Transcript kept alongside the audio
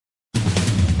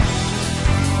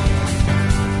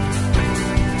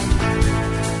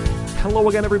Hello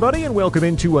again, everybody, and welcome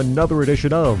into another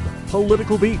edition of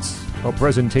Political Beats, a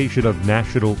presentation of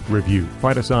National Review.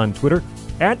 Find us on Twitter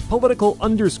at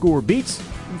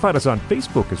political_beats. And find us on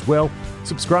Facebook as well.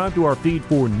 Subscribe to our feed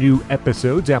for new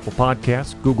episodes, Apple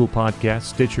Podcasts, Google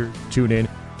Podcasts, Stitcher, TuneIn,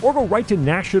 or go right to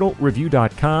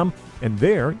nationalreview.com. And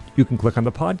there, you can click on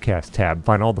the podcast tab.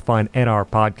 Find all the fine NR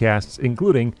podcasts,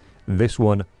 including this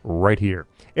one right here.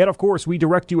 And of course, we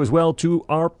direct you as well to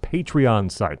our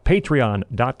Patreon site,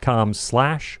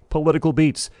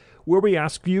 patreon.com/politicalbeats, where we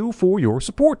ask you for your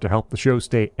support to help the show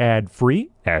stay ad-free,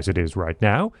 as it is right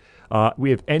now.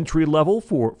 We have entry level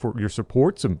for your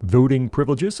support, some voting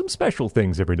privileges, some special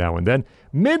things every now and then.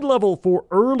 Mid-level for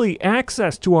early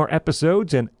access to our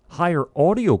episodes and higher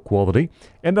audio quality.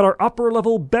 And then our upper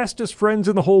level, bestest friends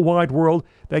in the whole wide world,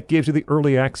 that gives you the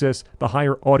early access, the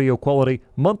higher audio quality,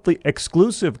 monthly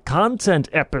exclusive content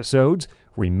episodes,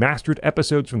 remastered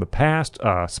episodes from the past,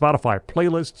 Spotify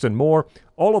playlists, and more.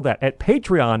 All of that at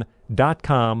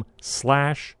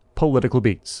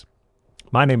patreon.com/politicalbeats.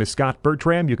 My name is Scott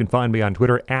Bertram. You can find me on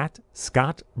Twitter at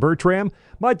Scott Bertram.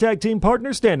 My tag team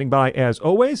partner standing by, as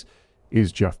always,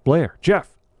 is Jeff Blair. Jeff,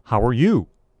 how are you?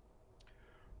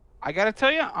 I got to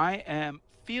tell you, I am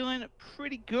feeling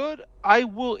pretty good. I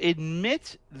will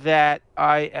admit that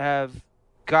I have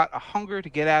got a hunger to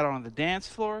get out on the dance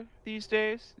floor these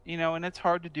days, and it's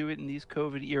hard to do it in these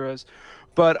COVID eras.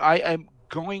 But I am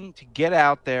going to get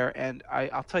out there, and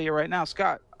I'll tell you right now,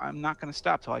 Scott, I'm not going to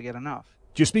stop till I get enough.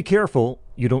 Just be careful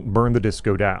you don't burn the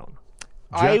disco down.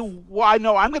 I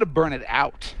know I'm going to burn it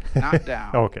out, not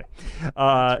down. Okay.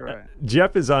 That's right.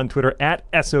 Jeff is on Twitter at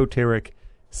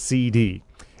EsotericCD.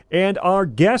 And our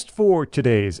guest for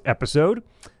today's episode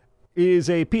is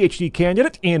a PhD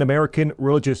candidate in American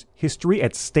religious history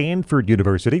at Stanford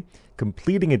University,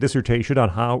 completing a dissertation on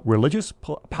how religious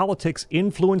politics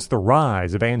influenced the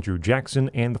rise of Andrew Jackson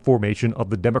and the formation of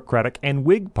the Democratic and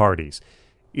Whig parties.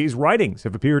 His writings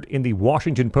have appeared in the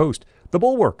Washington Post, The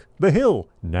Bulwark, The Hill,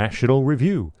 National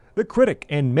Review, The Critic,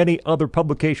 and many other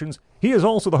publications. He is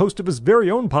also the host of his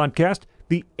very own podcast,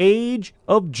 the Age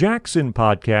of Jackson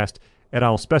podcast. And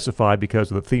I'll specify,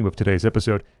 because of the theme of today's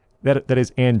episode, that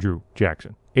is Andrew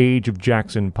Jackson, Age of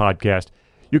Jackson podcast.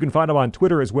 You can find him on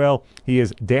Twitter as well. He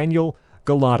is Daniel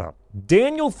Gullotta.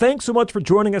 Daniel, thanks so much for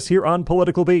joining us here on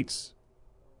Political Beats.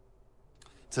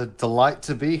 It's a delight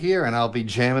to be here, and I'll be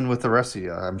jamming with the rest of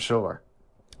you, I'm sure.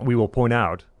 We will point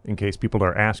out, in case people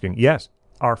are asking, yes,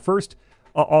 our first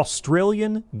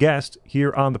Australian guest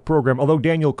here on the program. Although,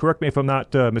 Daniel, correct me if I'm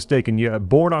not mistaken,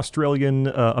 born Australian,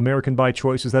 American by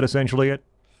choice. Is that essentially it?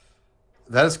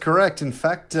 That is correct. In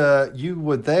fact, you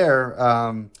were there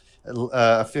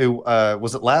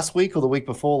was it last week or the week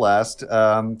before last?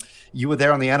 You were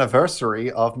there on the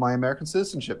anniversary of my American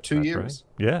citizenship, 2 years.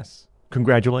 Right. Yes.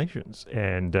 Congratulations.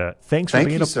 And thanks for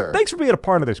being a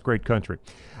part of this great country.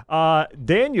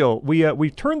 Daniel,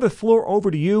 we turned the floor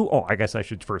over to you. Oh, I guess I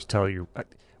should first tell you,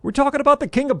 we're talking about the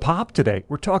King of Pop today.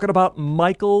 We're talking about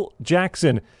Michael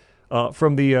Jackson,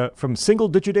 from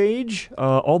single-digit age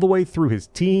all the way through his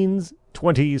teens,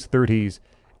 20s, 30s,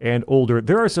 and older.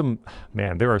 There are so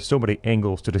many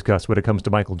angles to discuss when it comes to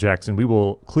Michael Jackson. We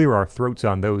will clear our throats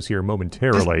on those here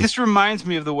momentarily. This reminds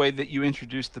me of the way that you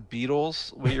introduced the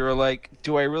Beatles, where you were like,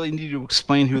 do I really need to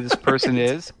explain who this person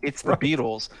is? It's the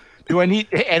Beatles. Do I need?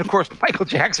 And of course, Michael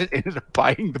Jackson ended up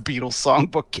buying the Beatles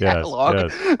songbook catalog.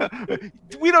 Yes.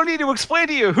 We don't need to explain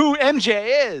to you who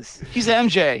MJ is. He's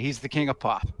MJ. He's the king of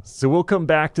pop. So we'll come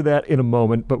back to that in a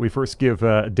moment, but we first give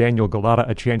Daniel Gullotta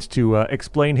a chance to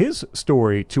explain his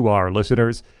story to our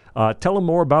listeners. Tell them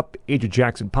more about the Age of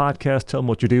Jackson podcast. Tell them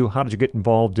what you do. How did you get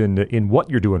involved in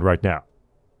what you're doing right now?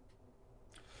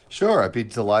 Sure, I'd be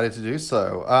delighted to do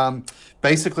so.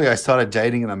 Basically, I started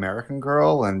dating an American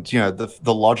girl, and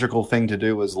the logical thing to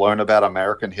do was learn about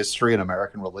American history and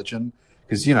American religion,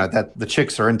 because that the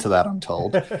chicks are into that, I'm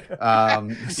told.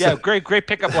 Great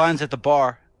pickup lines at the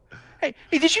bar. Hey,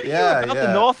 did you hear about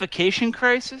the nullification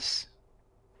crisis?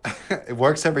 It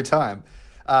works every time.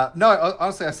 No,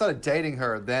 honestly, I started dating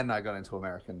her, then I got into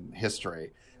American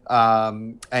history.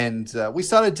 And we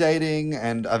started dating,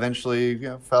 and eventually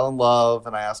fell in love,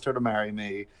 and I asked her to marry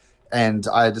me, and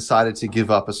I decided to give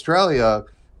up Australia.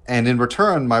 And in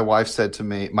return, my wife said to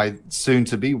me, my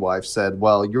soon-to-be wife said,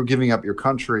 well, you're giving up your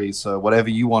country, so whatever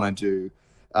you want to do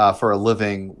for a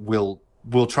living, we'll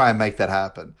try and make that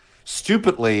happen.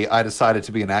 Stupidly, I decided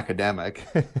to be an academic,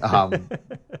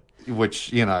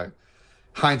 which,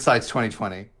 hindsight's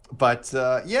 20/20. But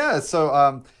so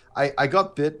I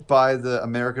got bit by the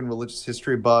American religious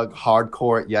history bug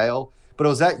hardcore at Yale, but it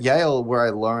was at Yale where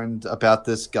I learned about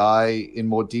this guy in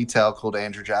more detail called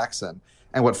Andrew Jackson.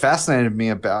 And what fascinated me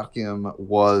about him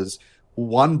was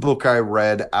one book I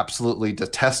read absolutely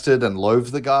detested and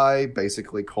loathed the guy,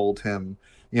 basically called him,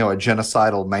 a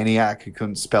genocidal maniac who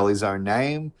couldn't spell his own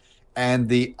name. And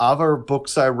the other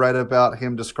books I read about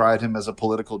him described him as a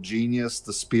political genius,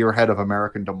 the spearhead of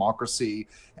American democracy,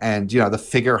 and, the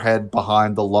figurehead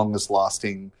behind the longest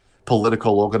lasting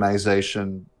political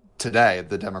organization today,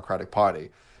 the Democratic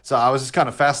Party. So I was just kind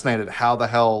of fascinated, how the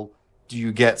hell do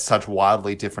you get such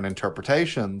wildly different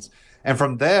interpretations? And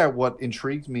from there, what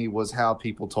intrigued me was how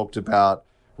people talked about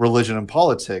religion and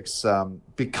politics.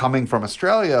 Coming from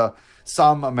Australia,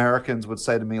 some Americans would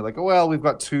say to me, like, well, we've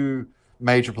got two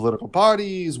major political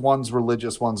parties. One's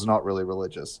religious, one's not really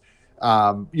religious.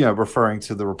 Referring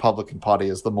to the Republican Party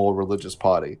as the more religious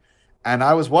party. And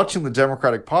I was watching the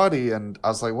Democratic Party, and I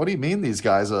was like, what do you mean these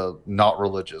guys are not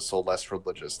religious or less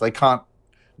religious? They can't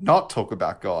not talk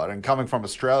about God. And coming from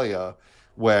Australia,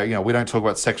 where, we don't talk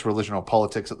about sex, religion, or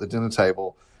politics at the dinner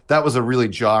table, that was a really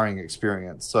jarring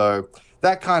experience. So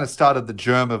that kind of started the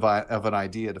germ of an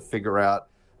idea to figure out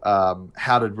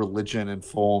how did religion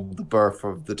inform the birth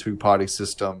of the two-party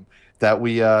system that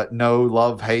we know,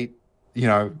 love, hate,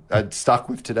 are stuck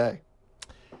with today.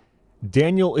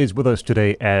 Daniel is with us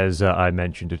today, as I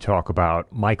mentioned, to talk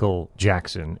about Michael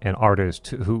Jackson, an artist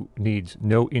who needs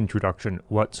no introduction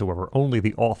whatsoever, only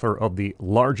the author of the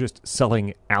largest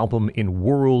selling album in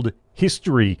world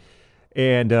history.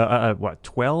 And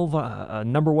 12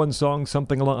 number one songs,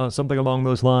 something along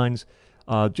those lines.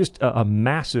 Just a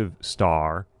massive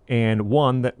star, and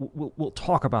one that we'll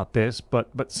talk about this,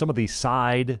 but some of the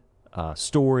side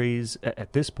stories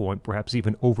at this point perhaps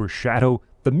even overshadow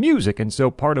the music. And so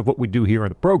part of what we do here on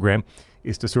the program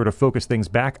is to sort of focus things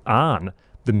back on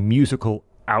the musical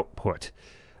output.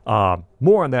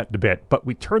 More on that in a bit, but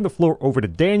we turn the floor over to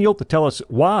Daniel to tell us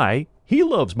why he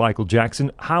loves Michael Jackson,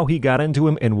 how he got into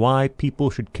him, and why people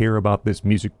should care about this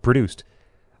music produced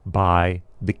by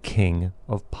the king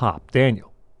of pop.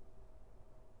 Daniel.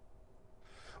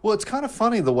 Well, it's kind of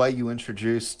funny the way you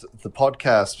introduced the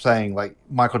podcast saying, like,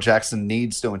 Michael Jackson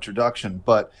needs no introduction,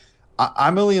 but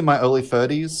I'm only in my early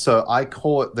 30s, so I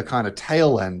caught the kind of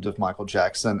tail end of Michael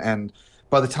Jackson. And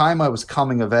by the time I was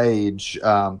coming of age,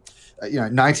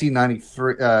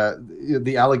 1993,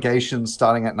 the allegations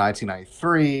starting at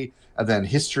 1993, and then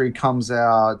History comes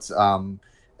out,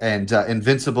 and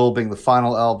Invincible being the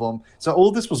final album. So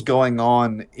all this was going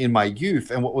on in my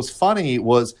youth. And what was funny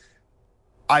was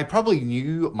I probably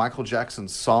knew Michael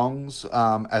Jackson's songs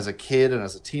as a kid and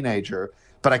as a teenager,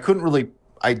 but I couldn't really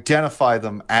identify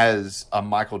them as a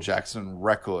Michael Jackson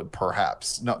record,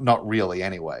 perhaps. Not really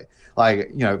anyway.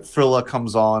 Like, Thriller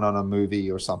comes on a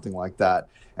movie or something like that,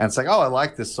 and it's like, oh, I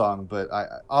like this song, but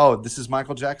this is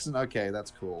Michael Jackson? Okay, that's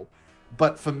cool.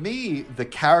 But for me, the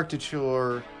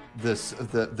caricature,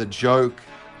 the joke,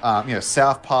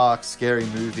 South Park, Scary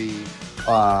Movie,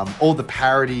 all the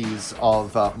parodies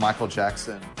of Michael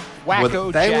Jackson.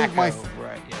 Wacko Jacko.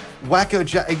 Right, yeah. Wacko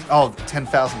Jack. Oh,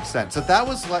 10,000%. So that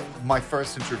was like my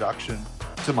first introduction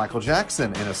to Michael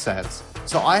Jackson in a sense.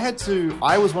 So I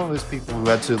was one of those people who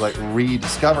had to like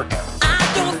rediscover him.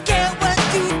 I don't care what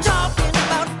you talking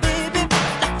about, baby.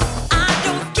 I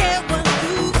don't care what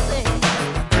you say.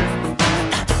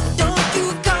 Don't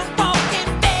you come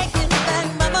walking, begging back,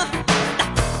 mama.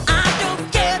 I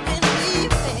don't care,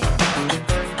 believe me.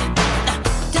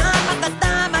 Time after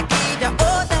time I gave you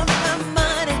all of my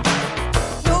money.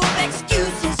 No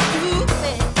excuses to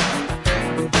me.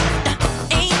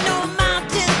 Ain't no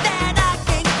mountain that I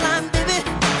can't climb, baby.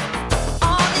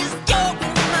 All is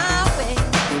going my way.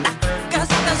 Cause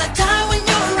there's a time when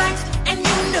you're right and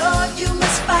you know you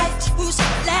must fight. Who's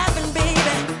laughing, baby?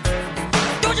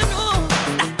 Don't you know?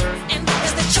 And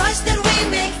it's the choice that we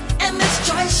make, and this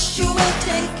choice you will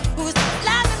take. Who's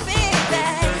laughing, baby?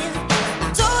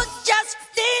 So just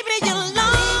leave me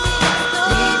alone.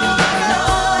 Leave me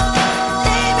alone.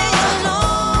 Leave me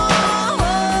alone.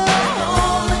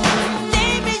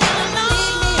 Leave me alone.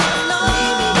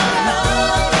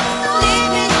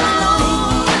 Leave me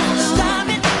alone. Stop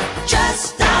it.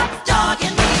 Just stop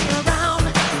dogging me around.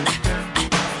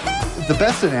 The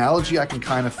best analogy I can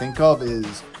kind of think of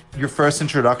is your first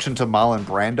introduction to Marlon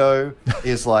Brando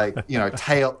is like,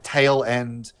 tail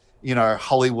end,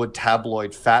 Hollywood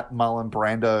tabloid fat Marlon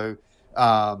Brando,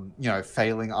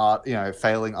 failing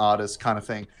artist kind of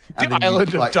thing. And then Island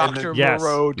of like, Dr. Yes,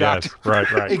 Moreau. yes,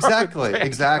 right. Exactly.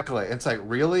 It's like,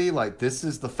 really? Like, this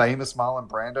is the famous Marlon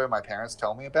Brando my parents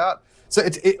tell me about? So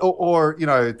you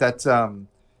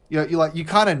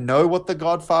kind of know what The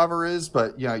Godfather is,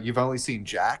 but you've only seen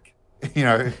Jack,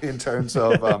 in terms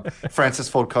of Francis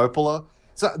Ford Coppola.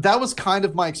 So that was kind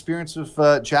of my experience with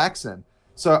Jackson.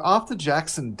 So after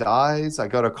Jackson dies, I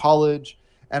go to college,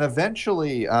 and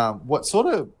eventually, what sort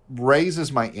of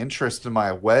raises my interest and my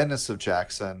awareness of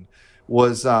Jackson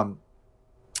was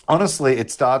honestly, it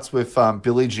starts with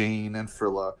Billie Jean and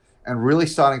Thriller, and really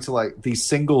starting to like these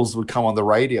singles would come on the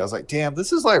radio. I was like, damn,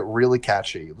 this is like really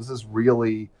catchy. This is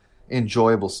really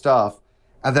enjoyable stuff.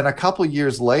 And then a couple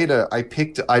years later, I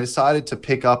decided to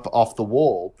pick up Off the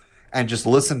Wall and just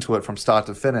listen to it from start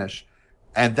to finish.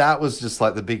 And that was just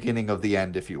like the beginning of the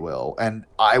end, if you will. And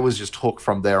I was just hooked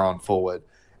from there on forward.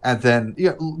 And then,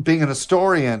 being an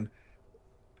historian,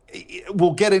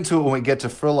 we'll get into it when we get to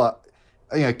Thriller.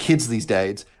 Kids these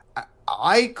days,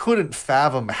 I couldn't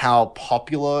fathom how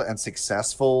popular and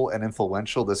successful and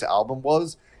influential this album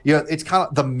was. It's kind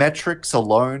of the metrics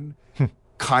alone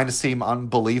kind of seem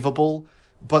unbelievable,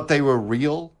 but they were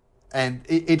real, and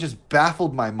it just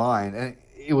baffled my mind. And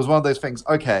it was one of those things.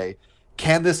 Okay,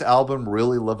 can this album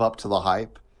really live up to the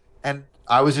hype? And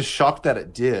I was just shocked that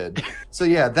it did. So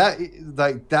yeah,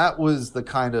 that was the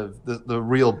kind of the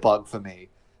real bug for me.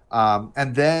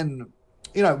 And then,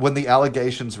 when the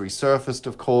allegations resurfaced,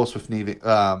 of course, with Neve,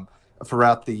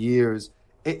 throughout the years,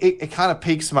 it kind of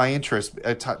piques my interest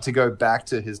to go back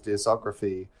to his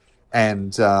discography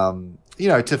and,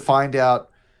 to find out,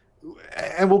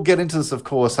 and we'll get into this, of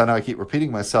course, I know I keep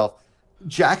repeating myself,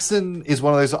 Jackson is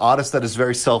one of those artists that is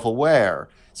very self-aware.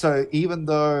 So even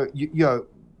though,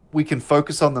 we can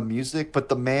focus on the music, but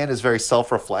the man is very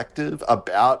self-reflective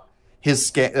about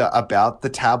about the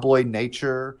tabloid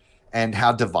nature and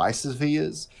how divisive he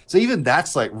is. So even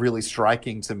that's like really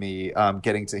striking to me,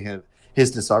 getting to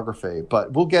his discography.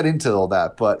 But we'll get into all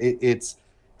that. But it's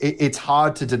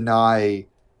hard to deny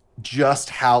just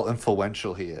how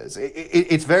influential he is.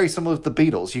 It's very similar with the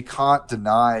Beatles. You can't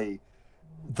deny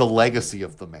the legacy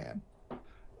of the man.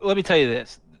 Let me tell you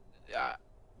this.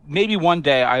 Maybe one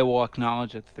day I will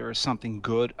acknowledge that there is something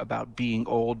good about being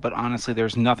old, but honestly,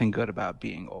 there's nothing good about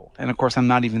being old. And of course, I'm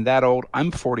not even that old. I'm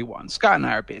 41. Scott and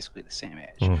I are basically the same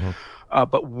age. Mm-hmm.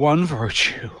 But one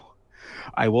virtue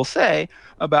I will say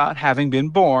about having been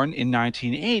born in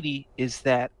 1980 is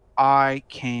that I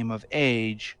came of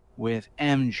age with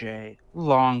MJ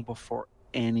long before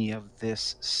any of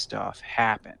this stuff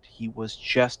happened. He was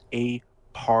just a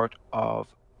part of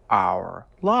our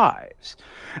lives.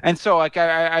 And so like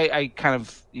I kind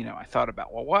of, I thought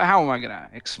about, well, how am I going to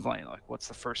explain, like, what's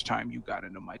the first time you got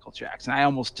into Michael Jackson? I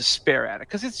almost despair at it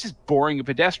because it's just boring and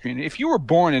pedestrian. If you were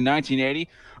born in 1980,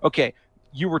 okay,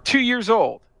 you were 2 years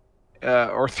old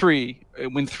or 3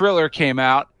 when Thriller came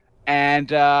out. And,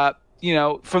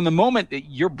 from the moment that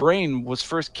your brain was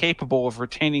first capable of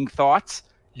retaining thoughts,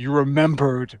 you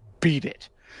remembered Beat It.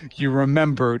 You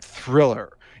remembered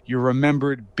Thriller. You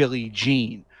remembered Billie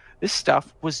Jean. This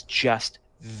stuff was just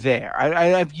there.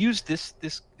 I've used this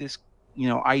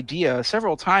idea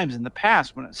several times in the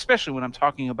past, especially when I'm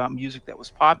talking about music that was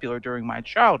popular during my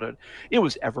childhood. It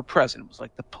was ever present. It was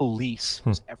like the Police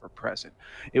was ever present.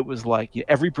 It was like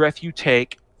Every Breath You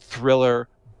Take, Thriller,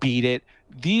 Beat It.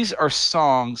 These are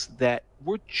songs that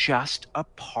were just a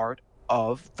part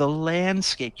of the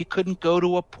landscape. You couldn't go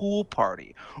to a pool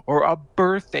party or a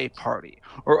birthday party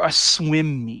or a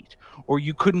swim meet, or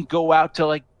you couldn't go out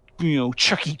to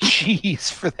Chuck E.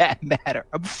 Cheese for that matter.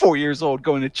 I'm 4 years old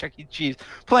going to Chuck E. Cheese,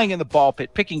 playing in the ball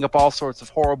pit, picking up all sorts of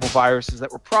horrible viruses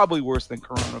that were probably worse than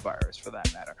coronavirus for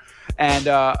that matter. And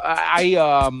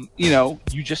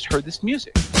you just heard this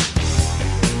music.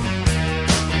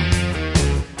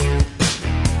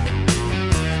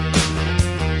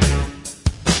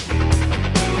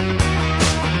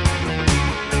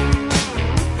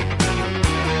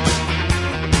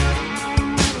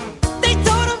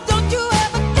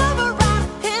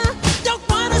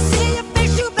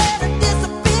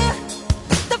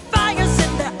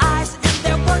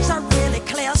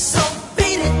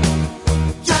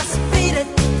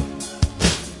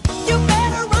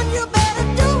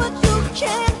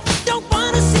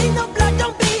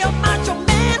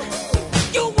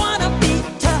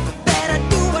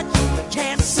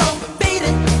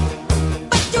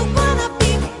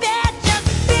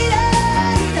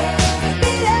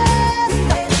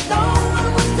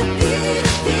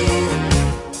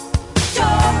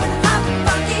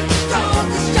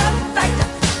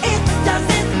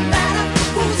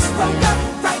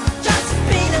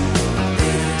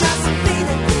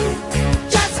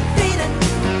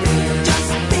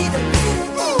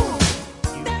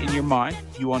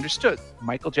 Understood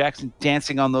Michael Jackson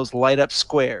dancing on those light up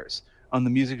squares on the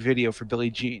music video for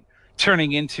Billie Jean,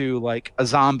 turning into like a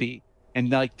zombie and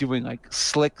like doing like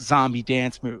slick zombie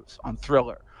dance moves on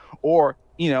Thriller, or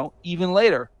even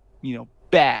later,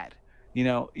 Bad,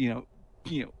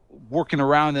 working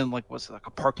around in was it like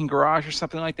a parking garage or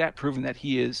something like that, proving that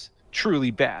he is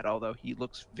truly bad, although he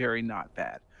looks very not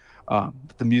bad.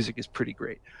 But the music is pretty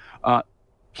great.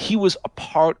 He was a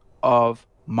part of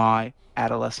my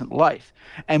adolescent life.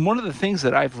 And one of the things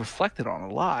that I've reflected on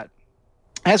a lot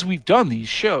as we've done these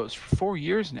shows for 4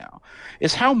 years now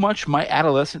is how much my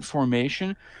adolescent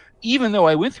formation, even though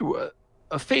I went through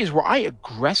a phase where I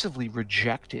aggressively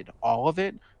rejected all of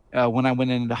it when I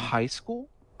went into high school,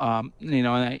 and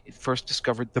I first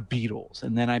discovered the Beatles,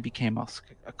 and then I became a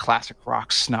classic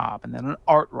rock snob, and then an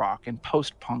art rock and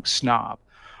post-punk snob.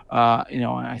 And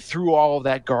I threw all of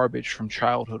that garbage from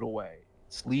childhood away.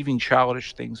 It's leaving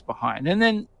childish things behind. And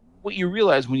then what you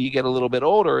realize when you get a little bit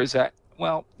older is that,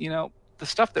 the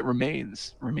stuff that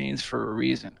remains for a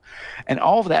reason. And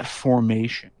all of that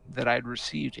formation that I'd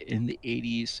received in the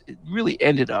 80s, it really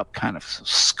ended up kind of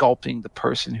sculpting the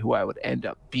person who I would end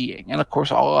up being. And of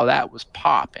course, all of that was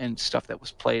pop and stuff that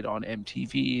was played on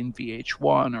MTV and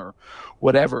VH1 or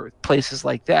whatever, places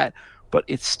like that. But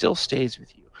it still stays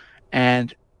with you.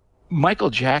 And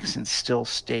Michael Jackson still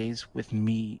stays with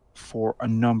me for a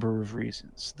number of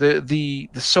reasons. The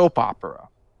soap opera,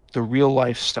 the real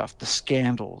life stuff, the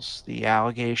scandals, the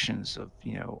allegations of,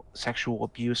 sexual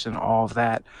abuse and all of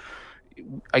that,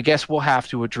 I guess we'll have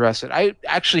to address it. I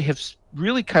actually have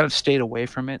really kind of stayed away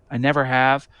from it. I never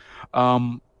have,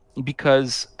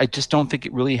 because I just don't think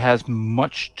it really has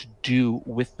much to do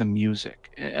with the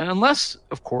music. And unless,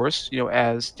 of course,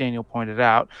 as Daniel pointed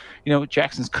out,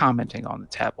 Jackson's commenting on the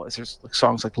tabloids. There's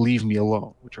songs like Leave Me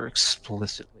Alone, which are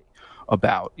explicitly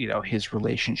about, his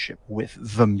relationship with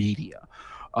the media.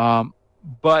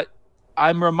 But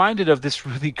I'm reminded of this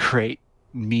really great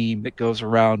meme that goes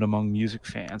around among music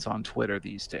fans on Twitter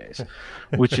these days,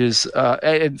 which is,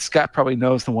 and Scott probably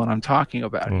knows the one I'm talking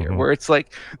about here, where it's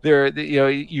like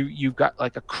you've got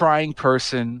like a crying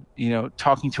person,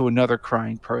 talking to another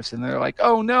crying person. They're like,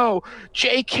 "Oh no,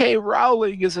 J.K.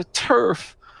 Rowling is a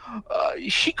TERF.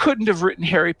 She couldn't have written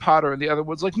Harry Potter." And the other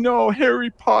one's like, "No, Harry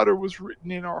Potter was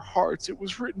written in our hearts. It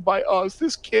was written by us.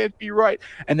 This can't be right."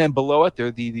 And then below it, there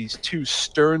are these two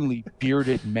sternly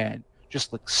bearded men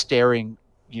just staring,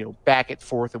 back and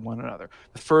forth at one another.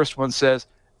 The first one says,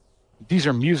 "These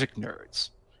are music nerds."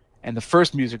 And the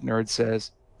first music nerd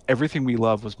says, "Everything we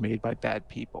love was made by bad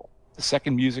people." The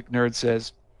second music nerd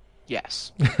says,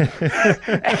 "Yes."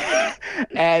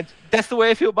 And that's the way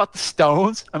I feel about the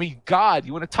Stones. I mean, God,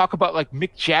 you want to talk about like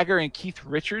Mick Jagger and Keith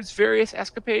Richards' various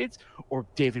escapades, or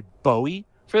David Bowie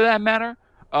for that matter?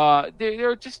 There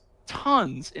are just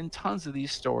tons and tons of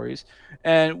these stories,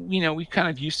 and we kind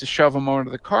of used to shove them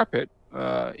under the carpet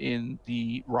in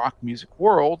the rock music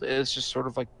world as just sort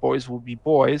of like boys will be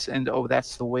boys, and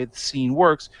that's the way the scene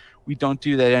works. We don't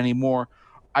do that anymore.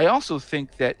 I also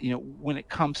think that when it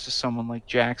comes to someone like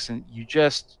Jackson, you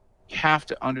just have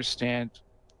to understand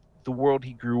the world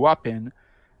he grew up in,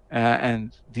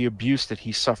 and the abuse that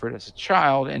he suffered as a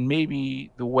child, and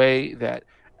maybe the way that,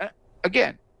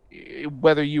 again,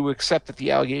 whether you accept that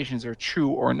the allegations are true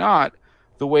or not,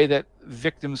 the way that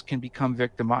victims can become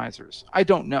victimizers. I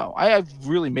don't know. I've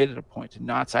really made it a point to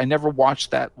not. I never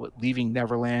watched that Leaving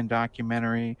Neverland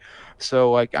documentary,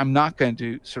 so I'm not going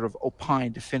to sort of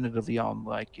opine definitively on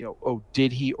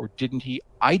did he or didn't he?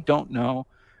 I don't know,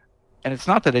 and it's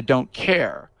not that I don't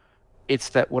care. It's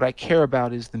that what I care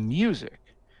about is the music,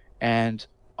 and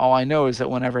all I know is that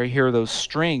whenever I hear those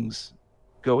strings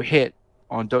go hit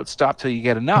on "Don't Stop Till You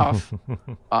Get Enough,"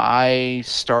 I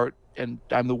start, and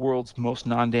I'm the world's most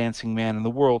non-dancing man in the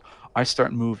world, I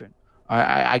start moving.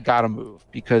 I gotta move,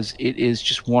 because it is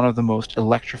just one of the most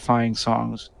electrifying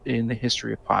songs in the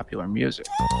history of popular music.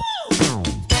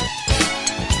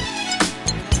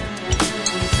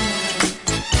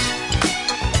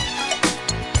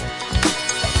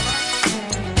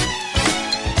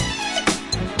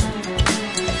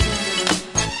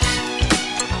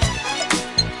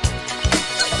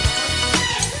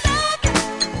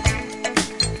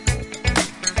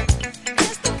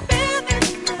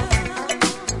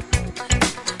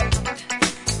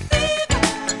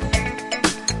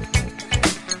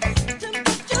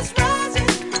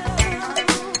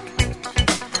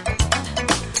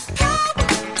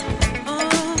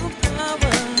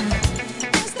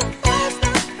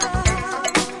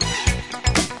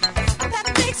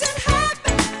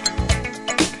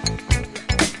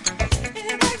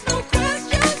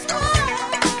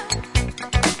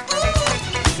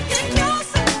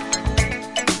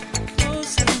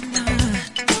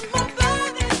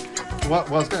 What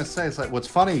I was going to say is what's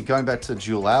funny, going back to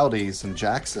dualities and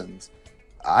Jacksons,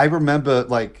 I remember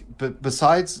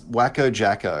besides Wacko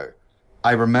Jacko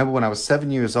I remember when I was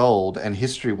 7 years old and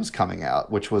History was coming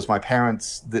out, which was my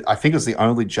parents, I think it was the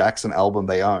only Jackson album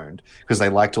they owned because they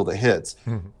liked all the hits.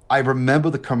 I remember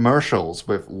the commercials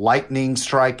with lightning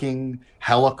striking,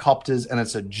 helicopters, and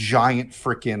it's a giant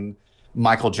freaking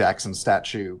Michael Jackson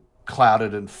statue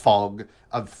clouded in fog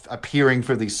of appearing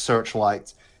for these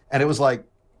searchlights. And it was like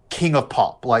king of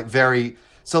pop, like very...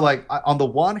 So like on the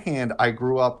one hand, I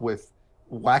grew up with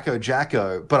Wacko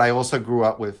Jacko, but I also grew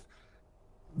up with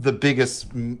the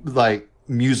biggest like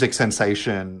music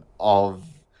sensation of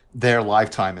their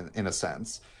lifetime in a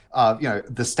sense,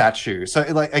 the statue. So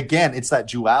like, again, it's that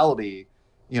duality,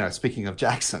 speaking of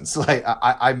Jackson's, like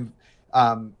I'm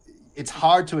it's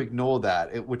hard to ignore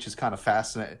that, which is kind of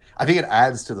fascinating. I think it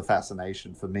adds to the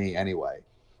fascination for me anyway.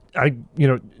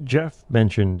 Jeff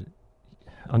mentioned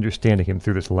understanding him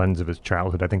through this lens of his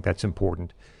childhood. I think that's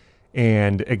important.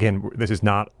 And again, this is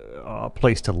not a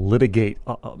place to litigate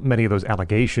many of those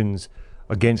allegations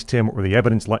against him or the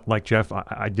evidence. Like Jeff,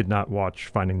 I did not watch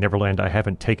Finding Neverland. I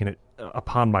haven't taken it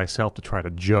upon myself to try to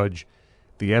judge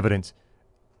the evidence.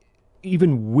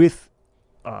 Even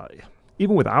without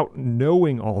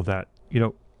knowing all that,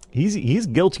 he's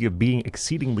guilty of being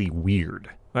exceedingly weird.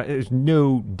 There's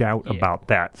no doubt about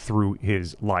that through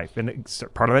his life, and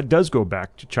part of that does go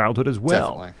back to childhood as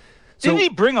well. Definitely. Didn't he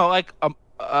bring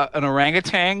an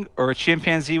orangutan or a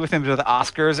chimpanzee with him to the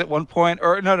Oscars at one point,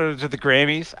 or no, to the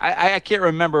Grammys? I can't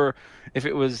remember if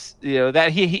it was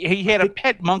that he had a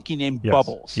pet monkey named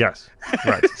Bubbles. Yes,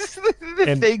 right.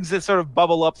 the things that sort of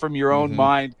bubble up from your own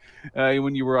mind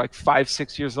when you were like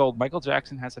 5-6 years old. Michael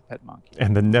Jackson has a pet monkey,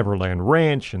 and the Neverland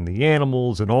Ranch and the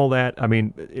animals and all that. I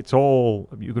mean, it's all,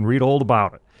 you can read all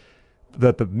about it.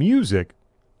 That the music,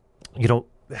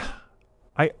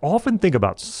 I often think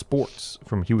about Sports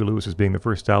from Huey Lewis as being the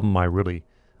first album I really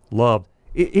loved.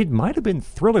 It might have been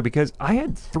Thriller, because I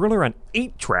had Thriller on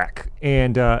 8-track,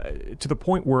 and to the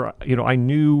point where I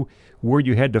knew where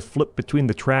you had to flip between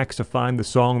the tracks to find the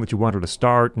song that you wanted to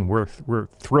start, and where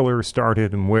Thriller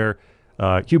started and where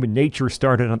Human Nature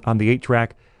started on the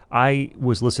 8-track. I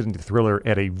was listening to Thriller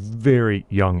at a very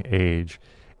young age,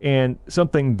 and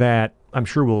something that I'm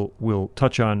sure we'll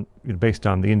touch on based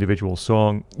on the individual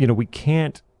song. We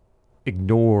can't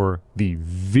ignore the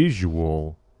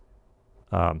visual,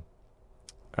 I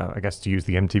guess to use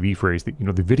the MTV phrase,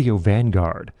 the video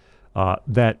vanguard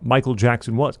that Michael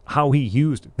Jackson was. How he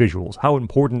used visuals, how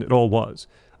important it all was,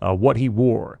 what he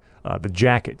wore, the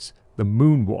jackets, the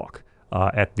moonwalk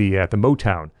at the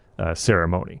Motown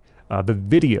ceremony, the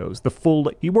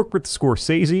videos, he worked with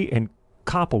Scorsese and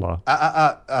Coppola,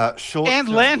 and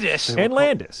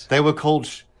Landis. They were called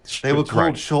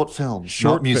short films,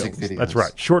 not music videos. That's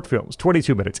right, short films,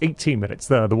 22 minutes, 18 minutes.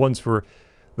 The one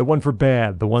for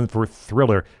Bad, the one for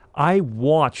Thriller. I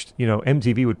watched,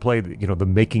 MTV would play, the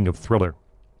making of Thriller,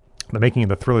 the making of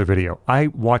the Thriller video. I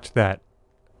watched that,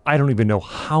 I don't even know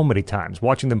how many times,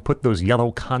 watching them put those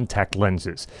yellow contact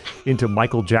lenses into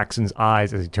Michael Jackson's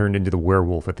eyes as he turned into the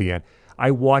werewolf at the end.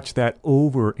 I watched that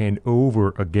over and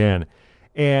over again.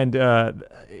 And,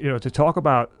 to talk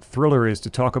about Thriller is to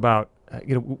talk about,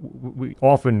 we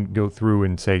often go through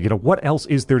and say, what else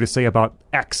is there to say about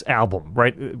X album,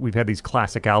 right? We've had these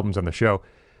classic albums on the show.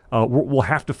 We'll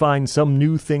have to find some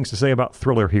new things to say about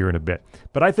Thriller here in a bit.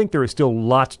 But I think there is still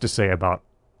lots to say about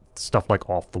stuff like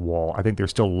Off the Wall. I think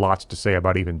there's still lots to say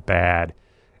about even Bad.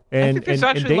 I think there's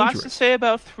actually lots to say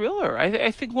about Thriller.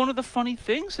 I think one of the funny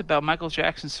things about Michael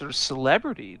Jackson's sort of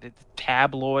celebrity, the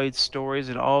tabloid stories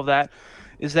and all of that,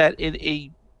 is that in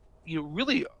a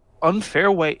really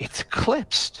unfair way, it's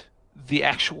eclipsed the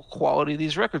actual quality of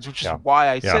these records, which is why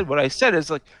I said what I said.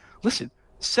 Is like, listen,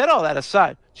 set all that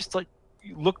aside. Just like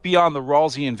look beyond the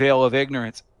Rawlsian veil of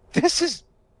ignorance. This is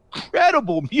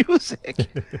incredible music.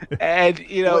 And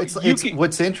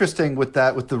what's interesting with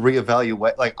that, with the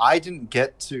reevaluate, like I didn't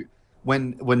get to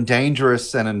when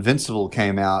Dangerous and Invincible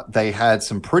came out, they had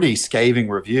some pretty scathing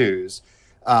reviews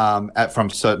from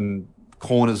certain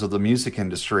corners of the music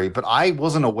industry, but I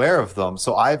wasn't aware of them.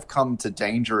 So I've come to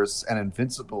Dangerous and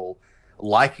Invincible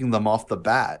liking them off the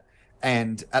bat.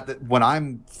 And when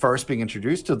I'm first being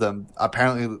introduced to them,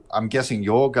 apparently, I'm guessing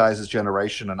your guys'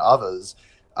 generation and others,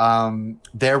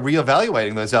 they're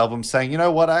reevaluating those albums, saying, you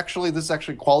know what, actually, this is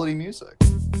actually quality music. I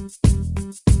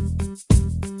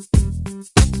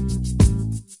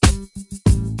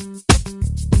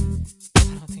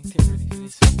don't think they're ready for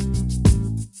this.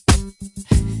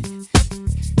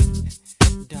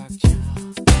 Dark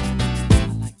child. I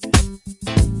like that.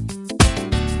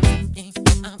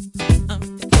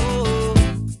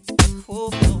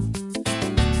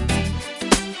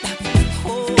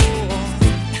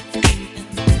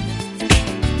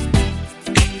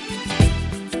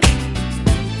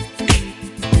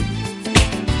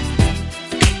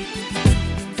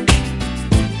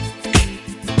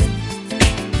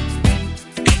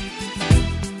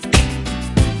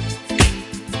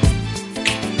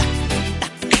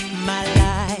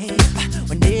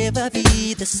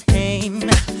 same.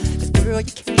 'Cause girl,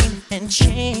 you came and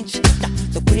changed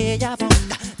the way I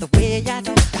walk, the way I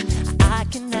talk. I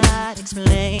cannot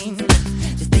explain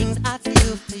the things I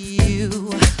feel for you.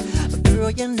 But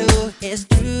girl, you know it's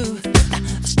true. I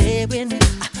stay with you,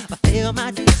 I feel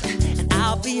my dreams, and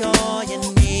I'll be all you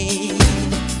need.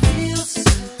 Feels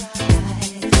so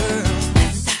right, girl.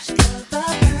 That's the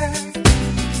bird.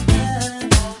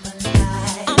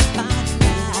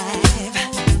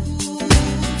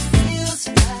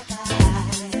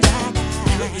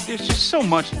 There's just so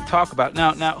much to talk about.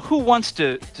 Now, who wants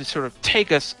to sort of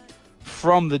take us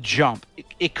from the jump?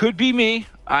 It could be me.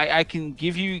 I can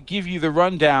give you the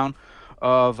rundown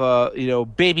of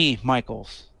Baby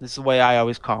Michaels. This is the way I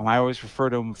always call him. I always refer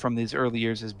to him from these early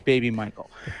years as Baby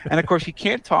Michael. And of course, you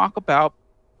can't talk about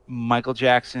Michael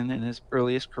Jackson in his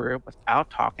earliest career without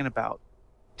talking about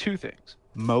two things: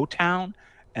 Motown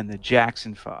and the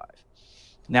Jackson 5.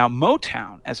 Now,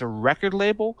 Motown as a record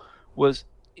label wasn't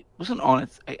on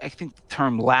its, I think the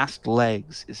term last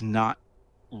legs is not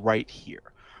right here,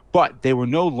 but they were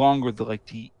no longer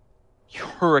the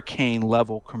hurricane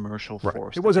level commercial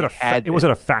force. It wasn't a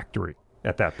factory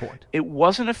at that point. It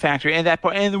wasn't a factory at that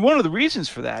point. And one of the reasons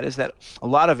for that is that a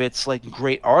lot of its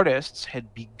great artists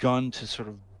had begun to sort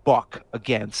of buck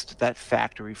against that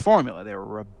factory formula. They were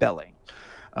rebelling.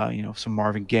 Some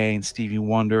Marvin Gaye and Stevie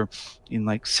Wonder in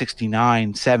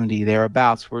 69, 70,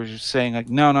 thereabouts, were just saying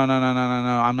no,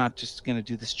 I'm not just going to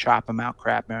do this chop 'em out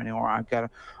crap anymore. I'm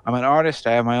an artist.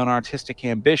 I have my own artistic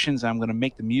ambitions. I'm going to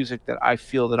make the music that I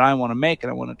feel that I want to make,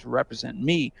 and I want it to represent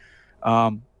me.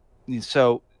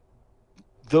 So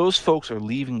those folks are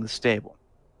leaving the stable.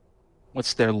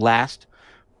 What's their last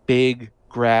big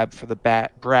grab for the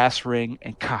brass ring?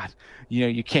 And God,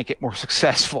 you can't get more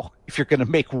successful if you're going to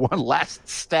make one last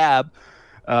stab.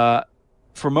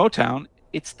 For Motown,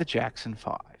 it's the Jackson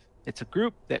 5. It's a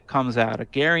group that comes out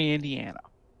of Gary, Indiana.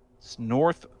 It's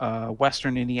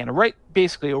northwestern Indiana, right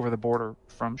basically over the border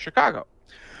from Chicago.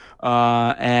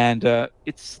 And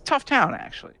it's a tough town,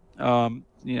 actually.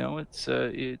 It's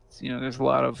there's a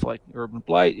lot of urban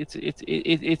blight.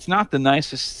 It's not the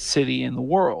nicest city in the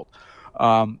world.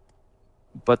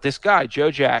 But this guy, Joe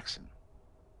Jackson,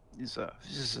 this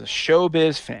is a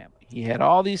showbiz family. He had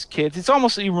all these kids.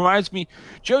 He reminds me,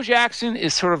 Joe Jackson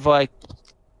is sort of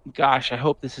gosh, I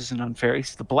hope this isn't unfair.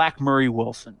 He's the Black Murray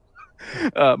Wilson.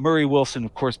 Murray Wilson,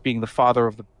 of course, being the father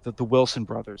of the Wilson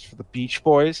brothers for the Beach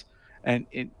Boys. And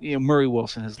Murray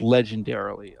Wilson is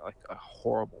legendarily a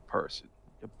horrible person.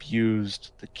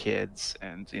 Abused the kids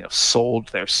and sold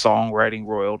their songwriting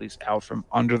royalties out from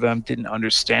under them, didn't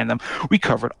understand them. We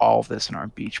covered all of this in our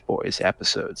Beach Boys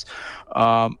episodes.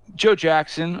 Joe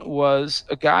Jackson was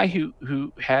a guy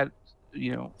who had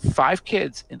 5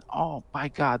 kids, and oh my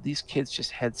God, these kids just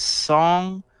had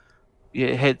singing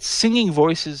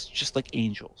voices just like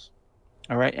angels.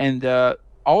 All right, and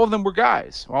all of them were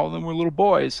guys, all of them were little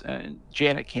boys, and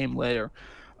Janet came later.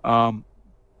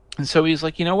 And so he's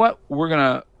like, you know what? We're going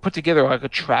to put together a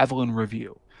traveling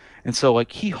review. And so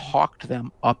he hawked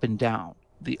them up and down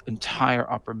the entire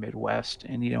upper Midwest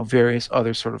and, various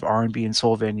other sort of R&B and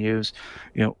soul venues,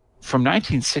 from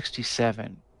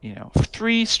 1967,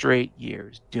 3 straight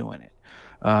years doing it.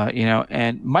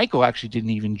 And Michael actually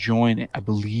didn't even join it, I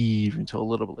believe, until a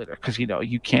little bit later, because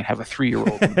you can't have a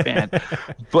 3-year-old in the band.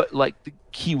 But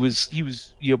he was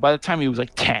by the time he was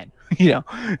 10,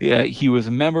 he was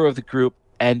a member of the group.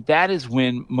 And that is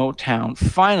when Motown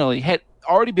finally had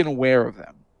already been aware of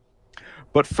them,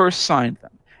 but first signed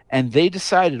them. And they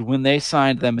decided when they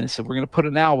signed them and said, we're going to put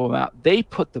an album out, they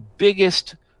put the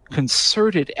biggest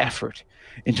concerted effort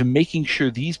into making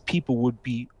sure these people would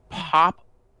be pop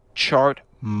chart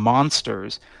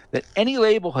monsters that any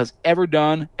label has ever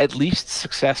done, at least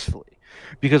successfully.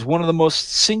 Because one of the most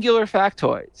singular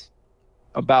factoids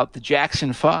about the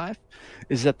Jackson 5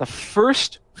 is that the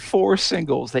first 4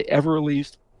 singles they ever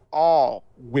released all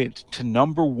went to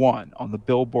number 1 on the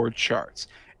Billboard charts.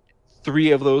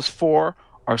 3 of those 4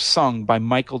 are sung by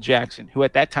Michael Jackson, who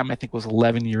at that time I think was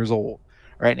 11 years old,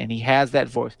 right? And he has that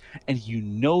voice, and you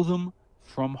know them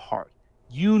from heart.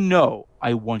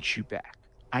 I Want You Back.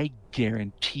 I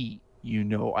guarantee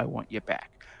I Want You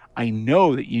Back. I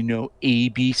know that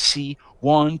ABC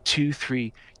 1, 2,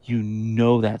 3.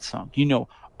 That song.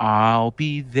 I'll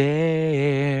Be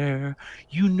There.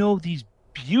 These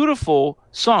beautiful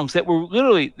songs that were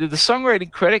literally, the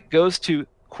songwriting credit goes to,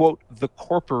 quote, the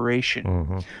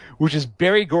corporation, which is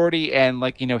Berry Gordy and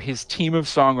his team of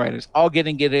songwriters all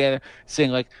getting together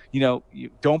saying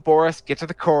don't bore us, get to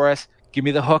the chorus, give me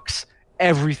the hooks,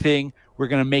 everything. We're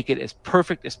going to make it as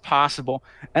perfect as possible.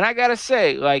 And I got to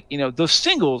say, those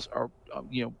singles are,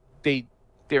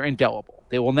 they're indelible.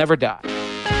 They will never die.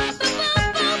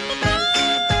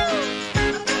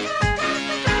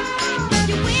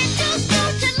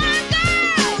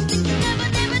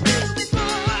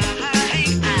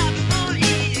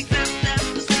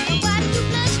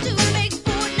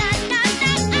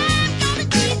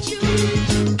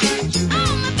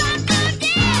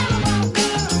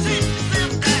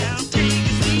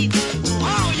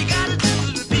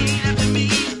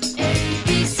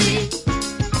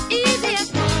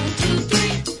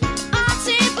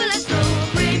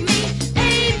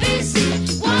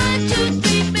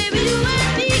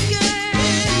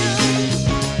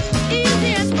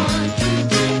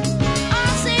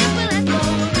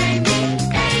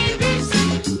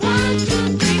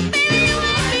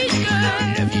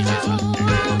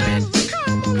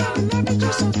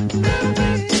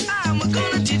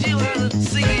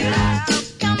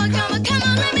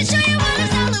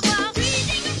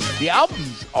 The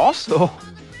album's also,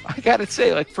 I gotta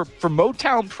say, like for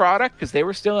Motown product, because they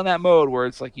were still in that mode where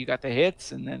it's like you got the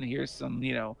hits and then here's some,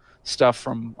 stuff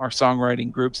from our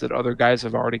songwriting groups that other guys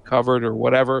have already covered or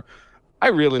whatever. I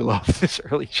really love this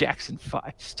early Jackson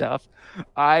 5 stuff.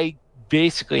 I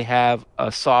basically have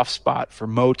a soft spot for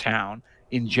Motown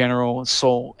in general,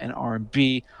 soul and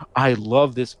R&B. I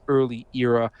love this early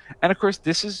era. And of course,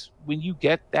 this is when you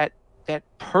get that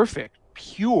perfect,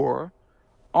 pure,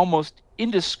 almost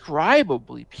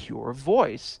indescribably pure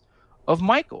voice of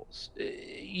Michael's.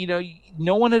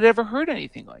 No one had ever heard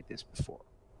anything like this before.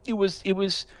 It was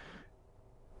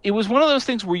one of those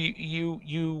things where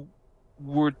you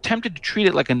were tempted to treat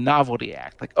it like a novelty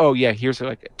act. Like, oh yeah, here's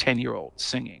like a 10-year-old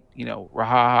singing, ha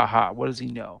ha ha. What does he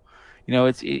know?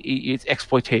 It's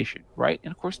exploitation, right?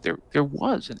 And of course there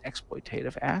was an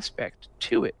exploitative aspect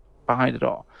to it behind it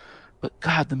all. But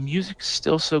God, the music's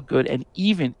still so good. And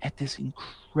even at this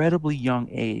incredibly young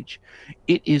age,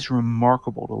 it is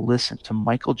remarkable to listen to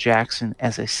Michael Jackson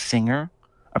as a singer,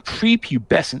 a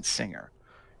prepubescent singer.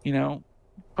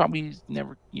 Probably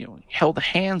never, held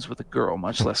hands with a girl,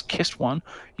 much less kissed one.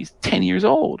 He's 10 years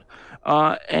old.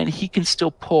 And he can still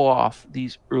pull off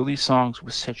these early songs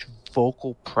with such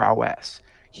vocal prowess.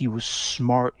 He was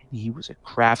smart and he was a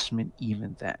craftsman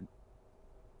even then.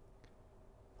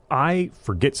 I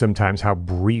forget sometimes how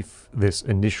brief this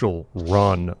initial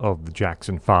run of the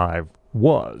Jackson 5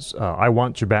 was. I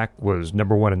Want You Back was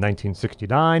number one in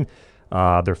 1969.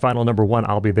 Their final number one,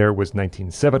 I'll Be There, was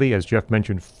 1970. As Jeff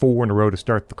mentioned, 4 in a row to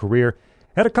start the career.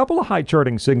 Had a couple of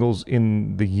high-charting singles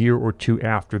in the year or two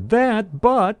after that,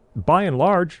 but by and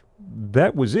large,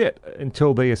 that was it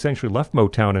until they essentially left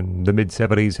Motown in the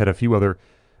mid-70s, had a few other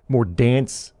more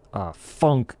dance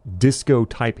funk,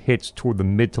 disco-type hits toward the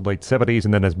mid to late 70s,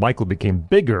 and then as Michael became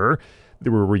bigger,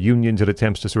 there were reunions and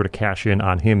attempts to sort of cash in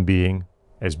on him being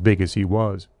as big as he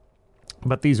was.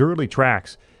 But these early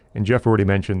tracks, and Jeff already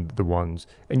mentioned the ones,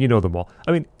 and you know them all.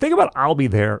 I mean, think about I'll Be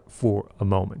There for a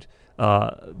moment.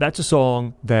 That's a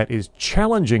song that is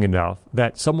challenging enough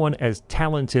that someone as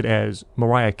talented as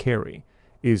Mariah Carey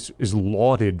is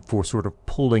lauded for sort of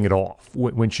pulling it off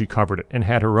when she covered it and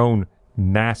had her own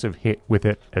massive hit with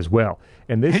it as well.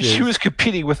 And she was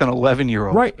competing with an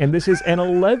 11-year-old. Right, and this is an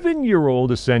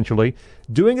 11-year-old essentially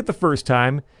doing it the first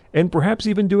time and perhaps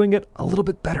even doing it a little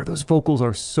bit better. Those vocals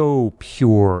are so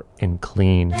pure and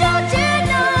clean. Don't you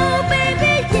know,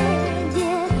 baby, yeah,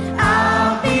 yeah,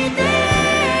 I'll be there.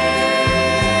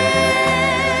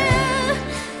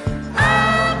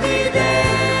 I'll be there.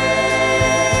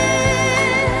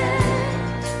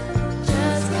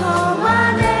 Just call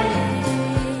my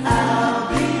name. I'll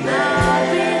be there.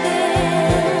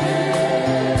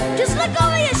 Just look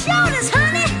over your shoulders,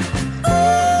 honey.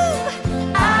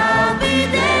 Ooh, I'll be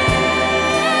there.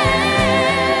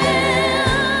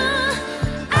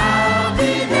 I'll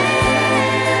be there.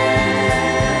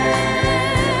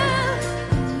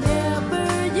 Whenever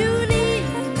you need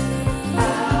me,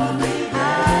 I'll be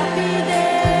there.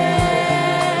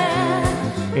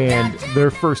 And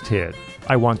their first hit,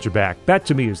 I Want You Back, that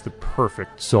to me is the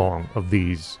perfect song of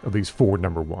these 4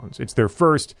 number ones. It's their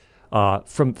first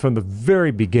from the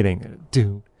very beginning.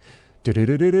 Do do do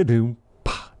do do do do.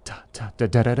 Da, da,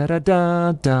 da, da, da,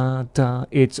 da, da, da.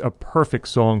 It's a perfect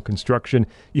song construction.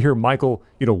 You hear Michael,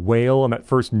 wail on that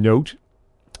first note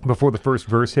before the first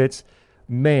verse hits.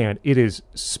 Man, it is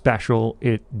special.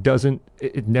 It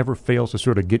never fails to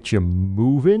sort of get you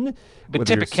moving. But whether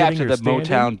tip you're a cap sitting to or the standing.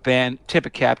 Motown band. Tip a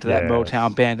cap to that Yes.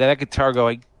 Motown band. That guitar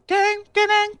going dang, dang,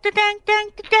 dang, dang, dang,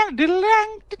 dang,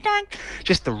 dang, dang.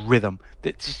 Just the rhythm.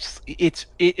 It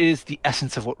is the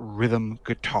essence of what rhythm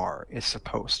guitar is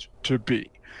supposed to be.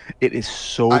 It is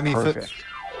so perfect.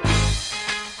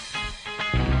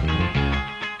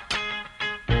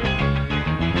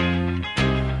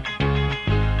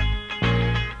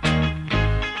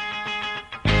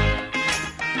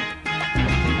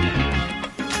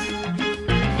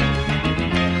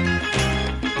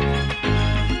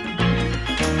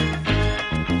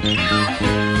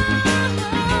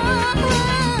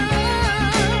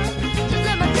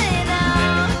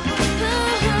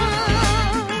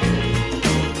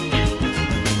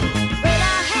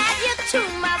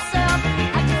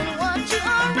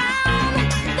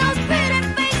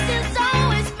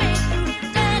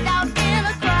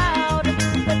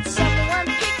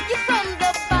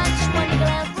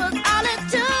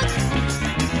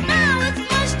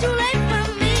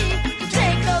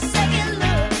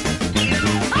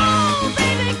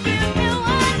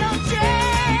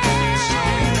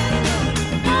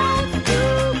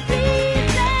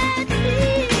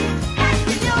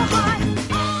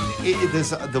 there's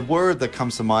the word that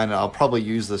comes to mind, and I'll probably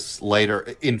use this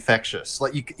later. Infectious.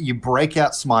 Like you break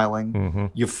out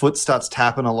smiling, your foot starts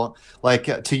tapping along.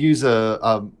 Like to use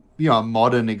a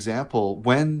modern example,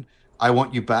 when "I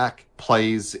Want You Back"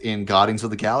 plays in Guardians of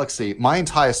the Galaxy, my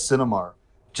entire cinema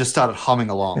just started humming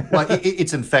along. Like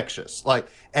it's infectious. Like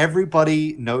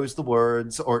everybody knows the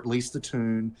words, or at least the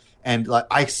tune. And like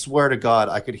I swear to God,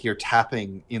 I could hear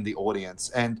tapping in the audience.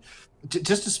 And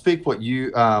just to speak what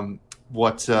you guys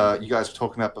were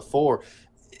talking about before,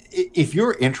 if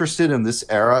you're interested in this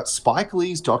era, Spike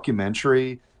Lee's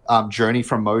documentary Journey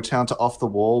from Motown to Off the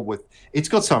Wall, it's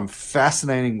got some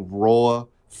fascinating raw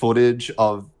footage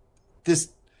of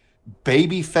this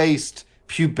baby-faced,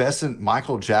 pubescent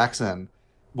Michael Jackson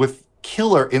with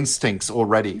killer instincts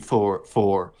already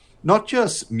for not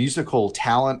just musical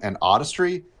talent and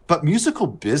artistry, but musical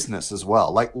business as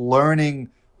well. Like learning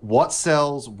what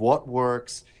sells, what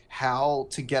works, how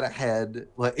to get ahead.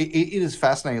 Like it is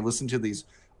fascinating to listen to these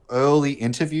early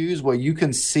interviews where you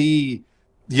can see,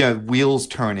 wheels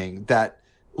turning that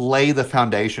lay the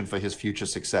foundation for his future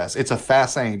success. It's a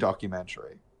fascinating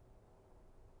documentary.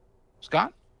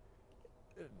 Scott?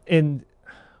 And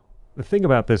the thing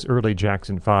about this early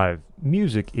Jackson 5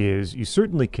 music is you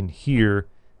certainly can hear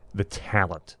the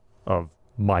talent of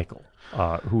Michael,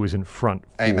 who is in front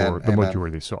for the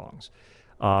majority of these songs.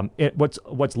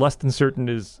 What's less than certain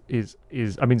is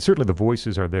I mean, certainly the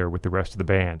voices are there with the rest of the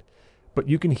band, but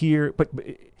you can hear, but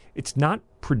it's not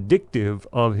predictive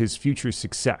of his future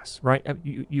success, right?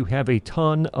 You have a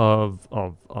ton of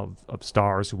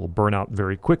stars who will burn out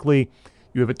very quickly.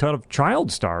 You have a ton of child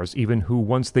stars, even, who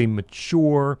once they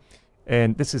mature,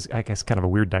 and this is, I guess, kind of a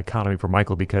weird dichotomy for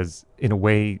Michael, because in a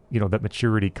way, that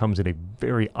maturity comes in a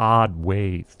very odd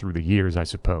way through the years, I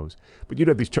suppose. But you'd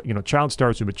have these, child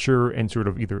stars who mature and sort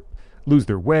of either lose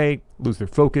their way, lose their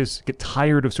focus, get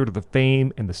tired of sort of the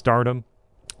fame and the stardom.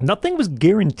 Nothing was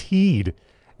guaranteed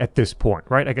at this point,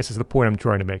 right? I guess is the point I'm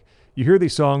trying to make. You hear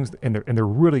these songs and they're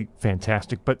really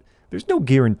fantastic, but there's no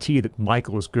guarantee that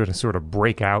Michael is going to sort of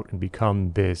break out and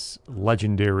become this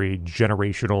legendary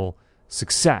generational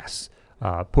success,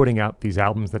 putting out these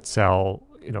albums that sell,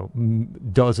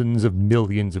 dozens of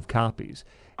millions of copies.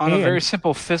 On a very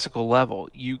simple physical level,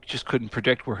 you just couldn't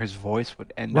predict where his voice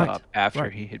would end up after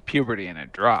he hit puberty and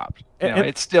it dropped.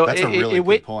 It's still that's a really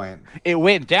good point. It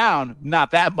went down, not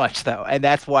that much though, and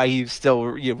that's why he still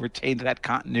retained that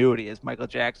continuity as Michael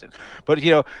Jackson. But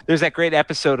there's that great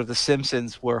episode of The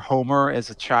Simpsons where Homer, as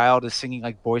a child, is singing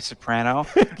like boy soprano.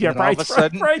 Yeah, all of a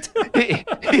sudden,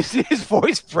 his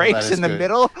voice breaks in the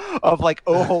middle of like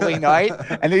 "Oh Holy Night,"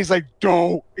 and then he's like,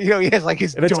 "Don't," he has like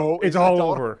his "don't." It's all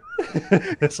over.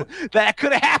 That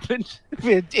could have happened.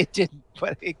 It didn't,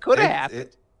 but it could have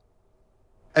happened.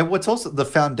 And what's also the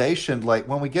foundation, like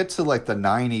when we get to like the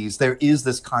 90s, there is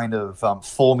this kind of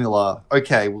formula.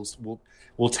 Okay,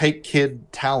 we'll take kid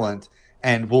talent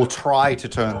and we'll try to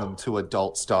turn them to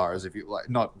adult stars, if you like.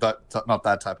 Not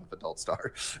that type of adult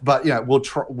star, but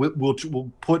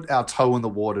we'll put our toe in the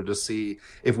water to see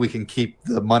if we can keep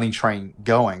the money train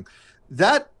going.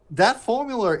 That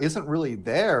formula isn't really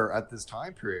there at this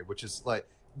time period, which is like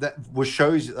which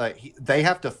shows like they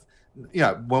have to,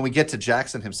 when we get to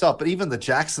Jackson himself, but even the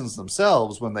Jacksons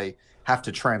themselves, when they have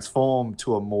to transform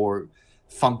to a more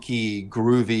funky,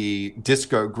 groovy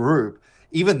disco group,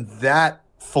 even that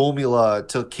formula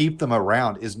to keep them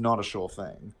around is not a sure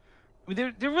thing. I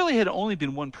mean, there really had only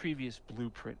been one previous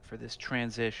blueprint for this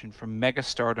transition from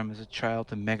megastardom as a child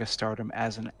to megastardom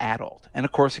as an adult. And,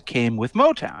 of course, it came with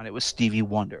Motown. It was Stevie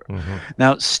Wonder. Mm-hmm.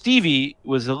 Now, Stevie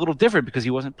was a little different because he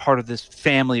wasn't part of this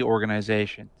family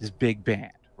organization, this big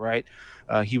band, right?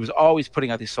 He was always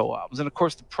putting out these solo albums. And, of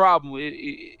course, the problem,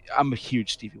 I'm a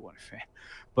huge Stevie Wonder fan.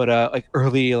 But like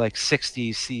early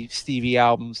 60s Stevie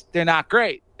albums, they're not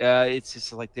great. It's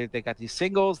just like they got these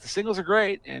singles. The singles are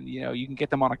great, and you can get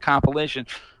them on a compilation.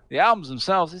 The albums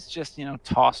themselves, it's just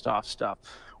tossed off stuff,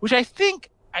 which I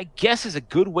guess is a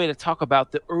good way to talk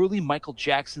about the early Michael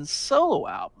Jackson solo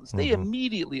albums. Mm-hmm. They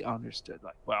immediately understood,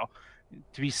 like, well,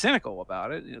 to be cynical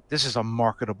about it, this is a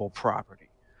marketable property.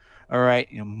 All right,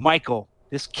 Michael,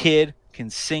 this kid can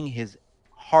sing his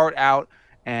heart out,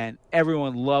 and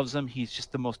everyone loves him. He's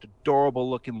just the most adorable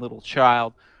looking little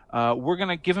child. We're going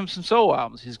to give him some solo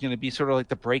albums. He's going to be sort of like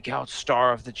the breakout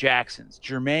star of the Jacksons.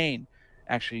 Jermaine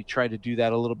actually tried to do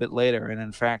that a little bit later. And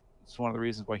in fact, it's one of the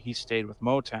reasons why he stayed with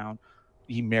Motown.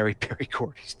 He married Berry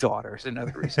Gordy's daughter. It's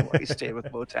another reason why he stayed with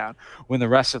Motown when the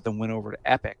rest of them went over to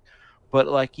Epic. But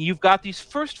like, you've got these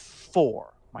first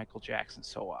 4 Michael Jackson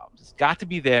solo albums. It's got to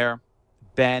be there.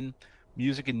 Ben,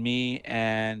 Music and Me,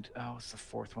 and what's the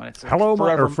fourth one? It's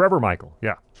Forever Michael.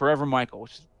 Yeah, Forever Michael,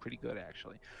 which is pretty good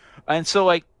actually. And so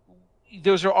like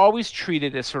those are always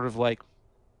treated as sort of like,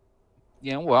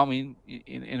 well, I mean,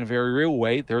 in a very real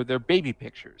way, they're baby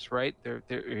pictures, right? They're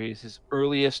his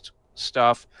earliest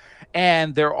stuff,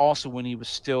 and they're also when he was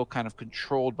still kind of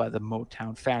controlled by the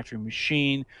Motown factory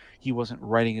machine. He wasn't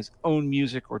writing his own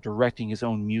music or directing his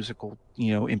own musical,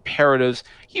 imperatives.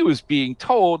 He was being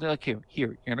told, like, here,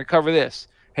 you're gonna cover this.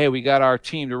 Hey, we got our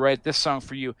team to write this song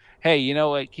for you. Hey, you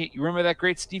remember that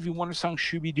great Stevie Wonder song,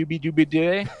 Shooby Dooby Dooby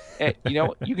Day? Hey,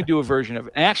 you can do a version of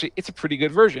it. And actually, it's a pretty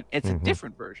good version. It's a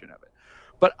different version of it.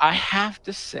 But I have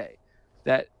to say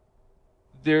that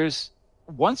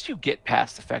once you get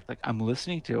past the fact, like I'm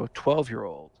listening to a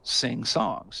 12-year-old sing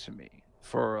songs to me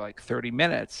for like 30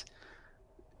 minutes,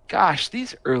 gosh,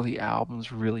 these early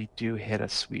albums really do hit a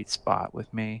sweet spot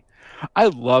with me. I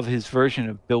love his version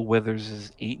of Bill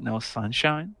Withers' Ain't No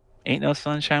Sunshine. Ain't No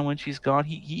Sunshine When She's Gone.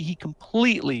 He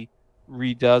completely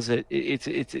redoes it.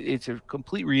 It's a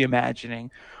complete reimagining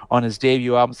on his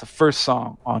debut album. It's the first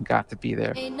song on Got to Be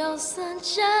There. Ain't no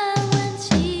sunshine when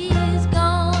she's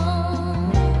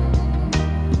gone.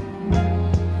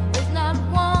 It's not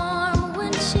warm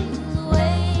when she's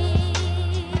away.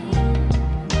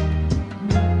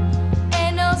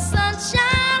 Ain't no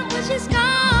sunshine when she's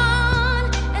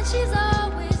gone, and she's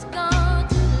always gone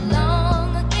too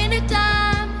long.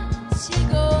 Anytime she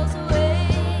goes away.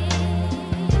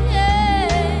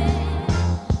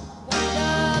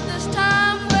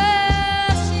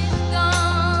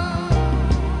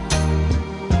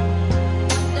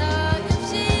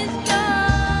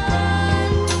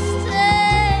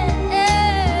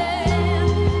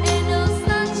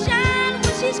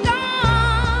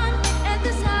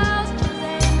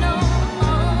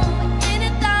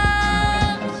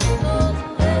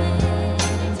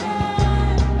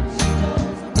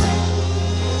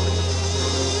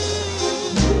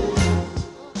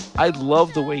 I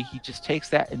love the way he just takes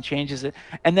that and changes it.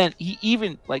 And then he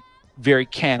even, like, very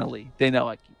cannily, they know,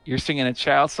 like, you're singing a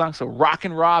child song, so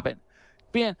Rockin' Robin.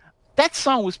 Man, that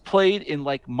song was played in,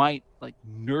 like, my, like,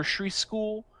 nursery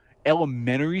school,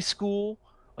 elementary school,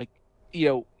 like,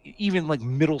 even, like,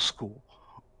 middle school,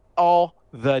 all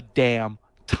the damn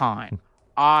time.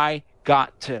 I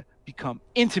got to become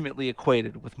intimately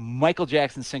acquainted with Michael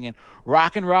Jackson singing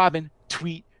Rockin' Robin,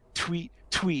 tweet, tweet,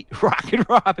 tweet, Rockin'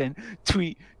 Robin,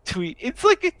 tweet, tweet. It's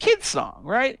like a kid's song,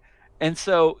 right? And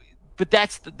so, but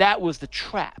that was the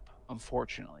trap,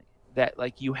 unfortunately, that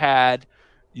like you had,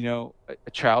 a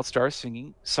child star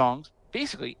singing songs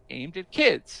basically aimed at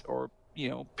kids or,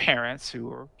 parents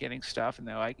who are getting stuff, and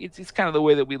they're like, it's kind of the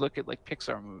way that we look at like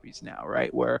Pixar movies now,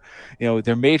 right? Where,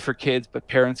 they're made for kids, but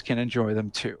parents can enjoy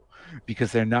them too,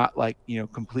 because they're not like,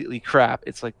 completely crap.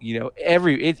 It's like,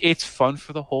 it's fun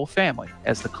for the whole family,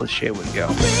 as the cliche would go.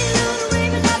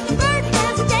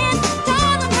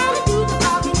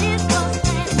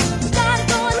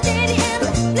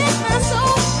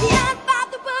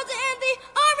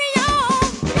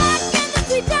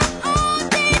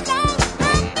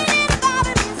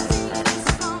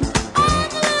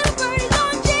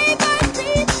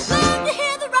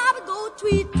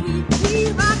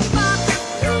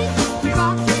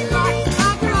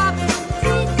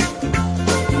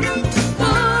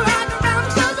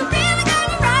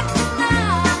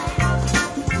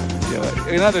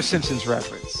 Another Simpsons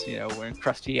reference, when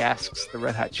Krusty asks the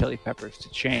Red Hot Chili Peppers to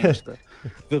change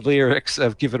the lyrics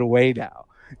of "Give It Away Now."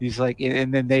 He's like,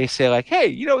 and then they say like,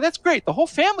 "Hey, that's great. The whole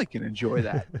family can enjoy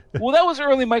that." Well, that was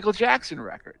early Michael Jackson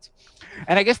records,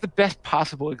 and I guess the best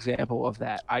possible example of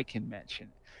that I can mention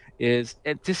is,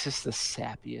 and this is the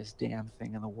sappiest damn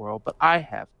thing in the world, but I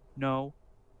have no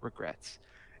regrets.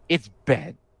 It's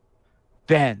Ben,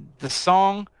 the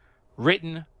song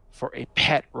written for a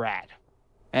pet rat.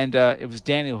 And it was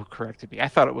Daniel who corrected me. I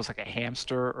thought it was like a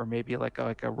hamster or maybe like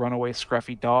a runaway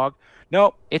scruffy dog.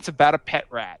 No, it's about a pet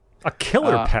rat. A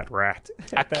killer pet rat.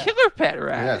 A killer pet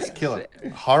rat. Yes, killer.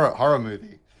 Horror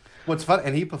movie. What's fun,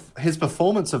 and his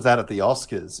performance of that at the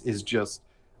Oscars is just,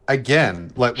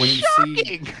 again, like when you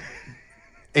shocking. See,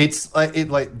 it's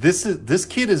like this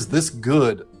kid is this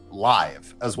good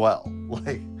live as well.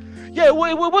 Like. Yeah, it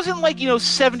wasn't like,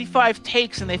 75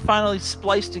 takes and they finally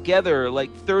spliced together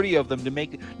like 30 of them to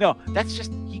make it. No, that's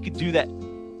just, he could do that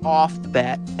off the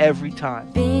bat every time.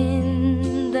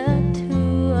 Been the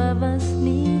two of us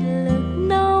need look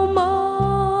no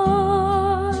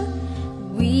more.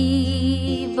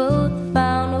 We both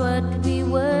found what we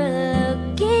were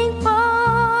looking for.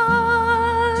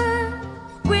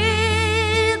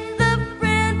 With a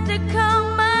friend to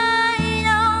call my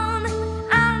own,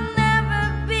 I'll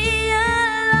never be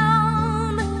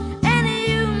alone. And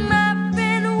you, my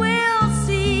friend, will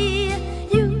see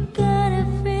you got a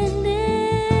friend.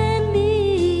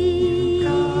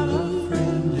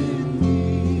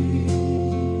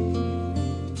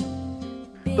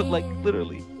 like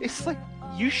literally, it's like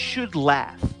you should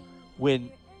laugh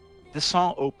when the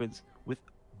song opens with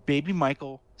Baby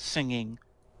Michael singing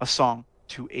a song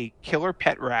to a killer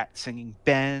pet rat singing,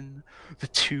 Ben, the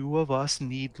two of us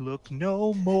need look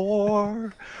no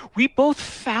more. We both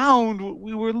found what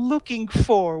we were looking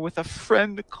for with a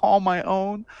friend to call my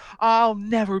own. I'll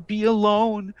never be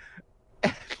alone.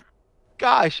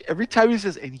 Gosh, every time he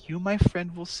says, and you, my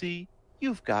friend, will see,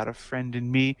 you've got a friend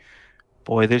in me.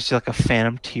 Boy, there's like a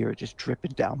phantom tear just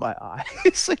dripping down my eye.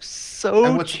 It's like so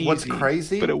And what's cheesy,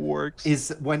 crazy but it works.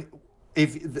 is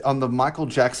if on the Michael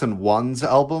Jackson Ones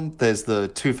album, there's the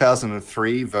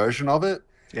 2003 version of it.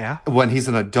 Yeah. When he's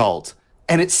an adult,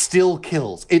 and it still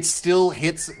kills. It still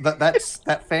hits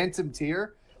that phantom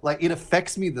tear. Like it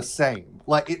affects me the same.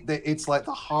 Like it's like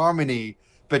the harmony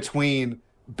between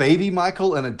baby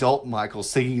Michael and adult Michael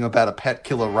singing about a pet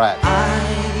killer rat.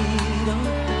 I don't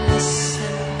listen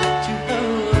to a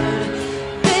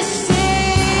word they say.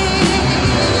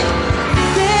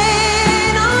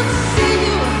 They don't see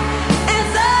you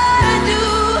as I do.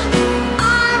 I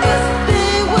wish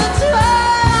they would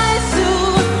try to.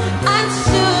 I'm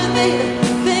sure they'd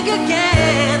think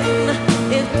again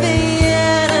if they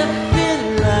had been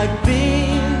like me.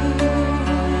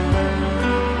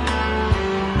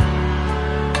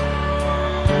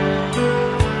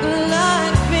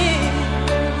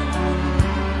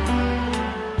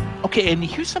 Okay, and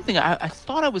here's something I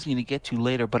thought I was going to get to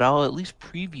later, but I'll at least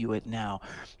preview it now.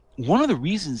 One of the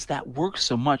reasons that works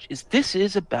so much is this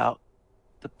is about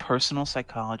the personal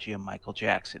psychology of Michael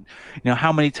Jackson. You know,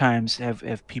 how many times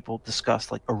have people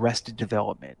discussed like arrested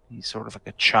development? He's sort of like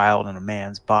a child in a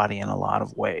man's body in a lot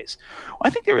of ways. Well, I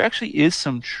think there actually is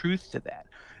some truth to that,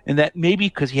 and that maybe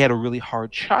because he had a really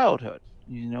hard childhood.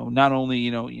 You know, not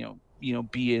only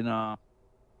being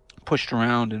pushed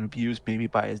around and abused maybe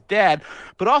by his dad,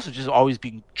 but also just always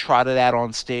being trotted at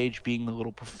on stage, being the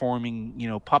little performing,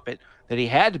 puppet that he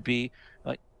had to be.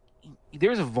 Like,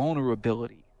 there's a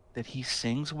vulnerability that he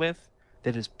sings with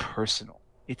that is personal.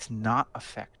 It's not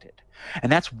affected.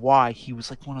 And that's why he was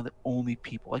like one of the only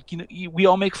people. Like, we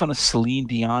all make fun of Celine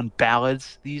Dion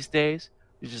ballads these days.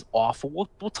 It's just awful.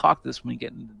 We'll talk this when we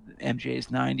get into MJ's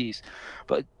 90s.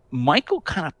 But Michael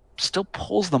kind of still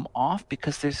pulls them off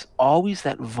because there's always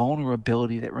that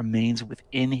vulnerability that remains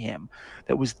within him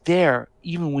that was there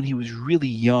even when he was really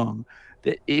young,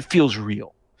 that it feels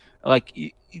real.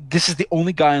 Like, this is the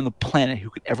only guy on the planet who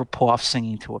could ever pull off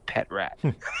singing to a pet rat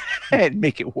and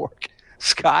make it work.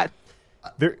 Scott?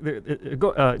 Daniel,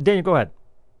 go ahead.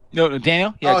 No,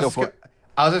 Daniel? Yeah, go for it.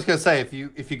 I was just going to say,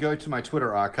 if you go to my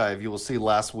Twitter archive, you will see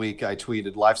last week I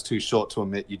tweeted, "Life's too short to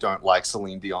admit you don't like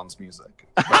Celine Dion's music."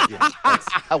 But,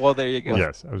 yeah, well, there you go.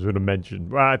 Yes, I was going to mention.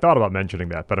 Well, I thought about mentioning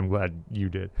that, but I'm glad you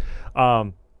did.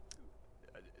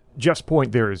 Jeff's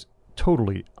point there is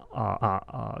totally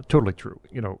true.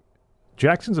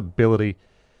 Jackson's ability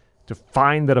to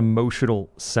find that emotional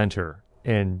center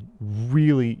and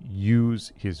really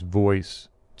use his voice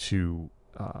to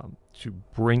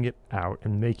bring it out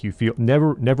and make you feel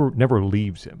never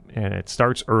leaves him, and it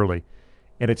starts early,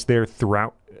 and it's there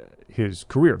throughout his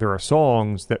career. There are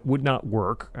songs that would not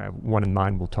work. One in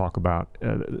mind we'll talk about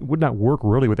would not work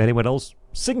really with anyone else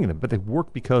singing them, but they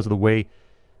work because of the way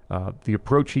the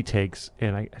approach he takes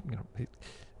and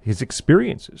his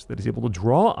experiences that he's able to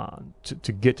draw on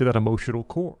to get to that emotional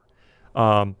core.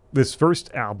 This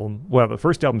first album, the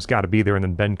first album's got to be there, and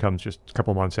then Ben comes just a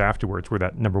couple months afterwards, where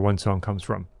that number one song comes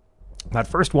from. That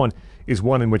first one is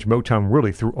one in which Motown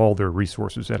really threw all their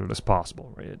resources at it as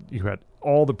possible. Right? You had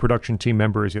all the production team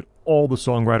members, you had all the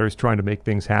songwriters trying to make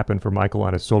things happen for Michael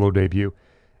on his solo debut,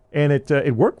 and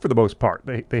it worked for the most part.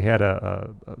 They had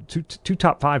two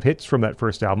top 5 hits from that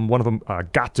first album. One of them,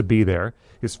 "Got to Be There,"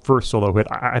 his first solo hit.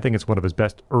 I think it's one of his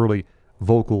best early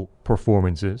vocal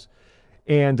performances.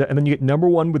 And then you get number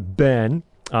one with Ben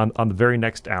on the very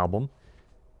next album.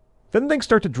 Then things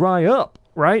start to dry up,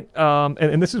 right?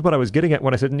 And this is what I was getting at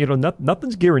when I said,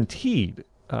 nothing's guaranteed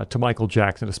to Michael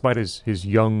Jackson, despite his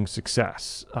young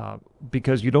success,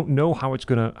 because you don't know how it's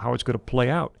gonna play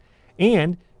out,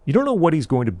 and you don't know what he's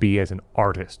going to be as an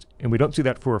artist, and we don't see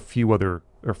that for a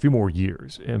few more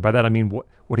years. And by that I mean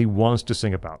what he wants to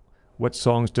sing about, what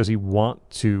songs does he want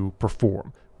to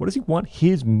perform, what does he want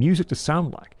his music to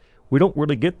sound like. We don't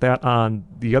really get that on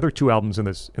the other 2 albums in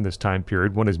this time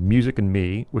period. One is Music and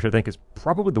Me, which I think is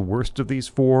probably the worst of these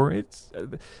 4.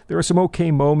 There are some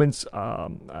okay moments.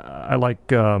 I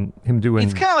like him doing.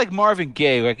 It's kind of like Marvin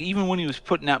Gaye. Like, even when he was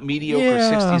putting out mediocre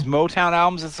 60s Motown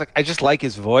albums, it's like I just like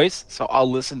his voice, so I'll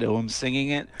listen to him singing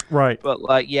it. Right. But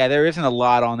there isn't a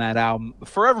lot on that album.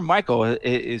 Forever Michael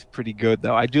is pretty good,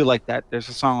 though. I do like that. There's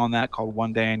a song on that called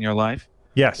 "One Day in Your Life."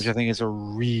 Yes. which I think is a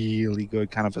really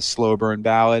good kind of a slow burn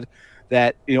ballad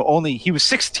that, only he was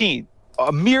 16,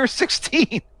 a mere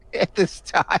 16 at this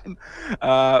time.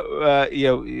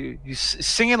 He's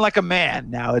singing like a man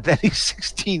now that he's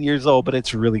 16 years old, but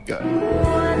it's really good.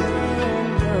 One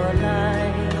tender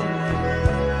night,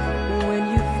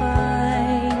 when you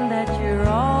find that you're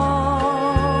always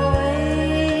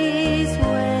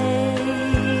waiting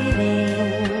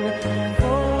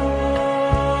for the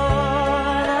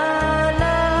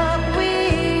love we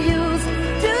used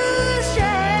to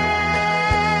share,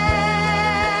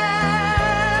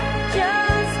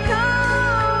 just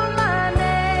call my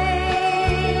name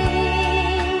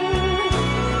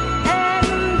and I'll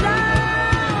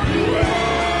be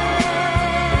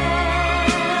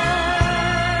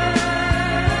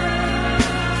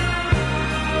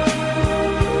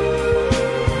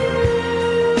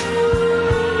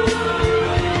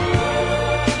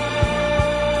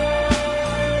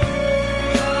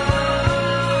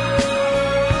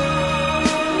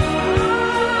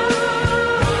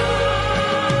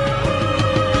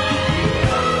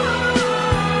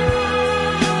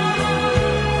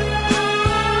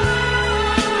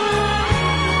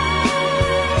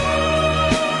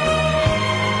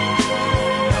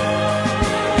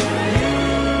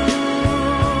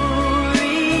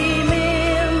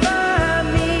remember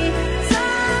me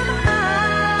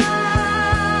somehow.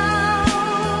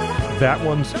 That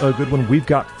one's a good one. We've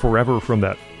got Forever from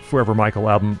that Forever Michael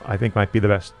album. I think might be the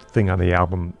best thing on the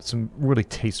album. Some really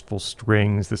tasteful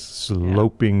strings, this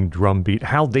sloping drum beat.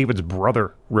 Hal David's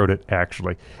brother wrote it,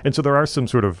 actually. And so there are some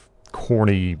sort of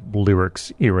corny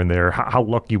lyrics here and there. How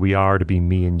lucky we are to be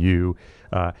me and you.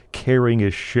 Caring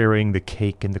is sharing the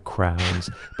cake and the crowns.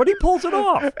 But he pulls it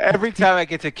off. Every time I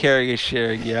get to caring is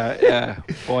sharing, yeah.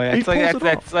 Boy, He it's like pulls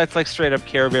it off. that's like straight up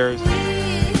Care Bears. We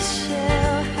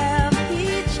shall have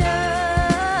each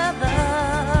other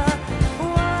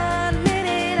 1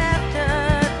 minute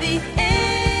after the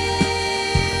end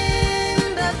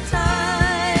of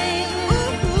time.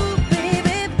 Ooh,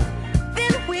 baby,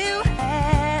 then we'll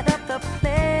add up the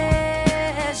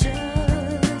pleasures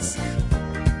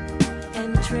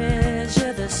and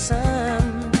treasure the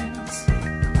sums.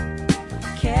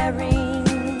 Caring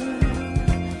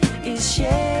is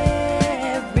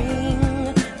sharing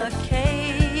the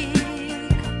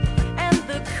cake and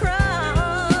the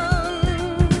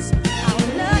crumbs. How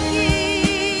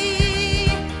lucky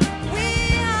we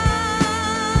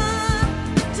are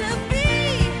to be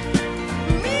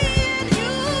me and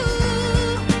you,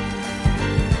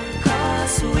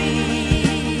 'cause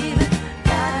we've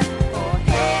got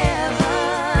forever,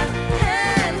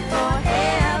 and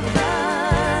forever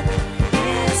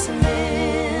is meant.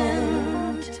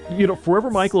 Forever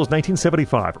Michael is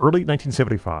 1975, early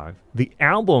 1975. The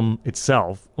album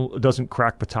itself doesn't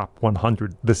crack the top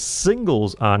 100. The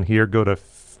singles on here go to,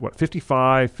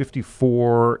 55,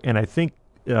 54, and I think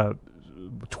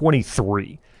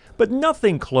 23. But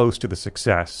nothing close to the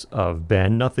success of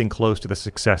Ben, nothing close to the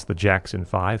success the Jackson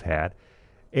 5 had.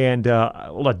 And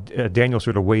I'll let Daniel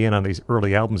sort of weigh in on these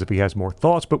early albums if he has more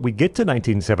thoughts. But we get to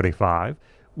 1975,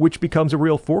 which becomes a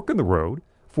real fork in the road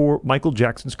for Michael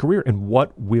Jackson's career and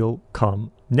what will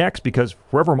come next, because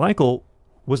Forever Michael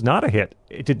was not a hit.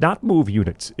 It did not move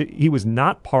units. He was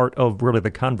not part of really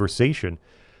the conversation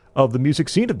of the music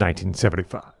scene of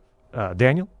 1975.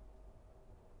 Daniel?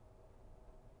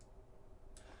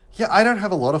 Yeah, I don't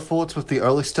have a lot of thoughts with the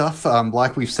early stuff.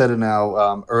 Like we've said in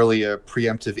our earlier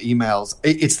preemptive emails,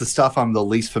 it's the stuff I'm the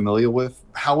least familiar with.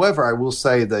 However, I will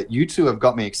say that you two have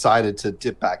got me excited to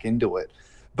dip back into it.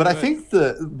 But I think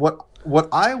what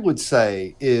I would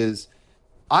say is,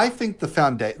 I think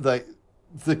the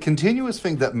continuous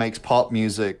thing that makes pop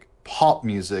music,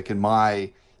 in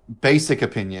my basic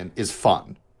opinion, is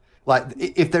fun. Like,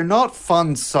 if they're not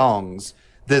fun songs,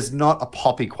 there's not a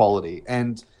poppy quality.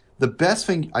 And the best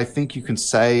thing I think you can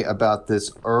say about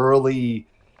this early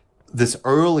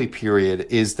period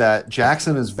is that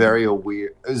Jackson is very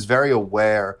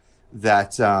aware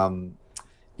that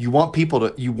you want people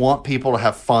to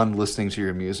have fun listening to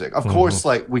your music. Of course,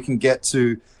 like, we can get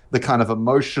to the kind of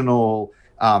emotional,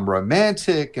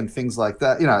 romantic and things like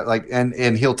that,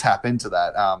 and he'll tap into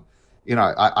that.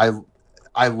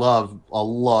 I love a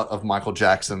lot of Michael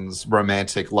Jackson's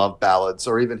romantic love ballads,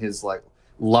 or even his like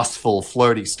lustful,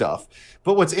 flirty stuff.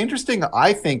 But what's interesting,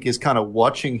 I think, is kind of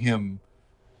watching him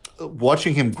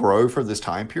grow for this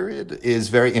time period is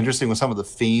very interesting with some of the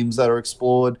themes that are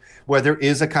explored, where there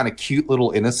is a kind of cute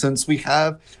little innocence we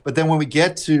have. But then when we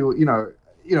get to,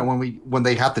 when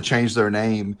they have to change their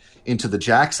name into the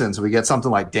Jacksons, we get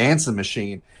something like Dancing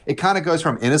Machine. It kind of goes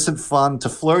from innocent fun to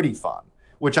flirty fun,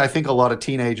 which I think a lot of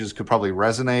teenagers could probably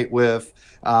resonate with.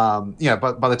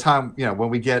 But by the time, when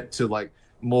we get to like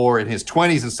more in his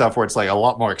 20s and stuff, where it's like a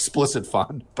lot more explicit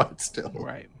fun, but still.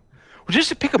 Right. Well, just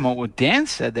to pick up on what Dan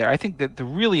said there, I think that the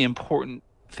really important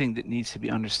thing that needs to be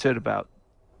understood about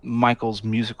Michael's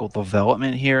musical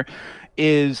development here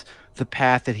is the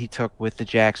path that he took with the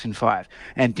Jackson 5.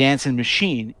 And Dancing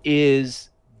Machine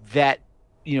is that,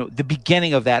 the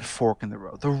beginning of that fork in the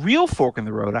road. The real fork in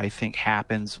the road, I think,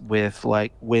 happens with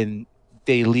like when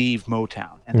they leave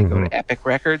Motown and they go to Epic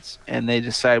Records and they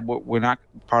decide we're not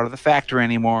part of the factory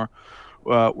anymore.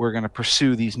 We're going to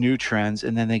pursue these new trends,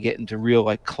 and then they get into real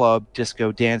like club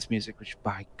disco dance music, which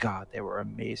by God they were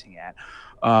amazing at.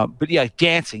 But yeah,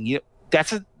 dancing.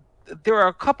 There are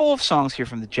a couple of songs here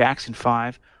from the Jackson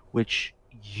 5 which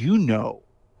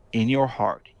in your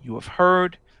heart you have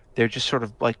heard. They're just sort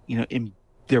of like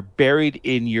they're buried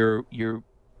in your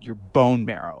bone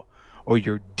marrow or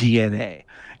your DNA,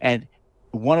 and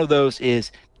one of those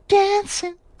is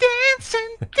dancing,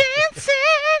 dancing,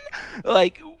 dancing.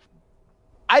 Like,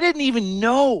 I didn't even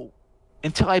know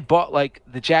until I bought like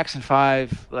the Jackson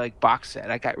 5 like box set.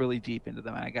 I got really deep into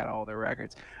them and I got all their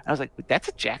records. And I was like, that's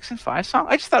a Jackson 5 song?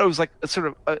 I just thought it was like a sort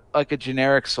of like a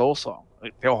generic soul song,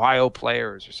 like the Ohio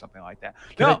Players or something like that.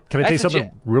 Can I tell you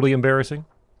something really embarrassing?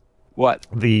 What?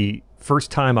 The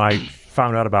first time I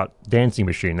found out about Dancing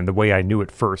Machine, and the way I knew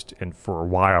it first and for a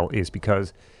while, is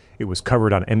because it was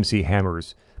covered on MC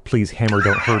Hammer's Please Hammer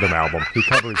Don't Hurt Him album. He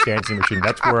covers Dancing Machine.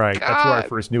 That's where I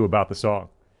first knew about the song.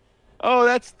 Oh,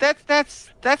 that's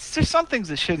there's some things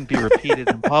that shouldn't be repeated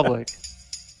in public.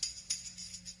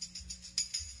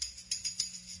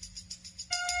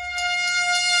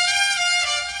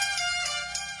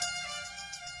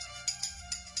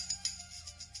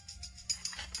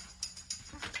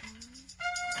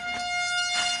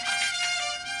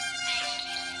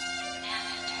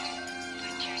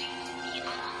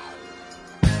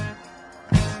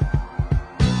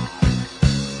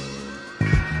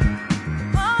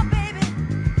 Oh, baby,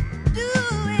 do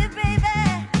it, baby.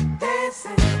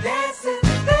 Dancing, dancing,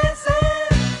 dancing.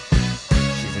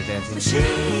 She's a dancing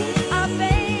Machine. Oh,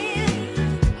 baby,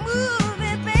 move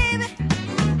it, baby.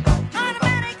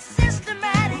 Automatic,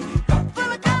 systematic,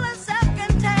 full of color,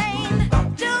 self-contained.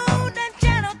 Tuned and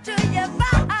channeled to your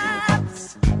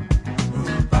vibes.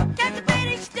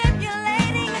 Captivating,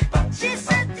 stimulating. She's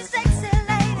such a sexy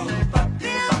lady.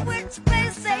 Filled with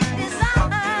space, safe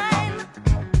design.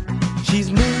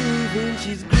 She's moving,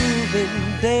 she's grooving,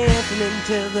 dancing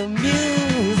until the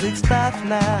music stops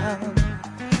now.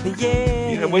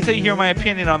 Yeah. Wait till you hear my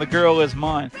opinion on The Girl Is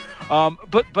Mine.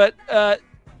 But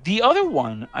the other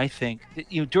one, I think, that,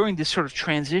 during this sort of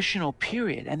transitional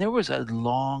period, and there was a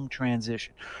long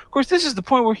transition. Of course, this is the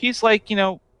point where he's like,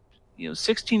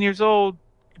 16 years old,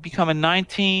 becoming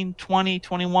 19, 20,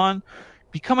 21,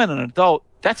 becoming an adult.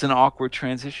 That's an awkward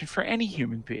transition for any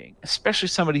human being, especially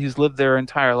somebody who's lived their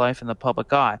entire life in the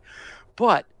public eye.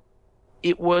 But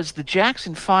it was the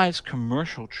Jackson 5's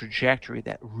commercial trajectory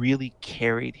that really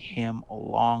carried him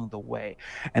along the way.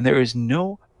 And there is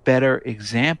no better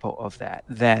example of that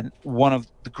than one of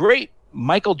the great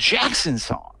Michael Jackson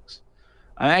songs.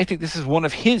 I think this is one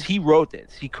of his. He wrote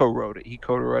this. He co-wrote it. He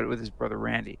co-wrote it with his brother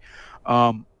Randy.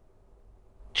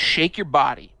 Shake Your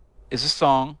Body is a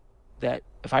song that,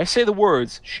 if I say the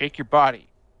words, shake your body,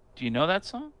 do you know that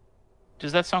song?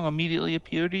 Does that song immediately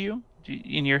appear to you?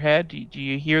 In your head? Do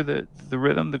you hear the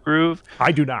rhythm, the groove?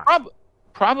 I do not.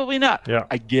 Probably not. Yeah.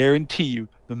 I guarantee you,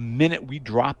 the minute we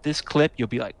drop this clip, you'll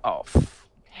be like, oh,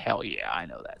 hell yeah, I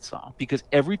know that song. Because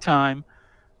every time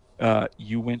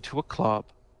you went to a club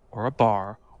or a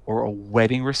bar or a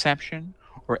wedding reception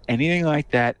or anything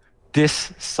like that,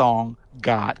 this song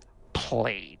got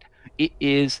played. It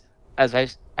is, as I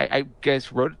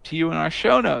guys wrote it to you in our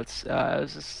show notes.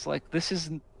 It's just like, this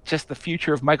isn't just the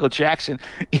future of Michael Jackson.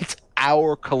 It's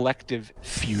our collective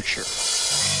future.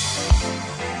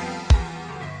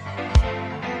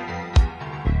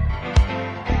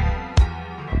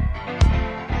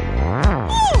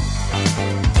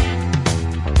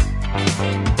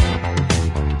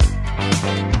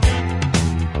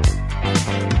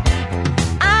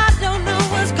 I don't know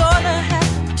what's gonna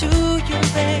happen to you,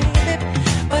 baby,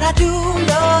 but I do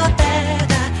know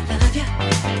that I love you.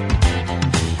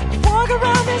 You walk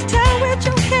around this town with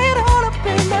your head all up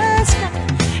in the sky,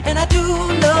 and I do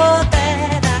know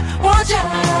that I want you.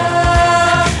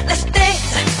 Let's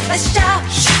dance, let's shout,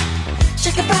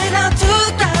 shake your body down to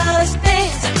the ground. Let's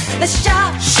dance, let's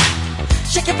shout,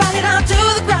 shake your body down to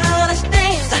the ground. Let's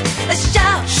dance, let's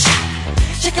shout,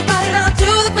 shake your body down to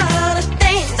the ground. Let's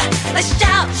dance, let's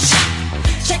shout,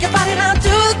 shake your body down to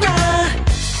the ground.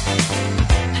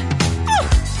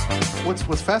 Ooh.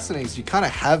 what's fascinating is you kind of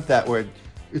have that where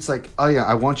it's like, oh yeah,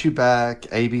 I want you back,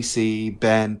 ABC,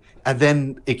 Ben, and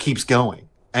then it keeps going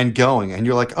and going, and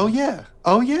you're like, oh yeah,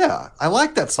 I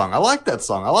like that song, I like that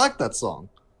song.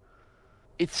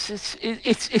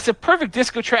 It's a perfect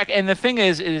disco track, and the thing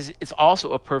is it's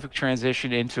also a perfect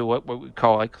transition into what we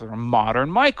call like sort of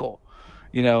modern Michael,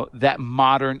 that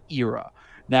modern era.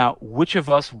 Now, which of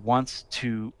us wants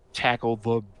to tackle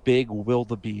the big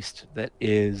wildebeest that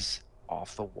is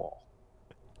Off the Wall?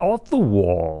 Off the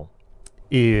Wall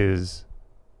is,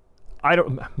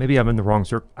 maybe I'm in the wrong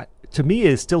circle. To me,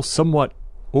 is still somewhat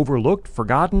overlooked,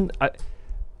 forgotten.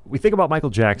 We think about Michael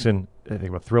Jackson, I think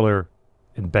about Thriller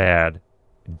and Bad,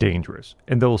 Dangerous,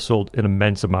 and those sold an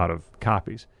immense amount of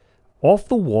copies. Off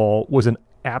the Wall was an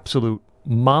absolute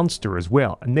monster as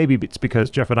well, and maybe it's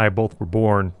because Jeff and I both were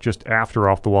born just after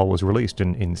Off the Wall was released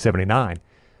in 79.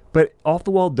 But Off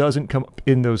the Wall doesn't come up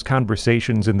in those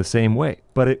conversations in the same way.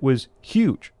 But it was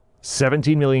huge.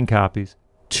 17 million copies,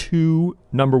 2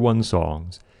 number one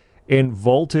songs, and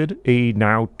vaulted a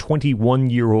now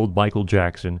 21-year-old Michael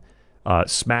Jackson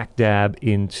smack dab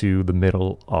into the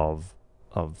middle of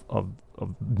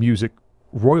music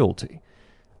royalty.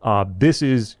 This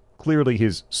is clearly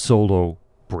his solo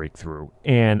breakthrough.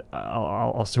 And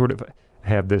I'll sort of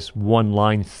have this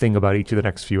one-line thing about each of the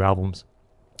next few albums.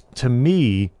 To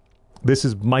me, this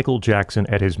is Michael Jackson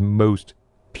at his most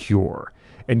pure.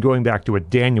 And going back to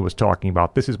what Daniel was talking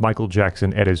about, this is Michael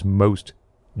Jackson at his most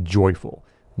joyful.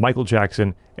 Michael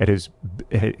Jackson at his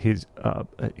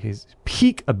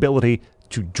peak ability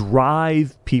to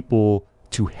drive people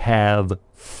to have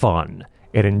fun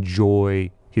and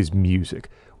enjoy his music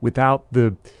without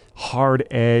the hard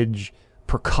edge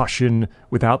percussion,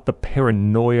 without the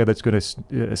paranoia that's going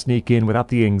to sneak in, without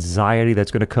the anxiety that's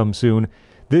going to come soon.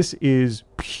 This is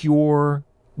pure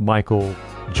Michael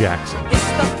Jackson. It's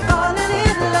the falling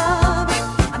in love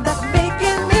that's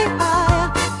making me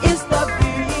high. It's the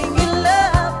being in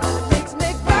love that makes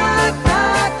me cry,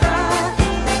 cry, cry.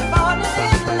 The falling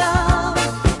in love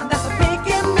that's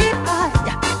making me high.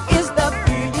 It's the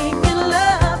being in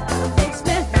love that makes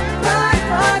me cry,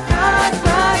 cry, cry,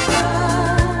 cry, cry.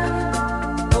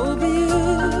 Over you,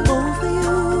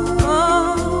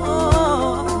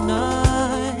 all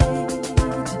night.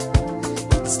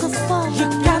 It's the falling. You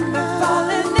got me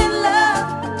falling in love.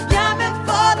 Got me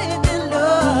falling in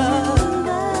love.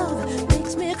 Love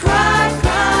makes me cry,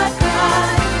 cry, cry.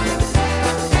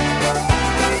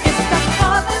 It's the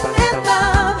falling in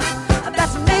love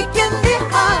that's making me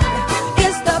high.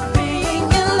 It's the being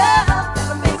in love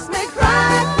that makes me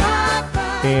cry, cry,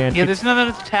 cry. And Yeah, there's none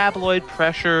of the tabloid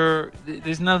pressure.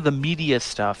 There's none of the media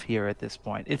stuff here at this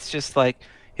point. It's just like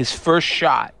his first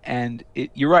shot, and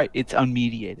you're right. It's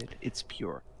unmediated. It's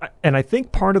pure. And I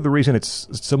think part of the reason it's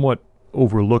somewhat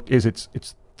overlooked is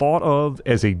it's thought of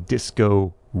as a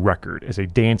disco record, as a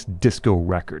dance disco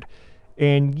record.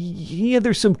 And yeah,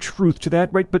 there's some truth to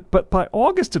that, right? But by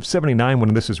August of 79,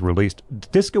 when this is released,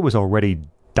 disco was already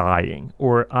dying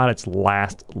or on its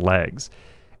last legs.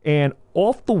 And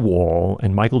Off the Wall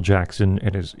and Michael Jackson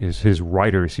and his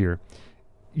writers here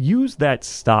use that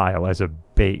style as a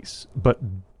base, but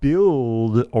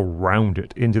build around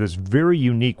it into this very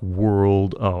unique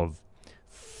world of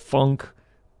funk,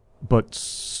 but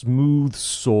smooth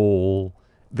soul.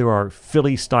 There are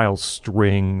Philly-style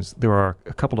strings. There are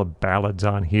a couple of ballads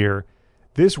on here.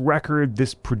 This record,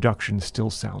 this production still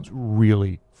sounds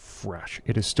really fresh.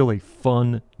 It is still a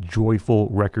fun, joyful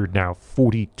record now,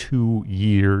 42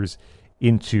 years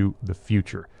into the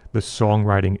future. The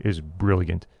songwriting is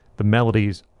brilliant. The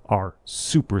melodies are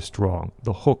super strong.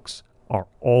 The hooks are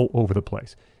all over the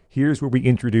place. Here's where we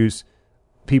introduce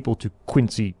people to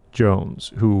Quincy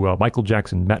Jones, who Michael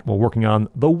Jackson met while working on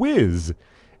The Wiz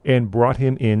and brought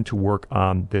him in to work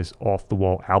on this Off the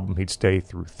Wall album. He'd stay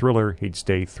through Thriller. He'd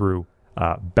stay through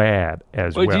Bad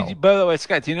as well. By the way,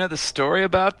 Scott, do you know the story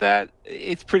about that?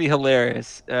 It's pretty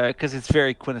hilarious because it's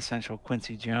very quintessential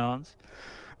Quincy Jones.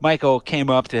 Michael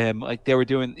came up to him like they were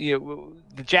doing.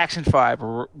 The Jackson 5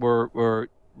 were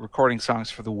recording songs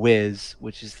for The Wiz,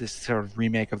 which is this sort of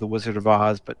remake of The Wizard of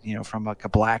Oz, but from like a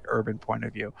black urban point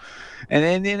of view.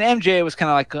 And then MJ was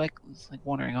kind of like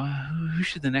wondering, who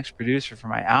should the next producer for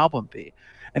my album be?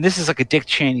 And this is like a Dick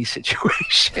Cheney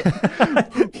situation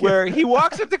where he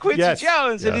walks up to Quincy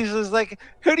Jones and he's just like,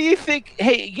 who do you think,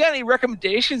 hey, you got any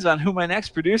recommendations on who my next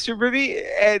producer would be?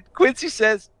 And Quincy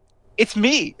says, it's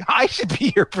me. I should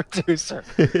be your producer.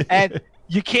 And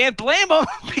you can't blame him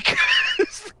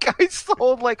because the guy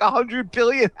sold like 100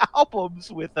 billion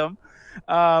albums with him.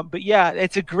 But yeah,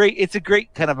 it's a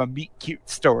great kind of a meet cute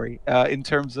story in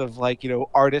terms of like,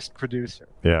 artist producer.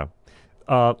 Yeah.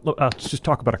 Let's just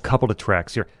talk about a couple of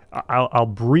tracks here. I'll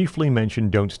briefly mention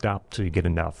Don't Stop Till You Get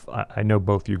Enough. I know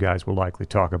both you guys will likely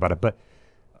talk about it, but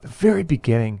the very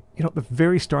beginning, the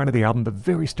very start of the album, the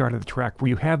very start of the track, where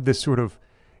you have this sort of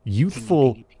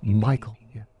youthful Michael.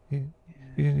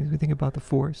 You think about the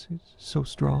force, it's so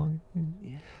strong.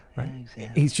 Yeah, right?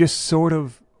 exactly. He's just sort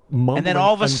of mumbling And then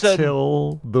all of a sudden,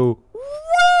 until the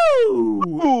woo!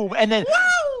 boom, and then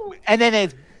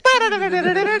it's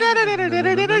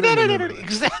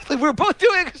exactly. We're both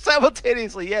doing it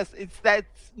simultaneously. Yes, it's that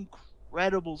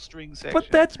incredible string section.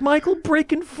 But that's Michael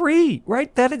breaking free,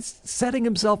 right? That is setting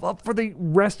himself up for the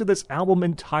rest of this album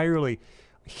entirely.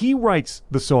 He writes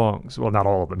the songs. Well, not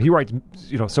all of them. He writes,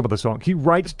 some of the songs. He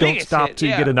writes Don't Stop Till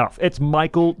You Get Enough. It's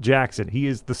Michael Jackson. He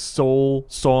is the sole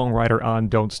songwriter on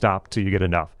Don't Stop Till You Get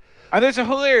Enough. And there's a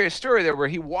hilarious story there where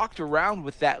he walked around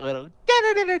with that little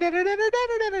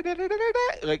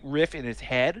like riff in his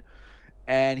head,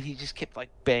 and he just kept like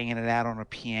banging it out on a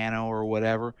piano or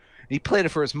whatever. And he played it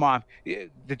for his mom.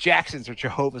 The Jacksons are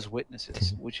Jehovah's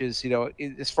Witnesses, which is,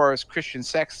 as far as Christian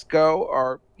sects go,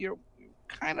 are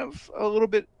kind of a little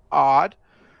bit odd,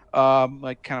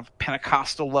 like kind of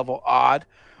Pentecostal level odd.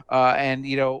 And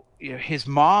his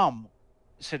mom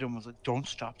said to him, was like, "Don't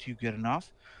stop till you get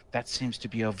enough. That seems to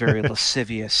be a very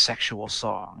lascivious sexual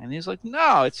song." And he's like,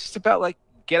 "No, it's just about like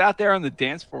get out there on the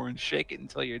dance floor and shake it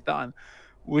until you're done,"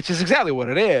 which is exactly what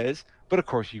it is. But of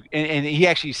course and he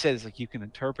actually says like you can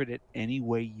interpret it any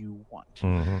way you want,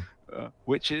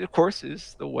 which of course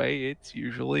is the way it's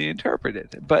usually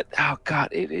interpreted. But oh God,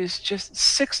 it is just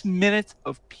 6 minutes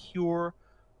of pure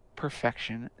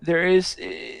perfection. This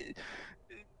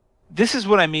is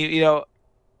what I mean,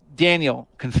 Daniel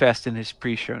confessed in his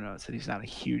pre-show notes that he's not a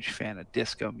huge fan of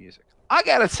disco music. I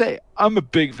gotta say, I'm a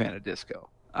big fan of disco.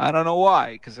 I don't know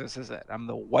why, because this is it. I'm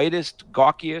the whitest,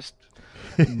 gawkiest,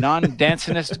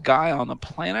 non-dancingest guy on the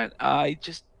planet. I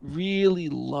just really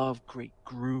love great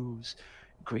grooves,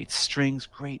 great strings,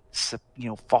 great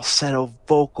falsetto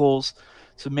vocals.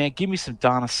 So man, give me some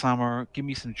Donna Summer, give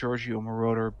me some Giorgio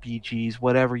Moroder, Bee Gees,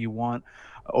 whatever you want.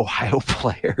 Ohio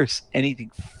Players,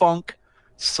 anything funk,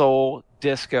 soul,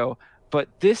 disco. But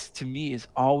this to me has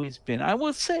always been, I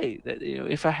will say that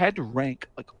if I had to rank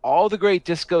like all the great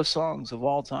disco songs of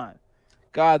all time,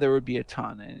 God, there would be a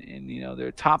ton. And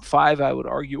their top 5 I would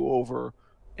argue over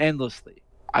endlessly.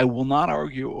 I will not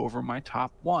argue over my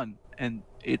top 1, and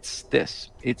it's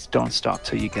this. It's Don't Stop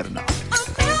Till You Get Enough.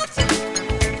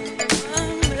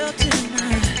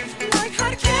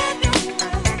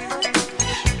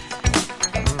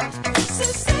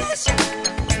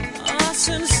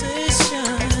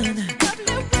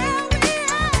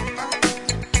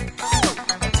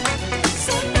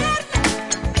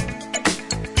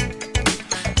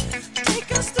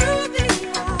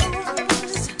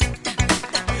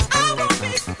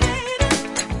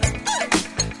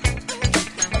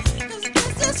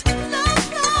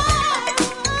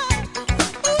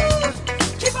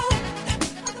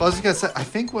 I was going to say, I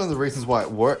think one of the reasons why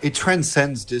it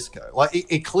transcends disco. Like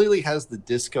it clearly has the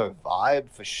disco vibe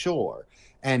for sure,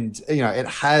 and it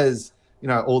has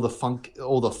all the funky, the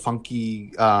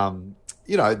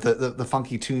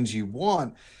funky tunes you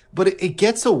want, but it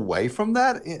gets away from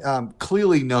that.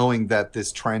 Clearly knowing that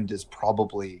this trend is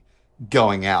probably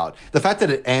going out. The fact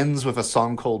that it ends with a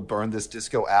song called "Burn This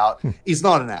Disco Out" is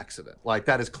not an accident. Like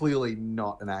that is clearly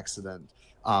not an accident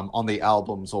on the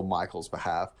album's or Michael's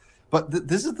behalf. But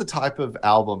this is the type of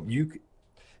album you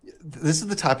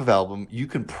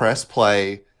can press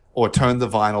play or turn the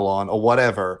vinyl on or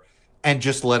whatever and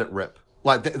just let it rip.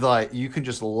 Like you can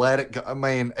just let it go. I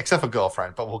mean, except for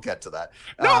Girlfriend, but we'll get to that.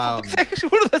 No, it's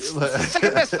one of the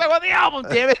second best song on the album.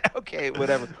 Damn it. Okay,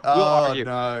 whatever. We'll argue.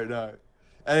 No.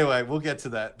 Anyway, we'll get to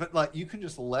that. But like, you can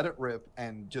just let it rip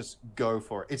and just go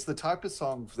for it. It's the type of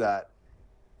song that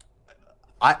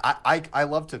I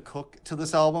love to cook to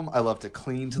this album. I love to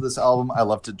clean to this album. I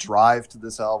love to drive to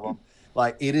this album.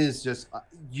 Like it is just,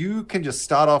 you can just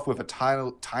start off with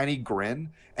a tiny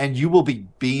grin and you will be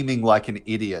beaming like an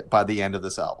idiot by the end of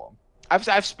this album.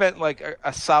 I've spent like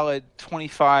a solid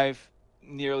 25,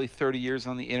 nearly 30 years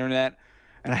on the internet.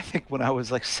 And I think when I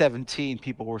was like 17,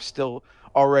 people were still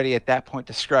already at that point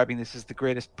describing this as the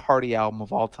greatest party album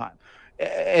of all time.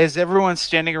 As everyone's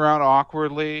standing around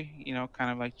awkwardly,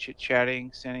 kind of like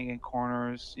chit-chatting, standing in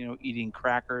corners, eating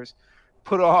crackers,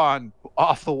 put on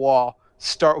Off the Wall,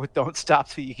 start with Don't Stop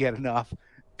Till You Get Enough,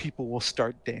 people will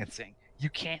start dancing.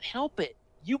 You can't help it.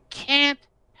 You can't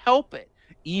help it.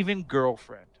 Even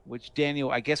Girlfriend, which Daniel,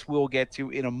 I guess we'll get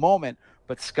to in a moment,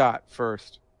 but Scott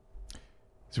first.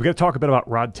 So we got to talk a bit about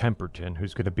Rod Temperton,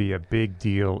 who's going to be a big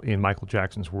deal in Michael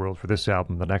Jackson's world for this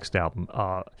album, the next album.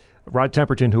 Rod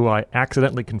Temperton, who I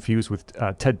accidentally confused with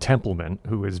Ted Templeman,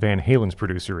 who is Van Halen's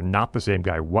producer and not the same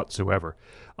guy whatsoever.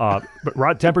 But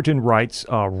Rod Temperton writes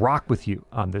 "Rock with You"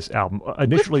 on this album.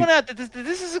 Initially, Let's point out that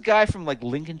this is a guy from like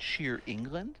Lincolnshire,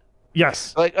 England.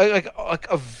 yes, Like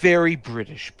a very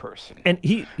British person. and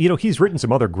he's written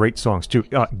some other great songs too.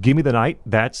 "Give Me the Night,"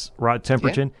 that's Rod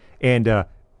Temperton, and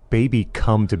 "Baby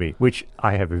Come to Me," which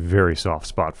I have a very soft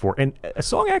spot for. And a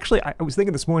song, actually, I was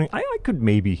thinking this morning, I could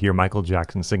maybe hear Michael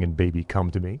Jackson singing "Baby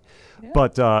Come to Me." Yeah.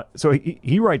 But so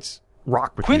he writes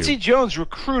 "Rock with Quincy You." Jones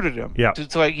recruited him. Yeah.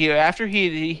 To like, after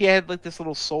he had like this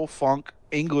little soul funk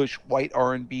English white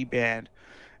R&B band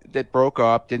that broke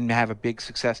up, didn't have a big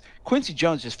success. Quincy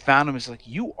Jones just found him, as like,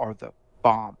 you are the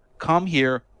bomb. Come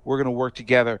here, we're going to work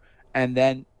together. And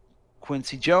then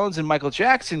Quincy Jones and Michael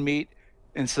Jackson meet.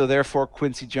 And so, therefore,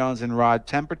 Quincy Jones and Rod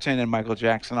Temperton and Michael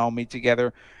Jackson all meet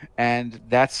together, and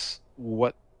that's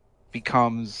what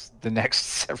becomes the next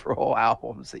several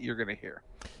albums that you're going to hear.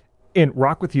 And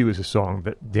 "Rock with You" is a song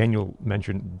that Daniel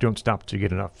mentioned. "Don't Stop Till You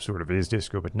Get Enough" sort of is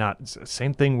disco, but not. It's the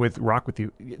same thing with "Rock with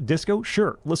You." Disco,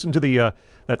 sure. Listen to the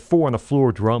that 4 on the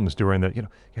floor drums during the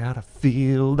gotta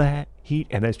feel that heat,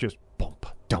 and that's just bump,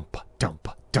 dump, dump,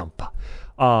 dump.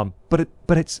 But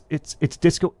it's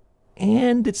disco.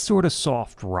 And it's sort of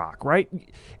soft rock, right?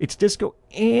 It's disco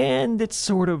and it's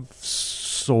sort of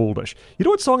soulish. You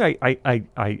know what song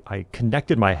I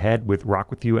connected my head with "Rock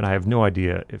with You," and I have no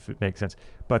idea if it makes sense.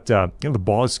 But the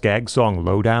Boz Scaggs song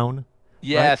 "Lowdown."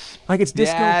 Yes, right? Like it's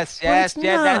disco. Yes.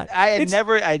 Not. I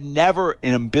never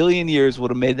in a billion years would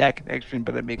have made that connection,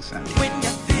 but it makes sense. When you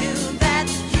feel that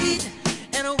heat,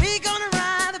 and we gonna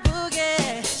ride the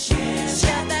boogie,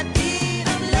 share that beat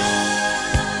of love.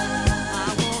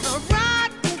 I wanna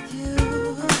rock with you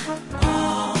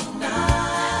all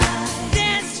night,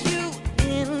 dance you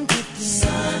into the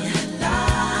sunlight.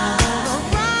 I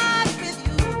wanna rock with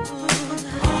you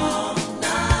all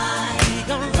night. We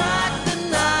gonna rock the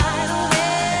night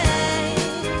away,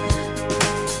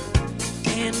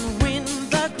 and when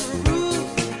the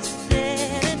groove is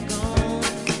dead and gone,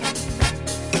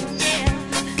 yeah,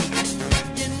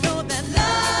 you know that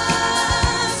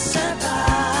love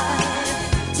survives,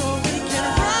 so we can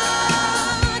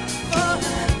rock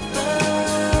forever.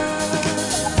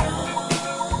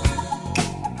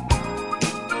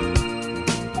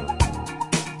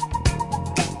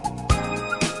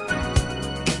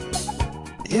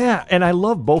 Yeah, and I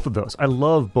love both of those. I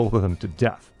love both of them to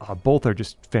death. Both are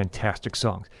just fantastic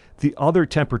songs. The other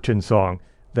Temperton song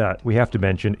that we have to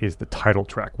mention is the title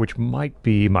track, which might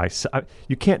be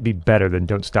you can't be better than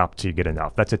 "Don't Stop Till You Get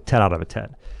Enough." That's a 10 out of a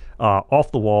 10.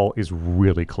 "Off the Wall" is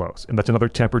really close, and that's another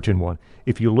Temperton one.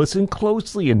 If you listen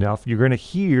closely enough, you're going to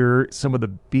hear some of the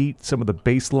beats, some of the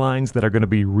bass lines that are going to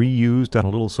be reused on a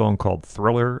little song called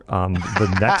 "Thriller" on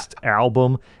the next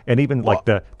album, and even like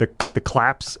the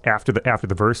claps after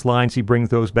the verse lines, he brings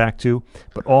those back too.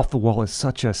 But "Off the Wall" is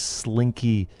such a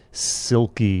slinky,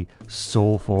 silky,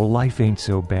 soulful. Life ain't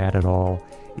so bad at all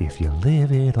if you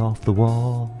live it off the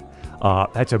wall.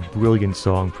 That's a brilliant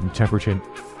song from Temperton.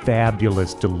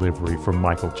 Fabulous delivery from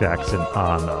Michael Jackson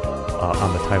on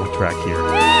the title track here.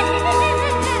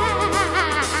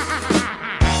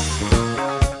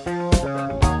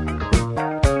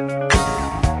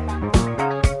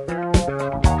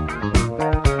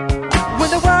 When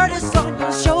the world is on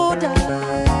your shoulder,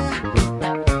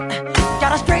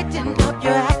 gotta straighten up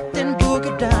your act and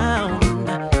boogie down.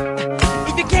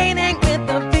 If you can't hang with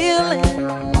the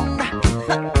feeling,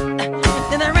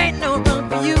 then there ain't no room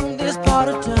for you in this part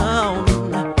of town.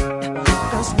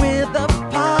 'Cause we're the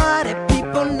party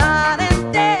people night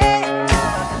and day,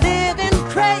 living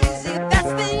crazy,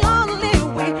 that's the only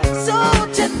way. So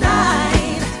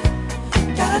tonight,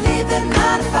 gotta leave the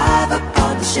 9 to 5 up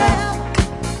on the shelf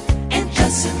and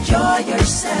just enjoy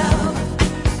yourself.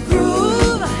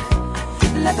 Groove,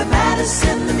 let the madness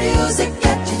in the music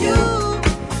get to you.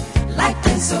 Life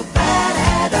ain't so bad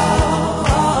at all.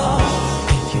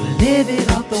 You live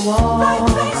it off the wall.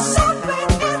 Life ain't so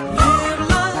bad at all. Live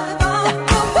life off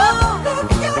the wall.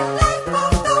 Live your life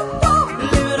off the wall.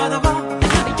 Live it off the wall.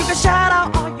 You can shout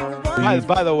out all you want.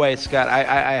 By the way, Scott,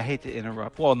 I hate to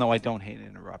interrupt. Well, no, I don't hate to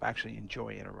interrupt. I actually enjoy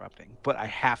interrupting. But I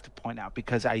have to point out,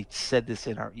 because I said this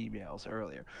in our emails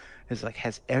earlier, is like,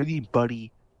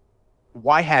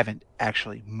 why haven't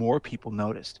actually more people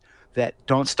noticed that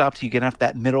 "Don't Stop Till You Get Enough,"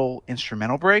 that middle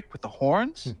instrumental break with the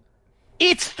horns?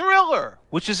 It's "Thriller,"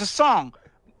 which is a song.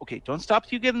 Okay, "Don't Stop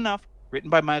Till You Get Enough," written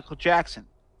by Michael Jackson.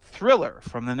 "Thriller"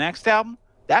 from the next album,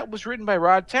 that was written by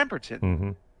Rod Temperton.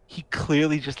 Mm-hmm. he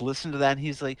clearly just listened to that and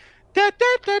he's like, da da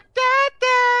da da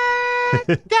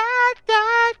da da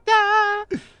da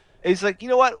da. He's like, you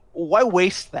know what? Why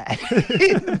waste that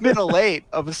in the middle eight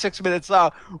of a 6-minute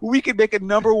song? We could make a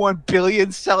 #1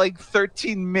 billion selling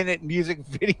 13-minute music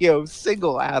video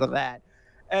single out of that.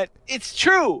 And it's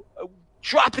true.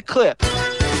 Drop the clip.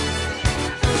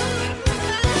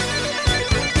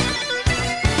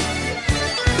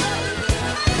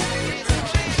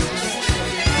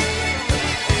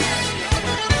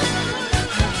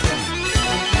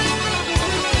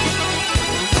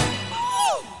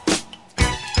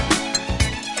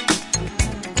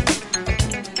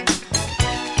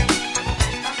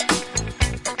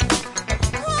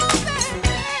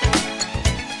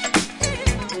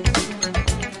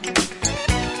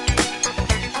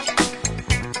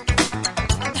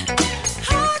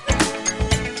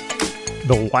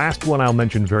 The last one I'll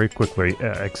mention very quickly,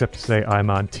 except to say I'm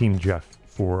on Team Jeff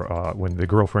for when the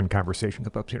Girlfriend conversation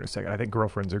comes up here in a second. I think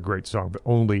Girlfriend's a great song, but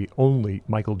only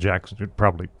Michael Jackson could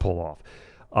probably pull off.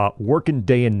 Workin'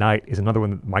 Day and Night is another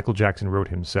one that Michael Jackson wrote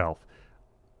himself.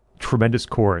 Tremendous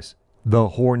chorus. The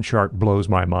horn chart blows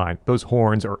my mind. Those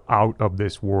horns are out of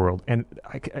this world. And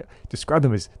I describe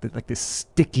them as like this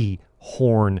sticky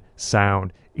horn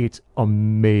sound. It's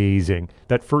amazing.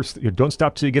 That first, Don't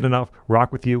Stop Till You Get Enough,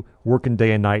 Rock With You, Working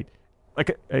Day and Night,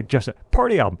 like just a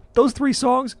party album. Those 3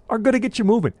 songs are going to get you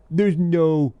moving. There's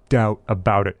no doubt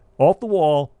about it. Off the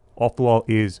Wall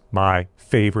is my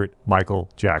favorite Michael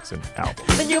Jackson album.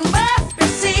 Then you must be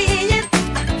seeing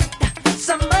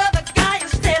some other guy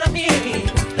instead of me.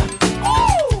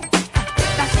 Oh,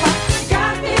 that's why you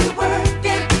got me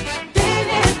working day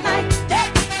and night,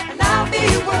 and I'll be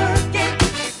working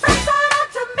from sun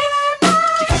to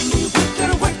midnight. You got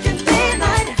me working day and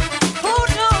night. Oh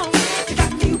no, you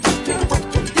got me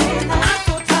working day and night. I'm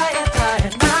so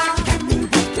tired now. You got me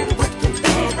working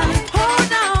day and night.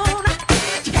 Hold on,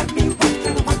 you got me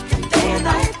working day and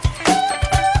night.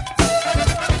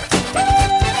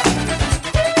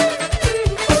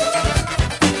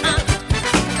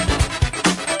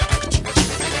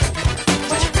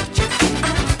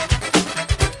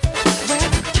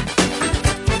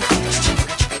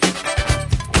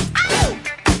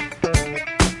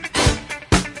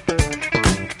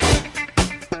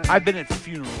 I've been at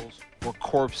funerals where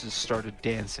corpses started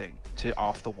dancing to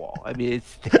Off the Wall. I mean,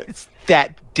 it's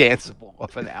that danceable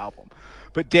of an album.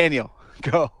 But Daniel,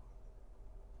 go.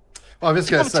 Well, I'm just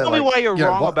gonna say, tell me why you're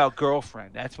wrong what- about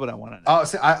Girlfriend. That's what I want to know. Oh,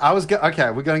 see, I was okay.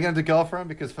 We're gonna get into Girlfriend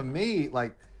because for me,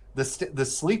 like the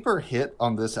sleeper hit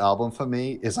on this album for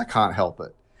me is I Can't Help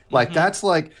It. Like that's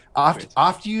like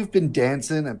after you've been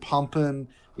dancing and pumping,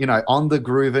 on the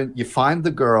grooving, you find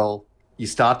the girl, you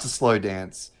start to slow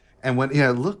dance, and when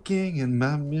looking in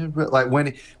my mirror, like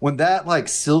when that like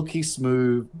silky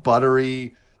smooth,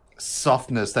 buttery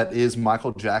softness that is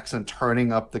Michael Jackson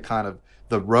turning up the kind of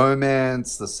the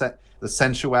romance, the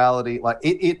sensuality, like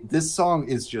this song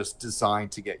is just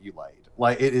designed to get you laid.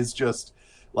 Like it is just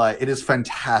like it is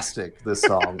fantastic, this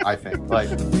song. I think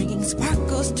like Bringing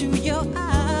sparkles to your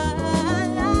eyes,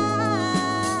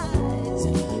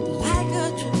 like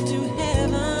a trip to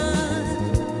heaven.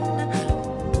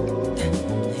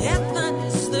 Heaven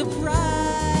is the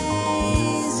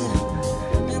prize,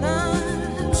 and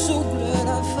I'm so glad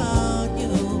I found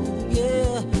you.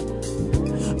 Yeah,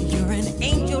 you're an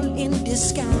angel in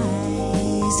disguise.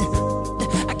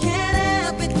 I can't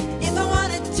help it if I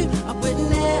wanted to. I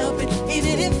wouldn't help it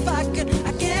even if I could.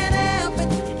 I can't help it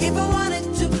if I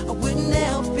wanted to. I wouldn't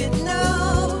help it.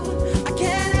 No, I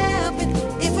can't help it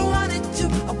if I wanted to.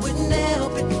 I wouldn't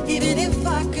help it even if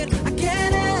I could. I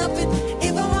can't help it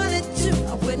if I wanted to.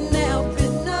 I wouldn't help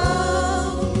it. No.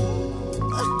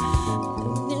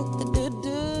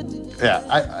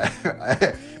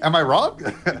 yeah. Am I wrong?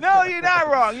 No, you're not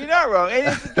wrong. You're not wrong.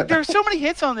 And there's so many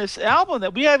hits on this album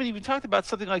that we haven't even talked about.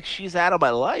 Something like "She's Out of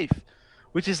My Life,"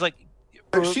 which is like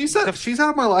She's Out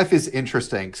of My Life is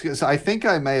interesting because I think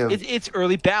I may have. it's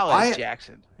early ballad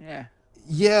Jackson. Yeah.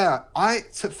 Yeah,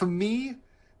 for me,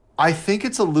 I think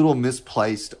it's a little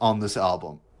misplaced on this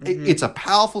album. It's a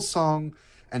powerful song,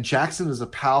 and Jackson is a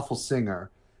powerful singer,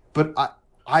 but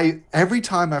I every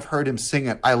time I've heard him sing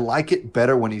it, I like it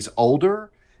better when he's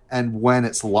older and when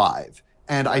it's live.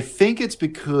 And I think it's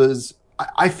because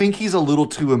I think he's a little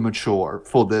too immature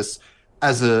for this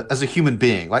as a human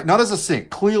being, like not as a singer.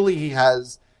 Clearly, he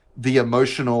has the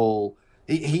emotional.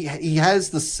 He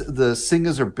has the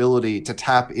singer's ability to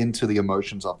tap into the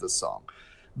emotions of this song,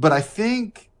 but I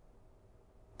think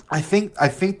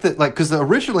that like because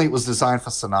originally it was designed for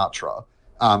Sinatra,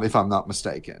 if I'm not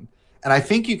mistaken, and I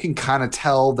think you can kind of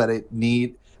tell that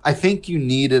I think you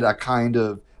needed a kind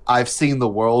of I've seen the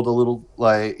world a little,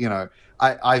 like,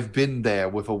 I've been there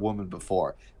with a woman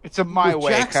before. It's a My With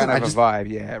Way Jackson, kind of I just- a vibe.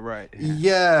 Yeah, right.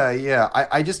 Yeah.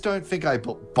 I just don't think I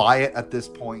buy it at this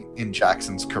point in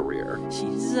Jackson's career.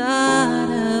 She's out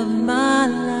of my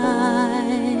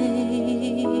life.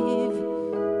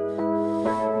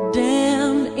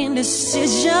 Damn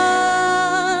indecision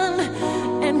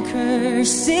and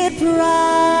cursed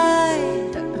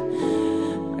pride.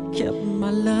 I kept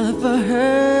my love for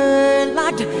her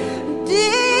locked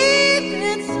deep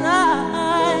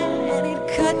inside, and it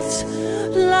cuts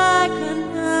like a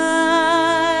knife.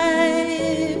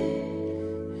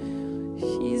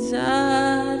 She's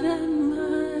out of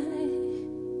my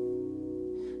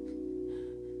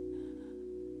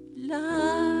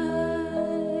life.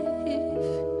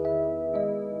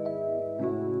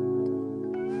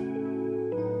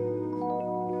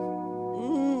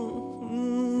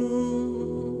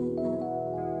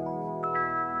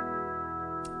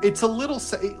 It's a little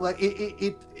like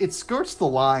it skirts the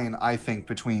line, I think,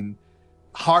 between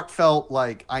heartfelt,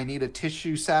 like I need a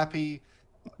tissue sappy,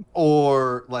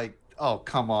 or like, oh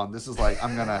come on, this is like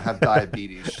I'm gonna have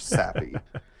diabetes sappy.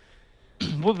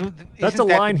 Well, That's isn't a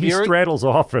that line the he miracle? straddles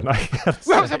often. I gotta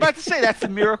Well, I was say. about to say that's the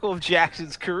miracle of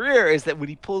Jackson's career is that when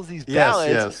he pulls these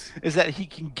ballads, is that he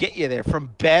can get you there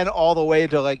from Ben all the way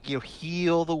to like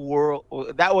heal the world.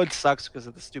 Well, that one sucks because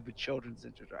of the stupid children's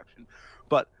introduction,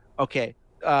 but okay.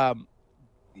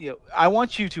 I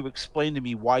want you to explain to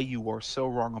me why you were so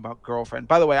wrong about Girlfriend.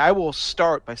 By the way, I will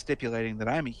start by stipulating that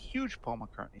I'm a huge Paul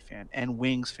McCartney fan and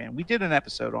Wings fan. We did an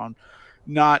episode on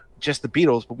not just the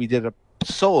Beatles, but we did a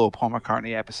solo Paul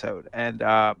McCartney episode, and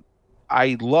I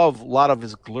love a lot of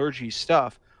his Glurgy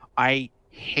stuff. I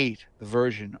hate the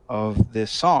version of this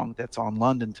song that's on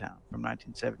London Town from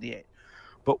 1978.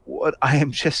 But what I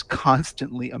am just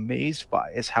constantly amazed by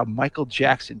is how Michael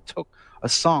Jackson took a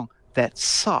song that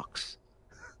sucks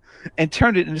and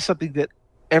turned it into something that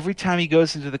every time he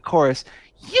goes into the chorus,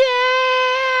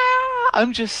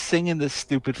 I'm just singing the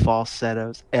stupid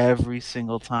falsettos every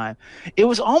single time. It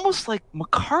was almost like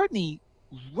McCartney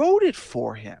wrote it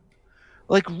for him.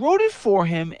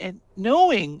 And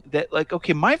knowing that, like,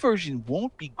 okay, my version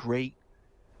won't be great,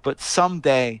 but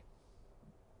someday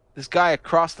this guy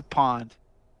across the pond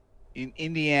in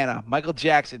Indiana, Michael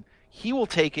Jackson, he will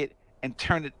take it and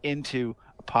turn it into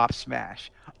a pop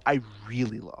smash. I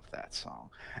really love that song.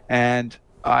 And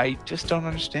I just don't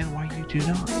understand why you do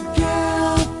not.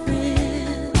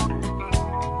 Girlfriend,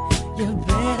 you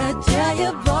better tell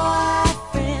your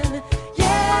boyfriend,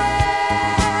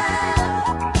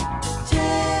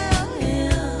 tell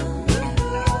him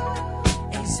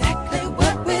exactly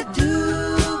what we're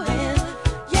doing,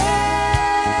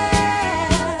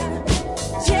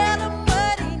 tell him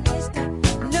what he needs to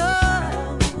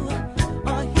know,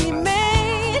 or he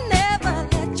may never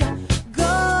let you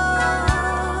go.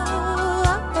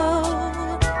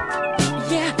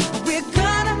 Yeah, we're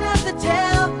gonna have to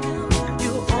tell him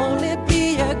you'll only be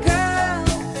a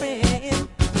girlfriend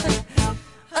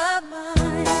of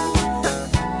mine.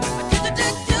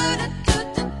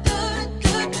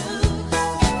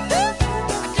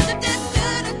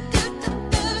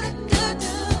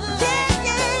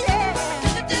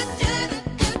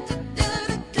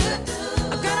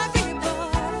 I'm gonna be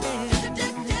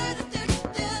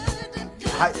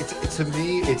To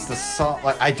me, it's the song.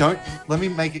 Like, I don't. Let me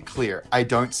make it clear. I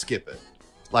don't skip it.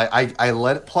 Like, I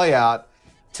let it play out.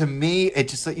 To me, it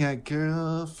just like,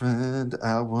 girlfriend,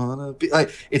 I wanna be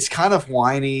like. It's kind of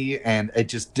whiny, and it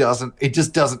just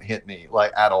doesn't hit me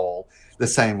like at all the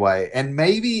same way. And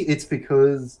maybe it's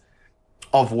because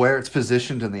of where it's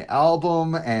positioned in the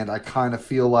album, and I kind of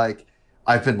feel like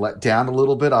I've been let down a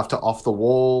little bit after Off the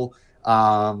Wall.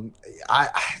 I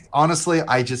honestly,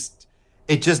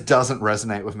 it just doesn't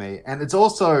resonate with me, and it's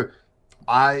also,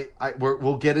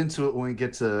 we'll get into it when we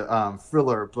get to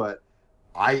Thriller, but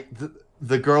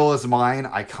the Girl Is Mine,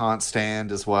 I can't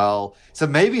stand as well. So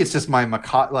maybe it's just my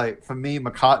for me,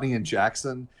 McCartney and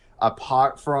Jackson,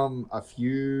 apart from a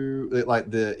few the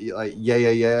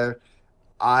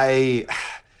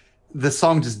the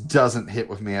song just doesn't hit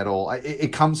with me at all.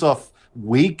 It comes off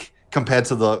weak compared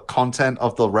to the content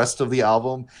of the rest of the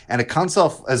album, and it comes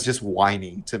off as just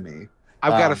whiny to me.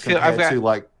 I've got a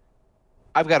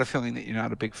feeling that you're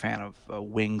not a big fan of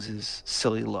Wings'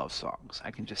 silly love songs. I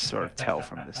can just sort of tell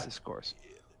from this discourse.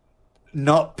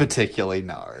 Not particularly,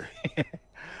 no.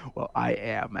 Well, I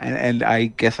am, and I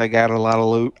guess I got a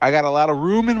lot of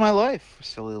room in my life for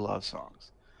silly love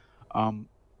songs.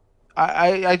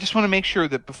 I just want to make sure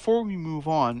that before we move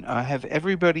on, have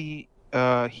everybody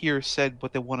here said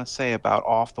what they want to say about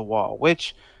Off the Wall,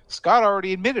 which Scott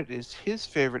already admitted is his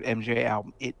favorite MJ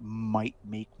album. It might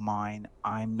make mine.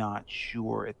 I'm not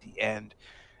sure at the end.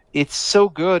 It's so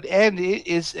good, and it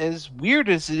is, as weird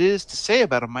as it is to say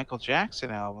about a Michael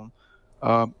Jackson album,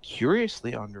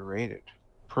 curiously underrated.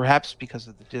 Perhaps because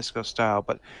of the disco style.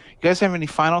 But you guys have any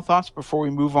final thoughts before we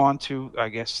move on to, I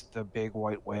guess, the big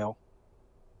white whale?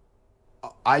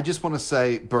 I just want to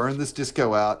say, "Burn This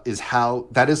Disco Out"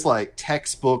 that is like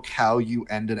textbook how you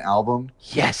end an album.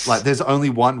 Yes. Like there's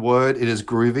only one word. It is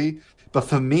groovy. But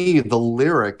for me, the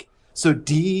lyric. So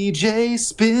DJ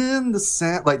spin the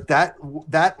sound, like that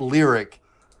lyric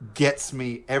gets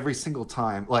me every single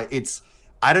time. Like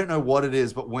I don't know what it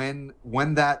is, but when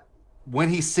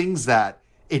he sings that,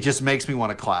 it just makes me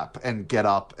want to clap and get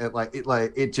up.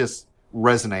 It just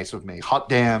resonates with me. Hot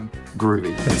damn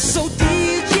groovy. So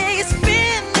DJ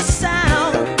spin the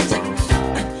sound.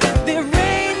 There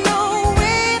ain't no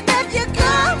way that you're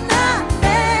gonna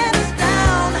let us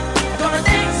down. Gonna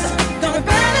dance, gonna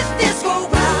burn this disco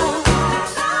round.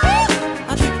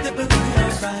 I keep the boogie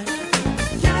right.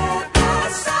 Yeah,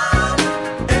 that sound.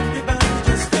 Everybody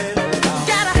just let it out.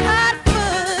 Got a hot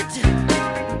foot.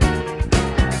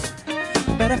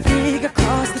 Better figure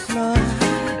across the floor.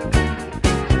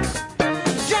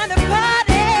 Trying to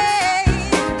party.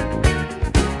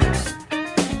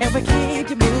 And we keep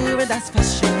you moving, that's for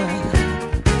sure.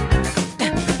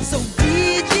 So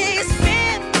DJ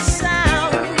spin the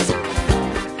sound.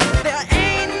 There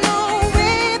ain't no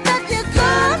way that you're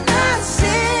gonna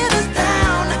sit us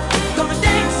down. Gonna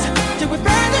dance till we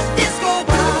burn this disco all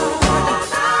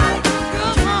night.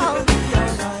 Come on.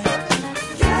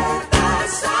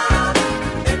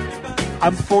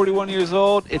 I'm 41 years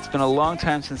old. It's been a long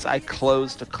time since I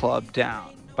closed a club down.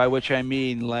 By which I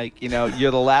mean, like, you're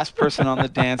the last person on the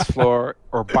dance floor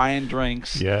or buying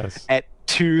drinks Yes. at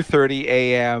 2:30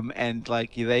 a.m. and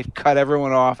like they've cut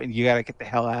everyone off and you got to get the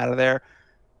hell out of there.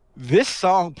 This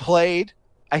song played,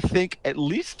 I think, at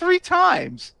least 3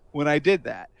 times when I did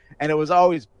that, and it was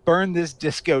always "Burn This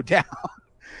Disco Down"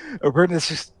 or "Burn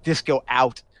This Disco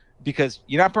Out," because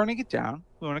you're not burning it down.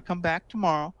 We want to come back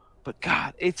tomorrow. But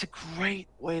God, it's a great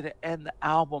way to end the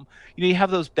album. You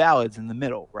have those ballads in the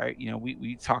middle, right?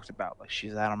 We talked about like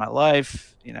 "She's Out of My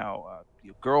Life,"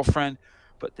 Your Girlfriend,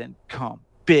 but then come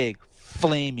big,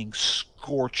 flaming,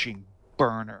 scorching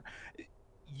burner.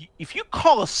 If you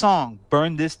call a song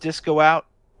 "Burn This Disco Out,"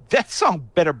 that song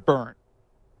better burn.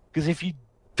 Because if it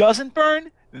doesn't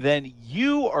burn, then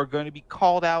you are going to be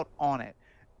called out on it.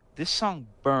 This song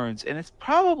burns, and it's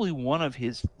probably one of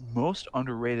his most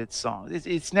underrated songs.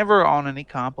 It's never on any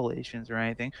compilations or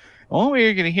anything. The only way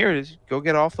you're going to hear it is "Go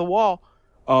Get Off the Wall."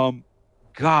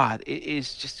 God, it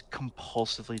is just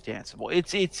compulsively danceable.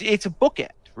 It's a bookend,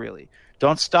 really.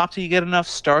 "Don't Stop Till You Get Enough"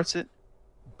 starts it.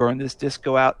 "Burn This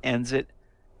Disco Out" ends it.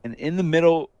 And in the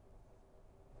middle,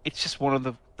 it's just one of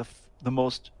the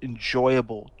most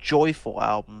enjoyable, joyful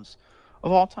albums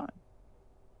of all time.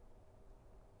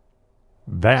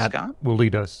 That Scott? will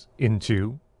lead us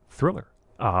into Thriller.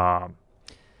 Boy,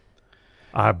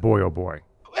 oh boy.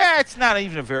 It's not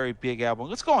even a very big album.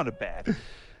 Let's go on to bad.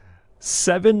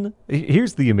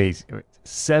 Here's the amazing.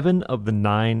 7 of the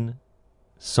 9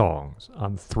 songs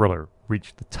on Thriller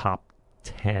reached the top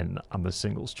 10 on the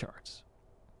singles charts.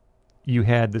 You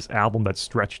had this album that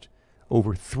stretched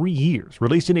over 3 years,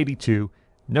 released in 82,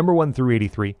 number 1 through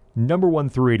 83, number 1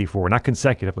 through 84, not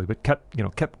consecutively, but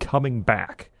kept coming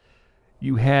back.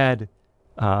 You had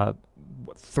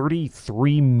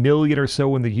 33 million or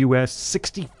so in the U.S.,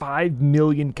 65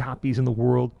 million copies in the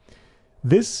world.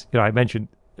 This, I mentioned,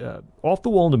 Off the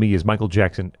Wall to me is Michael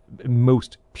Jackson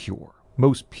most pure.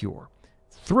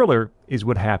 Thriller is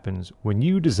what happens when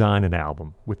you design an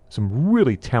album with some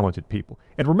really talented people.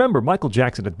 And remember, Michael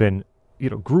Jackson had been,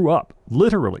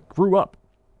 literally grew up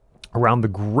around the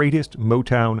greatest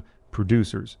Motown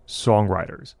producers,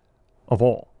 songwriters of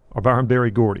all. Around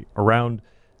Berry Gordy, around,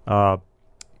 Dozier,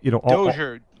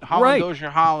 right. Dozier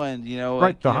Holland,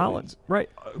 right, the Hollands, right,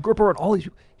 grew up around all these.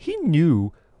 He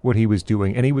knew what he was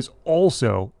doing, and he was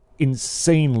also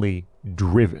insanely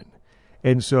driven.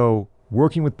 And so,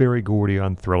 working with Berry Gordy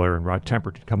on Thriller, and Rod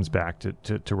Temperton comes back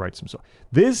to write some songs.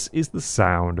 This is the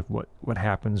sound of what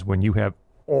happens when you have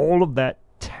all of that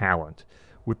talent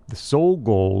with the sole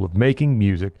goal of making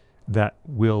music that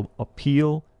will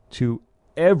appeal to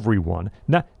everyone,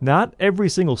 not every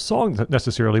single song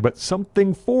necessarily, but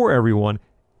something for everyone,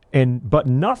 but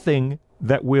nothing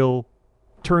that will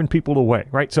turn people away,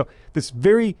 right? So this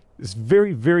very,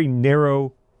 very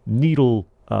narrow needle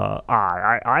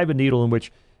eye. I have a needle in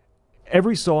which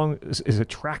every song is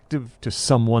attractive to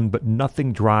someone, but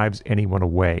nothing drives anyone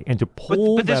away. And to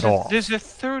pull that off. There's a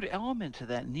third element to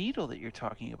that needle that you're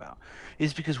talking about,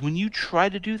 is because when you try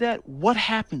to do that, what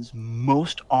happens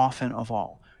most often of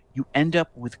all? You end up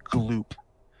with gloop.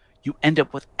 You end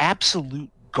up with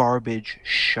absolute garbage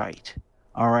shite.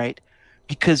 All right?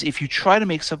 Because if you try to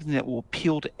make something that will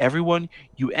appeal to everyone,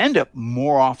 you end up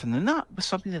more often than not with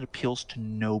something that appeals to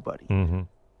nobody. Mm-hmm.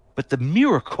 But the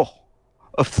miracle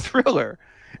of Thriller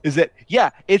is that,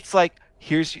 yeah, it's like,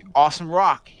 here's your awesome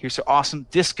rock, here's your awesome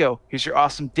disco, here's your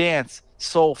awesome dance,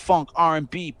 soul, funk,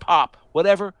 R&B, pop,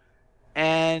 whatever.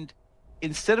 And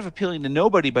instead of appealing to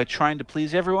nobody by trying to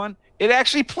please everyone, it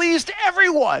actually pleased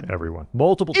everyone. Everyone.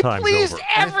 Multiple times It pleased over.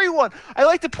 everyone. I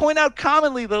like to point out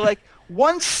commonly that like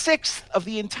 1/6 of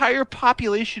the entire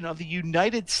population of the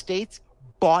United States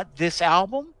bought this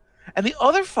album, and the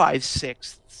other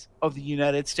 5/6 of the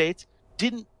United States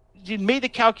didn't made the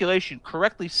calculation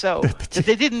correctly so that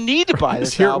they didn't need to buy this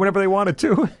Just hear it album. whenever they wanted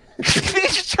to. They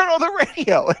just turn on the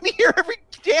radio and hear every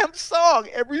damn song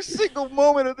every single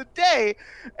moment of the day,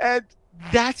 and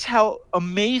that's how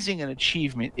amazing an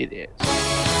achievement it is.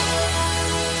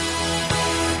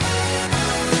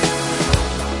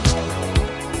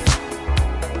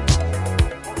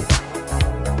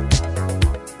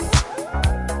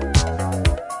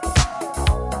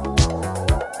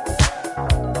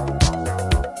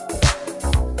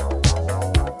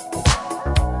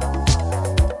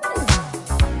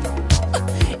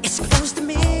 It's close to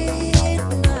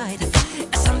midnight.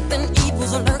 Something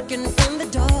evil's lurking in the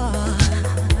dark.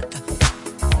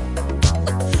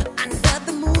 Under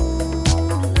the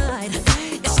moonlight,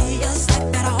 you see a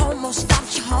sight that almost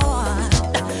stops your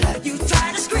heart. You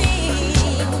try to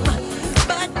scream,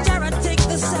 but terror takes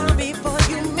the sound before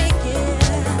you make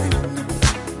it.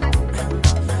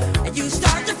 And you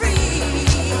start to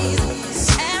freeze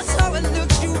as someone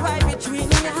looks you right between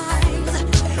the eyes.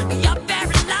 You're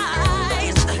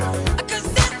paralyzed, 'cause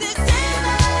this is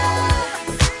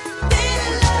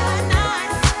daylight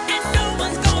night, and no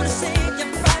one's gonna save you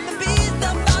from the beast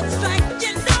about to strike.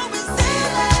 You know it's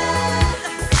daylight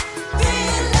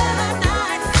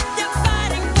night. You're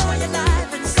fighting for your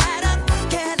life inside a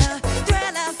killer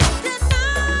thriller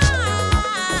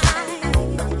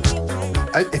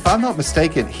tonight. If I'm not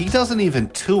mistaken, he doesn't even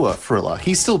tour Thriller.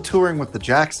 He's still touring with the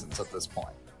Jacksons at this point.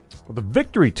 Well, the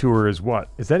Victory Tour is what?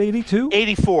 Is that 82?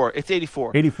 84. It's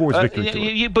 84. 84 is Victory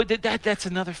Tour. But that's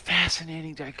another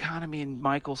fascinating dichotomy in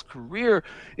Michael's career,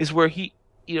 is where he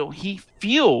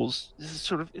feels this is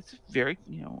sort of, it's a very,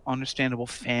 understandable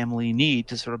family need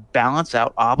to sort of balance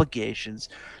out obligations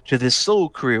to this solo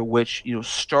career, which,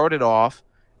 started off,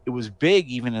 it was big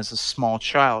even as a small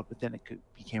child, but then it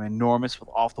became enormous with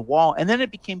Off the Wall, and then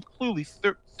it became clearly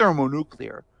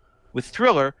thermonuclear with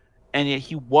Thriller, and yet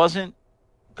he wasn't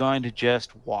going to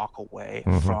just walk away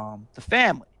from the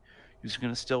family. He was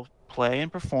going to still play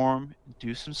and perform, and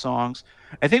do some songs.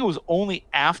 I think it was only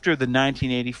after the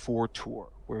 1984 tour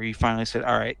where he finally said,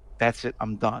 all right, that's it,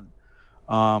 I'm done.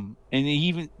 And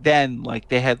even then, like,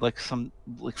 they had like some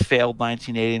like failed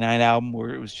 1989 album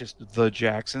where it was just the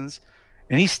Jacksons,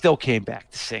 and he still came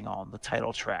back to sing on the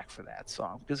title track for that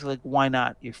song because, like, why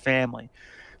not? Your family.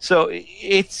 So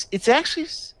it's actually,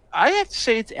 I have to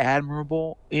say, it's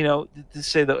admirable, to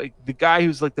say that, like, the guy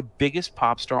who's like the biggest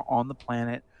pop star on the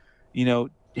planet,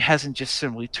 hasn't just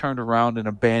simply turned around and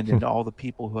abandoned all the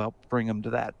people who helped bring him to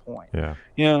that point. Yeah.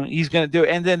 He's going to do it.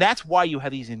 And then that's why you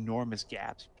have these enormous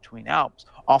gaps between albums.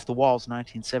 Off the Wall is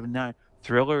 1979.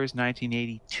 Thriller is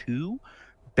 1982.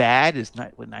 Bad is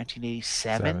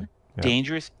 1987. Yeah.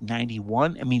 Dangerous,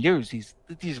 91. I mean, there's these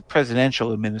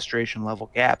presidential administration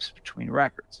level gaps between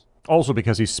records. Also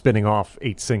because he's spinning off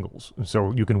 8 singles,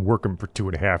 so you can work them for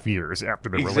 2.5 years after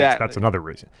the release. That's another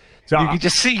reason. So You can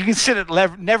sit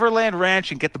at Neverland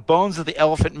Ranch and get the bones of the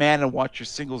Elephant Man and watch your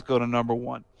singles go to number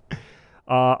 1.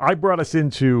 I brought us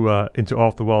into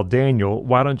Off the Wall. Daniel,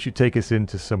 why don't you take us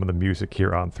into some of the music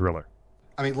here on Thriller?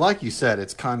 I mean, like you said,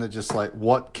 it's kind of just like,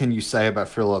 what can you say about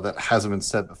Thriller that hasn't been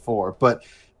said before? But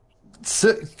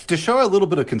to show a little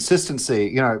bit of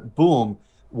consistency, boom,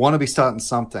 want to be starting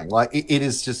something. Like, it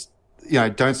is just,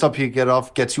 Don't Stop Till You Get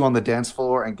Off gets you on the dance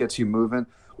floor and gets you moving.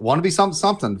 Want to be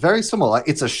something. Very similar. Like,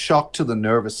 it's a shock to the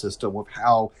nervous system with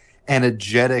how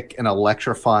energetic and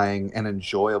electrifying and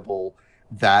enjoyable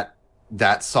that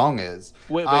song is.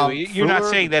 Wait. You're not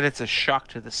saying that it's a shock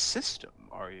to the system,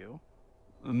 are you?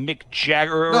 Mick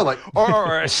Jagger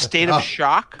or a state of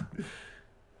shock?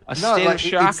 A state of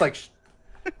shock? It's like...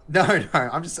 No.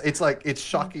 It's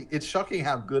shocking. It's shocking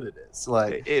how good it is.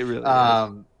 Like, it really is.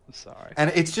 I'm sorry.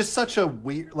 And it's just such a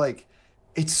weird, like,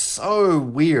 it's so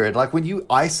weird. Like when you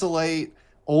isolate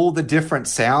all the different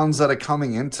sounds that are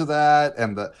coming into that,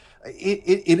 and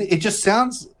it just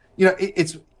sounds,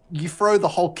 it's you throw the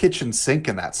whole kitchen sink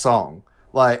in that song,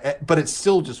 like, but it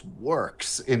still just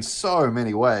works in so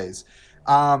many ways.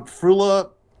 Thriller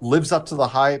lives up to the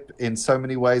hype in so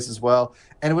many ways as well.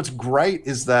 And what's great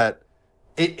is that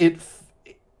seeing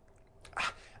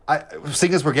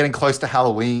as we're getting close to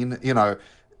Halloween,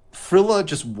 Thriller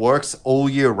just works all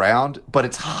year round, but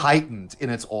it's heightened in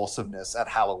its awesomeness at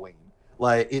Halloween.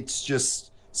 Like, it's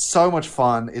just so much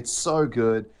fun. It's so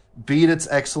good. Beat It's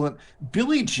excellent.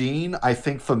 Billie Jean, I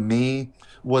think for me,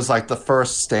 was like the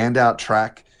first standout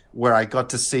track where I got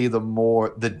to see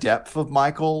the depth of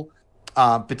Michael.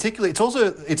 Particularly, it's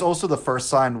also the first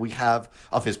sign we have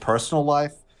of his personal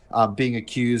life, being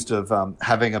accused of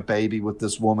having a baby with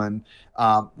this woman,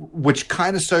 which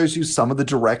kind of shows you some of the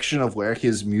direction of where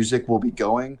his music will be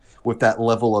going, with that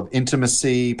level of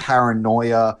intimacy,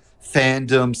 paranoia,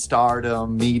 fandom,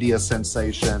 stardom, media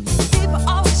sensation. People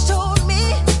always told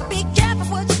me, be careful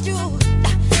what you do.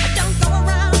 Don't go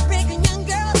around breaking young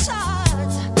girls'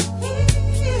 hearts.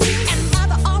 And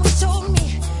mother always told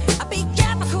me, be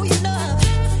careful who you love.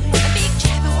 Be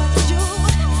careful what you do.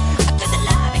 'Cause the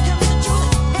love becomes the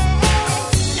truth. Hey,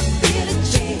 Billie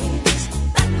Jean's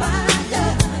not my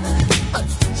love.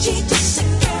 She's just a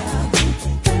girl.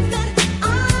 Thinks that I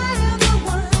am the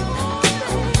one.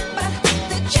 But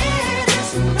the kid is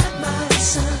not my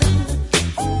son.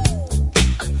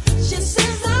 She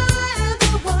says I am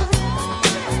the one,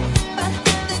 but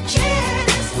the kid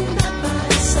is not my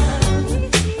son.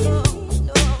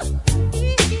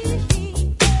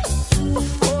 For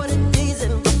 40 days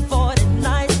and for 40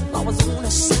 nights, I was on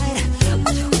his side.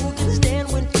 But who can stand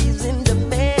when he's in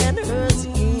demand? Her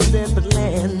schemes and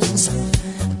plans.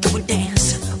 Go and dance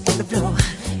on the floor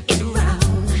in a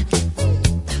round.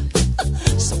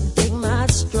 So take my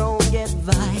strong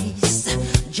advice.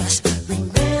 Just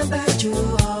remember to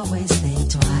always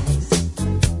think twice.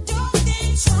 Don't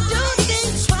think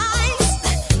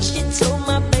twice. She told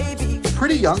my baby.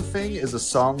 Pretty Young Thing is a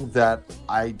song that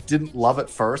I didn't love at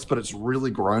first, but it's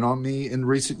really grown on me in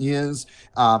recent years,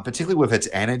 particularly with its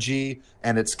energy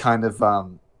and its kind of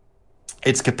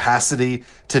its capacity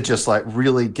to just like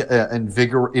really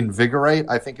invigorate,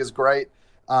 I think is great.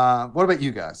 What about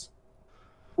you guys?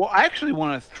 Well, I actually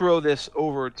want to throw this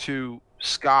over to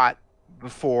Scott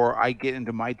before I get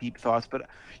into my deep thoughts, but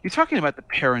you're talking about the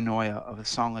paranoia of a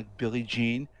song like Billie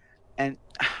Jean, and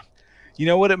you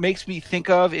know what it makes me think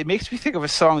of? It makes me think of a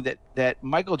song that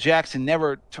Michael Jackson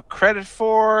never took credit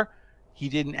for. He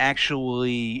didn't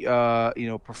actually,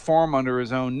 perform under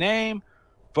his own name,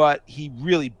 but he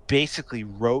really basically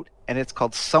wrote, and it's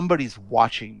called "Somebody's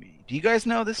Watching Me." Do you guys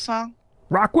know this song?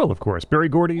 Rockwell, of course. Barry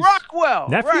Gordy's Rockwell,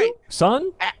 nephew, right?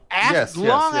 son. Yes.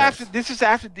 After this is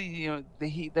after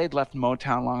they'd left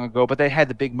Motown long ago, but they had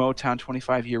the big Motown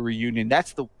 25-year reunion.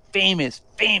 That's the famous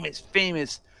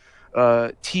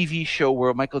TV show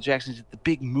where Michael Jackson did the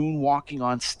big moonwalking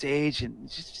on stage, and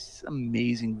it's just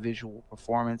amazing visual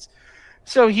performance.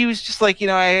 So he was just like,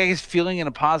 I guess feeling in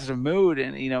a positive mood,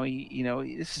 and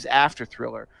this is after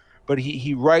Thriller, but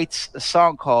he writes a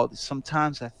song called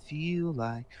 "Sometimes I Feel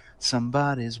Like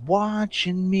Somebody's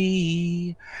Watching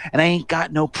Me, and I ain't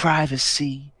got no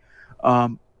privacy."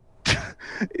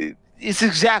 It's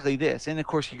exactly this, and of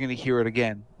course you're going to hear it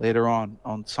again later on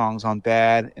songs on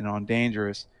Bad and on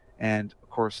Dangerous, and of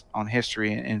course on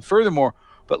History, and furthermore.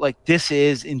 But like, this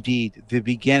is indeed the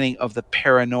beginning of the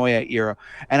paranoia era,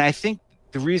 and I think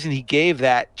the reason he gave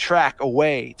that track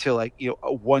away to a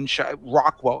one shot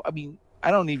Rockwell. I mean, I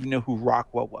don't even know who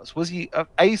Rockwell was. Was he?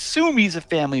 I assume he's a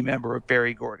family member of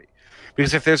Berry Gordy,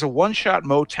 because if there's a one-shot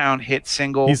Motown hit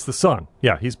single, He's the son.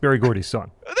 Yeah, he's Barry Gordy's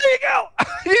son. there you go. I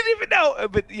didn't even know,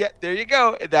 but yeah, there you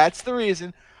go. That's the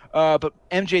reason. But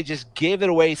MJ just gave it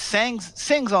away,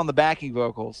 sings on the backing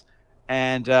vocals,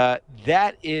 and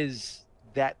that is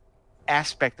that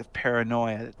aspect of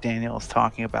paranoia that Daniel is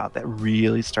talking about that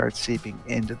really starts seeping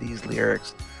into these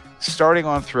lyrics, starting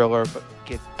on Thriller, but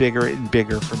gets bigger and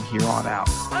bigger from here on out.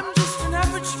 I'm just an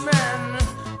average man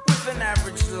with an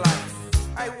average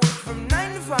life. I work from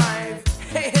 9 to 5.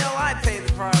 Hey, hell, I pay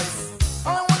the price.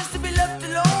 All I want is to be left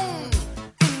alone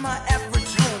in my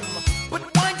average home. But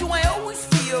why do I always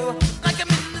feel like I'm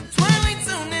in the twilight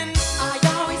zone? And I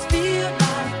always feel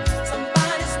like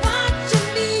somebody's watching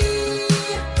me,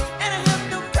 I have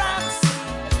no privacy.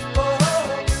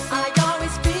 oh, I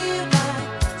always feel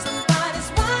like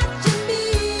somebody's watching me.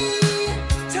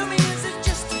 Tell me, is it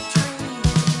just a dream?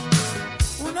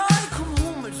 When I come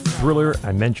home at night, Thriller,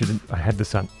 I mentioned I had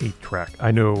this on 8-track.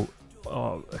 I know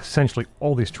essentially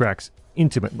all these tracks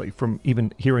intimately from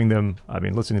even hearing them,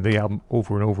 listening to the album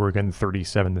over and over again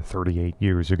 37 to 38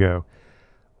 years ago.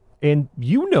 And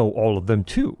you know all of them,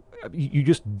 too. You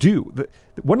just do.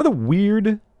 One of the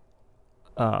weird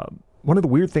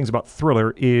things about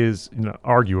Thriller is,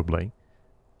 arguably,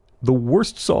 the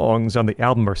worst songs on the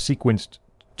album are sequenced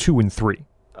 2 and 3.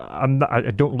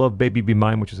 I don't love Baby Be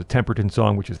Mine, which is a Temperton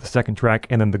song, which is the second track,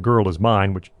 and then The Girl Is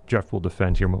Mine, which Jeff will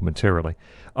defend here momentarily,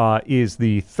 is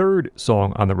the third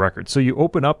song on the record. So you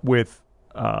open up with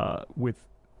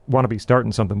Wanna Be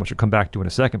Starting Something, which we'll come back to in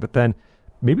a second, but then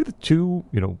maybe the two,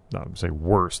 not to say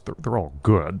worst, they're all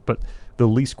good, but the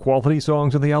least quality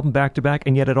songs on the album back to back,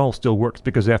 and yet it all still works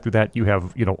because after that you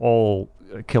have, all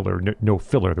killer, no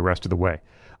filler the rest of the way.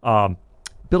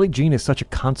 Billie Jean is such a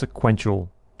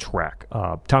consequential track.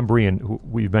 Tom Brian, who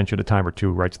we've mentioned a time or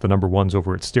two, writes the number ones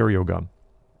over at Stereo Gum,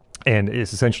 and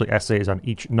it's essentially essays on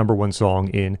each number one song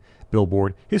in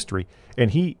Billboard history.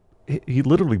 And he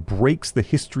literally breaks the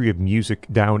history of music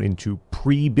down into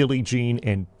pre-Billie Jean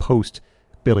and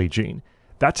post-Billie Jean.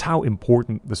 That's how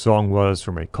important the song was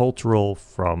from a cultural,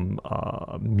 from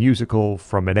a musical,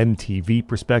 from an MTV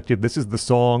perspective. This is the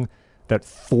song that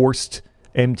forced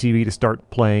MTV to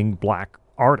start playing black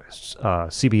artists.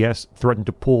 CBS threatened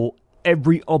to pull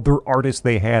every other artist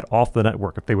they had off the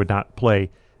network if they would not play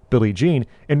Billie Jean.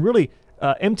 And really,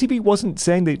 MTV wasn't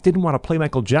saying they didn't want to play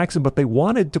Michael Jackson, but they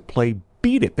wanted to play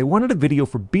Beat It. They wanted a video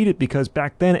for Beat It because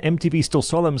back then MTV still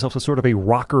saw themselves as sort of a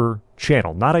rocker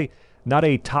channel, not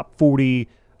a top 40,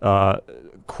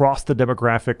 cross the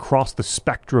demographic, cross the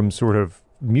spectrum sort of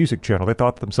music channel. They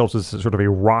thought themselves as sort of a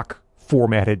rock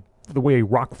formatted, the way a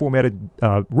rock formatted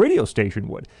radio station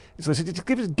would. So they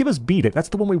said, give us Beat It. That's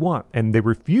the one we want. And they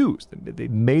refused. They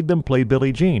made them play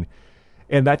Billie Jean.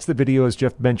 And that's the video, as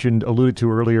Jeff alluded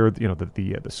to earlier,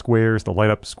 the squares, the light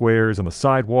up squares on the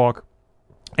sidewalk.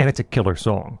 And it's a killer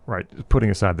song, right? Putting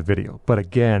aside the video. But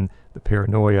again, the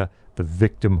paranoia, the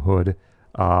victimhood,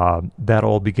 that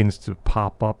all begins to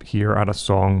pop up here on a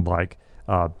song like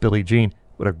Billie Jean.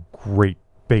 What a great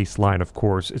bass line, of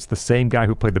course. It's the same guy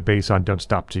who played the bass on Don't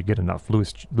Stop Till You Get Enough,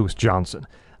 Louis Johnson.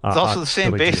 It's also the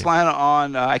same bass line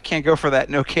on I Can't Go For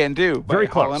That, No Can Do by Very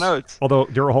Hall close. & Oates. Although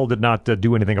Daryl Hall did not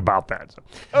do anything about that. So.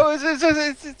 Oh,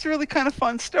 it's a really kind of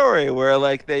fun story where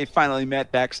like they finally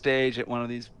met backstage at one of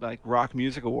these like rock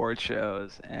music award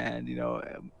shows, and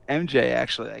MJ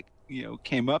actually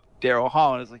came up to Daryl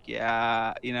Hall and was like,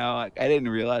 yeah, I didn't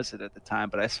realize it at the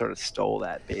time, but I sort of stole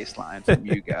that bass line from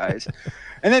you guys.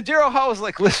 And then Daryl Hall was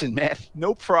like, listen, man,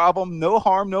 no problem, no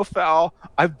harm, no foul.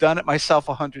 I've done it myself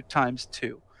 100 times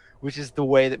too, which is the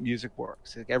way that music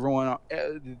works. Like everyone,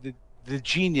 the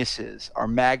geniuses are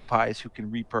magpies who can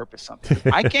repurpose something.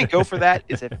 I Can't Go For That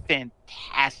is a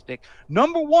fantastic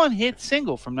 #1 hit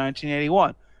single from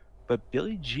 1981. But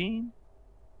Billie Jean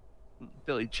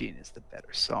is the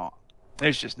better song.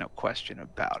 There's just no question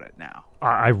about it now.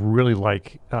 I really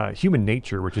like Human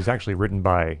Nature, which is actually written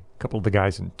by a couple of the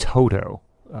guys in Toto.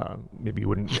 Maybe you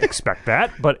wouldn't expect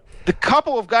that, but... The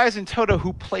couple of guys in Toto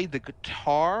who played the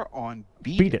guitar on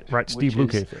Beat It. Right, Steve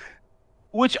Lukather.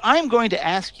 Which I'm going to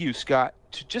ask you, Scott,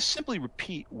 to just simply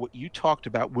repeat what you talked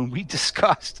about when we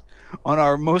discussed on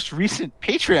our most recent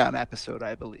Patreon episode,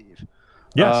 I believe.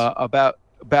 Yes.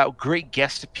 About great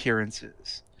guest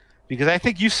appearances. Because I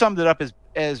think you summed it up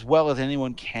as well as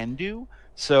anyone can do.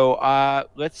 So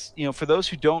let's, for those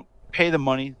who don't pay the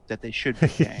money that they should be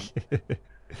paying,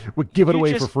 we give it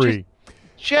away for free.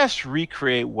 Just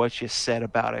recreate what you said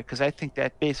about it, because I think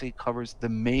that basically covers the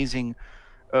amazing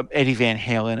Eddie Van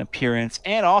Halen appearance,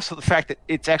 and also the fact that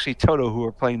it's actually Toto who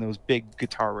are playing those big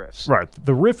guitar riffs. Right.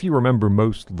 The riff you remember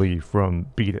mostly from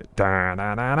Beat It.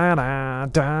 Da-na-na-na-na,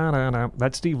 da-na-na.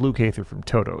 That's Steve Lukather from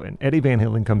Toto, and Eddie Van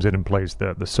Halen comes in and plays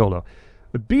the solo.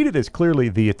 But Beat It is clearly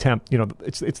the attempt,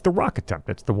 it's the rock attempt.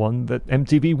 It's the one that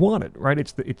MTV wanted, right?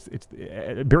 It's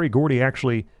Berry Gordy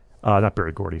actually, not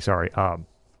Berry Gordy, sorry.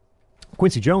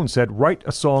 Quincy Jones said, write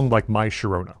a song like My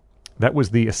Sharona. That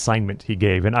was the assignment he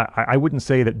gave. And I wouldn't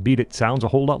say that Beat It sounds a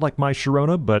whole lot like My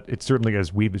Sharona, but it certainly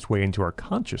has weaved its way into our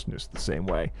consciousness the same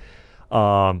way.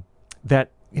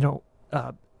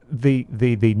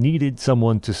 They needed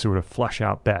someone to sort of flesh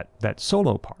out that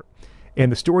solo part. And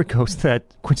the story goes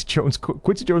that Quincy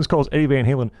Jones calls Eddie Van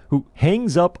Halen, who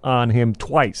hangs up on him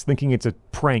twice, thinking it's a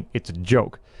prank, it's a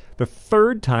joke. The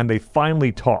third time they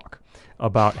finally talk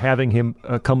about having him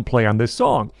come play on this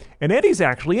song. And Eddie's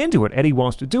actually into it. Eddie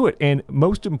wants to do it. And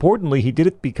most importantly, he did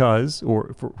it because,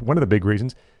 or for one of the big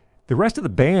reasons, the rest of the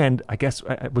band, I guess,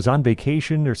 was on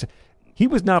vacation or he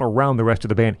was not around the rest of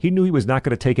the band. He knew he was not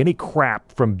going to take any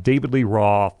crap from David Lee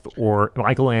Roth or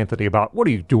Michael Anthony about, what are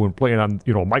you doing playing on,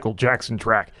 Michael Jackson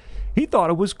track? he thought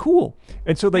it was cool.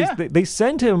 And so they Yeah. they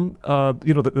send him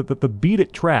the Beat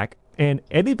It track, and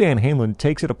Eddie Van Halen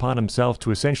takes it upon himself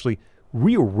to essentially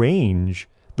rearrange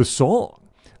the song.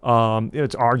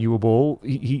 It's arguable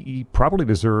he probably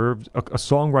deserved a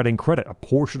songwriting credit, a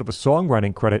portion of a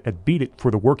songwriting credit at Beat It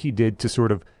for the work he did to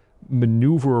sort of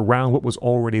maneuver around what was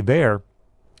already there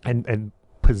and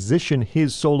position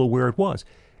his solo where it was.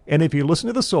 And if you listen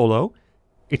to the solo,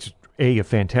 it's a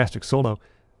fantastic solo,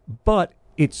 but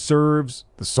it serves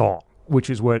the song, which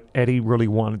is what Eddie really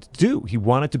wanted to do. He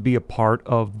wanted to be a part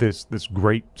of this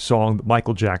great song that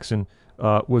Michael Jackson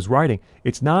was writing.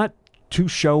 It's not too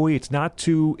showy. It's not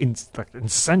too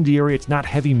incendiary. It's not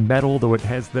heavy metal, though it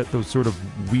has those sort of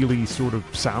wheelie sort of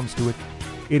sounds to it.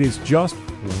 It is just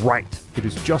right. It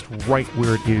is just right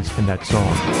where it is in that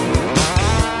song.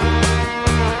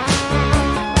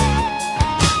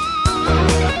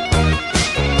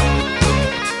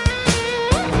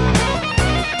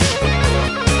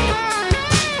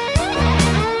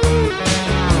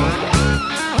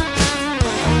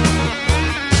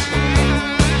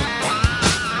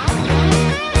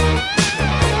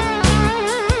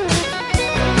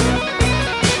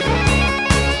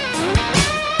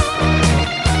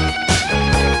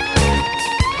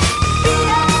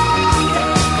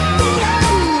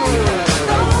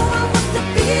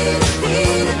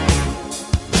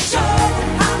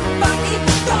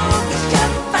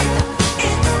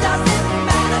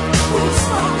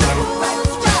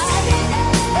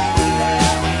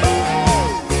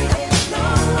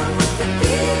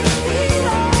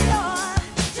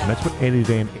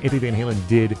 Eddie Van Halen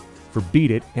did for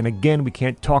Beat It. And again, we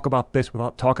can't talk about this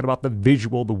without talking about the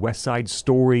visual, the West Side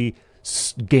Story,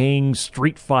 gang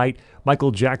street fight,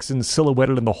 Michael Jackson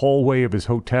silhouetted in the hallway of his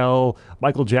hotel,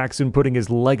 Michael Jackson putting his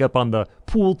leg up on the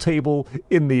pool table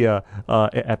in the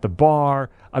at the bar.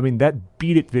 I mean, that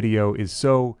Beat It video is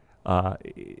so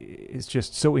it's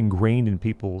just so ingrained in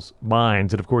people's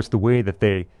minds. And of course, the way that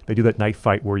they do that knife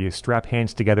fight where you strap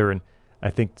hands together, and I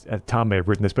think Tom may have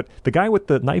written this, but the guy with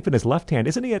the knife in his left hand,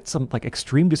 isn't he at some like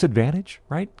extreme disadvantage,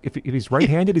 right? If he's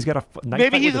right-handed, he's got a knife Maybe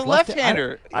fight he's with a his left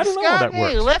left-hander. I don't know how that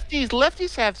works.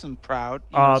 Lefties have some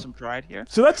some pride here.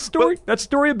 So that's the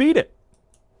story of Beat It.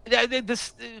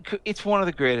 It's one of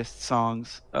the greatest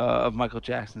songs of Michael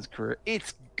Jackson's career.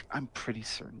 I'm pretty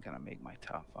certain gonna make my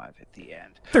top 5 at the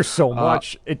end. There's so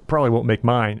much, it probably won't make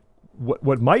mine.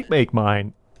 What might make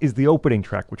mine is the opening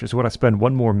track, which is what I spend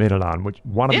one more minute on, which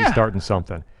Want to Be Starting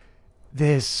Something.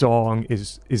 This song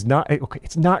is not, okay,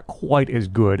 it's not quite as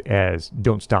good as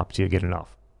Don't Stop Till You Get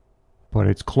Enough, but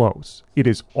it's close. It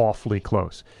is awfully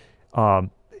close. And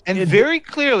very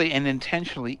clearly and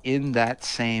intentionally in that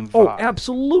same vibe. Oh,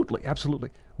 absolutely,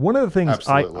 absolutely. One of the things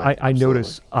I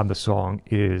notice on the song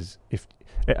is,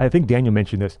 I think Daniel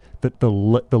mentioned this, that the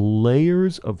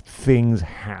layers of things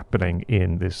happening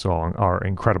in this song are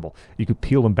incredible. You could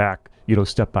peel them back,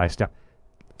 step by step.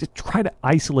 To try to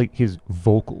isolate his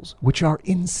vocals, which are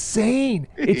insane.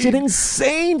 It's an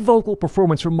insane vocal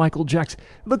performance from Michael Jackson.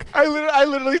 Look, I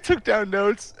literally took down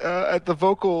notes at the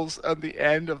vocals on the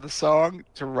end of the song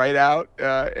to write out,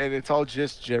 and it's all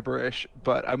just gibberish.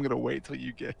 But I'm gonna wait till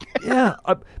you get. Yeah,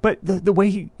 but the way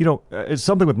he, it's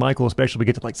something with Michael, especially we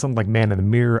get to like something like Man in the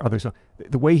Mirror, other stuff.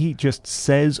 The way he just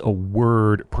says a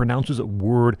word, pronounces a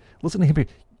word. Listen to him.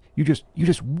 You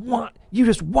just want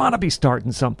to be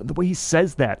starting something. The way he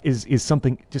says that is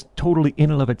something just totally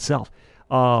in and of itself.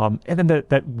 And then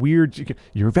that weird,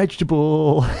 you're a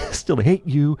vegetable, still hate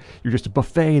you. You're just a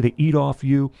buffet. They eat off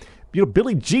you.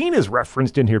 Billie Jean is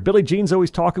referenced in here. Billie Jean's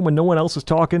always talking when no one else is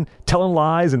talking, telling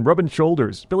lies and rubbing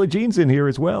shoulders. Billie Jean's in here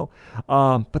as well.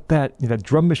 But that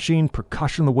drum machine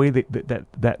percussion, the way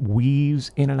that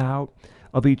weaves in and out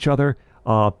of each other.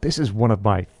 This is one of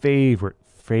my favorite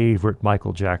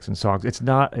Michael Jackson songs. It's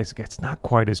not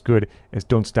quite as good as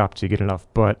Don't Stop Till You Get Enough,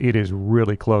 but it is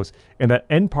really close. And that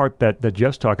end part that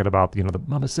Jeff's talking about, the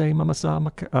Mama Say, Mama Sa,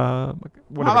 Mama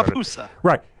Pusa.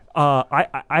 Right.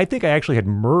 I think I actually had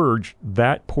merged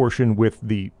that portion with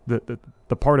the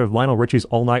part of Lionel Richie's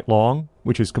All Night Long,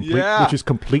 which is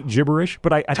complete gibberish.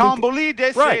 But I Tomboli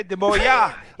de se de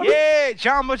boya. Yeah,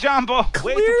 jumbo.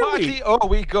 Way to party. Oh,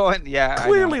 we going. Yeah.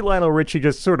 Clearly Lionel Richie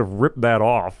just sort of ripped that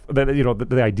off. That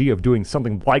the idea of doing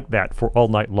something like that for All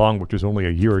Night Long, which was only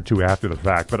a year or two after the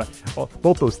fact. But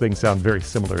both those things sound very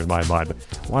similar in my mind.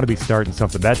 But Want to Be Starting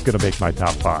Something, that's going to make my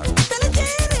top 5.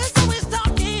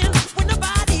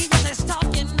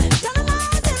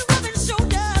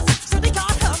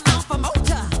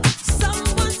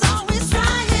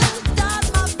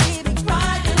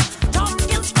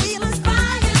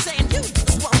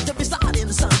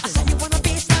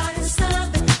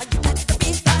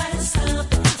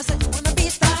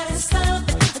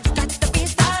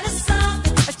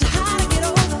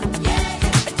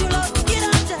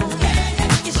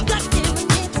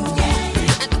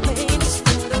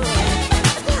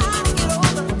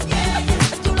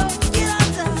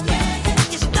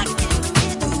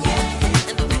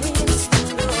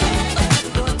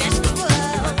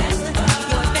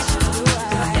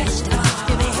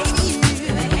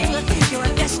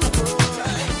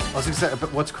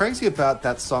 what's crazy about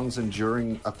that song's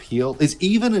enduring appeal is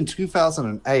even in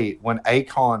 2008, when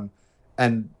Akon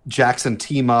and Jackson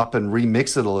team up and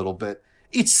remix it a little bit,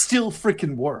 it still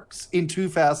freaking works. In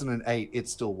 2008, it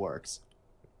still works.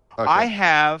 Okay. I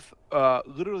have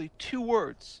literally 2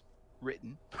 words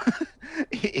written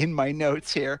in my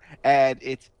notes here, and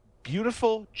it's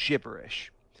beautiful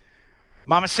gibberish.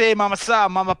 Mama say, mama sa,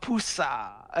 mama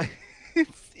pusa.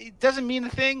 It doesn't mean a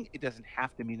thing. It doesn't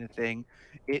have to mean a thing.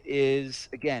 It is,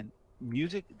 again,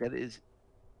 music that is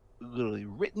literally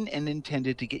written and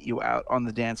intended to get you out on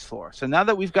the dance floor. So now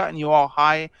that we've gotten you all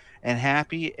high and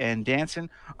happy and dancing,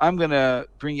 I'm going to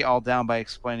bring you all down by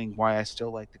explaining why I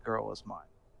still like The Girl Is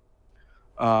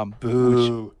Mine.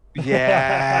 Boo.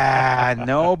 Yeah,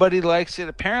 nobody likes it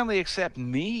apparently except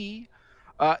me.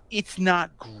 It's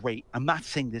not great. I'm not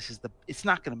saying it's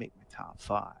not going to make my top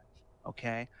 5.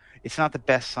 Okay? It's not the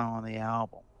best song on the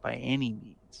album by any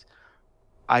means.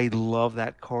 I love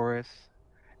that chorus,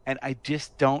 and I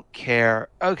just don't care.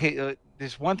 Okay,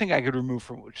 there's one thing I could remove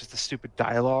from it, which is the stupid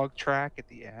dialogue track at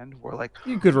the end, where like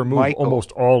You could remove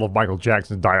almost all of Michael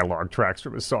Jackson's dialogue tracks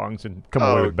from his songs and come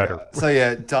away with better. God. So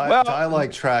yeah,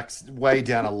 dialogue tracks way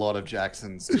down a lot of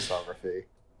Jackson's discography.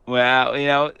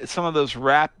 Well, some of those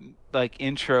rap like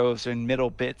intros and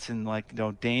middle bits and like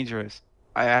dangerous.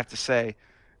 I have to say,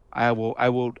 I will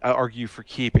argue for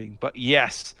keeping. But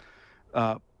yes,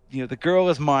 The Girl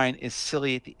Is Mine is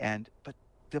silly at the end, but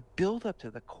the build up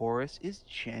to the chorus is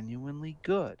genuinely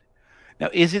good. Now,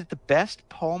 is it the best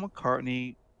Paul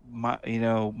McCartney,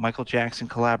 Michael Jackson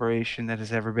collaboration that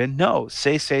has ever been? No.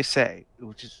 Say,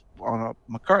 which is on a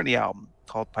McCartney album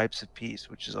called Pipes of Peace,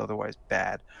 which is otherwise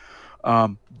bad.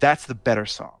 That's the better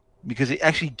song because it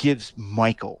actually gives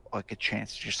Michael like a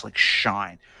chance to just like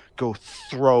shine, go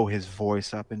throw his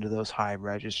voice up into those high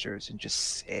registers and just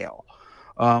sail.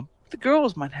 The Girl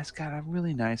Is Mine has got a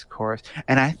really nice chorus,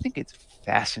 and I think it's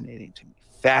fascinating to me.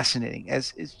 Fascinating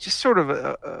as it's just sort of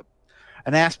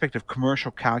an aspect of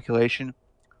commercial calculation.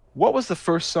 What was the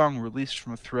first song released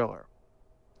from Thriller?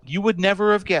 You would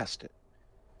never have guessed it.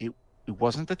 It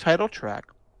wasn't the title track.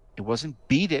 It wasn't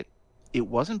Beat It. It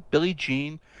wasn't Billie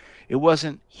Jean. It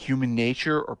wasn't Human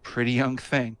Nature or Pretty Young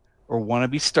Thing or Wanna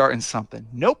Be Startin' Something.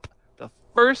 Nope. The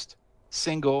first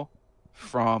single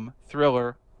from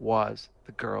Thriller was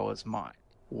The Girl Is Mine.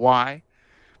 Why?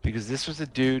 Because this was a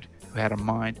dude who had a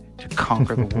mind to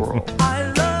conquer the world.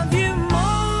 I love you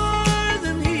more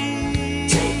than he.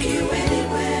 Take you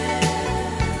anywhere.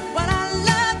 But I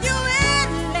love you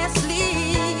endlessly.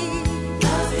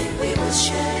 Love it we will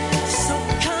share. So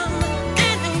come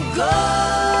and go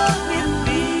with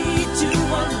me to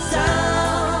one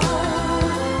town.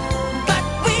 But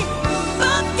we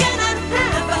both cannot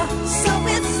have, so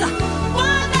it's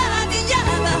one or the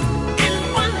other. And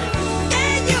one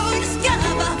day you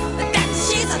discover that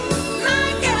she's my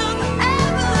girl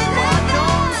forever.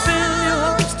 Don't fill your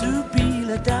hopes to be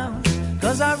let down,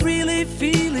 'cause I really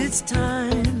feel it's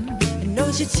time. I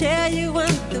know she tell you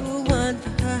I'm the one for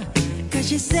her, 'cause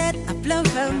she said I blow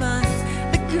her mind.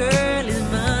 The girl is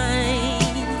mine.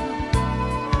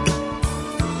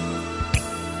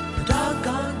 The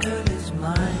doggone girl is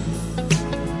mine.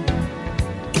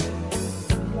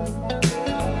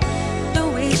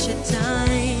 Don't waste your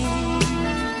time,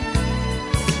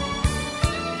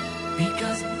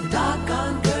 Because the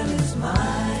doggone girl is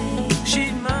mine.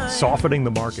 She's mine. Softening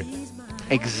the market.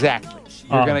 Exactly.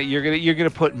 You're gonna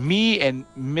put me and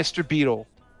Mr. Beetle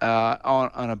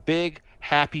on a big,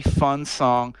 happy, fun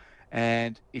song,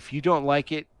 and if you don't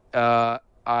like it,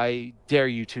 I dare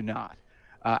you to not.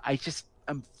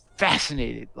 I'm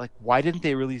fascinated. Like, why didn't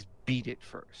they release Beat It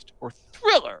first, or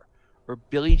Thriller, or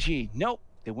Billie Jean? Nope,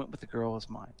 they went with The Girl Is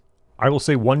Mine. I will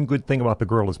say one good thing about The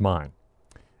Girl Is Mine.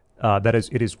 That is,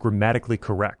 it is grammatically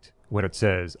correct when it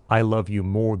says, I love you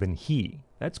more than he.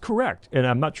 That's correct. And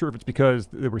I'm not sure if it's because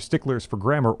there were sticklers for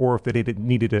grammar or if it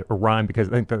needed a rhyme, because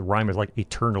I think the rhyme is like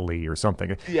eternally or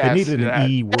something. Yes, it needed an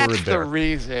E word that's there. the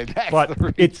reason. But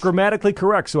it's grammatically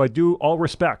correct, so I do all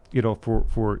respect,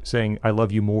 for saying I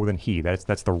love you more than he.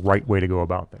 That's the right way to go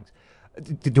about things.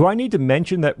 Do I need to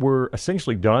mention that we're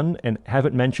essentially done and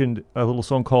haven't mentioned a little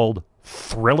song called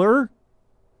Thriller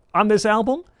on this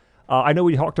album? I know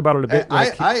we talked about it a bit.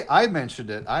 I mentioned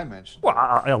it.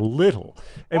 Well, a little.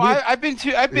 Well, I've been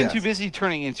too busy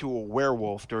turning into a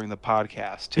werewolf during the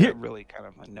podcast to really kind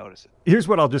of notice it. Here's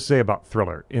what I'll just say about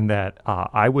Thriller, in that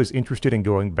I was interested in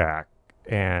going back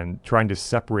and trying to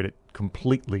separate it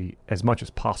completely as much as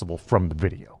possible from the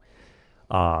video,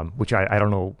 which I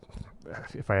don't know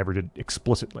if I ever did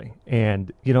explicitly.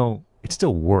 And, it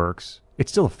still works.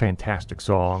 It's still a fantastic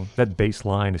song. That bass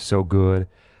line is so good.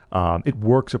 It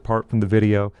works apart from the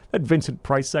video. That Vincent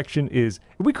Price section is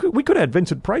we could have had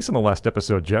Vincent Price on the last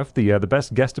episode, Jeff. The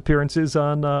best guest appearances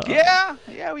on.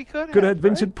 Yeah, we could. Could have had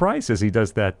Vincent Price as he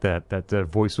does that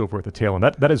voiceover at the tail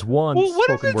end. That is one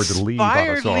spoken word to leave on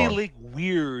a song. Like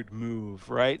weird move,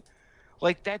 right?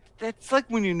 Like that's like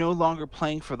when you're no longer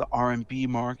playing for the R&B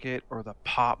market or the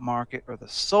pop market or the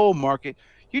soul market.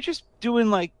 You're just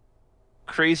doing like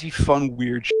crazy, fun,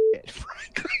 weird shit.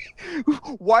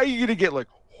 Frankly, why are you gonna get like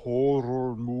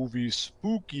horror movie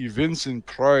spooky Vincent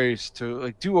Price to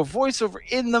like do a voiceover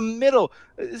in the middle?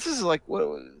 This is like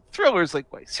Thriller is like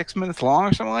 6 minutes long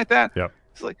or something like that. Yep.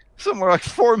 It's like somewhere like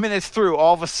 4 minutes through,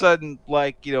 all of a sudden,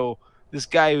 like this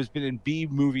guy who's been in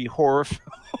B-movie horror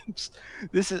films.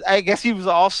 I guess he was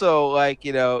also like,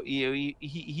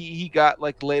 he got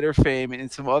like later fame and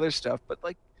some other stuff, but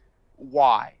like,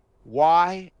 why?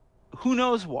 Who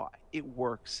knows why? It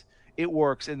works.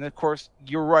 And of course,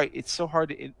 you're right. It's so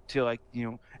hard to like,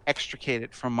 extricate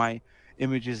it from my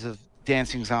images of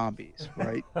dancing zombies,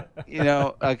 right?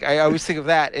 Like I always think of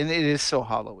that, and it is so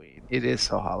Halloween.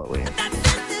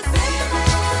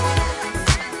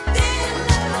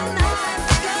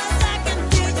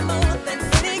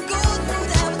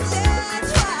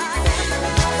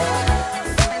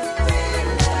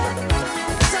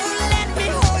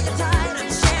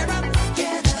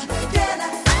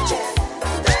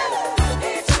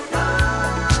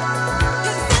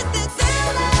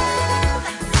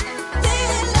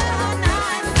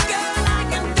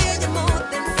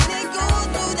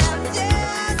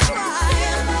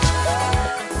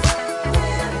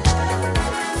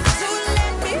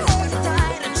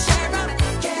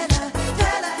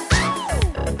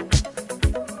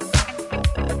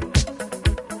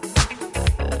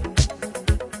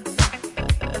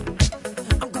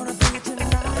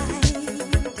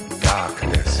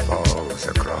 Darkness falls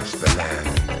across the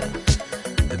land.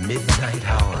 The midnight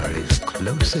hour is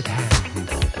close at hand.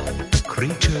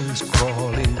 Creatures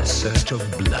crawl in search of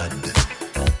blood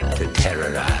to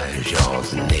terrorize your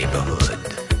neighborhood.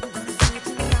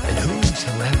 And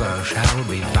whosoever shall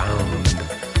be found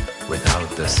without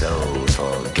the soul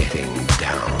for getting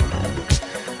down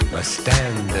must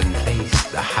stand and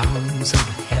face the hounds of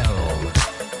hell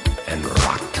and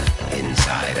rot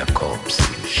inside a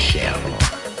corpse's shell.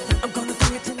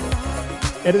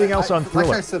 Anything else on Thriller?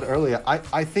 Like I said earlier,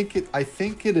 I think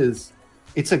it is.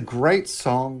 It's a great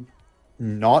song,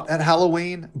 not at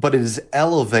Halloween, but it is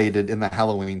elevated in the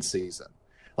Halloween season.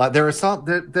 Like there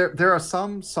are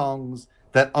some songs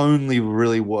that only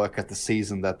really work at the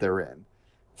season that they're in.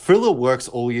 Thriller works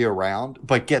all year round,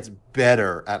 but gets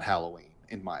better at Halloween,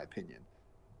 in my opinion.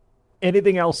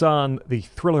 Anything else on the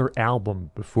Thriller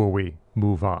album before we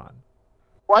move on?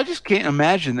 Well, I just can't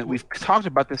imagine that we've talked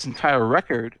about this entire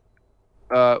record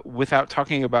without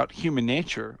talking about Human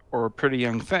Nature or A Pretty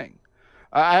Young Thing.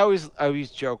 I always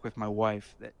joke with my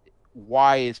wife that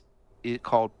why is it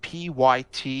called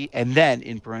PYT and then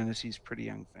in parentheses Pretty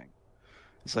Young Thing.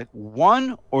 It's like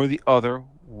one or the other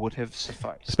would have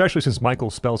sufficed. Especially since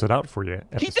Michael spells it out for you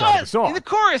at He the start of the does! song. In the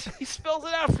chorus, he spells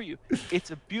it out for you.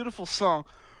 It's a beautiful song.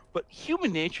 But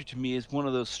Human Nature to me is one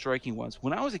of those striking ones.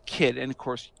 When I was a kid, and of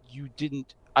course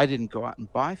I didn't go out and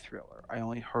buy Thriller. I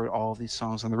only heard all of these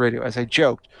songs on the radio. As I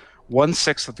joked,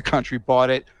 1/6 of the country bought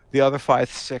it. The other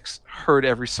 5/6 heard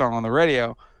every song on the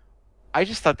radio. I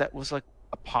just thought that was like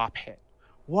a pop hit.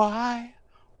 Why?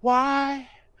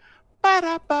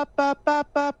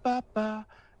 Ba-da-ba-ba-ba-ba-ba-ba.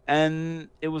 And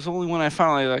it was only when I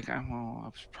finally I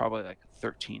was probably like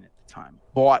 13 at the time,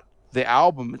 bought the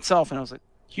album itself, and I was like,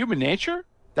 Human Nature?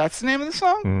 That's the name of the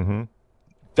song? Mm-hmm.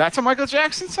 That's a Michael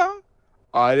Jackson song?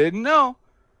 I didn't know.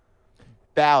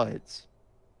 Ballads.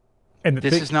 And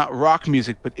This is not rock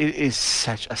music, but it is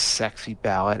such a sexy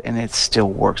ballad, and it still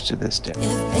works to this day.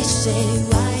 If they say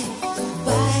why,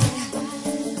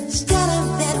 instead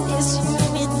of that is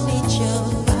human nature,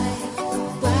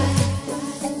 why,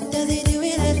 does he do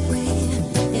it that way?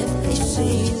 If they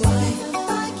say why,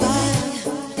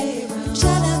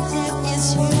 instead of that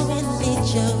is human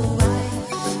nature,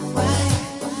 why,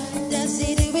 does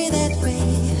he do it that way?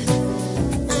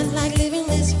 I like living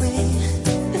this way,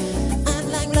 I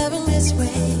like loving this way.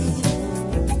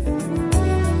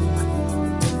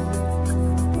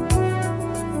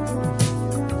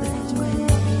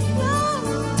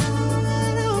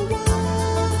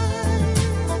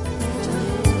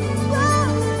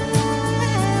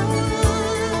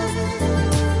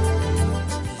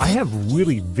 I have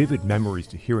really vivid memories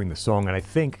to hearing the song, and I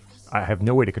think, I have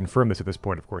no way to confirm this at this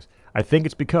point, of course, I think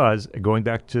it's because, going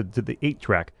back to the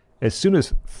 8-track, as soon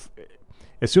as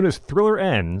Thriller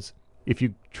ends, if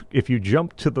you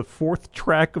jump to the 4th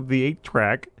track of the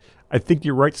 8-track, I think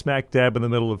you're right smack dab in the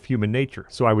middle of Human Nature.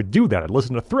 So I would do that. I'd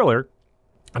listen to Thriller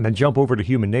and then jump over to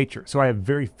Human Nature. So I have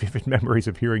very vivid memories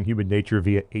of hearing Human Nature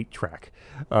via 8-track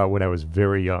when I was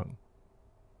very young.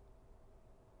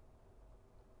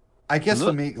 I guess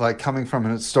for me, like coming from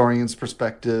an historian's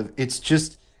perspective, it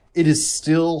is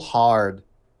still hard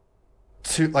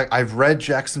to, like, I've read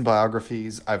Jackson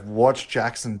biographies, I've watched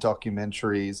Jackson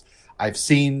documentaries, I've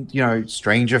seen,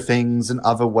 Stranger Things and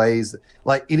other ways.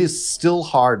 Like, it is still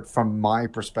hard from my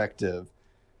perspective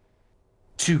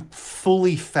to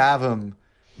fully fathom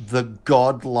the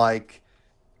godlike,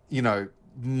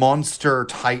 monster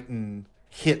titan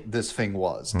hit this thing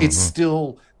was. It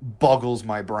still boggles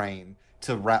my brain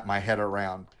to wrap my head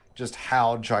around just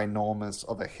how ginormous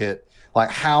of a hit,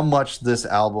 like how much this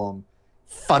album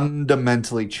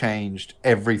fundamentally changed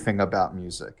everything about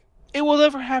music. It will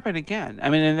never happen again. I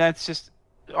mean, and that's just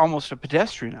almost a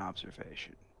pedestrian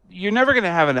observation. You're never going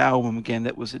to have an album again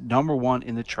that was at number one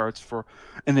in the charts for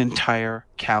an entire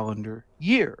calendar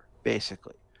year,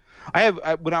 basically.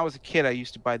 When I was a kid, I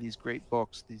used to buy these great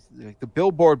books, like the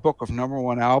Billboard book of number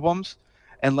one albums,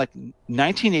 and like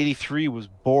 1983 was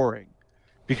boring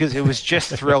because it was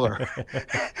just Thriller.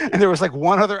 And there was like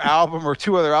one other album or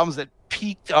two other albums that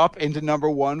peaked up into number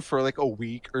one for like a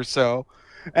week or so.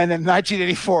 And then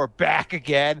 1984 back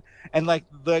again. And like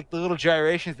the little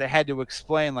gyrations they had to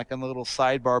explain, like on the little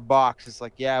sidebar box. It's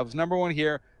like, yeah, it was number one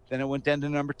here. Then it went down to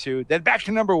number two, then back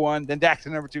to number one, then back to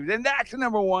number two, then back to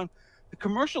number one. The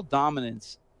commercial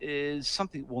dominance is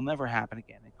something that will never happen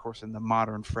again. Of course, in the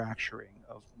modern fracturing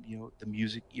of, the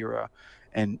music era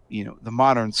and, the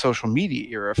modern social media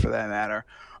era for that matter.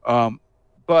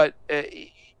 But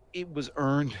it was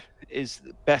earned is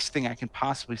the best thing I can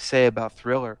possibly say about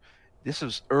Thriller. This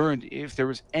was earned. If there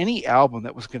was any album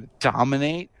that was going to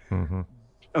dominate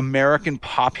American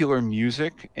popular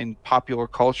music and popular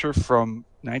culture from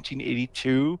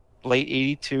 1982, late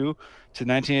 82 to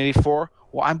 1984,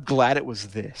 well, I'm glad it was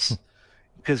this.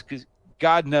 Because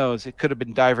God knows it could have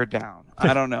been Diver Down.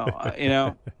 I don't know.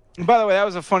 And by the way, that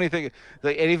was a funny thing.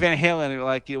 Like Eddie Van Halen,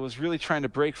 like, was really trying to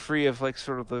break free of like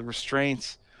sort of the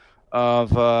restraints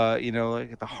of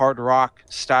like the hard rock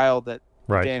style that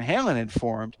Van Halen had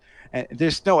formed. And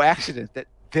there's no accident that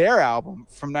their album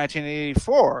from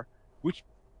 1984, which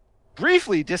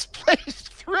briefly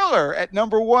displaced Thriller at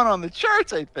number one on the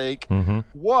charts, I think,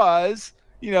 was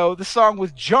the song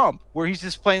with Jump, where he's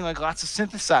just playing like lots of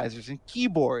synthesizers and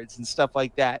keyboards and stuff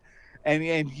like that,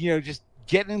 and just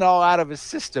getting it all out of his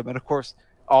system. And of course,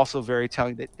 also very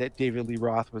telling that David Lee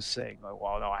Roth was saying, "Oh,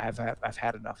 well, no, I've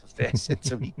had enough of this," and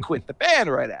so he quit the band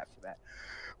right after that.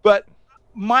 But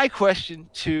my question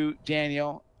to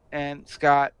Daniel and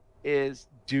Scott is: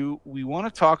 do we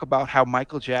want to talk about how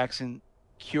Michael Jackson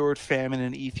cured famine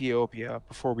in Ethiopia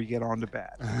before we get on to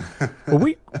bad?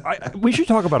 Well, we should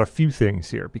talk about a few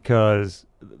things here, because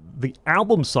the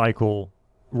album cycle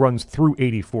runs through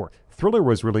 84. Thriller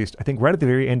was released, I think, right at the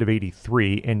very end of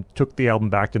 83 and took the album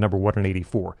back to number one in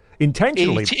 84.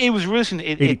 Intentionally. It was released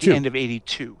at the end of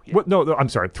 82. Yeah. Well, no, I'm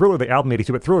sorry. Thriller, the album,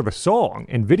 82, but Thriller, the song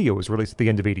and video was released at the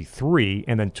end of 83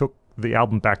 and then took the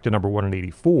album back to number one in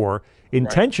 84.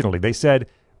 Intentionally, they said,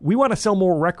 we want to sell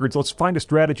more records. Let's find a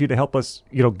strategy to help us,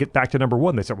 get back to number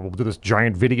one. They said, well, we'll do this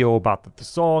giant video about the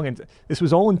song, and this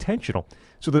was all intentional.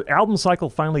 So the album cycle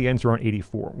finally ends around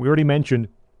 84. We already mentioned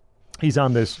he's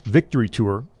on this victory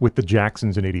tour with the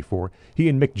Jacksons in 84. He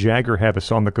and Mick Jagger have a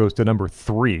song that goes to number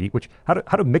 3, which, how did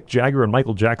Mick Jagger and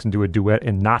Michael Jackson do a duet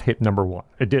and not hit number one?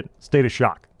 It didn't. State of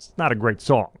Shock. It's not a great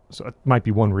song, so it might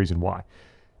be one reason why.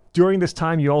 During this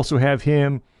time, you also have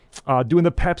him doing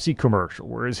the Pepsi commercial,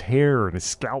 where his hair and his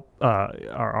scalp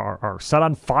are set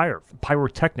on fire.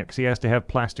 Pyrotechnics. He has to have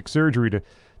plastic surgery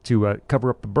to cover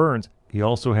up the burns. He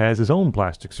also has his own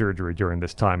plastic surgery during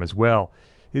this time as well.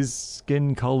 His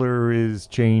skin color is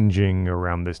changing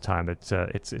around this time.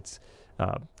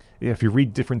 If you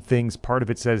read different things, part of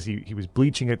it says he was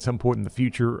bleaching at some point in the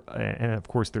future, and of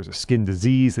course there's a skin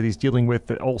disease that he's dealing with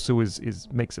that also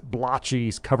makes it blotchy.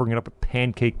 He's covering it up with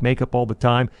pancake makeup all the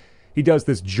time. He does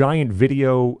this giant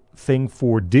video thing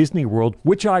for Disney World,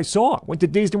 which I saw. Went to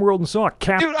Disney World and saw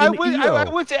Captain EO. I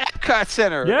went to Epcot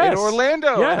Center in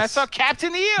Orlando, and I saw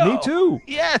Captain EO. Me too.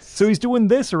 Yes. So he's doing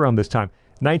this around this time.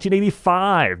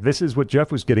 1985, this is what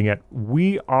Jeff was getting at.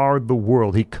 We Are the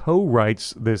World. He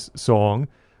co-writes this song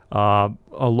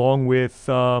along with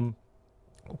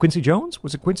Quincy Jones.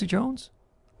 Was it Quincy Jones?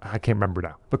 I can't remember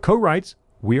now. But co-writes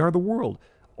We Are the World.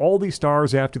 All these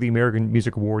stars after the American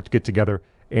Music Awards get together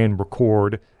and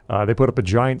record. They put up a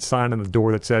giant sign on the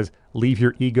door that says, "Leave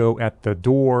your ego at the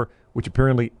door," which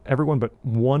apparently everyone but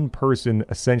one person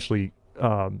essentially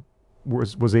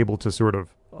was able to sort of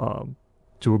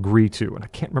to agree to, and I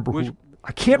can't remember who.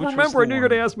 I can't which was remember. I the knew you were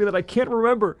going to one? ask me that. I can't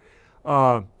remember.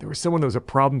 There was someone that was a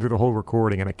problem through the whole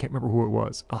recording, and I can't remember who it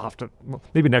was. I'll have to. Well,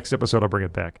 maybe next episode I'll bring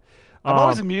it back. I'm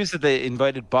always amused that they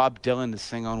invited Bob Dylan to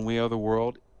sing on We Are the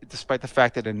World, despite the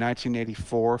fact that in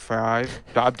 1984-5,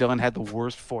 Bob Dylan had the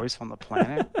worst voice on the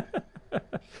planet.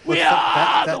 We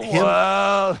are the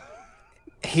world.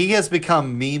 He has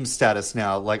become meme status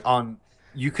now. Like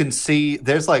you can see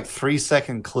there's like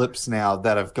 3-second clips now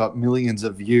that have got millions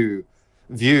of views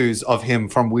of him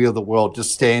from We Are the World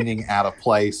just standing out of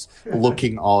place,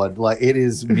 looking odd. Like it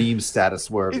is meme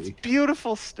status worthy. It's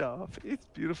beautiful stuff. It's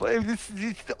beautiful. It's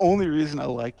the only reason I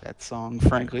like that song,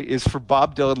 frankly, is for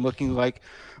Bob Dylan looking like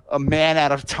a man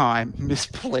out of time,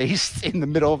 misplaced in the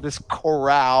middle of this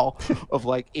chorale of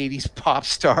like 80s pop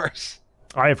stars.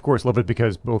 I, of course, love it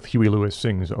because both Huey Lewis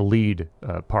sings a lead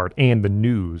part and the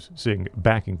News sing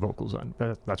backing vocals on.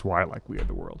 That's why I like We Are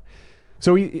the World.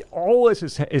 So all this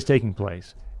is taking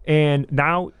place, and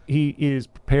now he is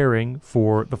preparing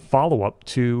for the follow-up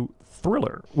to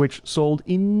Thriller, which sold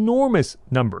enormous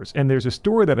numbers. And there's a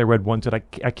story that I read once that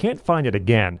I can't find it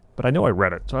again, but I know I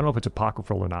read it, so I don't know if it's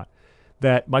apocryphal or not,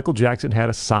 that Michael Jackson had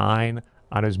a sign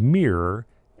on his mirror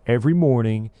every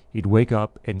morning. He'd wake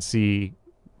up and see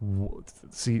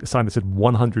a sign that said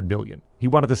 100 million. He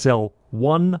wanted to sell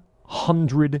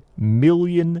 100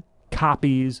 million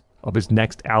copies of his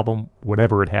next album,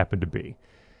 whatever it happened to be.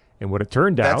 And what it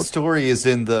turned out... That story is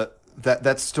in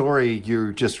that story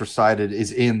you just recited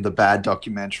is in the Bad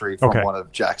documentary from one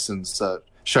of Jackson's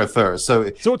chauffeurs. So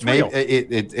it's real.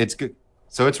 It's good.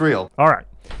 So it's real. All right.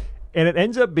 And it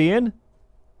ends up being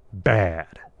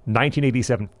Bad.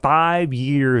 1987, 5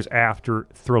 years after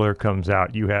Thriller comes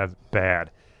out, you have Bad.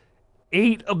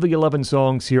 8 of the 11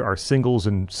 songs here are singles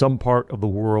in some part of the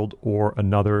world or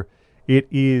another. It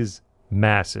is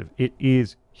massive. It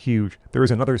is huge. There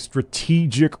is another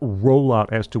strategic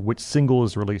rollout as to which single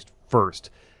is released first.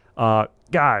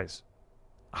 Guys,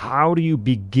 how do you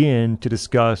begin to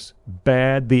discuss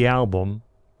Bad the album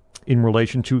in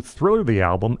relation to Thriller the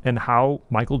album, and how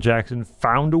Michael Jackson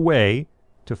found a way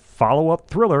to follow up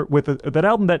Thriller with that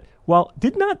album that, while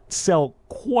did not sell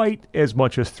quite as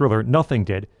much as Thriller, nothing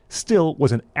did, still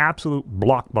was an absolute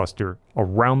blockbuster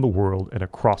around the world and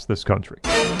across this country.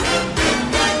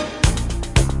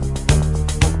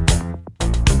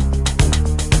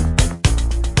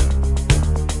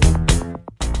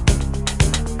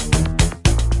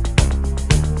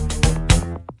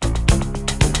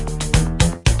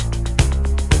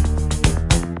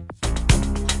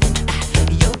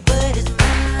 Your word is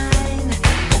mine,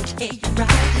 won't take you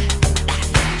right.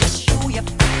 Just show your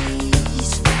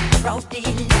face, broad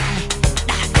daylight.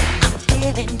 I'm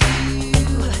telling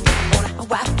you on how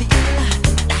I feel.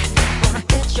 Gonna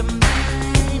hurt your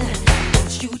mind,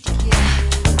 don't you dare.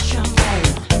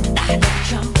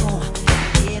 Jump on,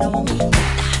 get on me.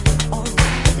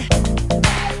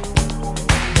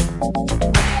 Alright,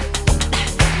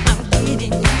 I'm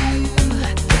giving you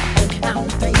on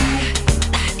count 3.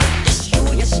 Just show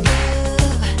your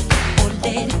stuff, or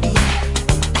let it be.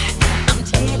 I'm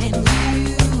telling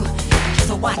you,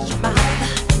 just watch your mouth.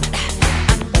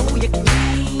 I know your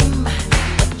game,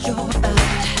 what you're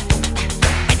about.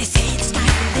 When they say the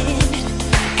sky's the limit,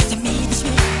 and to me this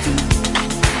may too.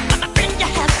 But my friend, you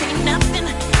have seen nothing.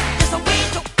 There's a way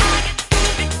to argue,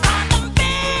 because I'm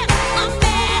bad,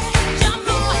 jump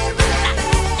on. You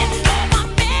know I'm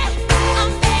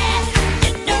bad,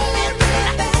 you know it.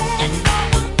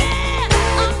 You know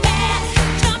I'm bad,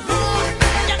 jump on.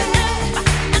 You know,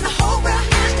 and the whole world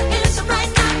has to answer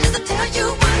right now, just to tell you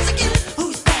once again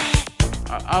who's bad.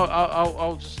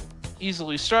 I'll just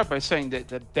easily start by saying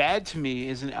that Bad to me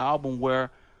is an album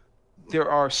where there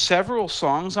are several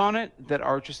songs on it that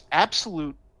are just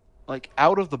absolute, like,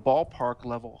 out of the ballpark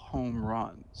level home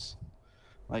runs.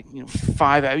 Like,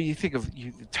 5. I mean, you think of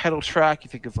the title track, you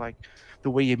think of like The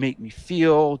Way You Make Me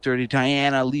Feel, Dirty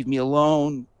Diana, Leave Me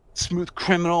Alone, Smooth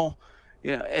Criminal,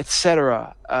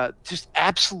 etc. Just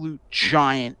absolute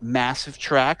giant, massive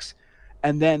tracks.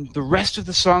 And then the rest of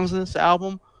the songs on this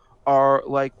album are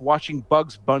like watching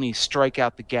Bugs Bunny strike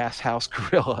out the Gas House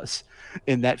Gorillas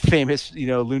in that famous,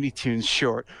 Looney Tunes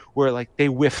short where like they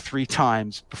whiff 3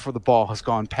 times before the ball has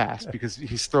gone past because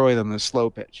he's throwing them in a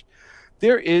slow pitch.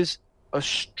 There is a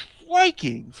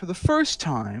striking, for the first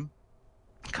time,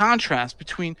 contrast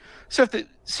between stuff that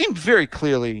seemed very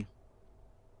clearly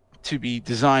to be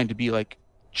designed to be like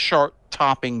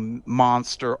chart-topping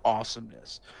monster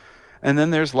awesomeness. And then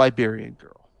there's Liberian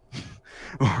Girl.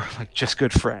 Or like Just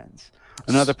Good Friends,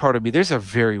 Another part of me, there's a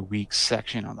very weak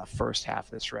section on the first half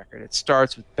of this record. It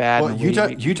starts with bad. Well, and the way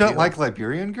make you me don't feel. like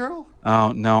Liberian Girl?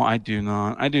 Oh no, I do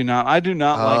not. I do not. I do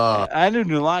not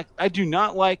like. I do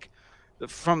not like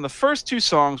from the first two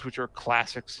songs, which are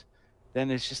classics. Then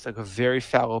it's just like a very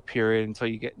fallow period until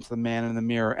you get into the Man in the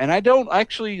Mirror. And I don't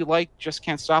actually like Just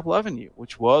Can't Stop Loving You,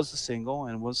 which was a single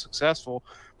and was successful,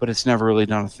 but it's never really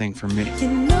done a thing for me. You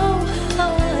know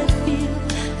how I feel.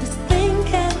 This thing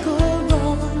can't go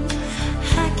wrong.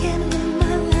 I can't live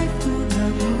my life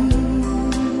without you.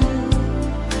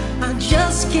 I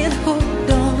just can't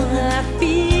hold on. I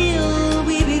feel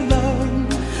we belong.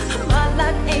 My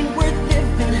life ain't worth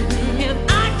living if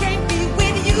I can't be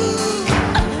with you.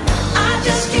 I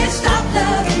just can't stop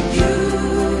loving you.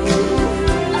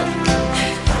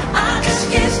 I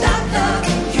just can't stop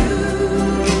loving you.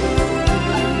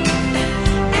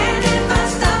 And if I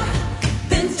stop,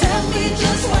 then tell me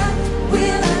just what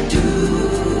will I do?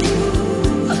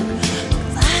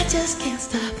 'Cause I just can't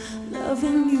stop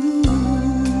loving you.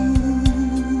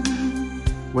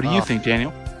 What do you think,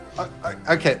 Daniel?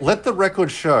 Okay, let the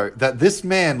record show that this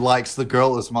man likes The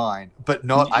Girl Is Mine, but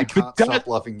not I Can't Stop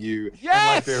Loving You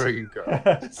Yes! and Liberian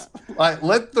Girl. Like,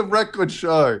 let the record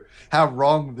show how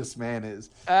wrong this man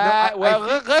is. No, I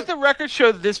let the record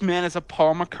show that this man is a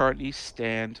Paul McCartney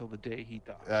stan till the day he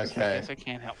dies. Okay. I guess I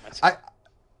can't help myself.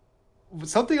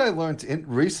 Something I learned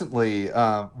recently,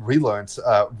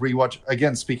 rewatch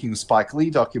again. Speaking of Spike Lee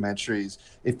documentaries,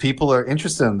 if people are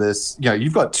interested in this,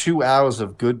 you've got 2 hours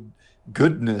of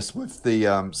goodness with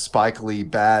the Spike Lee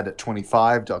Bad at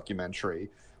 25 documentary,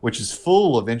 which is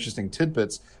full of interesting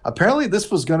tidbits. Apparently,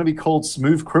 this was going to be called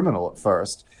Smooth Criminal at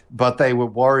first, but they were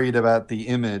worried about the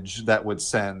image that would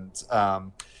send. I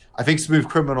think Smooth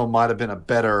Criminal might have been a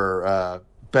better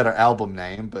album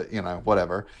name, but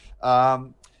whatever.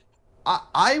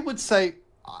 I would say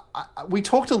we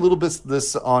talked a little bit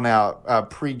this on our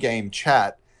pre-game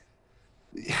chat.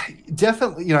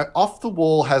 Definitely, Off the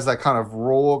Wall has that kind of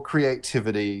raw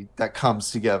creativity that comes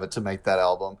together to make that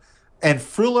album. And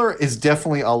Thriller is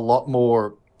definitely a lot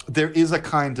more, there is a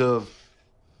kind of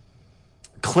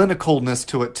clinicalness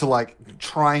to it, to like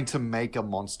trying to make a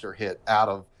monster hit out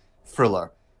of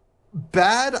Thriller.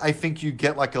 Bad, I think you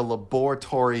get like a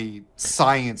laboratory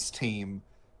science team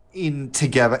in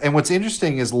together. And what's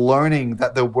interesting is learning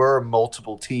that there were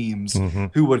multiple teams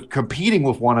who were competing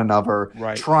with one another,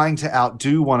 trying to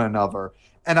outdo one another.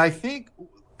 And I think,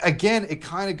 again, it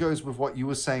kind of goes with what you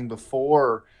were saying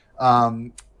before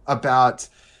about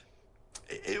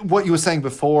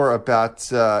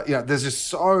there's just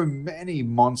so many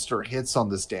monster hits on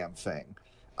this damn thing.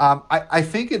 I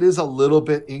think it is a little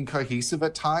bit incohesive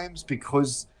at times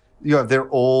because they're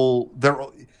all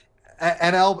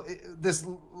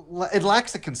it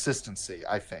lacks a consistency,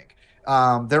 I think.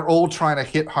 They're all trying to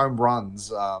hit home runs.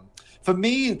 For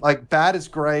me, like, Bad is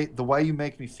great. The Way You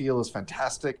Make Me Feel is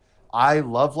fantastic. I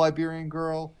love Liberian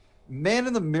Girl. Man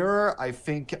in the Mirror, I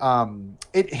think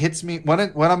it hits me. When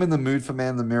I'm in the mood for Man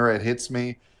in the Mirror, it hits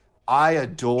me. I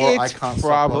adore I Can't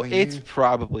Stop Loving You. It's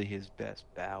probably his best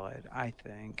ballad, I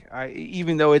think.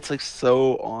 Even though it's like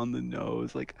so on the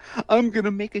nose, like, I'm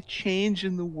gonna make a change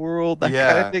in the world, that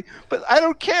kind of thing. But I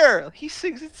don't care. He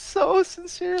sings it so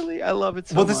sincerely. I love it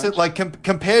so much. This is like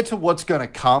compared to what's gonna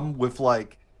come with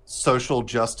like social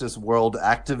justice, world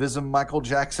activism, Michael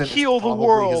Jackson. Heal the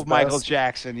world, Michael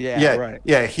Jackson. Yeah, right.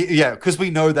 Yeah, because we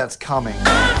know that's coming.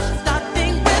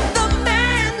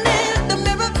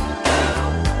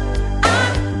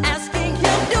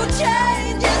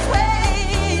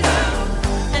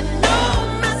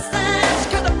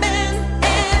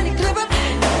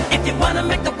 Wanna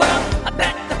make the world a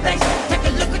better place? Take a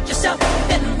look at yourself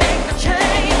and make a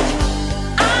change.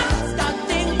 I'm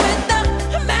starting with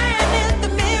the man in the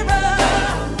mirror.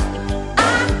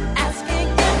 I'm asking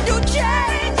him to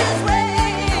change his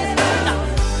ways.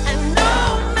 And no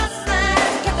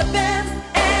message could have been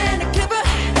any clearer.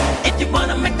 If you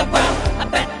wanna make the world a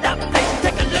better place,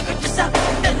 take a look at yourself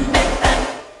and make that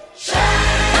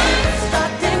change. I'm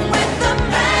starting with the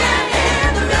man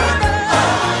in the mirror.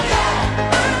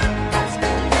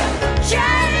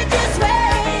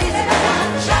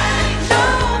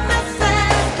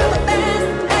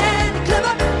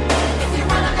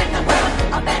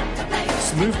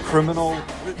 Smooth Criminal,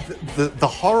 the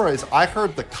horror is, I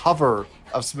heard the cover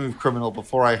of Smooth Criminal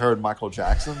before I heard Michael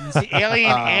Jackson's. The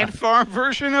Alien Ant Farm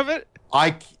version of it?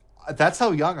 That's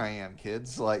how young I am,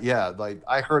 kids.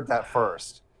 I heard that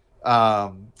first.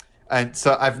 And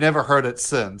so I've never heard it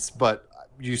since, but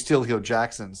you still hear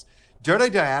Jackson's. Dirty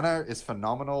Diana is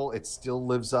phenomenal. It still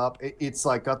lives up. It's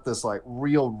like got this like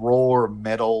real raw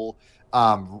metal,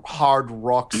 hard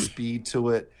rock speed to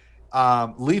it.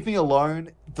 Leave Me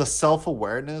Alone, the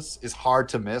self-awareness is hard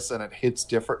to miss, and it hits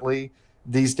differently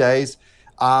these days.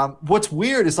 What's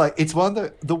weird is like it's one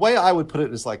of the way I would put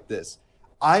it is like this.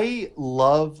 I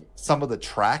love some of the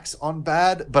tracks on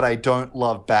Bad, but I don't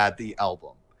love Bad the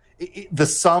album. The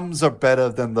sums are better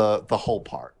than the whole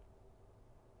part.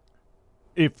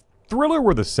 If Thriller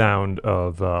were the sound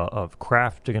of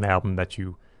crafting an album that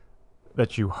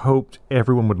you hoped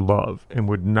everyone would love and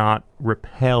would not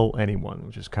repel anyone,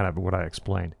 which is kind of what I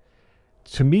explained.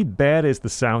 To me, Bad is the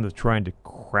sound of trying to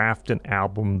craft an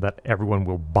album that everyone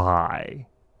will buy,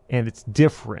 and it's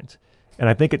different. And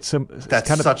I think that's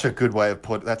such a good way of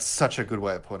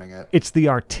putting it. It's the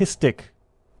artistic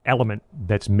element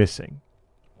that's missing.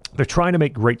 They're trying to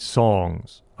make great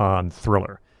songs on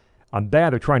Thriller. On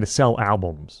Bad, they're trying to sell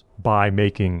albums by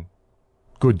making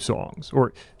good songs,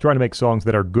 or trying to make songs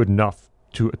that are good enough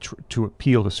to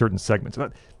appeal to certain segments.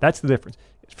 That's the difference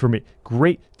for me.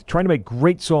 Trying to make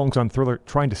great songs on Thriller,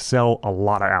 trying to sell a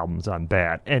lot of albums on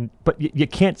Bad, but you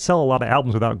can't sell a lot of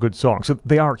albums without good songs. So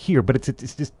they are here, but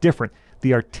it's just different.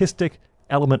 The artistic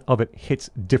element of it hits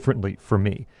differently for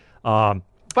me.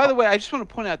 By the way, I just want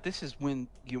to point out this is when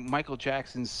Michael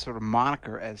Jackson's sort of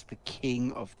moniker as the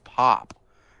king of pop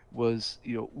was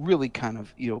really kind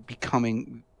of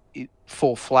becoming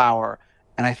full flower,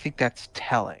 and I think that's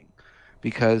telling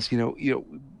because he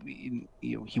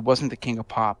wasn't the king of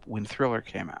pop when Thriller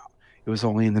came out. It was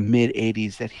only in the mid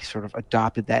 80s that he sort of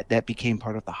adopted that became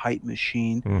part of the hype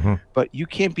machine. Mm-hmm. But you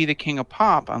can't be the king of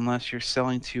pop unless you're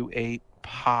selling to a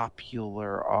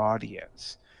popular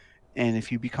audience. And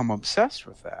if you become obsessed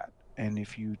with that, and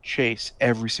if you chase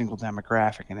every single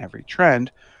demographic and every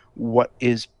trend, what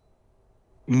is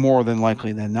more than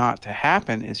likely than not to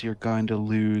happen is you're going to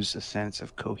lose a sense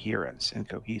of coherence and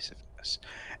cohesiveness.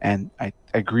 And I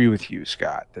agree with you,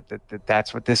 Scott,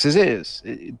 that's what this is.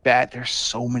 Bad. There's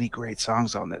so many great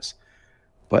songs on this,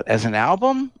 but as an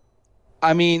album,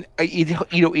 I mean,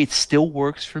 it still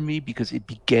works for me because it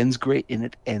begins great and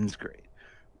it ends great.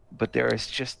 But there's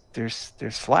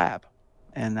flab,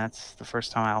 and that's the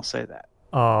first time I'll say that.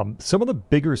 Some of the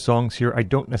bigger songs here I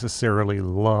don't necessarily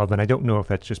love, and I don't know if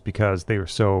that's just because they are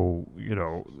so,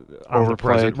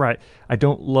 overplayed. Right. I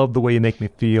don't love The Way You Make Me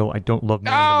Feel. I don't love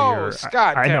Man in the Mirror.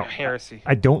 Scott, I know. heresy.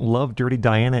 I don't love Dirty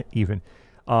Diana even.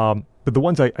 But the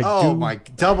ones I do... Oh, my,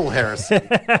 double heresy.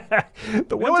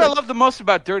 What I love the most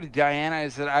about Dirty Diana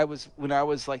is that when I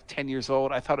was like 10 years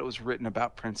old, I thought it was written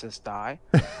about Princess Di.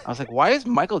 I was like, why is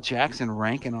Michael Jackson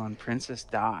ranking on Princess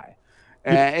Di?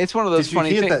 And it's one of those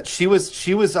funny things. That she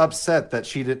was upset that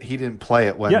he didn't play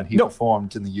it when he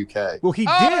performed in the UK. Well, he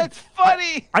did. Oh, it's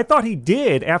funny. I thought he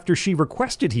did after she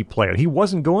requested he play it. He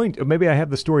wasn't going to. Maybe I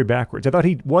have the story backwards. I thought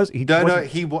he was. Because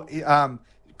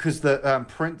the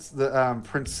Prince,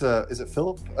 is it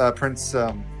Philip? Prince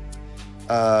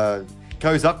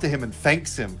goes up to him and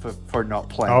thanks him for not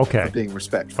playing, for being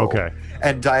respectful. Okay.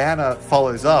 And Diana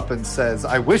follows up and says,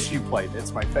 "I wish you played it.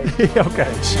 It's my favorite."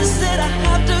 Okay. She said I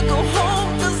have to go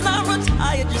home 'cause I'm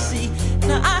retired, you see.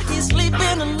 Now I hear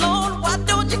sleeping alone. Why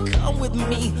don't you come with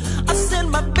me? I said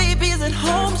my baby's at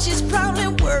home. She's probably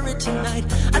worried tonight.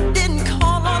 I didn't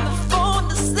call on the phone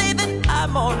to say that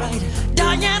I'm alright.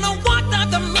 Diana walked up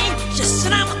to me. She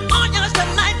said I'm on yours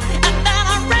tonight. And then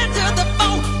I ran to the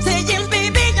phone saying,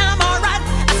 "Baby, I'm alright."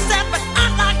 I said, but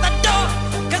unlock the door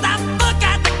 'cause I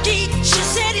forgot the key. She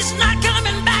said he's not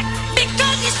coming back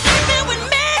because he's sleeping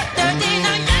with me.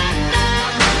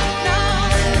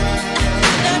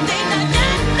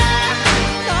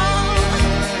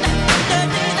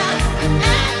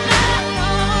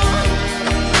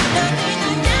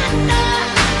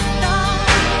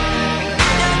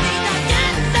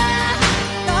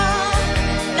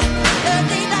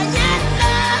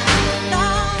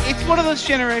 One of those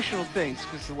generational things,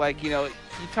 because you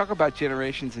talk about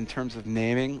generations in terms of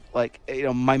naming.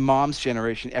 My mom's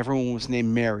generation, everyone was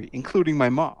named Mary, including my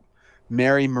mom.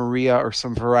 Mary, Maria, or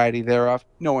some variety thereof.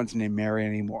 No one's named Mary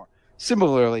anymore.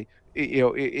 Similarly,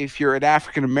 if you're an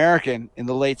African American in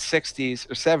the late 60s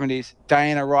or 70s,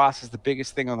 Diana Ross is the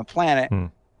biggest thing on the planet.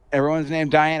 Everyone's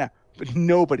named Diana, but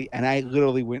nobody. And I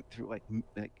literally went through like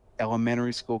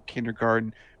elementary school,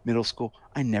 kindergarten, middle school.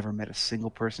 I never met a single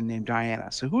person named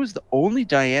Diana. So who is the only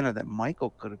Diana that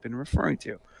Michael could have been referring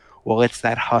to? Well, it's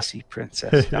that hussy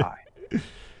Princess Di.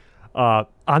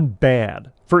 On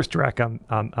Bad, first track on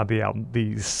the album,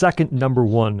 the second number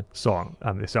one song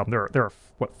on this album. There are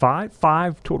what,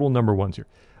 five total number ones here.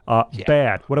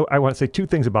 Bad. I want to say two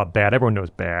things about Bad. Everyone knows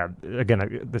Bad.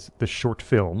 Again, this short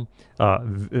film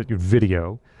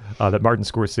video that Martin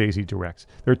Scorsese directs.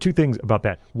 There are two things about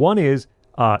that. One is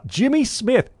Jimmy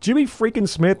freaking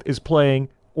Smith is playing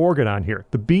organ on here.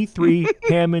 The B3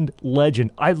 Hammond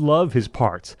legend. I love his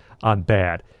parts on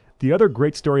Bad. The other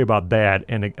great story about Bad,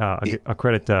 and I'll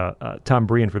credit Tom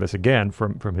Brian for this again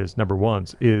from his number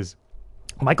ones, is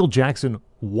Michael Jackson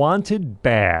wanted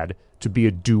Bad to be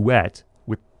a duet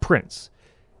with Prince.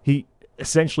 He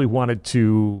essentially wanted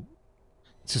to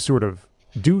sort of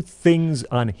do things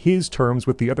on his terms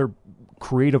with the other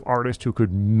creative artist who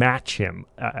could match him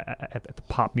at the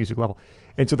pop music level.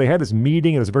 And so they had this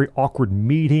meeting. It was a very awkward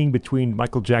meeting between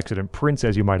Michael Jackson and Prince,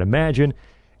 as you might imagine.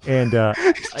 And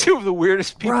two of the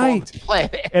weirdest people on the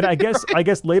planet. And I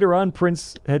guess later on,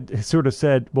 Prince had sort of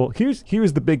said, "Well, here's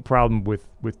the big problem with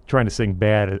trying to sing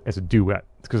Bad as a duet.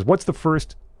 Because what's the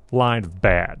first line of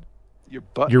Bad? Your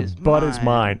butt is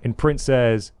mine." And Prince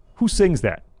says, "Who sings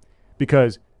that?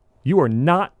 Because you are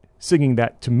not singing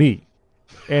that to me,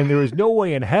 and there is no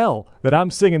way in hell that I'm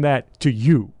singing that to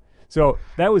you." So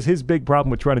that was his big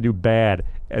problem with trying to do Bad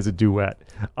as a duet.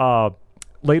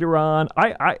 Later on,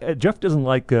 Jeff doesn't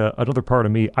like Another Part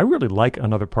of Me. I really like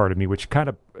Another Part of Me, which kind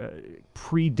of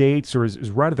predates or is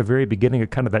right at the very beginning of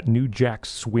kind of that New Jack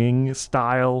Swing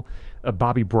style,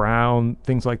 Bobby Brown,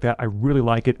 things like that. I really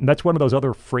like it. And that's one of those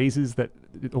other phrases that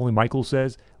only Michael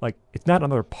says. Like, it's not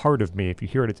another part of me. If you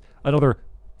hear it, it's another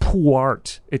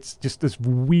part. It's just this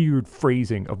weird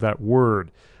phrasing of that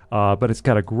word. But it's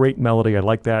got a great melody. I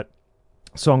like that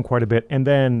song quite a bit. And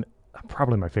then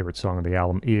probably my favorite song on the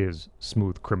album is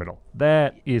Smooth Criminal.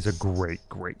 That is a great,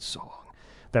 great song.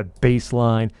 That bass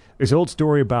line. There's an old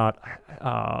story about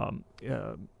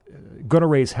Gonna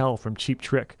Raise Hell from Cheap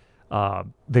Trick.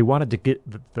 They wanted to get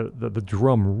the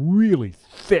drum really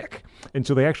thick, and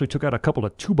so they actually took out a couple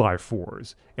of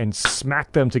 2x4s and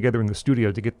smacked them together in the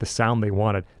studio to get the sound they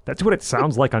wanted. That's what it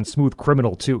sounds like on Smooth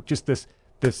Criminal too. Just this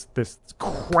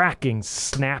cracking,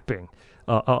 snapping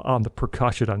on the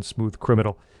percussion on Smooth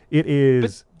Criminal. It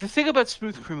is. But the thing about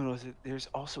Smooth Criminal is that there's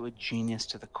also a genius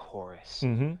to the chorus,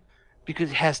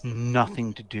 because it has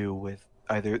nothing to do with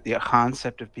either the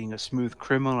concept of being a smooth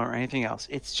criminal or anything else.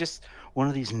 It's just one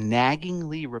of these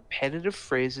naggingly repetitive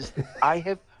phrases that I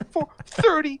have for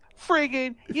 30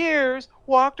 friggin' years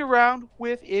walked around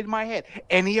with in my head.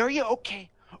 Annie, are you okay?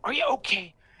 Are you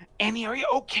okay? Annie, are you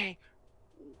okay?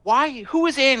 Why? Who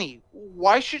is Annie?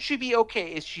 Why should she be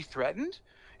okay? Is she threatened?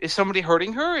 Is somebody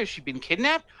hurting her? Has she been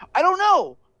kidnapped? I don't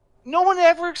know. No one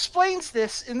ever explains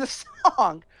this in the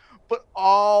song. But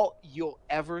all you'll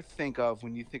ever think of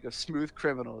when you think of Smooth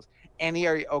Criminals, Annie,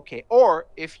 are you okay? Or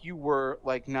if you were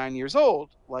like 9 years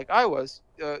old, like I was,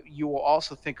 you will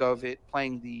also think of it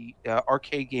playing the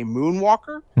arcade game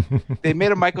Moonwalker. They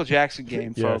made a Michael Jackson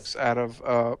game, folks, out of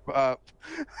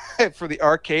for the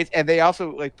arcades, and they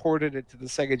also like ported it to the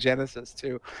Sega Genesis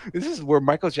too. This is where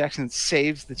Michael Jackson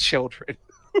saves the children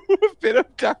who have been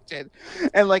abducted,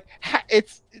 and like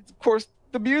it's of course.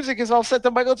 The music is all set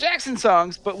to Michael Jackson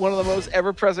songs, but one of the most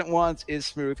ever-present ones is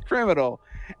Smooth Criminal.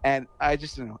 And I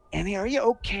just don't know, Annie, are you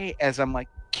okay? As I'm like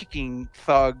kicking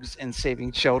thugs and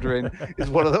saving children is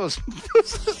one of those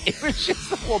images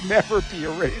that will never be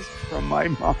erased from my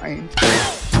mind.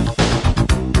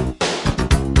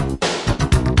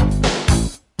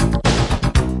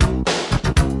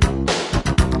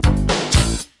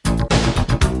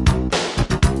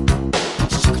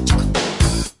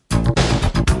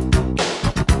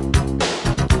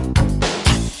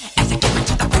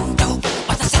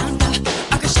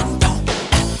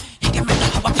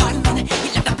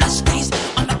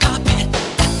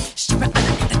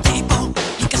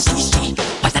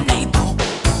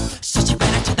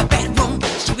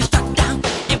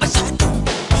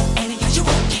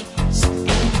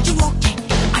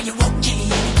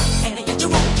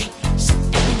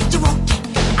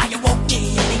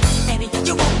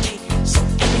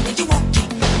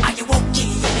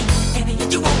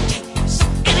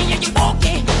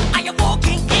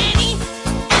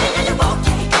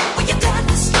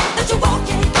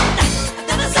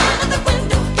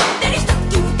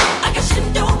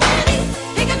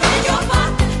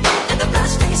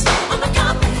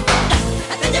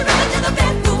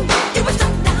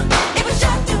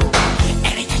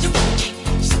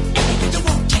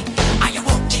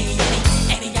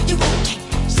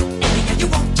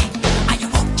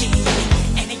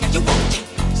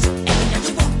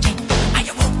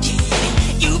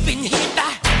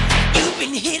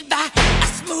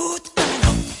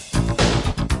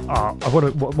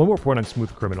 One more point on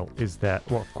Smooth Criminal is that,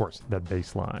 well, of course, that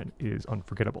bass line is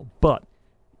unforgettable. But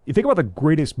you think about the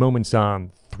greatest moments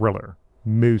on Thriller,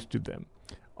 most of them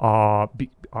are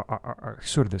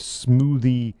sort of the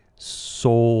smoothie,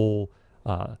 soul,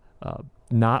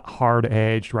 not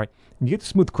hard-edged, right? And you get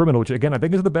Smooth Criminal, which, again, I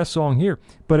think is the best song here.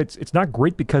 But it's not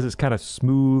great because it's kind of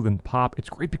smooth and pop. It's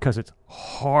great because it's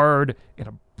hard and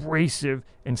abrasive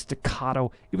and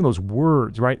staccato. Even those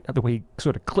words, right? The way he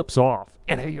sort of clips off.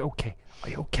 And are you okay? Are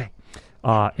you okay?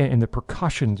 And the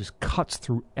percussion just cuts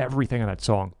through everything on that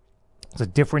song. It's a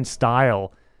different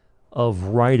style of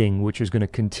writing, which is going to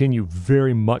continue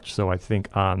very much so, I think,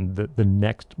 on the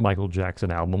next Michael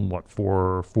Jackson album,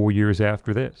 4 years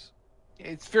after this?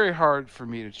 It's very hard for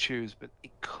me to choose, but it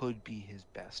could be his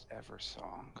best ever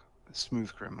song,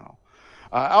 Smooth Criminal.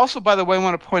 Also, by the way, I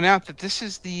want to point out that this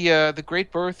is the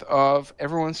great birth of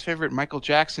everyone's favorite Michael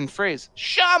Jackson phrase,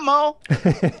 Shamo!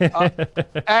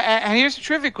 And here's a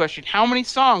trivia question. How many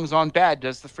songs on Bad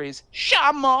does the phrase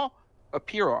Shamo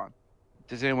appear on?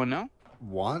 Does anyone know?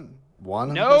 One.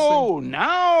 I'm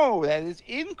No, that is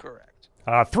incorrect.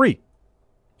 3.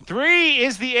 3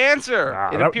 is the answer.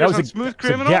 It that appears was on Smooth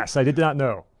Criminal. Yes, I did not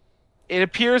know. It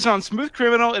appears on Smooth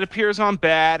Criminal. It appears on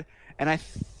Bad, and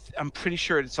I'm pretty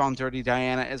sure it's on Dirty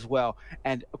Diana as well.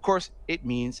 And of course, it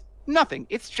means nothing.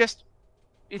 It's just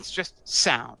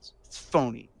sounds. It's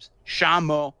phonemes.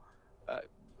 Shamo.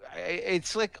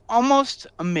 It's like almost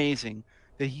amazing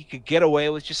that he could get away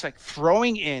with just like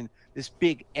throwing in this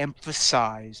big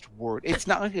emphasized word. It's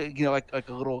not like like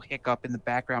a little hiccup in the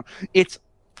background. It's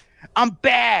I'm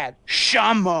bad,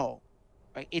 Shamo.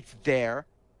 Right? It's there,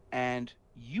 and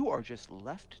you are just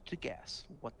left to guess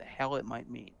what the hell it might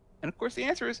mean. And of course, the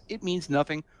answer is it means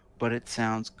nothing, but it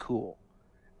sounds cool.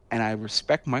 And I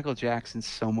respect Michael Jackson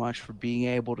so much for being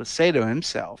able to say to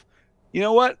himself, you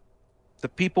know what? The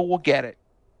people will get it.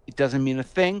 It doesn't mean a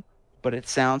thing, but it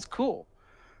sounds cool.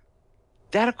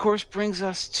 That, of course, brings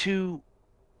us to,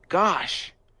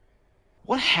 gosh,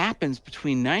 what happens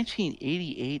between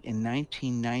 1988 and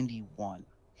 1991,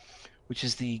 which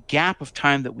is the gap of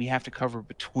time that we have to cover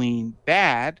between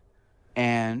Bad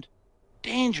and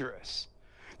Dangerous.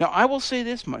 Now, I will say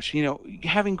this much,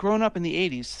 having grown up in the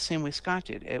 80s, the same way Scott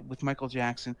did with Michael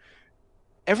Jackson,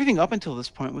 everything up until this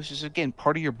point was just, again,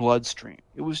 part of your bloodstream.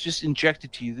 It was just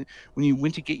injected to you. When you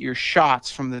went to get your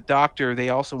shots from the doctor, they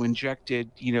also injected,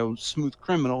 Smooth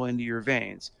Criminal into your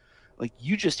veins. Like,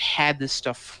 you just had this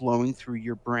stuff flowing through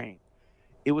your brain.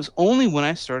 It was only when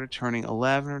I started turning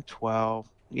 11 or 12,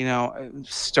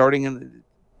 starting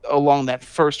along that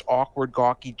first awkward,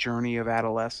 gawky journey of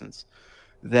adolescence,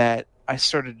 that I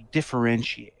started to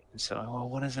differentiate. And so, well,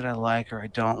 what is it I like or I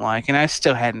don't like? And I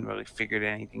still hadn't really figured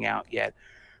anything out yet.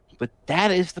 But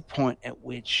that is the point at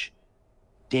which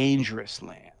Dangerous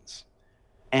lands.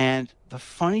 And the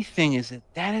funny thing is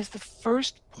that is the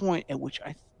first point at which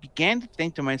I began to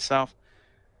think to myself,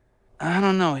 I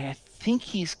don't know, I think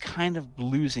he's kind of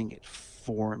losing it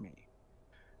for me.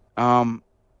 And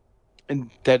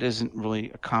that isn't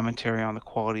really a commentary on the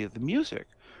quality of the music,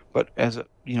 but as a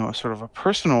sort of a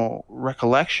personal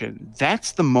recollection,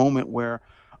 that's the moment where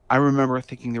I remember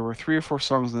thinking there were 3 or 4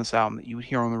 songs on this album that you would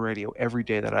hear on the radio every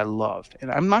day that I loved. And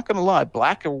I'm not going to lie,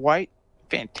 Black or White,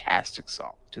 fantastic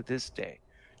song to this day.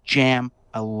 Jam,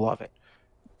 I love it.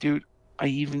 Dude,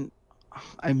 I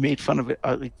made fun of it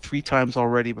like 3 times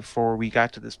already before we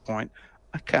got to this point.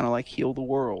 I kind of like Heal the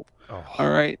World. Oh. All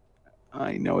right.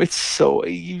 I know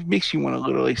it makes you want to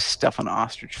literally stuff an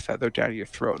ostrich feather down your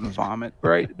throat and vomit,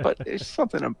 right? But there's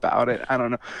something about it. I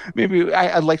don't know. Maybe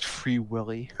I liked Free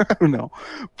Willy. I don't know.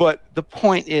 But the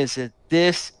point is that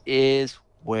this is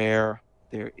where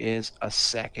there is a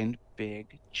second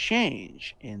big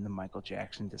change in the Michael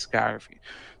Jackson discography.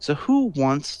 So who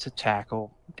wants to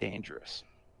tackle Dangerous?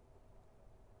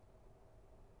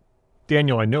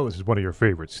 Daniel, I know this is one of your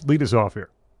favorites. Lead us off here.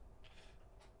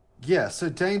 Yeah, so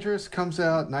Dangerous comes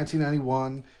out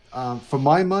 1991. For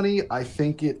my money, I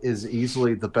think it is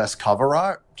easily the best cover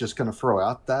art. Just going to throw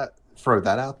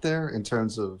that out there in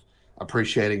terms of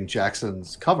appreciating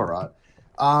Jackson's cover art.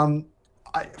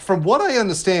 From what I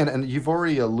understand, and you've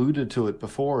already alluded to it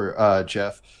before,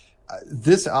 Jeff,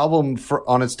 this album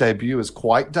on its debut is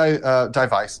quite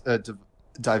divisive,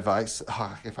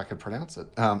 if I could pronounce it.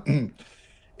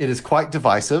 It is quite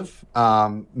divisive,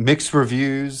 mixed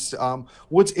reviews.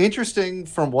 What's interesting,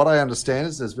 from what I understand,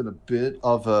 is there's been a bit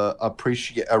of a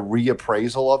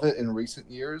reappraisal of it in recent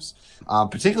years.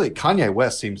 Particularly, Kanye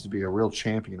West seems to be a real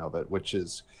champion of it, which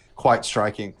is quite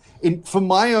striking. For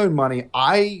my own money,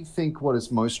 I think what is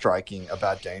most striking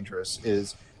about Dangerous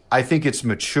is I think it's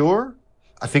mature.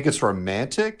 I think it's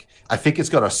romantic. I think it's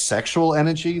got a sexual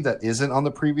energy that isn't on the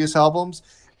previous albums.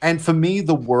 And for me,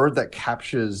 the word that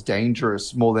captures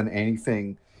Dangerous more than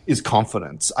anything is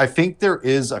confidence. I think there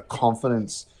is a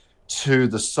confidence to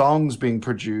the songs being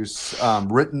produced,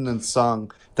 written and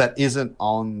sung, that isn't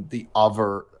on the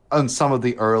other on some of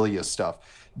the earlier stuff.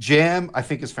 Jam, I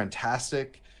think, is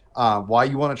fantastic. Why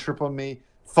You Want to Trip on Me?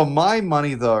 For my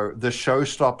money, though, the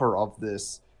showstopper of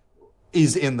this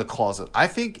is In the Closet. I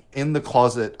think In the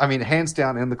Closet, I mean, hands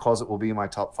down, In the Closet will be in my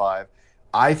top 5.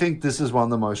 I think this is one of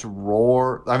the most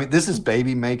raw. I mean, this is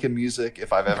baby making music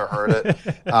if I've ever heard it.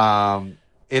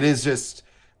 It is just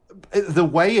the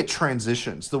way it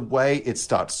transitions, the way it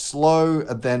starts slow,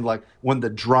 and then like when the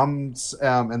drums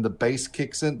and the bass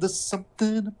kicks in, there's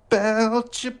something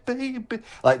about you, baby,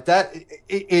 like that.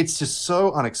 It's just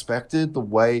so unexpected. The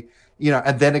way,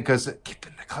 and then it goes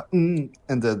and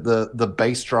the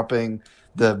bass dropping,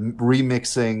 the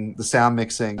remixing, the sound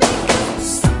mixing.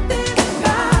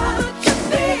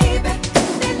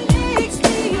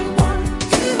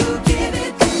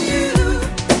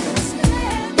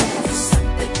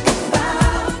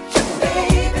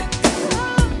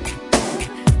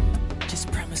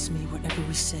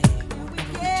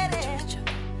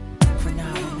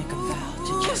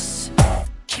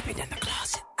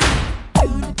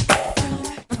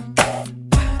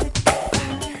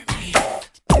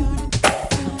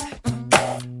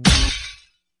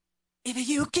 If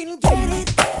you can get it,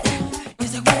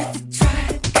 is it worth a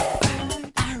try?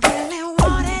 I really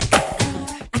want it,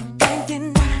 I can't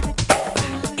deny.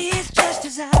 It's just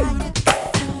desire,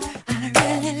 I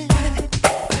really love it.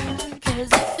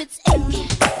 'Cause if it's aching,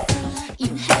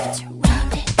 you have to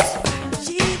rub it.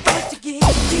 She wants to give,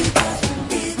 she wants to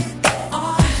give it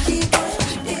all, she wants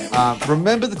to give it.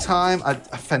 Remember the Time, a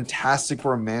fantastic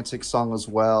romantic song as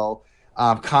well.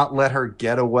 Can't Let Her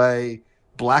Get Away.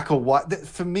 Black or White.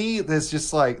 For me, there's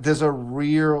a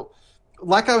real,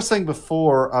 like I was saying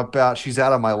before about She's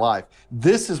Out of My Life.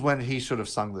 This is when he should have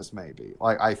sung this, maybe.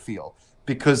 Like, I feel,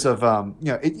 because of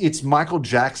it's Michael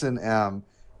Jackson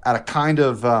at a kind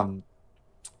of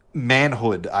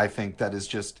manhood, I think, that is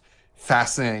just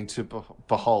fascinating to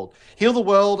behold. Heal the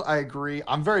World, I agree.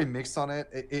 I'm very mixed on it.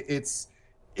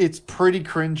 It's pretty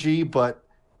cringy, but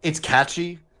it's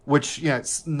catchy. Which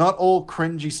it's not all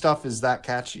cringy stuff is that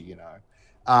catchy,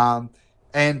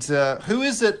 And Who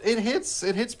Is It? It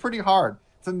hits pretty hard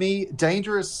for me.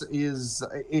 Dangerous is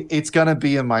it's gonna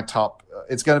be in my top.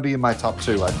 It's gonna be in my top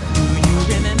 2, I think. Do you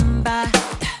remember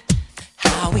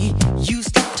how we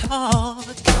used to talk?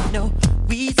 No,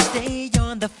 we'd stay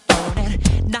on the phone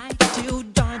at night till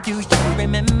dawn. Do you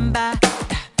remember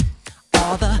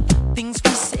all the things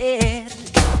we said?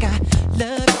 Like, I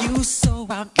love you so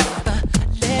I'll never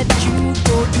let you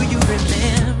go. Do you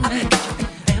remember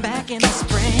back in the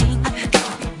spring?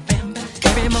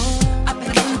 Every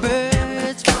morning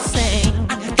birds would sing.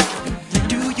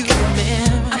 Do you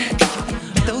remember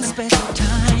those special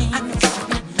times?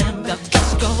 The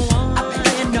thoughts go on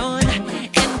and on in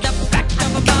the back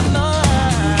of my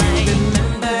mind.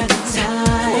 Remember the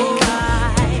time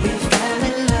we fell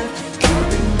in love. You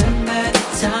remember the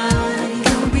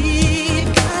time we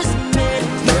first met,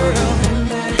 girl.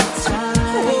 Remember the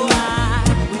time we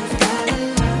fell in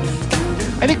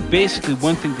love. I think basically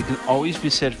one thing that can always be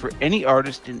said for any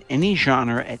artist in any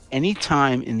genre at any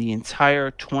time in the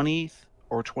entire 20th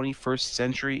or 21st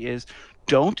century is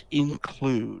don't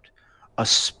include a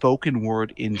spoken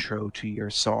word intro to your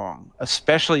song,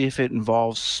 especially if it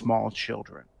involves small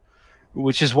children,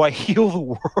 which is why Heal the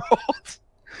World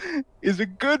is a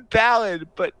good ballad,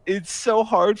 but it's so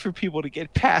hard for people to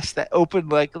get past that open,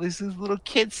 like this little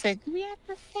kid saying, "We have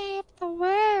to save the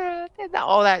world," and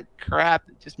all that crap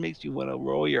that just makes you want to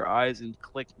roll your eyes and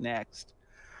click next.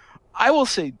 I will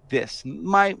say this: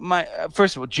 my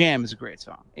first of all, Jam is a great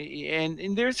song,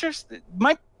 and there's just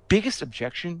my biggest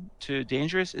objection to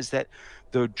Dangerous is that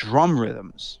the drum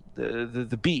rhythms,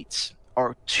 the beats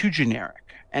are too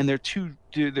generic, and they're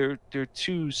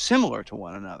too similar to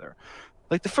one another.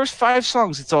 Like the first 5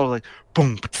 songs, it's all like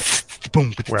boom,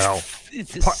 boom. Well,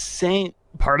 it's the same.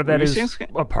 Part of that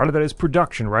is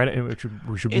production, right? And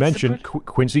we should mention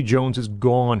Quincy Jones is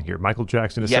gone here. Michael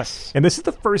Jackson is yes, and this is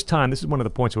the first time. This is one of the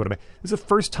points I want to make. This is the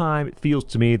first time it feels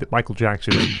to me that Michael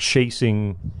Jackson is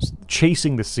chasing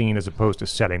the scene as opposed to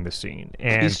setting the scene.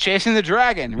 And he's chasing the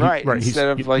dragon, right? Instead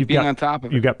of being on top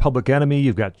of it. You've got Public Enemy.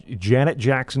 You've got Janet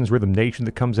Jackson's Rhythm Nation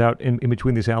that comes out in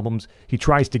between these albums. He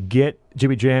tries to get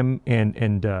Jimmy Jam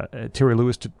and Terry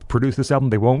Lewis to produce this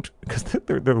album. They won't because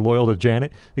they're loyal to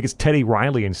Janet. I think it's Teddy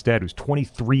Riley instead, who's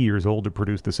 23 years old, to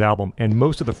produce this album. And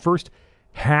most of the first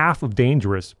half of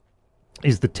Dangerous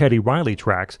is the Teddy Riley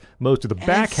tracks. Most of the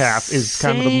back half is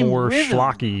kind of the more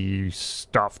schlocky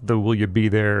stuff, the Will You Be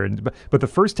There. But the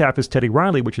first half is Teddy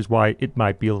Riley, which is why it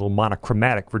might be a little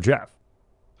monochromatic for Jeff.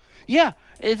 Yeah,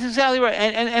 it's exactly right.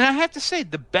 And I have to say,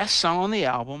 the best song on the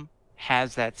album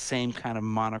has that same kind of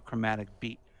monochromatic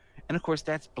beat. And, of course,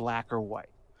 that's Black or White.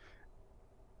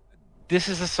 this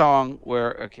is a song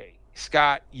where, okay,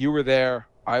 Scott, you were there,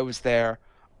 I was there.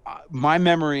 My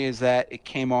memory is that it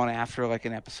came on after like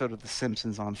an episode of The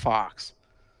Simpsons on Fox,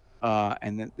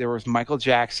 and then there was Michael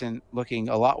Jackson looking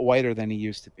a lot whiter than he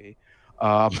used to be,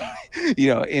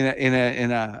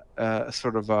 in a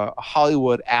sort of a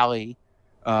Hollywood alley,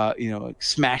 like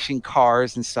smashing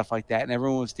cars and stuff like that, and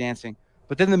everyone was dancing.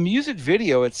 But then the music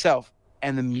video itself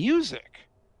and the music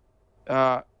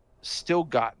still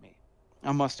got me.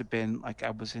 I must have been like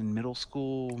I was in middle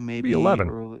school, maybe 11.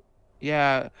 Early,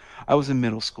 yeah, I was in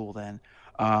middle school then.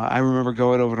 I remember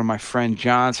going over to my friend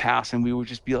John's house, and we would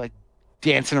just be like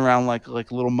dancing around like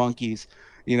little monkeys,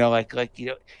 if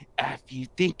you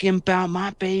thinking about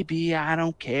my baby, I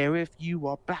don't care if you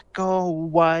are black or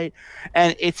white.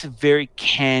 And it's a very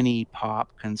canny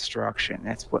pop construction.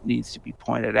 That's what needs to be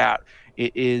pointed out.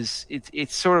 It's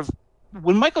sort of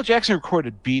when Michael Jackson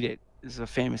recorded "Beat It." This is a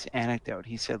famous anecdote.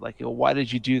 He said, why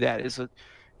did you do that?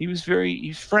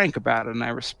 He's frank about it, and I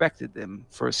respected him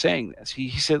for saying this. He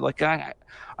said,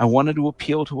 I wanted to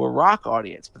appeal to a rock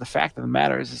audience, but the fact of the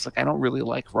matter is, I don't really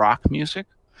like rock music.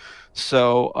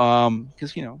 So,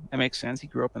 because that makes sense. He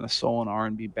grew up in a soul and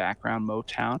R&B background,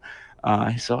 Motown.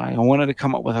 So I wanted to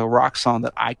come up with a rock song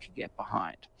that I could get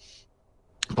behind.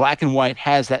 Black and White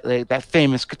has that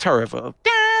famous guitar riff of.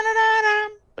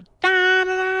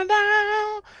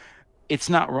 It's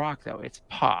not rock though; it's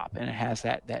pop, and it has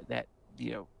that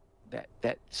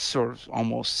sort of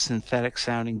almost synthetic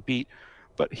sounding beat.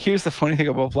 But here's the funny thing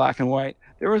about Black and White: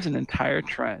 there was an entire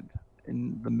trend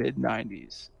in the mid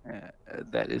 '90s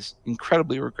that is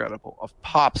incredibly regrettable of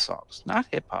pop songs, not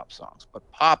hip hop songs,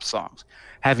 but pop songs,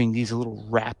 having these little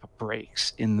rap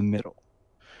breaks in the middle.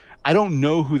 I don't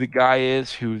know who the guy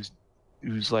is who's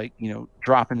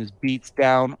dropping his beats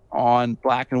down on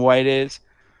Black and White is.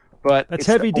 But that's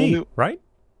Heavy D, right?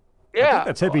 Yeah, I think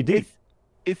that's Heavy D.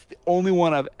 It's the only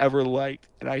one I've ever liked,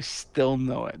 and I still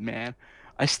know it, man.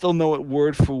 I still know it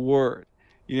word for word.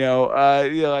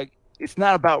 It's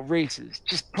not about races,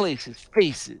 just places,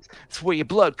 faces. It's where your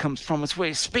blood comes from. It's where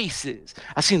your space is.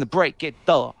 I seen the bright get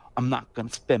duller. I'm not gonna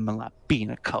spend my life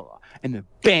being a color. And then,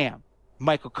 bam,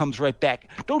 Michael comes right back.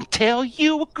 Don't tell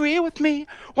you agree with me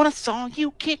when I saw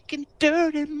you kicking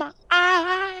dirt in my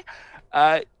eye.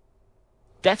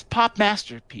 That's pop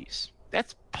masterpiece.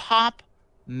 That's pop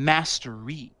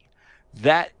mastery.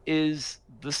 That is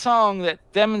the song that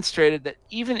demonstrated that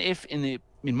even if in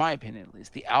my opinion at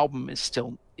least, the album is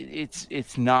still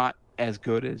it's not as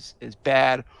good as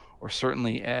Bad or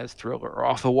certainly as Thriller or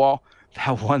Off the Wall.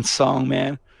 That one song,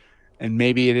 man, and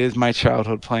maybe it is my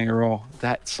childhood playing a role.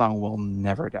 That song will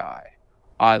never die.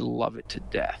 I love it to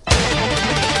death.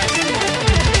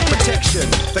 Protection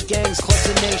for gangs, clubs,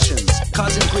 and nations,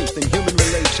 causing grief in human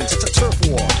relations. It's a turf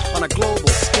war on a global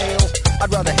scale.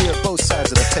 I'd rather hear both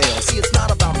sides of the tale. See, it's not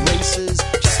about races,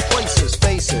 just places,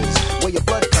 faces. Where your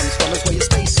blood comes from is where your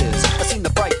space is. I seen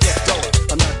the bright get duller.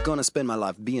 I'm not gonna spend my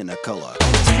life being a color.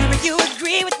 Tell me you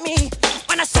agree with me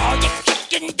when I saw you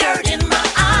kicking dirt in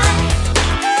my eye.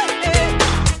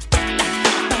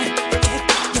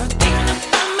 You're thinking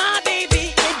about my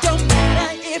baby. It don't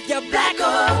matter if you're black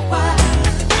or white.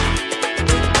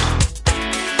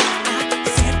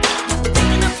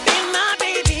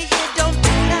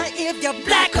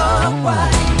 Black or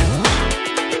white.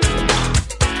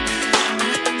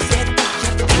 Said if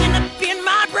you're thinking of being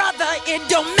my brother, it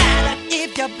don't matter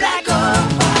if you're black or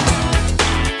white.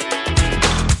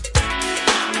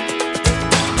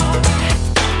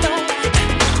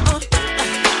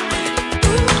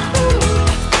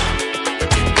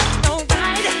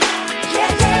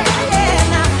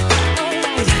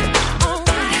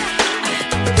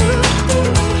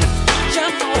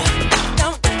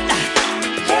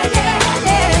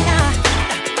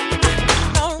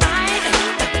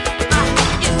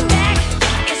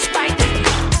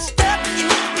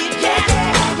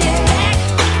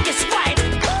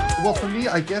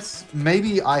 I guess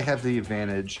maybe I have the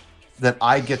advantage that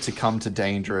I get to come to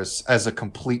Dangerous as a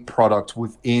complete product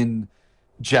within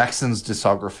Jackson's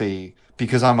discography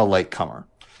because I'm a latecomer.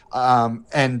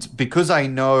 And because I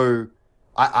know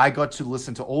I got to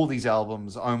listen to all these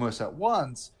albums almost at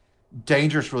once,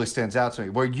 Dangerous really stands out to me.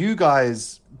 Where you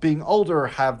guys, being older,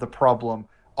 have the problem,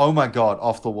 oh my God,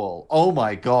 Off the Wall. Oh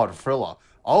my God, Thriller.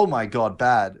 Oh my God,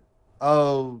 Bad.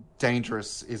 Oh,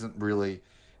 Dangerous isn't really,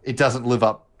 it doesn't live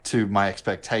up to my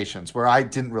expectations, where I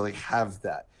didn't really have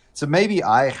that. So maybe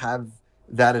I have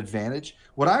that advantage.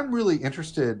 What I'm really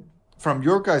interested from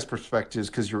your guys' perspectives,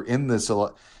 because you're in this a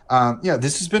lot,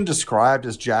 this has been described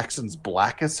as Jackson's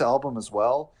blackest album as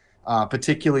well,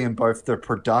 particularly in both the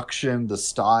production, the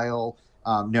style,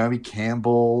 Naomi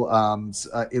Campbell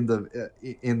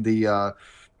in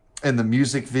the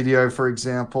music video, for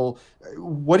example.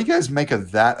 What do you guys make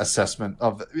of that assessment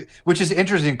of, which is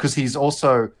interesting because he's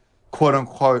also quote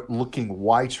unquote looking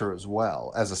whiter as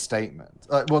well as a statement.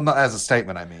 Well, not as a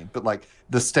statement, I mean, but like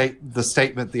the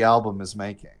statement the album is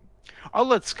making. I'll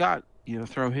let Scott,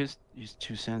 throw his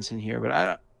 2 cents in here,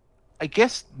 but I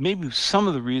guess maybe some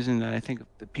of the reason that I think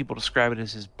that people describe it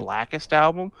as his blackest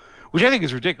album, which I think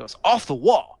is ridiculous, off the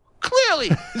wall. Clearly,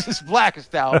 this is his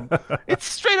blackest album. It's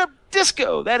straight up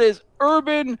disco. That is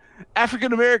urban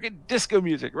African American disco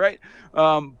music, right?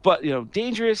 But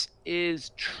Dangerous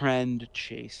is trend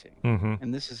chasing,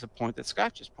 and this is a point that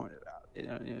Scott just pointed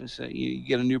out. So you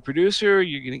get a new producer,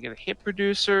 you're going to get a hit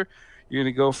producer, you're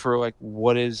going to go for like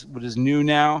what is new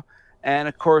now, and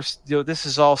of course, this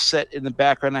is all set in the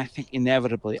background. I think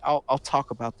inevitably, I'll talk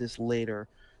about this later,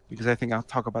 because I think I'll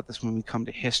talk about this when we come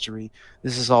to history.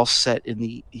 This is all set in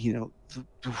the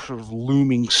sort of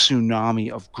looming tsunami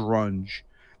of grunge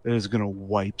that is going to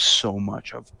wipe so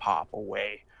much of pop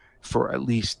away for at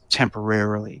least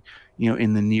temporarily,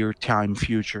 in the near time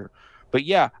future. But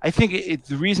yeah, I think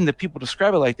the reason that people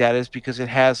describe it like that is because it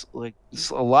has like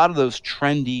a lot of those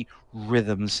trendy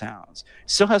rhythm sounds.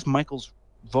 It still has Michael's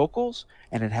vocals,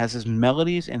 and it has his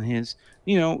melodies and his,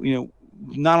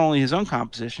 not only his own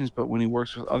compositions, but when he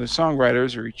works with other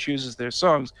songwriters or he chooses their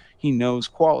songs, he knows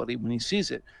quality when he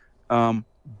sees it.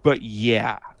 But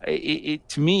yeah, it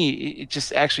to me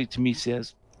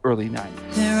says early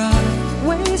 90s. There are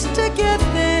ways to get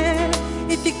there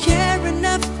if you care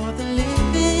enough for the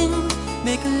living.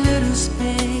 Make a little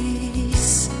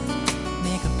space,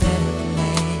 make a better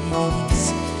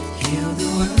place, heal the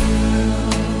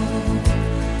world,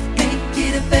 make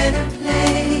it a better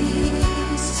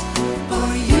place for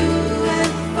you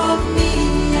and for me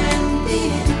and the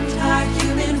entire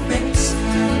human race.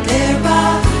 There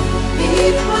are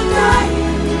people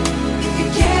dying. If you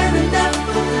care enough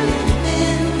for the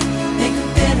living, make a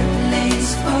better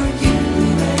place for you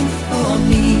and for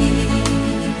me.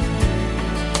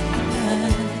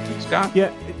 Scott?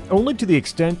 Yeah, only to the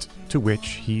extent to which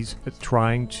he's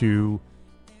trying to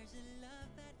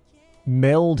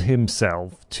meld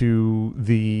himself to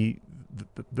the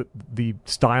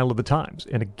style of the times.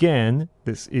 And again,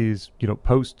 this is,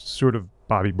 post sort of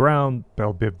Bobby Brown,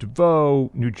 Belle Biv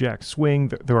DeVoe, New Jack Swing.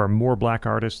 There are more black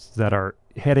artists that are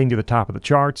heading to the top of the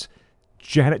charts.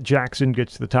 Janet Jackson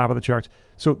gets to the top of the charts.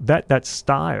 So that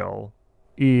style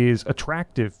is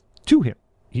attractive to him.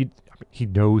 He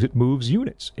knows it moves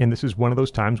units. And this is one of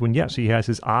those times when, yes, he has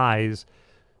his eyes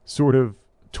sort of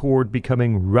toward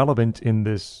becoming relevant in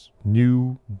this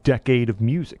new decade of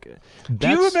music. Do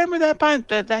you remember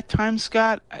that time,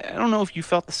 Scott? I don't know if you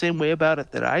felt the same way about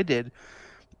it that I did.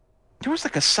 There was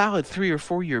like a solid 3 or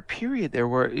 4 year period there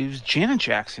where it was Janet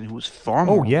Jackson who was far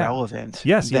more relevant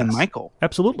than Michael.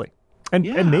 Absolutely.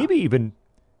 And maybe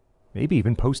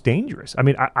even post Dangerous. I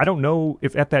mean, I don't know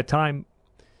if at that time,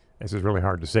 this is really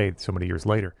hard to say so many years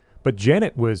later, but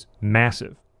Janet was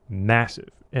massive.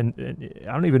 And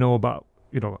I don't even know about,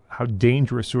 how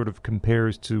Dangerous sort of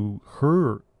compares to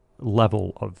her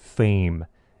level of fame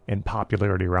and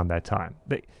popularity around that time.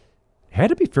 They had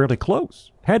to be fairly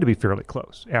close.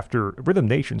 After Rhythm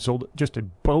Nation sold just a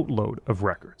boatload of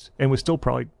records and was still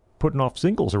probably putting off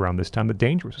singles around this time that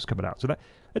Dangerous was coming out. So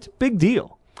that's a big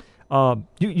deal.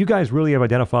 You guys really have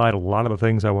identified a lot of the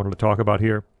things I wanted to talk about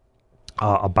here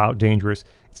about Dangerous.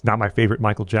 It's not my favorite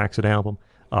Michael Jackson album.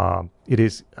 It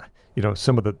is,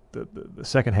 some of the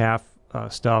second half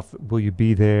stuff, Will You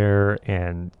Be There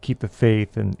and Keep the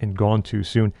Faith and Gone Too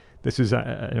Soon. This is,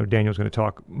 I know Daniel's going to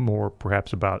talk more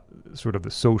perhaps about sort of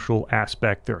the social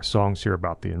aspect. There are songs here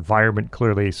about the environment,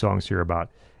 clearly, songs here about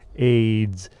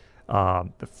AIDS.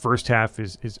 The first half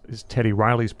is Teddy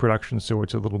Riley's production, so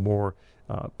it's a little more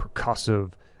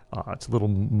percussive. It's a little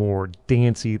more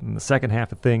dancey than the second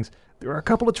half of things. There are a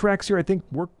couple of tracks here I think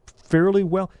work fairly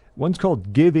well. One's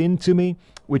called Give In To Me,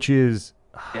 which is...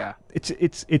 Yeah,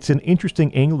 it's an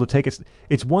interesting angle to take.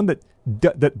 It's one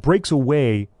that breaks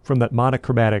away from that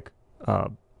monochromatic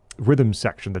rhythm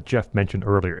section that Jeff mentioned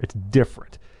earlier. It's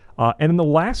different. And in the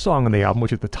last song on the album,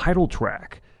 which is the title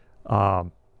track,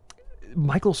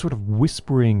 Michael's sort of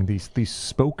whispering these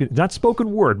spoken, not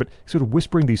spoken word, but sort of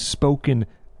whispering these spoken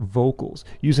vocals,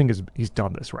 using he's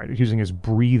done this, right? Using his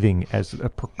breathing as a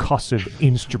percussive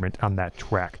instrument on that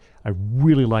track. I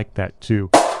really like that too.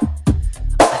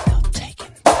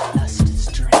 Lust is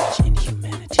strange in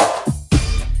humanity.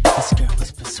 This girl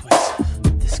was persuasive.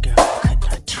 This girl I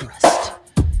could not trust.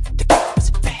 The girl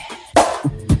was bad.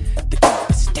 The girl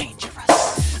was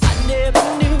dangerous. I never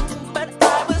knew, but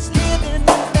I was living in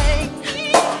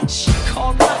vain. She called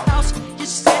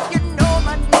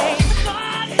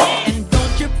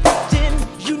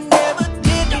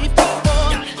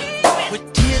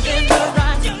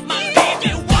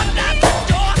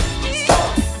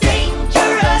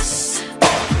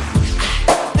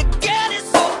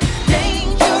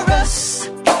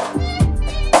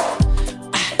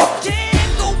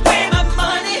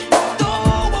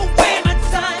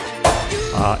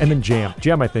then Jam.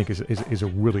 Jam, I think, is a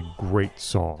really great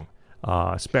song,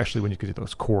 especially when you get to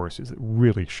those choruses. It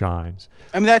really shines.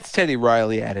 I mean, that's Teddy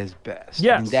Riley at his best.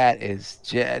 Yes. I mean,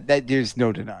 that there's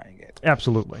no denying it.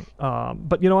 Absolutely.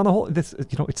 But, on the whole,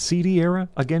 it's CD era.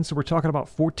 Again, so we're talking about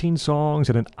 14 songs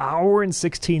and an hour and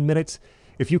 16 minutes.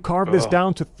 If you carve this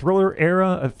down to thriller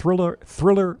era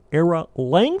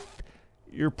length,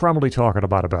 you're probably talking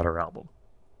about a better album.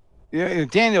 Yeah,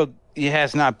 Daniel, he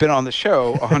has not been on the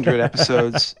show 100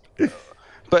 episodes.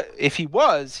 But if he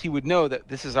was, he would know that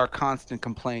this is our constant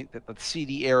complaint, that the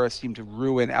CD era seemed to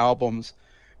ruin albums,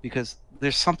 because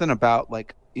there's something about,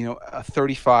 like, a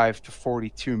 35 to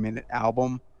 42 minute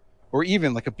album, or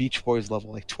even like a Beach Boys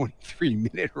level, like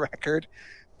 23-minute record.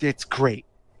 It's great.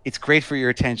 It's great for your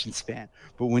attention span.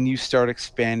 But when you start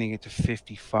expanding it to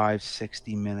 55,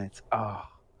 60 minutes,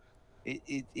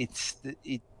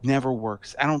 it never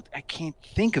works. I can't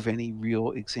think of any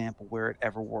real example where it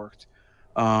ever worked.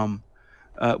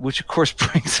 Which of course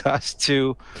brings us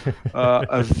to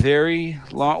a very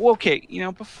long. Well, okay,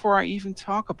 before I even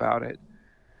talk about it,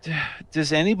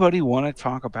 does anybody want to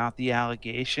talk about the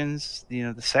allegations?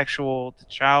 The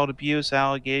child abuse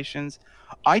allegations.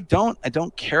 I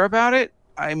don't care about it.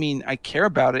 I mean, I care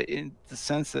about it in the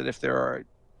sense that if there are,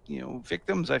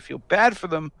 victims, I feel bad for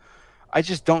them. I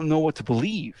just don't know what to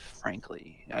believe,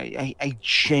 frankly. I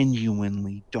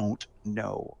genuinely don't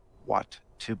know what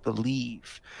to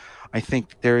believe. I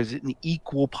think there is an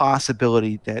equal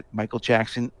possibility that Michael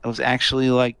Jackson was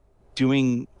actually, like,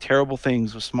 doing terrible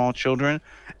things with small children,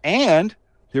 and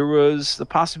there was the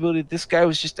possibility that this guy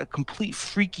was just a complete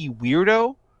freaky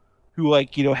weirdo who,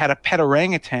 like, had a pet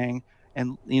orangutan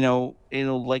and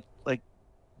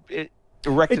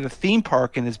erected a theme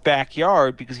park in his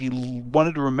backyard because he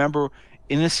wanted to remember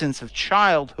innocence of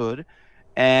childhood,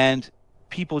 and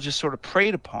people just sort of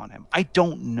preyed upon him. I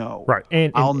don't know. Right.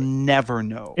 And I'll never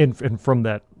know. And from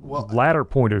that latter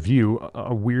point of view,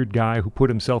 a weird guy who put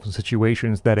himself in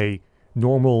situations that a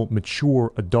normal,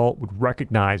 mature adult would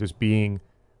recognize as being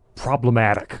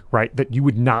problematic, right? That you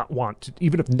would not want to,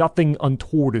 even if nothing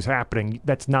untoward is happening,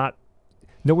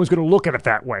 no one's going to look at it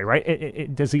that way,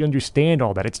 right? Does he understand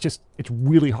all that? It's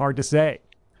really hard to say.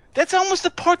 That's almost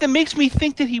the part that makes me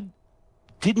think that he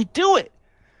didn't do it.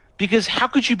 Because how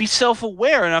could you be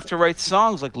self-aware enough to write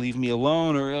songs like "Leave Me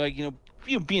Alone" or, like,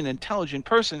 be an intelligent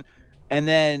person and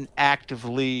then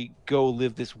actively go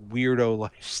live this weirdo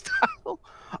lifestyle?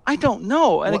 I don't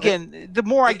know. And again, the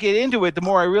more I get into it, the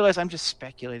more I realize I'm just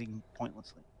speculating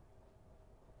pointlessly.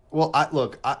 Well,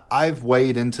 I've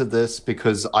weighed into this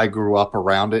because I grew up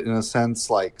around it in a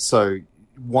sense. Like, so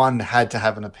one had to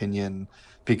have an opinion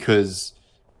because,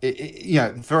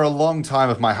 for a long time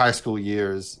of my high school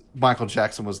years, Michael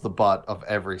Jackson was the butt of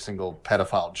every single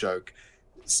pedophile joke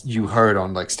you heard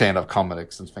on, like, stand-up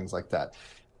comics and things like that.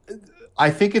 I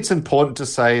think it's important to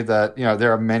say that,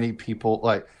 there are many people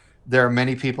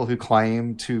who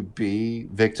claim to be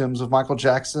victims of Michael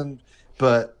Jackson,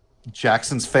 but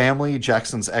Jackson's family,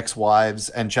 Jackson's ex-wives,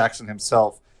 and Jackson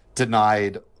himself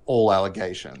denied all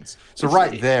allegations. So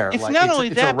it's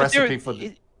a recipe for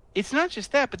it's not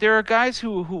just that, but there are guys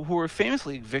who are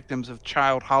famously victims of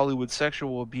child Hollywood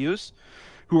sexual abuse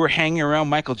who were hanging around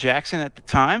Michael Jackson at the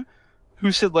time,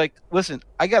 who said, like, listen,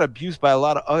 I got abused by a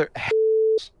lot of other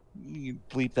you can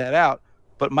bleep that out,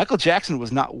 but Michael Jackson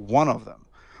was not one of them.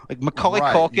 Like Macaulay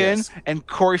Culkin and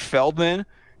Corey Feldman,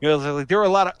 like, there were a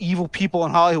lot of evil people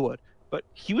in Hollywood, but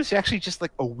he was actually just,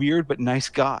 like, a weird but nice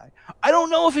guy. I don't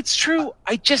know if it's true.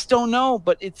 I just don't know,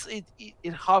 but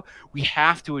we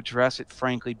have to address it,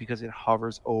 frankly, because it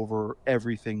hovers over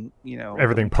everything.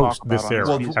 Everything post this era.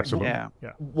 Well, absolutely.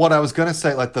 Yeah. What I was going to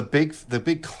say, like, the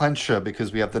big clincher,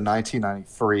 because we have the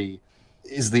 1993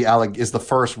 is the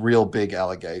first real big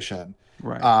allegation,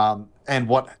 right? And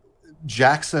what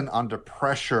Jackson under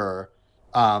pressure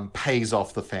pays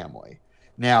off the family.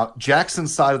 Now,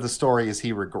 Jackson's side of the story is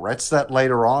he regrets that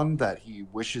later on, that he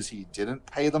wishes he didn't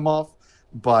pay them off.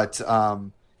 But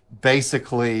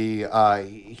basically,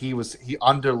 he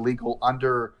under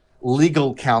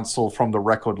legal counsel from the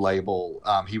record label,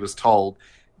 he was told,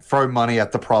 throw money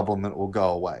at the problem and it will go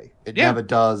away. It never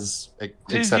does,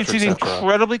 etc. It's an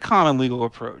incredibly common legal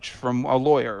approach from a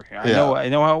lawyer. I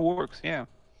know how it works. Yeah.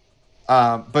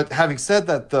 But having said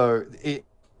that, though,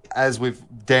 as we've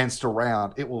danced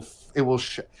around, it will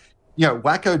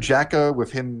Wacko Jacko,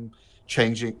 with him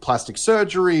changing plastic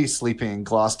surgery, sleeping in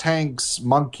glass tanks,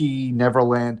 Monkey,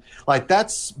 Neverland, like,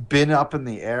 that's been up in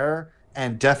the air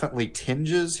and definitely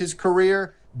tinges his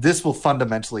career. This will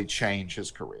fundamentally change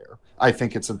his career. I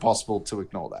think it's impossible to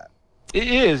ignore that. It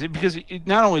is, because it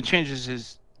not only changes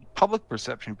his public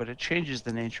perception, but it changes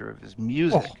the nature of his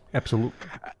music. Oh, absolutely.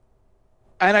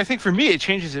 And I think for me, it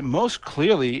changes it most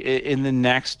clearly in the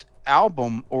next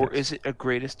album, or is it a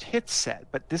greatest hit set?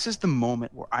 But this is the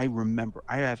moment where I remember,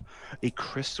 I have a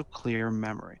crystal clear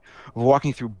memory of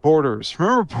walking through Borders.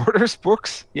 Remember Borders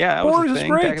books? Yeah, that Borders was a is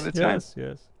thing great. back at the time.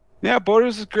 Yes. Yeah,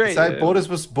 Borders is great. Borders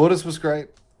was great.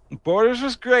 Borders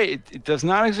was great. It does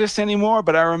not exist anymore,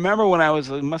 but I remember when I was,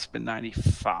 it must have been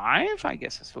 95, I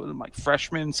guess it was like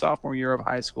freshman, sophomore year of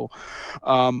high school.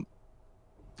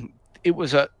 It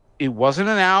wasn't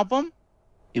an album.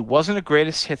 It wasn't a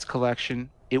greatest hits collection.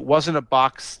 It wasn't a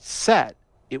box set.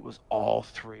 It was all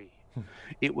three.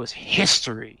 It was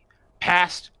history,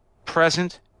 past,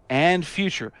 present, and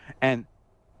future. And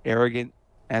arrogant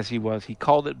as he was, he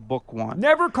called it book one.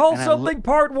 Never call something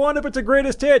part one if it's a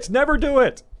greatest hits. Never do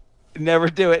it. Never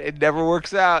do it. It never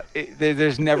works out.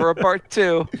 There's never a part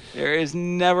two. There is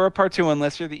never a part two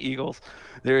unless you're the Eagles.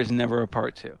 There is never a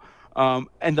part two.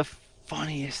 And the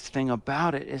funniest thing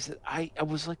about it is that I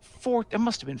was like I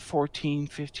must have been 14,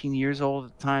 15 years old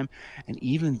at the time. And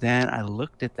even then I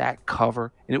looked at that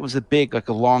cover, and it was like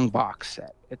a long box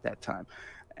set at that time.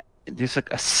 There's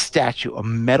like a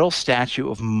metal statue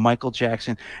of Michael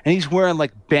Jackson, and he's wearing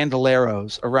like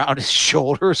bandoleros around his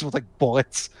shoulders with like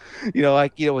bullets,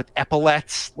 with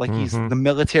epaulets, like he's the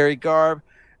military garb.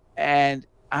 And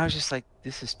I was just like,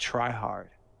 this is try hard.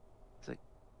 It's like,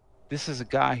 this is a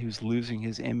guy who's losing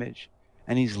his image,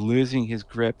 and he's losing his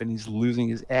grip, and he's losing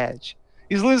his edge.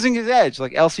 He's losing his edge,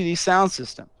 like LCD sound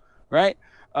system, right?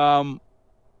 And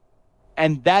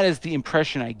that is the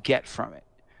impression I get from it.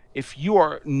 If you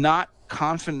are not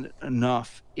confident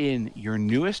enough in your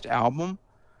newest album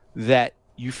that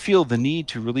you feel the need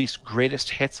to release greatest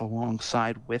hits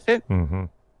alongside with it,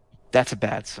 that's a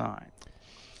bad sign.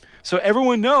 So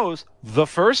everyone knows the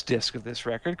first disc of this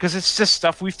record because it's just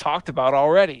stuff we've talked about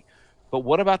already. But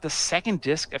what about the second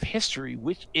disc of History,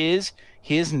 which is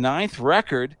his 9th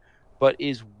record, but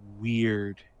is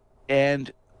weird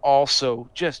and also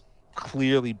just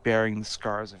clearly bearing the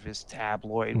scars of his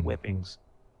tabloid whippings?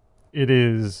 It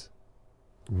is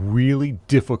really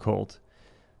difficult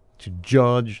to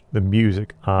judge the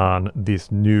music on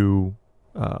this new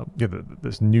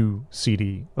this new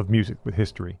CD of music with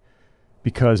History,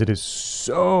 because it is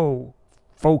so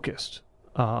focused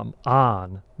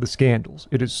on the scandals.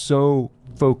 It is so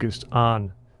focused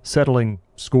on settling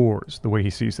scores the way he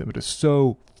sees them. It is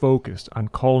so focused on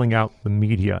calling out the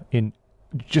media in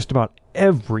just about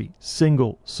every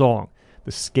single song.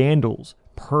 The scandals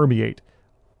permeate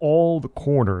all the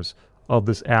corners of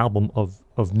this album of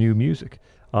new music.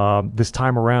 This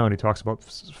time around, he talks about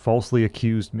falsely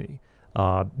accused me.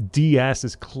 DS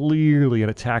is clearly an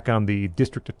attack on the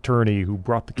district attorney who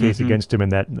brought the case against him in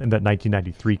that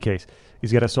 1993 case.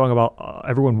 He's got a song about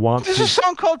everyone wants. There's a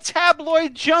song called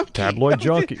Tabloid Junkie. Tabloid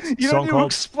Junkies. You don't need to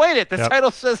explain it. The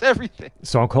title says everything.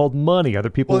 Song called Money.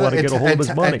 Other people want to get a hold of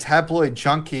his money. Tabloid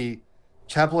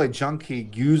Junkie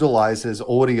utilizes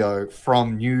audio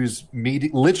from news media,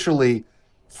 literally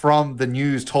from the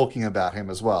news talking about him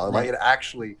as well. Like it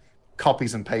actually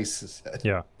copies and pastes it.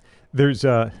 Yeah. There's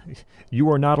You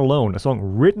Are Not Alone, a song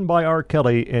written by R.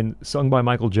 Kelly and sung by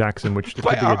Michael Jackson, which could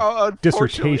be a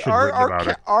dissertation written about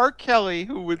it. R. Kelly,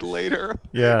 who would later...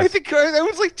 Yeah. I think that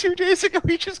was like 2 days ago,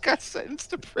 he just got sentenced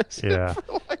to prison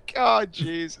for like, oh,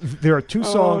 jeez. There are two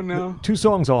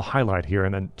songs I'll highlight here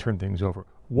and then turn things over.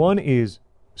 One is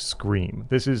Scream.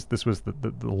 This was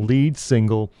the lead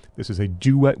single. This is a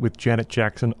duet with Janet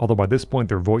Jackson, although by this point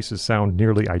their voices sound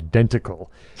nearly identical.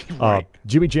 Right.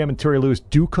 Jimmy Jam and Terry Lewis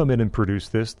do come in and produce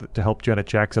this to help Janet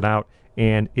Jackson out,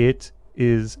 and it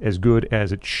is as good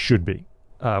as it should be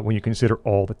when you consider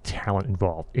all the talent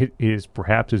involved. It is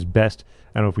perhaps his best.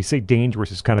 I don't know if we say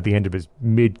Dangerous is kind of the end of his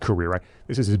mid-career, right?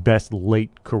 This is his best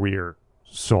late-career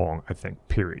song, I think,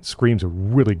 period. Scream's a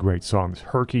really great song. It's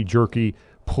herky-jerky,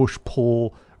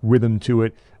 push-pull rhythm to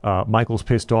it. Michael's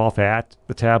pissed off at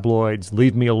the tabloids.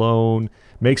 Leave me alone.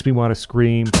 Makes me want to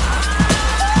scream.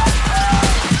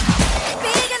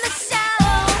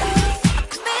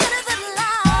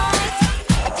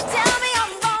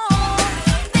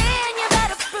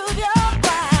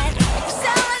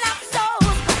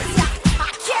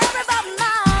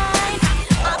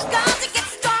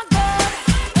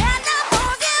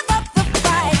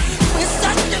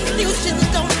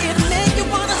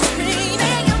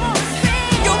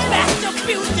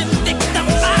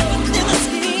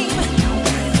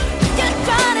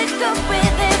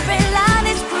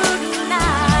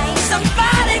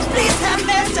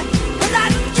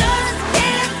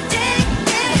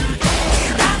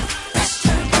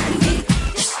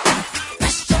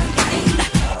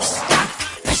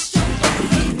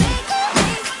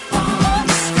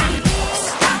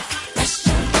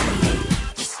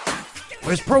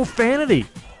 profanity.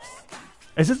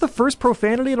 Is this the first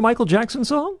profanity in a Michael Jackson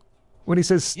song? When he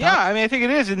says stop? Yeah, I mean, I think it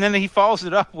is. And then he follows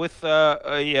it up with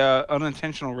a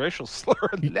unintentional racial slur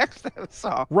next to the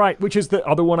song. Right, which is the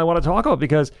other one I want to talk about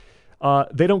because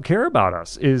They Don't Care About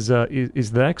Us is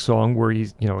the next song where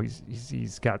he's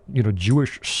got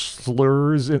Jewish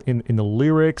slurs in the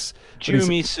lyrics.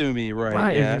 Jumi Sumi, right?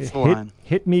 Right, Yeah, that's the line.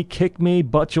 Hit me, kick me,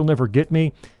 but you'll never get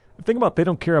me. The thing about They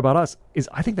Don't Care About Us is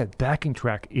I think that backing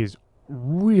track is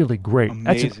really great.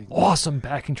 Amazing. That's an awesome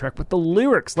backing track with the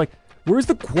lyrics. Like, where's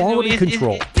the quality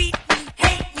control? Beat me,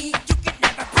 hate me, you can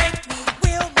never break me.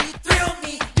 Will me, thrill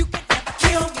me, you can never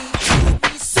kill me. Shoot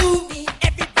me, sue me,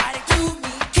 everybody do me.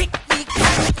 Kick me,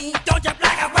 clap me, don't you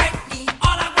black or white me.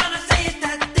 All I wanna say is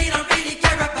that they don't really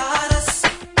care about us.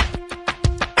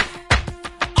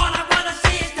 All I wanna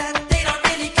say is that they don't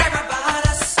really care about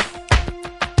us.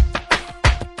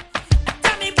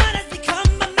 Tell me what has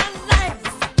become of my life.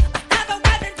 I have a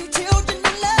wife and 2 children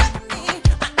who love me.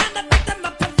 I'm a victim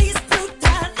of police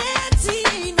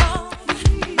brutality. No,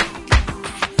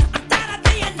 I'm tired of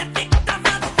being the victim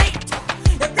of fate.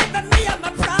 You're ripping me of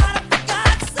my product, for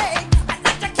God's sake. I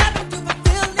left your cabin to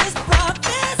fulfill this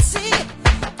prophecy.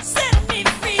 Set me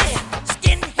free,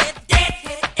 skinhead,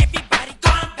 deadhead, everybody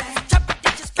gone bad.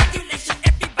 Trepidation, speculation,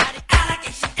 everybody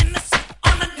allegation, innocent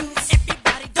on the news.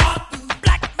 Everybody dog food,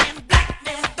 black men,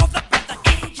 those are brother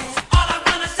angels. All I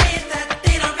wanna say is that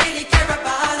they don't really care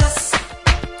about us.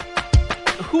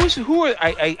 Who are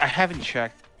I haven't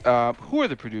checked. Who are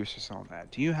the producers on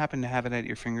that? Do you happen to have it at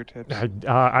your fingertips?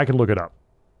 I can look it up.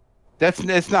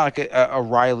 It's not like a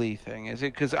Riley thing, is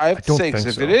it? Because I have to don't say, think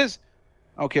if so. it is,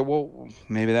 okay, well,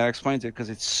 maybe that explains it because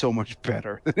it's so much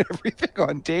better than everything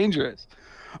on Dangerous.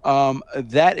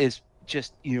 That is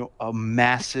just a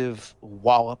massive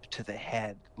wallop to the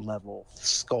head level,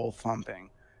 skull thumping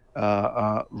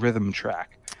rhythm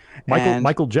track. And-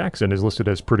 Michael Jackson is listed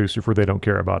as producer for They Don't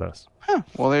Care About Us. Huh.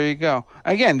 Well, there you go.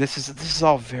 Again, this is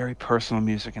all very personal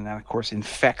music, and that, of course,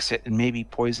 infects it and maybe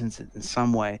poisons it in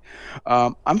some way.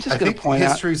 I'm just I going think to point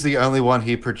out. History's the only one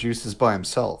he produces by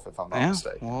himself, if I'm not Yeah,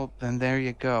 mistaken. well, then there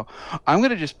you go. I'm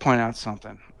going to just point out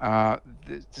something. Of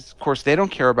course, They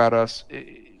Don't Care About Us.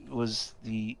 It was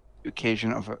the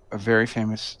occasion of a very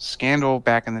famous scandal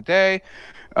back in the day,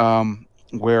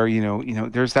 where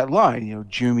there's that line,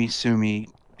 Jumi, sue me,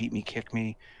 beat me, kick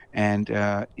me, and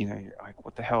you're like,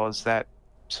 what the hell is that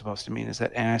supposed to mean? Is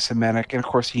that anti-Semitic? And of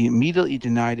course, he immediately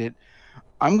denied it.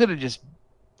 I'm going to just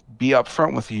be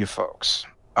upfront with you folks.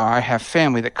 I have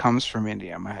family that comes from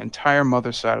India. My entire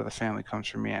mother's side of the family comes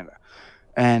from India,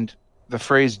 and the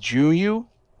phrase "Jew you,"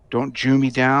 don't Jew me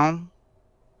down,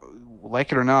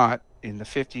 like it or not, in the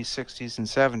 50s, 60s, and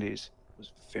 70s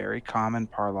was very common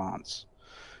parlance.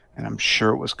 And I'm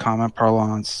sure it was common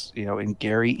parlance, in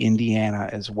Gary, Indiana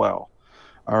as well.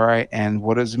 All right. And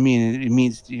what does it mean? It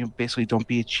means, basically don't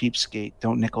be a cheapskate.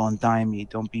 Don't nickel and dime me.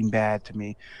 Don't be bad to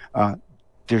me.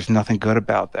 There's nothing good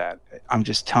about that. I'm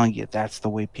just telling you, that's the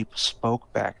way people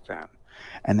spoke back then.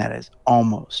 And that is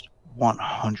almost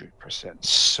 100%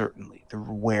 certainly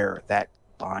where that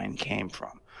line came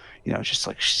from. Just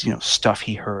like, stuff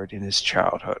he heard in his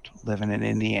childhood living in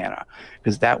Indiana,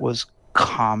 because that was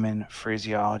common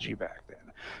phraseology back then.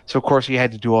 So of course he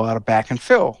had to do a lot of back and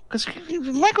fill, because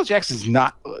Michael Jackson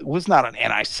was not an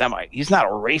anti-Semite. He's not a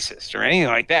racist or anything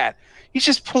like that. He's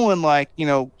just pulling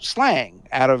slang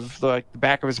out of the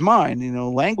back of his mind,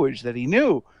 language that he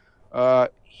knew.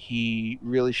 He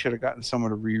really should have gotten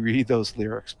someone to reread those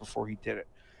lyrics before he did it,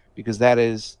 because that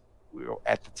is,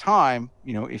 at the time,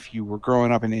 if you were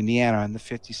growing up in Indiana in the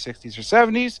 50s, 60s, or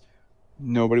 70s,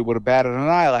 nobody would have batted an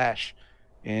eyelash.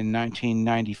 In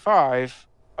 1995,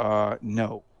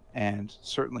 no, and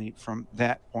certainly from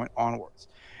that point onwards.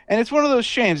 And it's one of those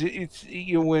shames. It's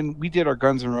when we did our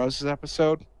Guns N' Roses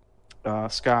episode,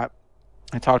 Scott,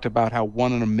 I talked about how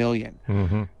 1 in a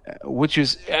million, which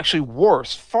is actually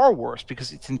worse, far worse,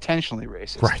 because it's intentionally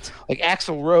racist. Right. Like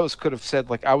Axl Rose could have said,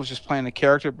 I was just playing a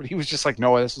character, but he was just like,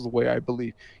 no, this is the way I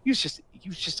believe. He was just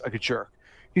like a jerk.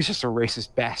 He's just a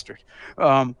racist bastard.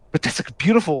 But that's a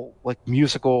beautiful,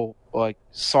 musical,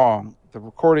 song. The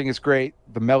recording is great.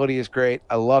 The melody is great.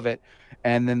 I love it.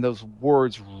 And then those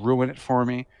words ruin it for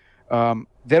me.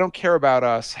 They Don't Care About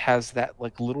Us has that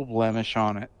little blemish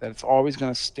on it that it's always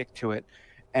going to stick to it.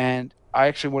 And I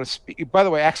actually want to speak. By the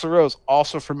way, Axl Rose,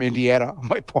 also from Indiana, I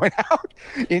might point out.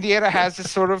 Indiana has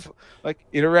this sort of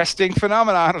interesting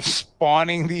phenomenon of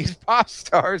spawning these pop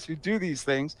stars who do these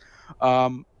things.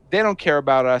 They Don't Care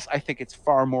About Us. I think it's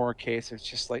far more a case of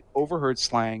just overheard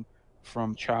slang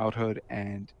from childhood,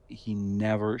 and he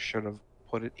never should have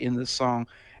put it in the song,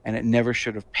 and it never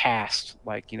should have passed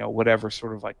whatever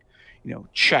sort of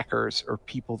checkers or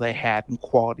people they had in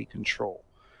quality control.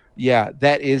 Yeah,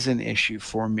 that is an issue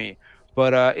for me.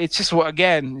 But it's just,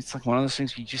 again, it's like one of those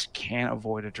things you just can't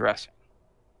avoid addressing.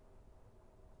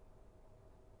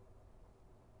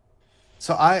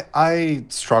 So I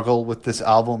struggle with this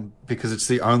album because it's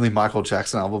the only Michael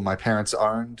Jackson album my parents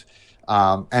owned,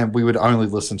 and we would only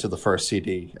listen to the first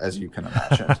CD, as you can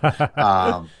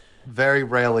imagine. Very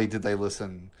rarely did they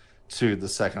listen to the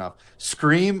second half.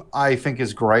 Scream, I think,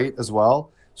 is great as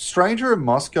well. Stranger in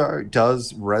Moscow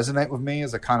does resonate with me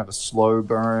as a kind of a slow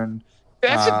burn.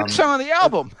 That's the best song on the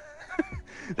album.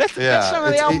 That's the best song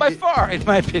on the album by far, in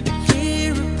my opinion.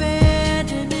 Fear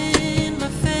abandoning my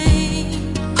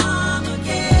fame.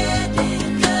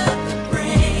 Armageddon cut the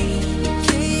brain.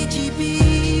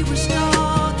 KGB was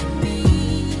stalking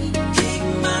me. Take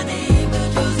my name,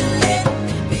 but doesn't let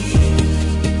me be.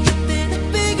 Then a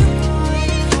bigger boy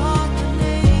called my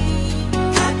name.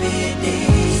 Happy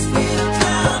days will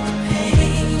drown the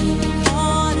pain.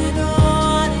 On and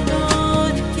on and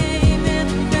on it came and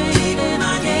rained. Take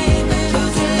my name, but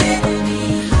doesn't let me.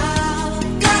 How does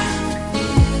it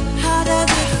feel? How does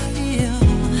it feel?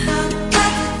 How does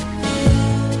it feel?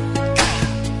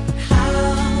 How does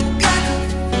it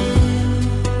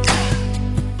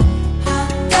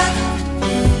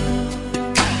feel?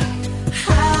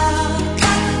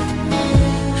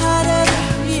 How does it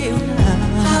feel now?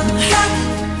 How does it feel?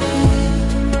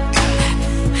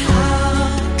 How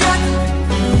does it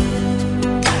feel?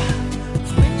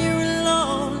 When you're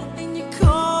alone and you're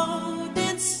cold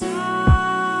inside.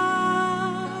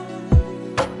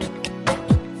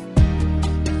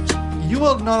 You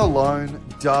Are Not Alone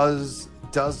does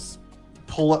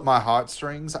pull at my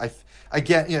heartstrings. I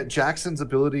get, Jackson's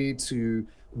ability to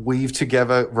weave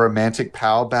together romantic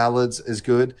power ballads is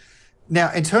good.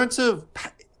 Now, in terms of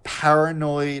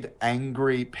paranoid,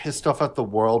 angry, pissed off at the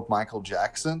world Michael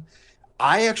Jackson,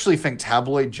 I actually think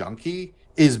Tabloid Junkie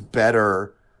is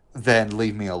better than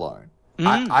Leave Me Alone.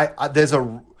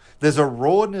 There's a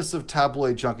rawness of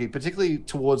Tabloid Junkie, particularly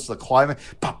towards the climax,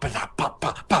 but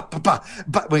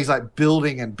when he's like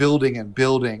building and building and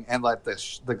building, and like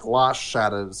the glass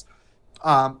shatters.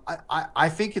 I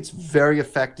think it's very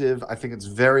effective. I think it's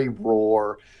very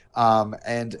raw,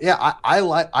 and yeah,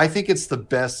 I think it's the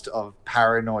best of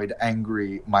paranoid,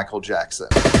 angry Michael Jackson.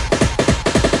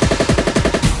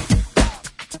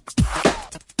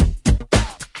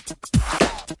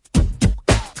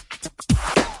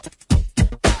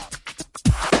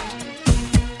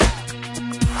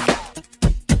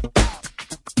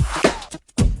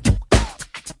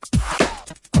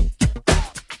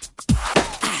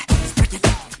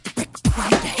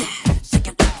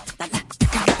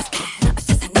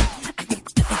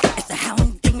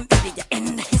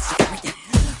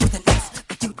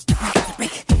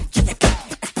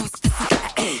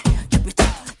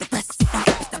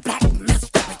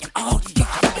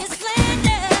 It's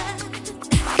slander.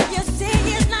 You say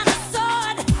it's not a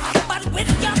sword, but with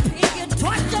your pain you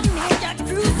torture me, you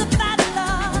crucify the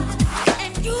Lord.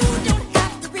 And you don't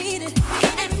have to read it,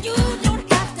 and you don't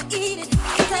have to eat it.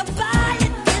 To buy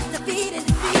it is defeated.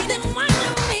 Then why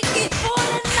don't we keep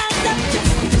falling out of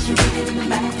just because you read it in the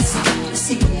magazine, you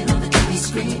see it on the TV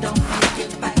screen, don't make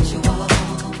it factual.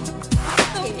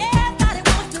 Everybody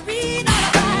wants to read all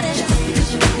about it. Just because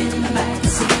you read it in the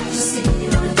magazine, you see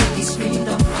it on the TV screen,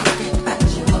 don't make it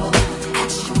factual.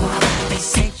 Actual. They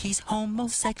say he's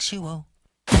homosexual.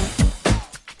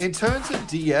 In terms of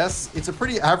DS, it's a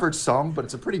pretty average song, but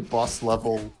it's a pretty boss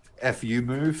level FU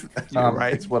move. You're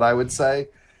right. It's what I would say.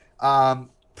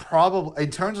 Probably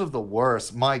in terms of the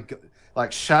worst,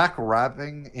 like Shaq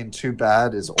rapping in Too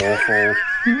Bad is awful.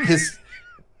 his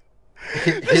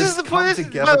is the Come point-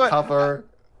 Together by the way, cover.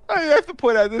 I have to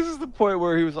point out, this is the point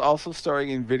where he was also starring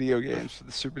in video games for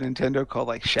the Super Nintendo called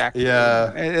like Shaq.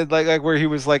 Yeah. And like where he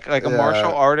was like a Yeah.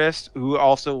 martial artist who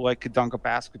also like could dunk a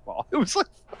basketball. It was like,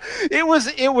 it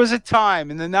was a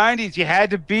time in the 90s. You had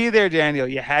to be there, Daniel.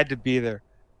 You had to be there.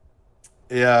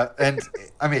 Yeah, and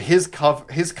I mean his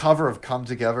cover of Come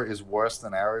Together is worse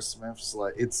than Aerosmith's.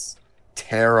 Like, it's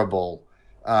terrible.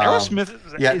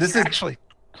 Aerosmith yeah, is this is actually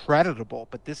creditable,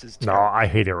 but this is No, terrible. I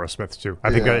hate Aerosmith too.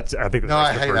 I think Yeah. it's. I think the No,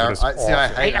 I Aerosmith hate version is I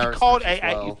hate I Aerosmith called as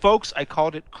well. folks. I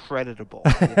called it creditable.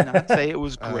 I did not say it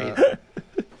was great.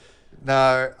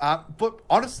 No, but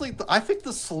honestly, I think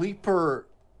the sleeper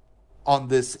on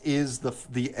this is the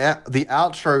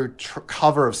outro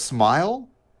cover of Smile.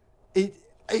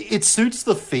 It suits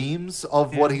the themes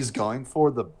of what he's going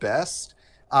for the best,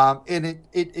 and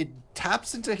it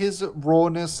taps into his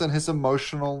rawness and his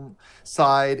emotional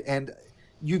side, and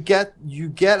you get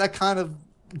a kind of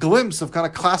glimpse of kind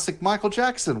of classic Michael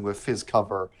Jackson with his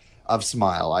cover of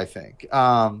Smile, I think.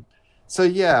 So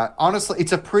yeah, honestly,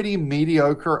 it's a pretty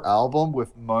mediocre album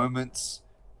with moments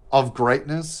of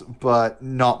greatness, but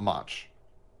not much.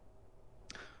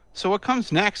 So what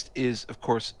comes next is, of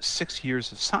course, 6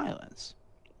 years of silence.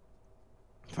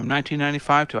 From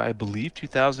 1995 to, I believe,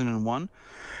 2001.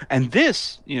 And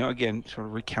this, again, sort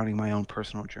of recounting my own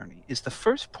personal journey, is the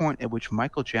first point at which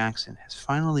Michael Jackson has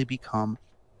finally become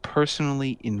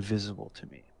personally invisible to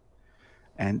me.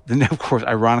 And then, of course,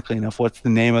 ironically enough, what's the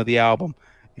name of the album?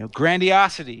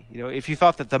 Grandiosity. If you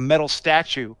thought that the metal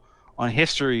statue on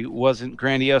History wasn't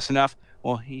grandiose enough,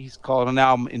 well, he's called an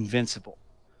album Invincible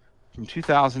from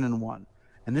 2001.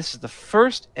 And this is the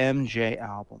first MJ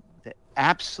album that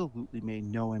absolutely made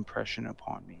no impression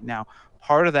upon me. Now,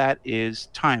 part of that is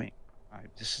timing.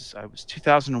 I was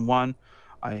 2001.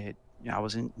 I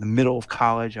was in the middle of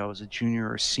college. I was a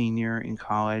junior or senior in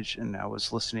college, and I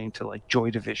was listening to like Joy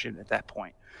Division at that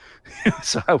point.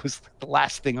 So the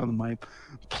last thing on my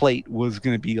plate was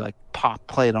going to be like pop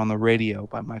played on the radio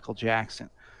by Michael Jackson.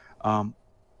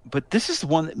 But this is the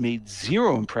one that made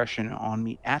zero impression on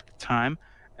me at the time,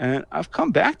 and I've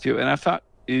come back to it, and I thought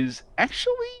is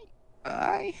actually,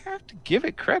 I have to give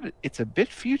it credit. It's a bit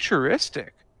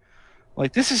futuristic.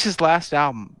 Like, this is his last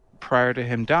album prior to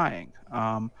him dying.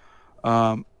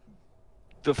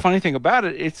 The funny thing about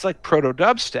it, it's like proto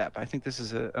dubstep. I think this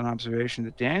is an observation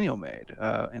that Daniel made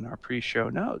in our pre-show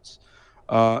notes.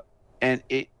 And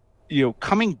it,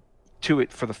 coming to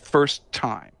it for the first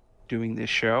time doing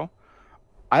this show,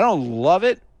 I don't love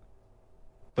it,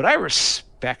 but I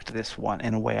respect this one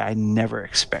in a way I never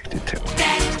expected to.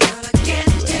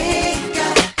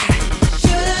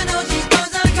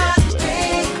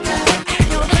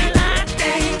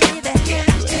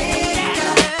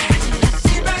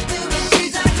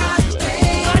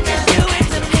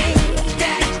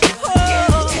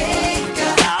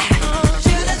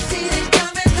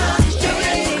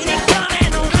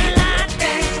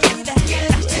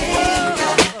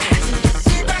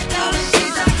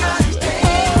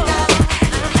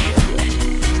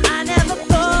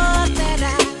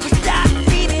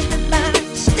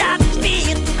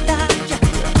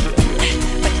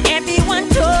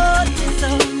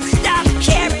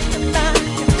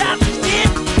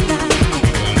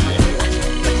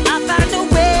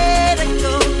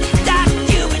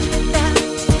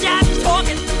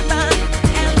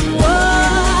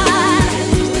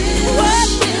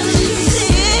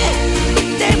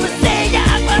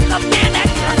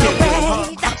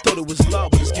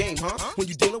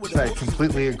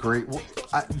 Completely agree.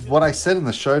 What I said in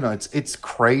the show notes, it's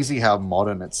crazy how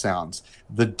modern it sounds.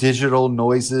 The digital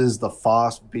noises, the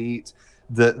fast beat,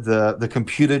 the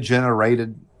computer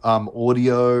generated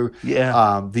audio,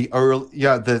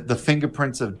 the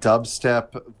fingerprints of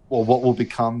dubstep, or what will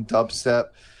become dubstep.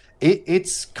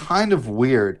 It's kind of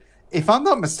weird. If I'm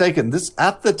not mistaken, this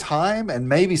at the time, and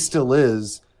maybe still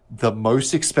is, the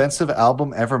most expensive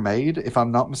album ever made, if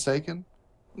I'm not mistaken.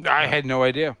 I had no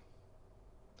idea.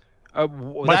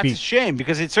 That's a shame,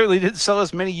 because it certainly didn't sell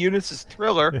as many units as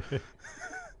Thriller.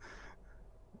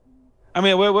 I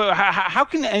mean, how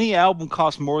can any album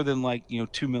cost more than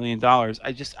 $2 million?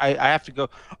 I have to go.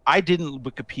 I didn't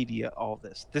Wikipedia all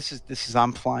this. This is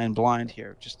I'm flying blind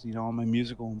here. Just all my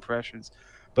musical impressions,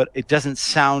 but it doesn't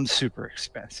sound super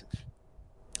expensive.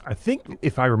 I think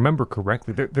if I remember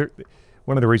correctly,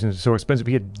 one of the reasons it's so expensive,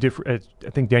 he had different. I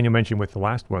think Daniel mentioned with the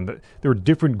last one that there were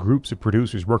different groups of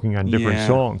producers working on different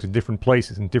songs in different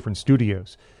places and different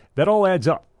studios. That all adds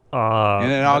up.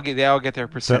 And then they all get their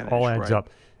percentage. That all adds up.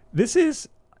 This is,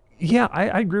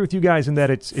 I agree with you guys in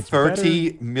that it's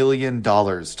 $30 million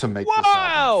to make this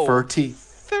album.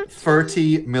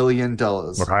 $30 million.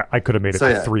 Look, I could have made it for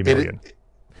 $3 million.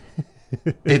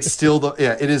 It's still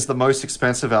it is the most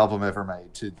expensive album ever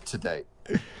made to date.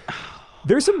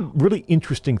 There's some really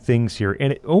interesting things here,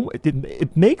 and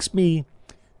it makes me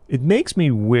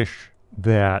wish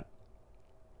that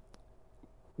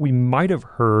we might have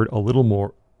heard a little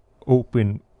more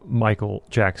open Michael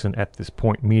Jackson at this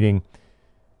point, meaning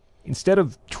instead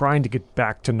of trying to get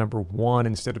back to number one,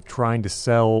 instead of trying to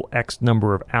sell X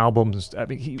number of albums, I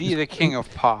mean, be the king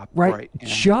of pop, right?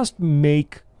 Just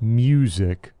make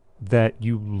music that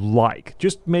you like.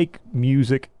 Just make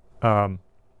music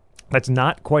that's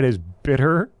not quite as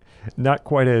bitter, not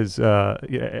quite as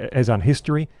on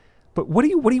History. But what do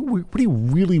you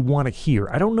really want to hear?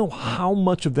 I don't know how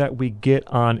much of that we get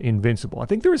on Invincible. I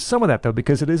think there is some of that though,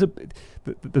 because it is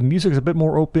the music is a bit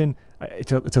more open.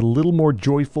 It's a little more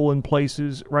joyful in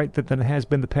places, right, than it has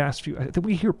been the past few. I think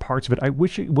we hear parts of it. I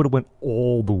wish it would have went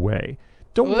all the way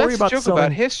Don't Well, worry that's the about joke selling.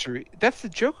 about history. That's the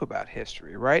joke about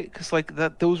history, right? Because like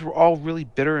those were all really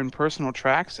bitter and personal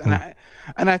tracks, and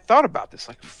I thought about this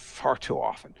like far too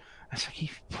often. I was like,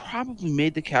 he probably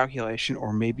made the calculation,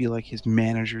 or maybe like his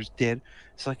managers did.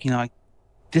 It's like, like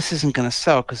this isn't going to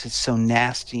sell because it's so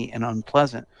nasty and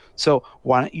unpleasant. So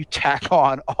why don't you tack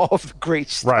on all of the great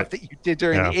stuff Right. that you did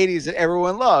during Yeah. the '80s that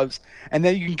everyone loves, and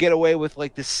then you can get away with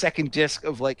like the second disc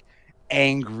of like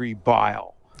angry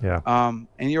bile. Yeah.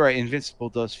 And you're right. Invincible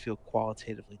does feel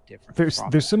qualitatively different.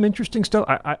 There's some interesting stuff.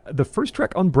 The first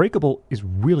track, Unbreakable, is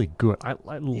really good. I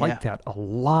like that a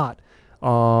lot.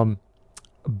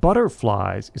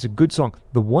 Butterflies is a good song.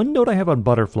 The one note I have on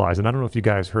Butterflies, and I don't know if you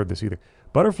guys heard this either.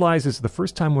 Butterflies is the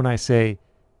first time when I say,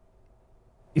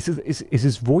 is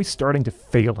his voice starting to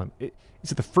fail him?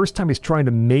 Is it the first time he's trying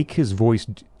to make his voice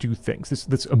do things?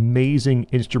 This amazing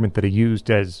instrument that he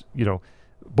used as,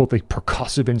 both a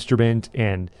percussive instrument,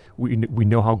 and we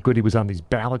know how good he was on these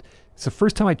ballads. It's the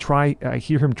first time I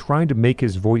hear him trying to make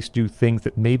his voice do things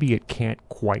that maybe it can't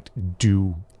quite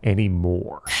do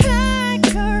anymore. I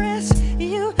caress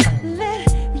you,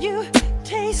 let you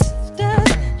taste us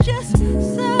just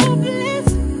so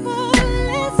blissful.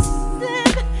 Listen,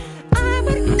 I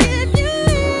would give you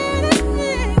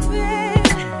anything, babe,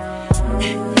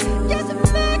 just to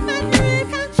make my dream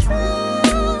come true.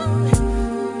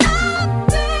 Oh,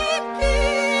 baby,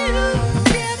 you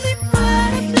give me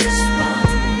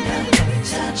butterflies,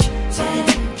 touch, take,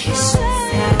 kiss,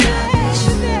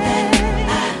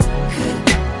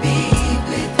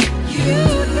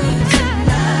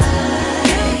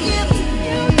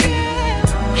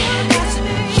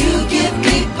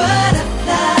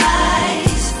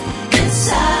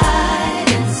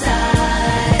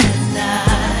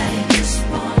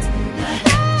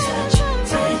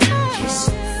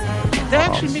 That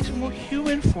actually makes it more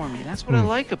human for me. That's what I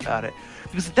like about it,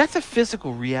 because that's a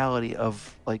physical reality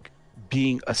of like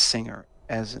being a singer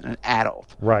as an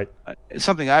adult. Right. It's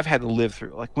something I've had to live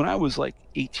through. Like when I was like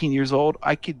 18 years old,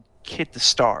 I could hit the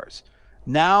stars.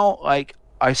 Now, like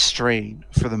I strain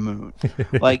for the moon.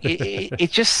 Like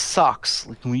it just sucks.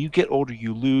 Like when you get older,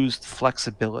 you lose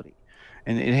flexibility,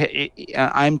 and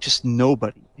I'm just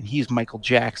nobody, and he's Michael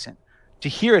Jackson. To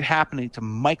hear it happening to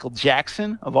Michael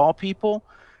Jackson of all people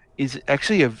is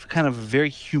actually a kind of a very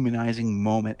humanizing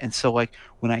moment. And so like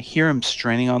when I hear him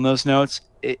straining on those notes,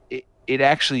 it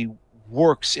actually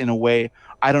works in a way.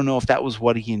 I don't know if that was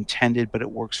what he intended, but it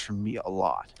works for me a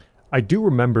lot. I do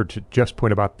remember, to just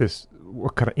point about this,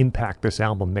 what kind of impact this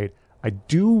album made. I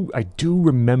do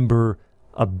remember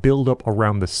a build-up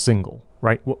around the single,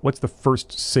 right? What's the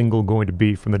first single going to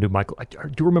be from the new Michael? I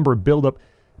do remember a build-up,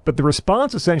 but the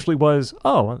response essentially was,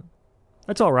 oh,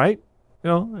 that's all right.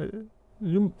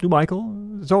 New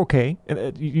Michael, it's okay.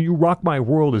 And You Rock My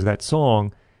World is that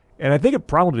song, and I think it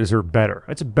probably deserved better.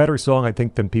 It's a better song, I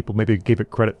think, than people maybe gave it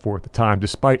credit for at the time,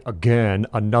 despite, again,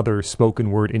 another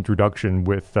spoken word introduction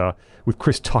with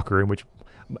Chris Tucker, in which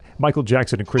Michael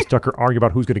Jackson and Chris Tucker argue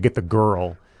about who's going to get the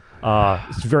girl.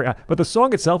 It's but the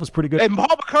song itself is pretty good. And Paul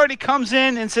McCartney comes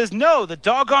in and says, "No, the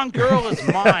doggone girl is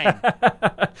mine."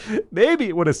 Maybe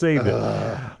it would have saved it.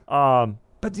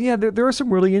 But yeah, there are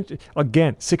some really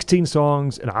again, 16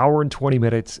 songs, an hour and 20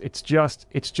 minutes. It's just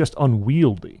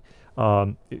unwieldy.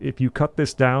 If you cut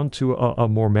this down to a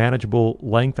more manageable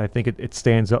length, I think it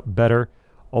stands up better.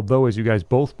 Although, as you guys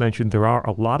both mentioned, there are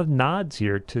a lot of nods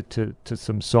here to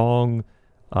some song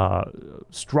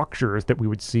structures that we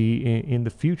would see in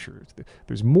the future.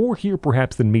 There's more here,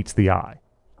 perhaps, than meets the eye.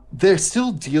 They're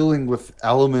still dealing with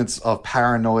elements of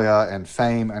paranoia and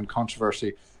fame and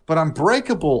controversy. But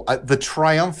Unbreakable, the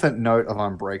triumphant note of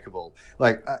Unbreakable,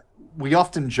 we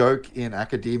often joke in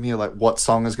academia, like, what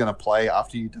song is going to play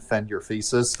after you defend your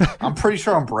thesis. I'm pretty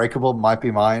sure Unbreakable might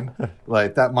be mine.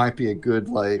 Like, that might be a good,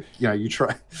 you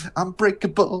try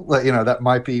Unbreakable. That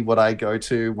might be what I go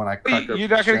to when I crack open You're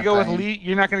not going to go with champagne.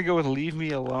 You're not going to go with "Leave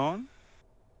Me Alone."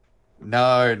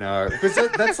 No, because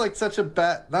that's like such a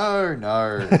bad. No.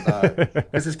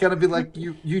 Because it's going to be like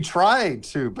you tried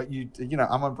to, but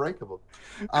I'm Unbreakable.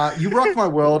 You Rock My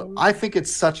World. I think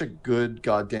it's such a good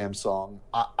goddamn song.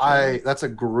 That's a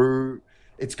groove.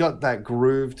 It's got that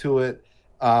groove to it.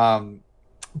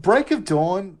 Break of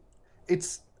Dawn.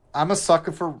 I'm a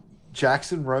sucker for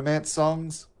Jackson romance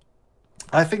songs.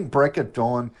 I think Break of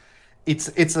Dawn. It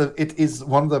is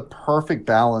one of the perfect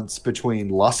balance between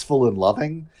lustful and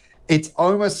loving. It's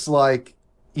almost like,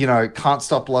 Can't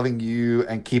Stop Loving You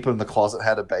and Keep It in the Closet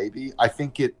Had a Baby. I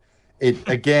think it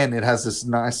has this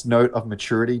nice note of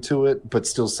maturity to it, but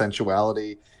still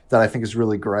sensuality that I think is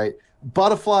really great.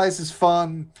 Butterflies is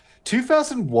fun.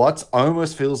 2000 Watts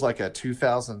almost feels like a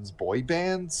 2000s boy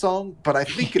band song, but I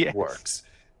think it Yes. works.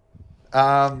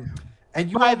 And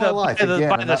You Are My Life again.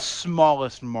 By and the that-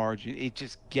 smallest margin, it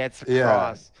just gets Yeah.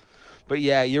 across. But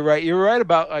yeah, you're right. You're right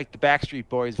about like the Backstreet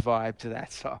Boys vibe to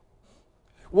that song.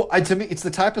 Well, to me, it's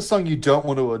the type of song you don't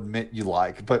want to admit you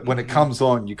like, but when it comes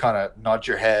on, you kind of nod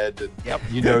your head and Yep.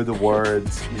 you know the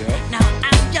words. Now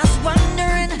I'm just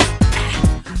wondering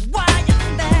why you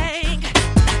think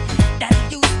that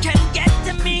you can get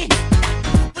to me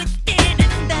with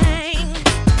anything.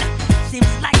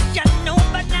 Seems like you know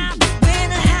by now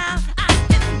when and how I've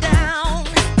been down,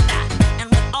 and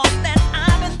with all that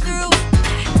I've been through,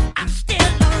 I'm still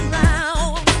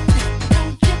around.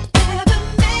 Don't you ever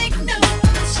make no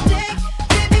mistake,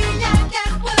 baby. I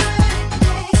got what it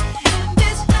takes, and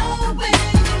there's no way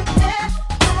you ever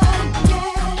get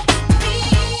me.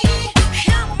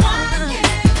 Why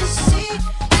can't you see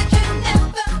that you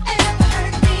never ever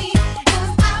hurt me?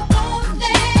 'Cause I won't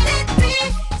let it be.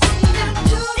 See, I'm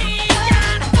too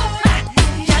much for you.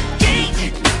 You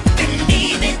can't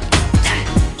believe it,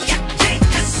 you can't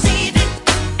conceive it,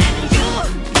 and you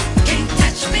can't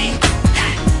touch me,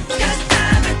 'cause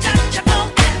I'm untouchable,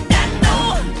 and I know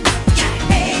you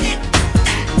hate it,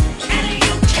 and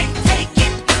you can't take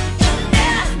it. You'll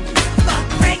never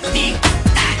break me,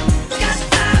 'cause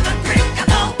I'm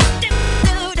unbreakable.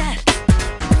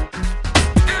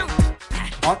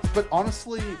 But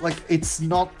honestly, like, it's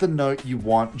not the note you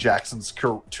want Jackson's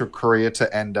career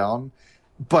to end on,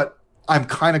 but I'm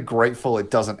kind of grateful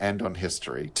it doesn't end on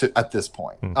history at this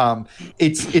point.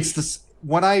 It's this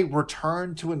when I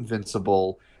return to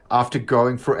Invincible after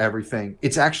going through everything,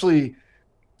 it's actually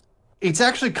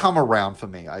come around for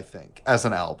me, I think, as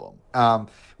an album.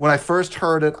 When I first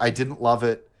heard it, I didn't love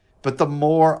it, but the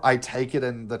more I take it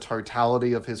in the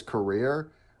totality of his career,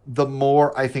 the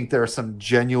more I think there are some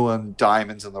genuine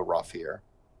diamonds in the rough here.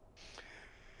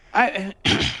 The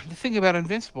thing about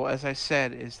Invincible, as I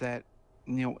said, is that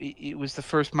it was the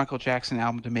first Michael Jackson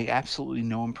album to make absolutely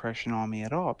no impression on me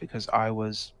at all, because I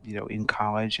was in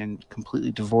college and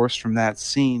completely divorced from that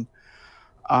scene.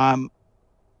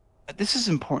 This is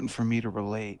important for me to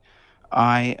relate.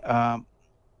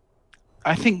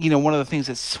 I think one of the things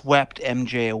that swept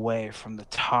MJ away from the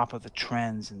top of the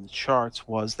trends in the charts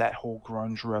was that whole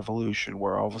grunge revolution,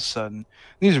 where all of a sudden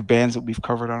these are bands that we've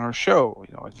covered on our show,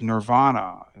 like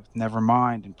Nirvana,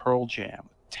 Nevermind, and Pearl Jam,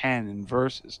 10 and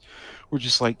Versus. We're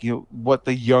just like what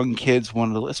the young kids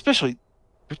wanted to, especially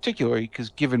particularly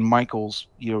because given Michael's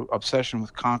obsession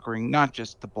with conquering not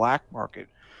just the black market,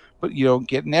 but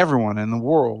getting everyone in the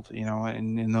world,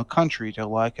 and in the country to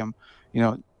like him.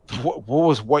 What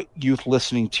was white youth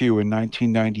listening to in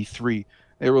 1993?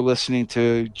 They were listening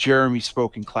to Jeremy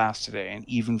Spoke in Class Today and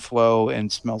Even Flow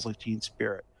and Smells Like Teen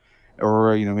Spirit,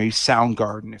 or maybe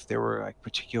Soundgarden if they were like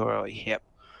particularly hip.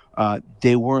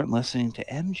 They weren't listening to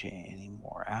MJ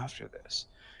anymore after this,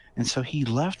 and so he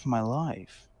left my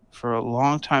life for a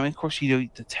long time. And of course, the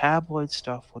tabloid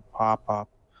stuff would pop up.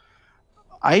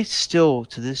 I still,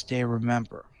 to this day,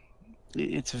 remember.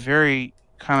 It's a very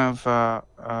kind of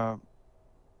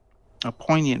a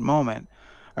poignant moment.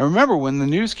 I remember when the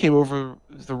news came over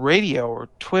the radio or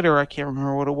Twitter, I can't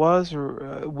remember what it was,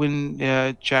 or when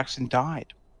Jackson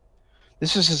died.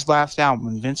 This is his last album.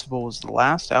 Invincible was the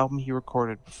last album he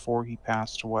recorded before he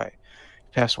passed away.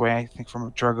 He passed away, I think, from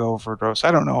a drug overdose.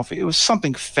 I don't know if it was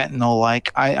something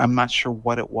fentanyl-like. I'm not sure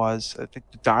what it was. I think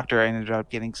the doctor ended up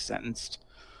getting sentenced,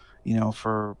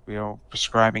 for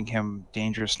prescribing him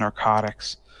dangerous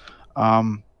narcotics.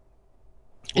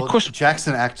 Well, of course,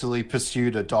 Jackson actually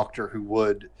pursued a doctor who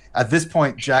would. At this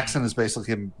point, Jackson has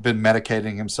basically been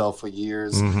medicating himself for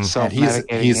years, and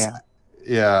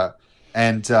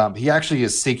and he actually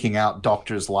is seeking out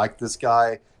doctors like this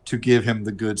guy to give him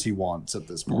the goods he wants at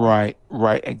this point.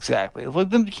 Right, exactly.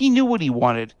 He knew what he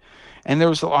wanted, and there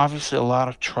was obviously a lot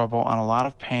of trouble and a lot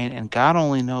of pain, and God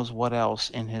only knows what else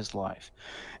in his life.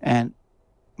 And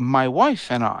my wife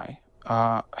and I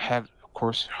had, of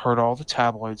course, heard all the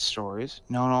tabloid stories,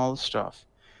 known all the stuff.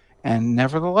 And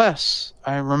nevertheless,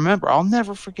 I remember, I'll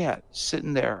never forget,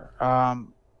 sitting there.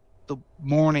 The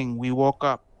morning we woke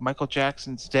up, Michael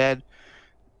Jackson's dead.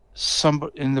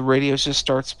 Somebody in the radio just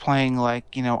starts playing like,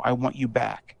 I Want You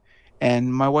Back.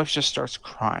 And my wife just starts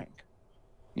crying.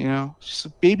 Just a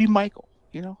baby Michael,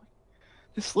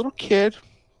 this little kid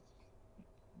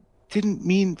didn't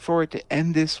mean for it to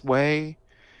end this way.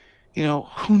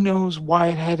 Who knows why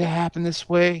it had to happen this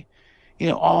way,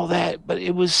 all that, but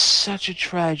it was such a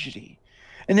tragedy.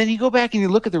 And then you go back and you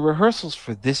look at the rehearsals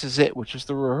for This Is It, which was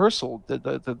the rehearsal,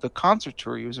 the concert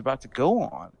tour he was about to go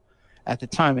on at the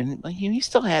time. And he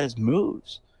still had his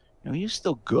moves. he was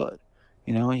still good.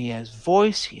 He has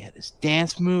voice, he had his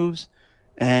dance moves,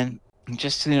 and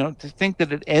just to think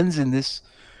that it ends in this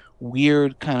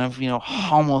weird kind of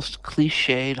almost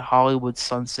cliched Hollywood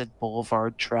Sunset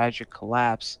Boulevard tragic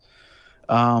collapse.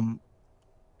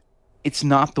 It's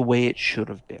not the way it should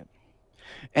have been.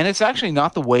 And it's actually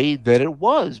not the way that it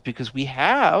was, because we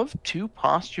have 2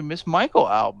 posthumous Michael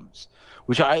albums,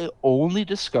 which I only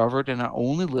discovered and I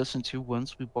only listened to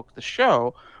once we booked the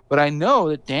show. But I know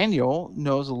that Daniel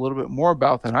knows a little bit more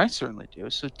about than I certainly do.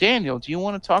 So Daniel, do you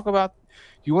want to talk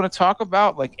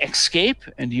about like Escape,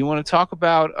 and do you want to talk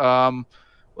about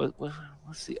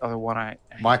what's the other one?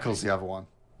 Michael's the other one.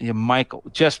 Yeah,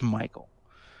 just Michael.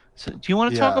 So do you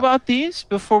want to talk Yeah. about these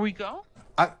before we go?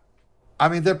 I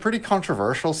mean, they're pretty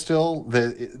controversial still.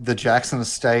 The Jackson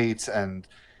estate and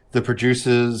the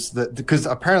producers, because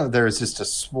apparently there is just a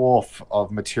swath of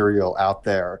material out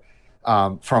there,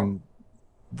 from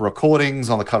recordings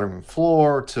on the cutting room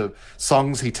floor to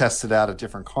songs he tested out at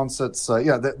different concerts. So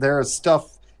yeah, there is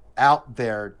stuff out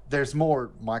there. There's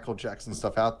more Michael Jackson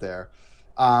stuff out there.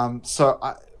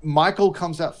 Michael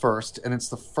comes out first, and it's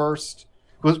the first,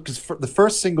 because the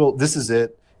first single, This Is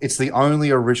It. It's the only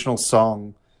original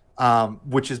song,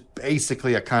 which is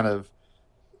basically a kind of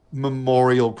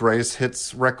memorial greatest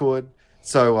hits record.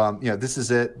 So, This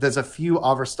Is It. There's a few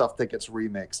other stuff that gets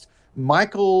remixed.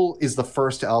 Michael is the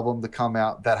first album to come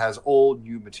out that has all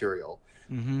new material.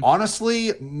 Mm-hmm.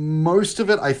 Honestly, most of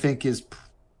it I think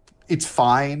it's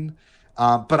fine.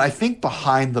 But I think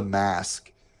Behind the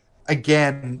Mask,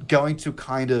 again, going to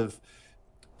kind of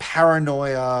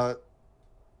paranoia,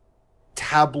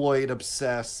 tabloid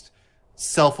obsessed,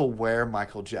 self-aware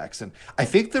Michael Jackson. I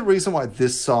think the reason why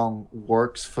this song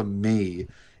works for me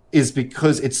is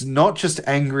because it's not just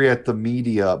angry at the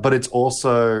media, but it's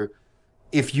also,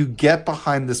 if you get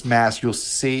behind this mask, you'll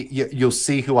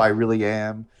see who I really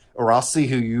am, or I'll see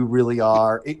who you really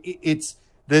are.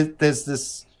 There's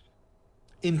this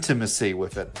intimacy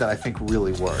with it that I think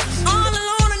really works. All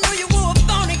alone, I knew you were a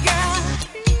phony girl.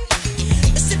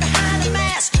 Sit behind the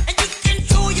mask and you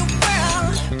control your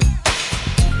world.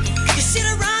 You sit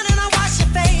around and I watch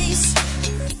your face.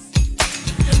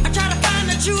 I try to find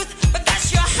the truth, but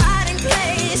that's your hiding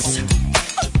place.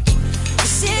 You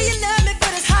say you love me,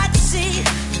 but it's hard to see.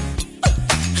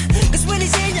 'Cause when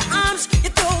he's in your arms,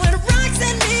 you're throwing rocks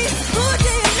at me. Who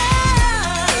do you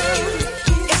love?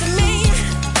 Is it me?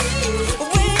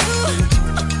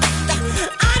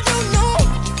 I don't know.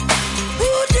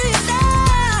 Who do you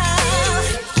love?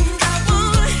 I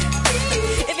want,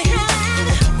 if you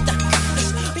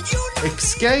had,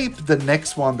 Escape, the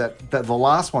next one the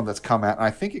last one that's come out, and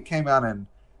I think it came out in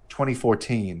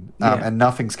 2014, and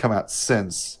nothing's come out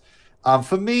since.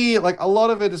 For me, like, a lot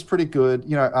of it is pretty good,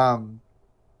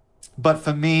 but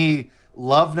for me,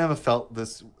 Love Never Felt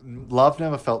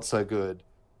So Good.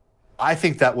 I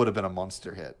think that would have been a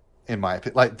monster hit, in my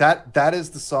opinion. Like, that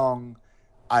is the song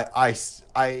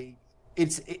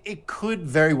it could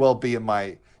very well be in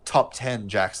my top 10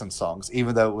 Jackson songs,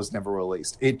 even though it was never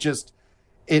released.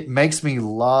 It makes me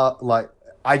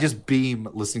I just beam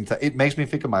listening to it. It makes me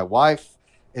think of my wife.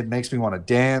 It makes me want to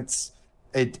dance.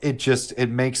 It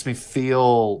makes me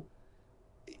feel,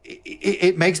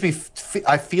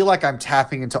 I feel like I'm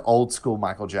tapping into old school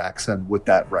Michael Jackson with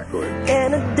that record.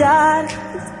 and a dot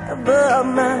is above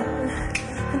mine,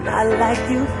 and I like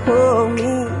you for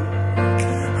me,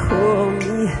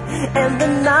 and the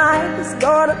night is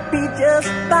gonna be just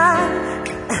fine.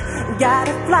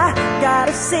 Gotta fly,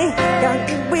 gotta see,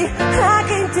 gotta be, I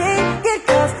can't take it,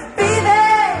 'cause baby,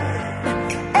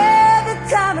 every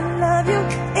time I love you,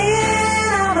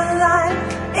 in our life,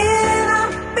 in our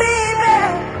baby,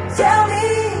 tell me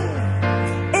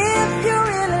if you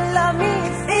really love me,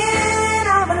 in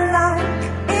our life,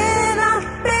 in our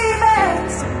baby,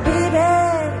 so baby,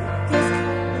 'cause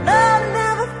love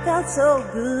never felt so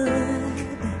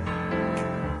good.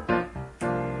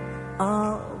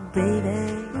 Oh, baby.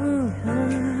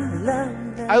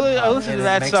 I listened to And it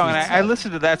that makes song, me and I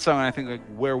listened to that song, and I think, like,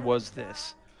 where was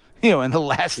this? In the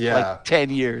last like 10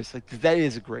 years, like, that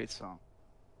is a great song.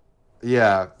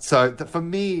 Yeah. So for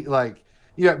me, like,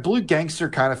 Blue Gangster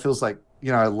kind of feels like,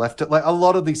 like a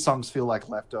lot of these songs feel like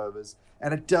leftovers,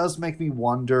 and it does make me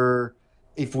wonder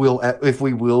if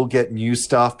we will get new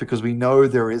stuff, because we know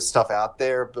there is stuff out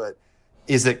there, but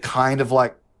is it kind of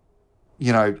like,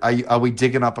 are we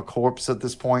digging up a corpse at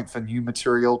this point for new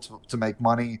material to make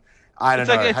money? I don't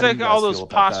know. It's How do you like guys all feel those about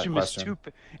that posthumous question?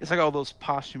 It's like all those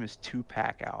posthumous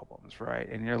 2-pack albums, right?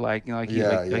 And you're like, he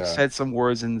Yeah. said some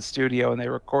words in the studio and they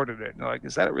recorded it. And you're like,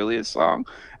 is that really a song?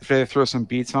 After they throw some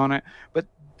beats on it, but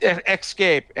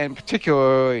Escape, and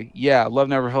particularly, Love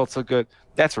Never Felt So Good.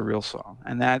 That's a real song,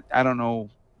 and that I don't know.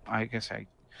 I guess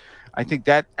I think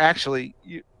that actually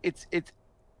it's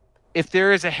if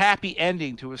there is a happy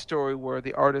ending to a story where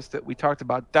the artist that we talked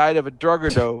about died of a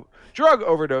drug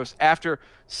overdose after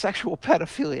sexual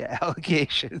pedophilia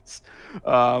allegations,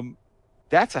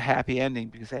 that's a happy ending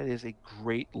because that is a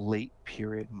great late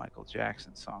period Michael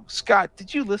Jackson song. Scott,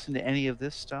 did you listen to any of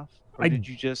this stuff, or did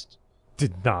you just?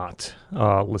 Did not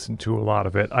listen to a lot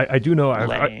of it. I do know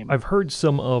I've heard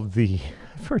some of the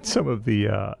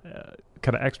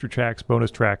kind of extra tracks,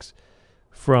 bonus tracks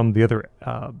from the other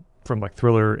from like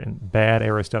Thriller and Bad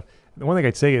era stuff. The one thing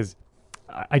I'd say is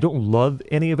I don't love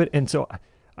any of it, and so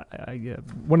I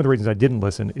one of the reasons I didn't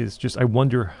listen is just I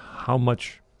wonder how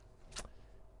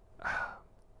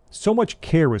so much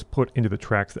care was put into the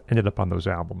tracks that ended up on those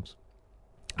albums.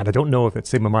 And I don't know if that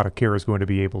same amount of care is going to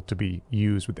be able to be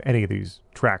used with any of these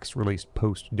tracks released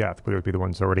post-death, whether it be the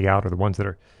ones already out or the ones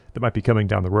that might be coming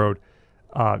down the road.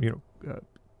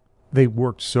 They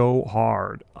worked so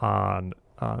hard on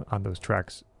those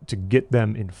tracks to get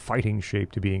them in fighting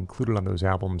shape to be included on those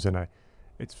albums, and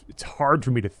it's hard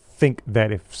for me to think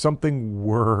that if something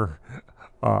were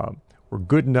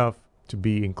good enough to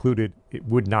be included, it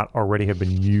would not already have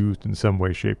been used in some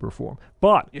way, shape, or form.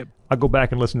 But I'll go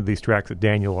back and listen to these tracks that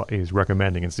Daniel is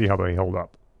recommending and see how they hold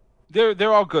up.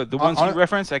 They're all good. The ones you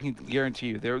reference, I can guarantee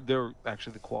you, they're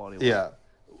actually the quality ones. Yeah,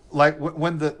 like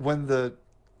when the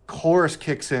chorus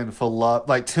kicks in for Love,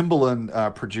 like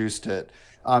Timbaland produced it.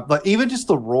 Like even just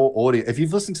the raw audio. If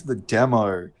you've listened to the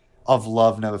demo of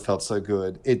Love Never Felt So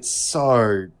Good, it's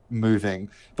so moving.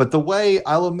 But the way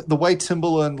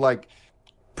Timbaland like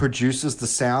produces the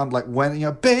sound, like when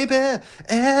baby,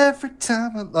 every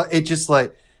time, like it just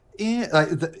like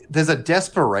there's a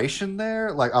desperation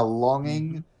there, like a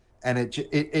longing, and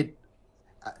it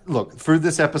look through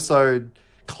this episode.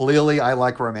 Clearly, I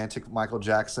like romantic Michael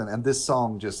Jackson, and this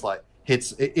song just like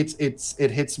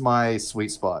it hits my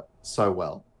sweet spot so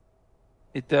well.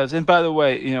 It does. And by the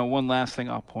way, one last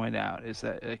thing I'll point out is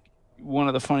that one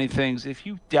of the funny things, if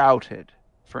you doubted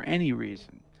for any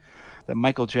reason that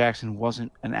Michael Jackson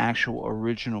wasn't an actual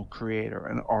original creator,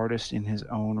 an artist in his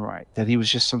own right, that he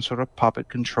was just some sort of puppet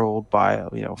controlled by,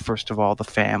 first of all, the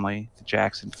family, the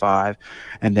Jackson 5,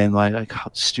 and then like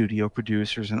studio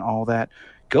producers and all that,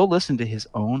 go listen to his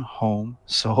own home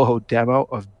solo demo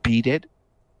of Beat It,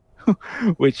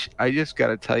 which I just got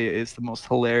to tell you is the most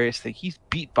hilarious thing. He's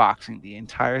beatboxing the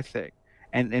entire thing.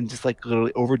 And just like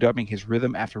literally overdubbing his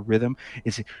rhythm after rhythm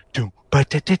is dung ba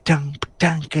da da dung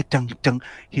dung dung dung.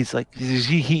 He's like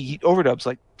he overdubs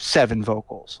like 7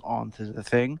 vocals onto the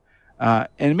thing, and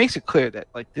it makes it clear that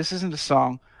like this isn't a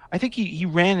song. I think he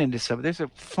ran into some. There's a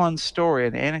fun story,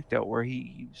 an anecdote where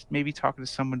he was maybe talking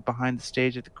to someone behind the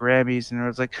stage at the Grammys, and it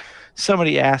was like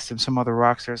somebody asked him, some other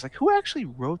rock stars, like, who actually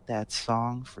wrote that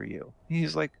song for you? And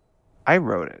he's like, I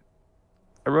wrote it.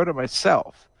 I wrote it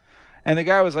myself. And the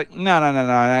guy was like, no,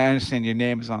 I understand your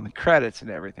name is on the credits and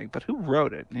everything, but who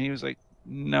wrote it? And he was like,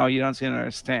 no, you don't seem to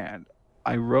understand.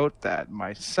 I wrote that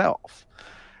myself.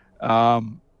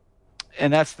 And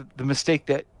that's the mistake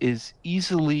that is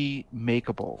easily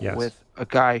makeable with a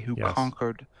guy who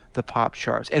conquered the pop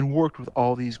charts and worked with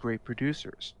all these great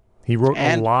producers. He wrote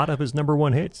a lot of his number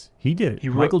one hits. He did it.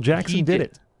 Michael Jackson did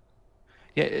it.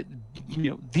 Yeah,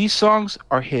 these songs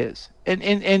are his,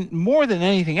 and more than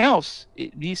anything else,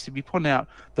 it needs to be pointed out.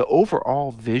 The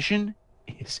overall vision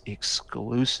is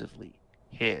exclusively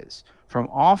his. From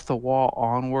Off the Wall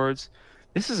onwards,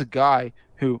 this is a guy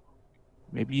who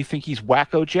maybe you think he's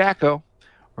Wacko Jacko,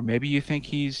 or maybe you think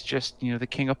he's just the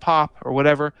king of pop or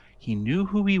whatever. He knew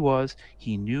who he was.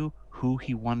 He knew who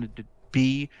he wanted to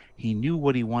be. He knew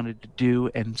what he wanted to do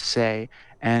and say,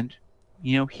 and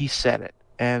he said it.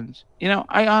 And,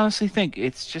 I honestly think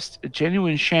it's just a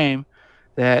genuine shame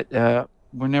that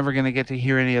we're never going to get to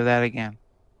hear any of that again.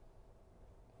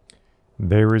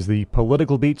 There is the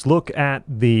Political Beats look at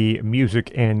the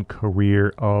music and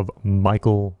career of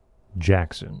Michael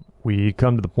Jackson. We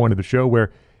come to the point of the show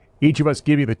where each of us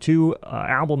give you the 2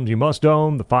 albums you must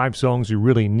own, the 5 songs you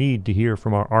really need to hear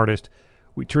from our artist.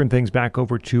 We turn things back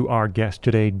over to our guest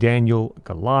today, Daniel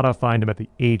Gullotta. Find him at the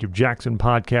Age of Jackson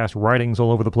podcast, writings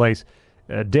all over the place.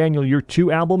 Daniel, your 2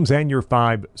 albums and your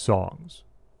 5 songs.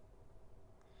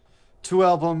 2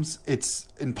 albums, it's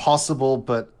impossible,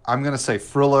 but I'm going to say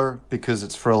Thriller because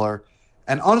it's Thriller.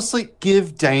 And honestly,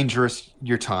 give Dangerous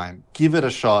your time. Give it a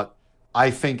shot.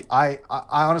 I think, I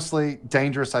honestly,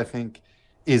 Dangerous, I think,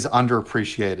 is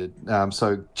underappreciated.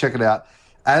 So check it out.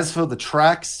 As for the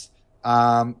tracks,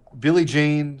 Billie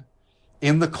Jean,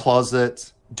 In the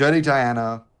Closet, Dirty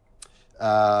Diana,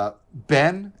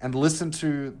 Ben and listen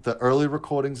to the early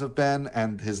recordings of Ben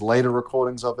and his later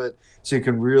recordings of it so you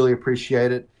can really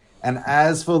appreciate it. And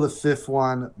as for the fifth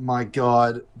one, my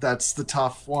God, that's the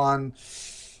tough one.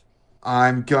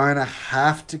 I'm going to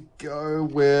have to go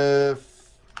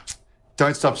with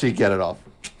Don't Stop Till You Get It Off.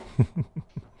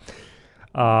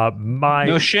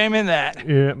 No shame in that.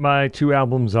 My two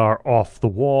albums are Off the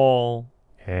Wall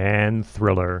and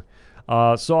Thriller.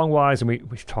 Song-wise, and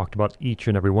we've talked about each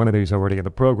and every one of these already in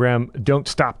the program. Don't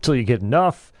Stop Till You Get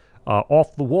Enough.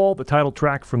 Off the Wall, the title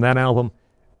track from that album.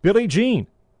 Billie Jean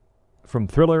from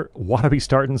Thriller. Wanna Be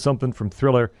Starting Something from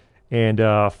Thriller. And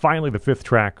finally, the fifth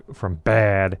track from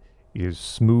Bad is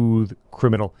Smooth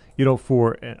Criminal. You know,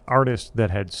 for an artist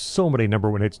that had so many number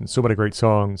one hits and so many great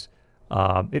songs,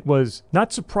 it was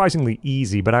not surprisingly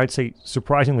easy, but I'd say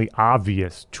surprisingly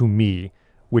obvious to me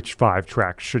which 5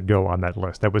 tracks should go on that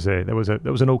list. That was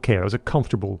a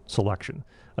comfortable selection,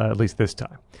 at least this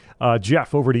time.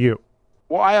 Jeff, over to you.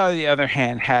 Well, I, on the other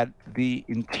hand, had the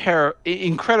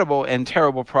incredible and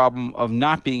terrible problem of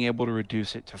not being able to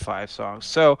reduce it to 5 songs.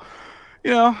 So,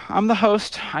 you know, I'm the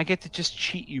host. I get to just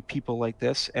cheat you people like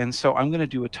this. And so I'm going to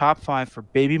do a top 5 for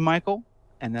Baby Michael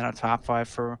and then a top 5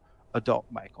 for Adult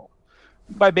Michael.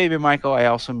 By Baby Michael, I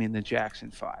also mean the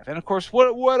Jackson 5. And, of course,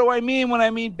 what do I mean when I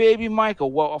mean Baby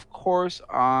Michael? Well, of course,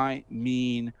 I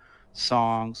mean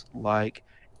songs like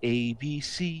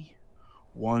ABC,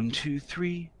 1, 2,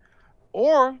 3.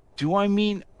 Or do I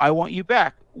mean I Want You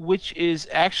Back, which is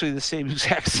actually the same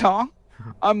exact song?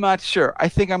 I'm not sure. I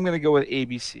think I'm going to go with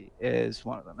ABC as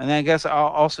one of them. And I guess I'll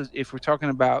also, if we're talking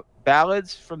about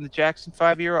ballads from the Jackson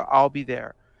 5 era, I'll be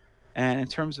there. And in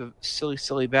terms of silly,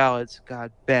 silly ballads,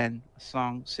 God, Ben, a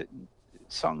song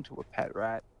sung to a pet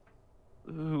rat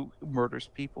who murders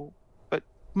people, but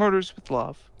murders with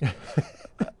love.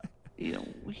 You know,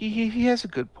 he has a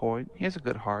good point. He has a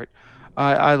good heart.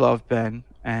 I love Ben,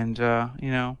 and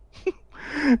you know,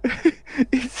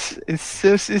 it's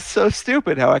so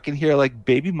stupid how I can hear like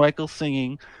Baby Michael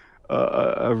singing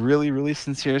a really, really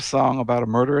sincere song about a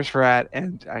murderous rat,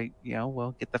 and I, you know,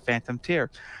 well, get the phantom tear.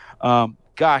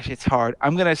 Gosh, it's hard.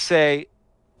 I'm going to say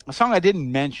a song I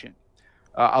didn't mention,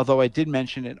 although I did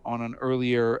mention it on an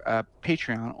earlier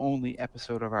Patreon-only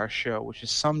episode of our show, which is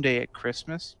Someday at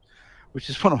Christmas, which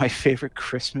is one of my favorite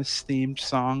Christmas-themed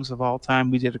songs of all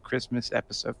time. We did a Christmas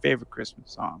episode, favorite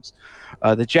Christmas songs.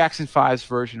 The Jackson 5's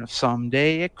version of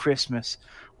Someday at Christmas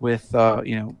with,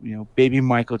 you know, Baby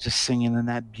Michael just singing in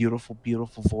that beautiful,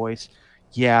 beautiful voice.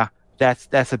 Yeah,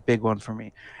 that's a big one for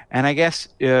me. And I guess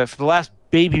for the last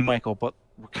Baby Michael, but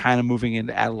we're kind of moving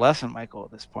into adolescent Michael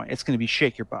at this point, it's going to be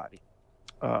Shake Your Body,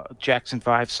 Jackson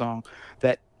 5 song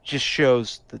that just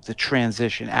shows the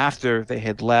transition after they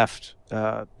had left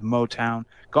Motown,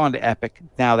 gone to Epic.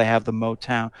 Now they have the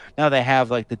Motown. Now they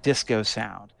have like the disco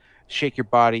sound. Shake Your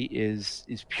Body is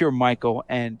pure Michael,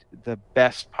 and the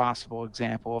best possible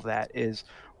example of that is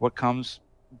what comes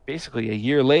basically a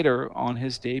year later on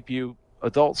his debut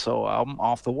adult solo album,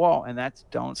 Off the Wall, and that's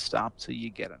Don't Stop Till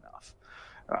You Get Enough.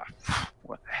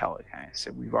 What the hell can I say?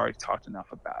 We've already talked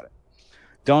enough about it.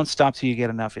 Don't Stop Till You Get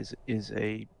Enough is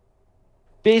a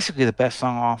basically the best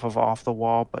song off the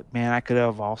Wall, but man, I could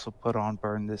have also put on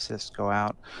Burn This Disco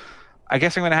Out. I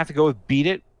guess I'm going to have to go with Beat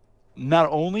It, not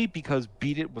only because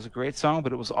Beat It was a great song,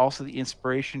 but it was also the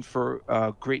inspiration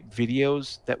for great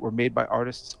videos that were made by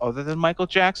artists other than Michael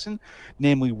Jackson,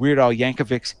 namely Weird Al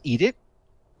Yankovic's Eat It,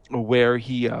 where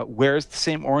he wears the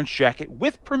same orange jacket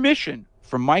with permission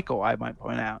from Michael, I might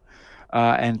point out,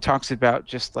 and talks about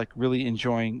just like really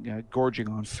enjoying gorging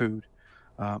on food.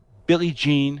 Billie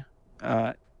Jean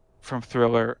from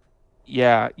Thriller,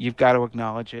 yeah, you've got to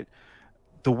acknowledge it.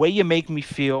 The Way You Make Me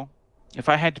Feel, if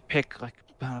I had to pick like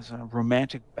a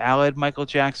romantic ballad Michael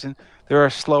Jackson, there are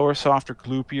slower, softer,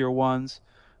 gloopier ones,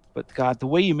 but God, The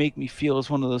Way You Make Me Feel is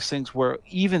one of those things where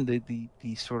even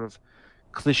the sort of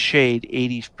cliched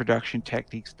 80s production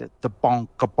techniques, that the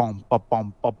bonka bomba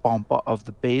bomba bomba of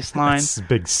the bass line. That's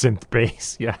big synth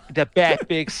bass, yeah. The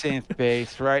big synth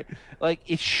bass, right? Like,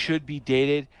 it should be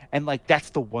dated, and like that's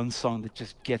the one song that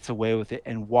just gets away with it.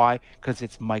 And why? Because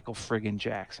it's Michael friggin'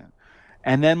 Jackson.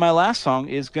 And then my last song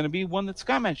is going to be one that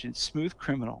Scott mentioned, Smooth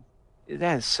Criminal.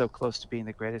 That is so close to being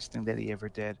the greatest thing that he ever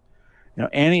did. You know,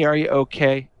 Annie, Are You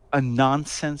Okay? A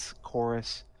nonsense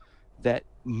chorus that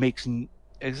makes...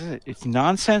 It's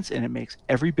nonsense, and it makes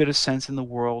every bit of sense in the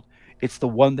world. It's the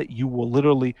one that you will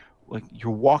literally, like,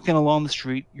 you're walking along the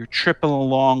street, you're tripping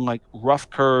along like rough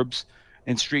curbs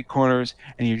and street corners,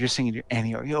 and you're just singing,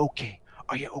 Annie, are you okay?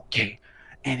 Are you okay?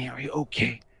 Annie, are you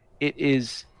okay? It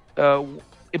is a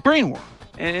brainworm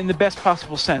in the best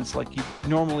possible sense. Like,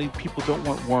 normally people don't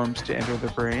want worms to enter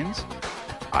their brains,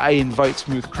 I invite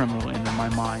Smooth Criminal into my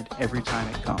mind every time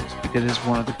it comes because it's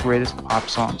one of the greatest pop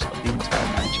songs of the entire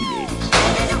 1980s.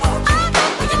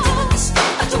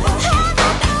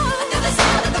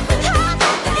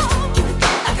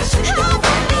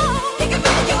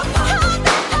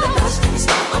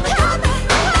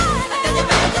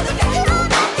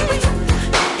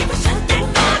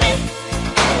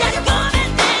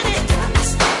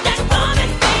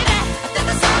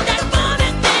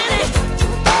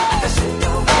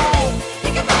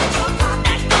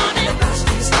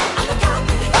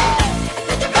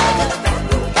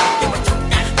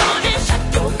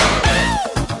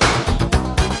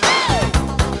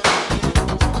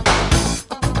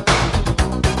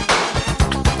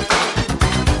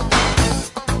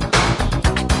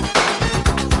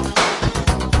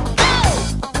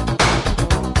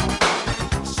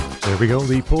 There we go,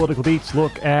 the Political Beats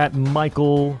look at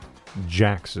Michael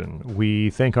Jackson.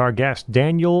 We thank our guest,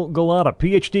 Daniel Gullotta,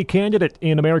 PhD candidate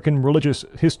in American Religious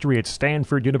History at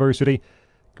Stanford University,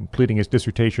 completing his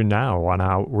dissertation now on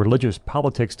how religious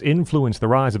politics influenced the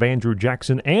rise of Andrew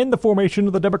Jackson and the formation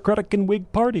of the Democratic and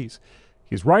Whig parties.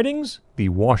 His writings, The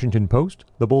Washington Post,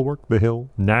 The Bulwark, The Hill,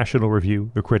 National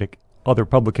Review, The Critic, other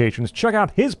publications. Check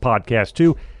out his podcast,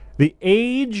 too, The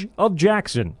Age of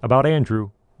Jackson, about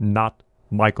Andrew, not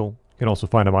Michael. You can also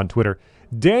find him on Twitter.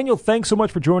 Daniel, thanks so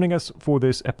much for joining us for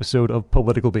this episode of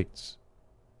Political Beats.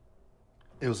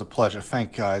 It was a pleasure.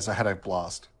 Thank you, guys. I had a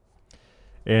blast.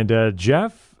 And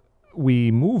Jeff, we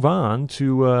move on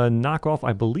to knock off,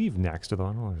 I believe next,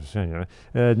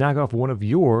 knock off one of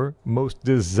your most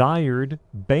desired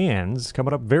bands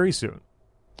coming up very soon.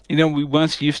 You know, we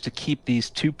once used to keep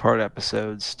these two-part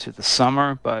episodes to the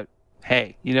summer, but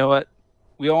hey, you know what?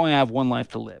 We only have one life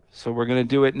to live, so we're going to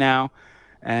do it now.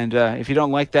 And if you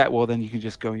don't like that, well, then you can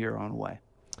just go your own way.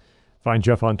 Find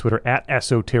Jeff on Twitter at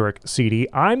EsotericCD.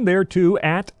 I'm there too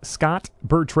at Scott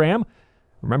Bertram.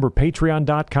 Remember,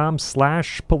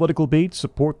 patreon.com/politicalbeats.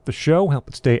 Support the show. Help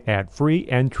it stay ad-free.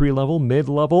 Entry level,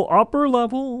 mid-level, upper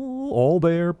level. All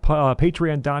there.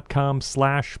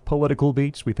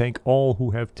 Patreon.com/politicalbeats. We thank all who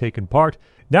have taken part.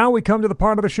 Now we come to the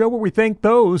part of the show where we thank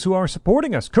those who are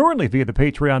supporting us currently via the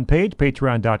Patreon page,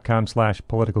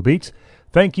 patreon.com/politicalbeats.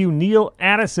 Thank you, Neil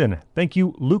Addison. Thank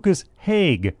you, Lucas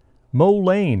Haig, Mo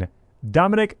Lane,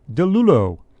 Dominic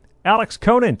DeLulo, Alex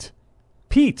Conant,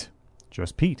 Pete,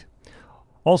 just Pete.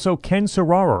 Also, Ken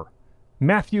Sararer,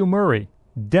 Matthew Murray,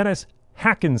 Dennis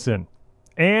Hackinson,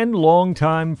 and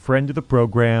longtime friend of the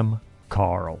program,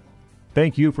 Carl.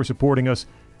 Thank you for supporting us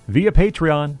via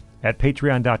Patreon at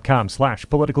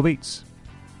patreon.com/politicalbeats.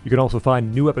 You can also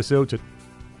find new episodes at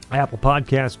Apple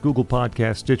Podcasts, Google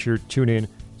Podcasts, Stitcher, TuneIn.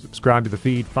 Subscribe to the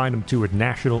feed. Find them too at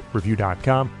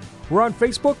nationalreview.com. We're on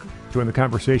Facebook. Join the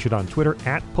conversation on Twitter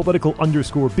at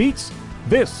 @political_beats.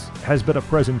 This has been a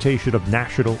presentation of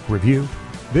National Review.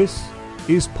 This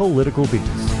is Political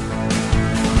Beats.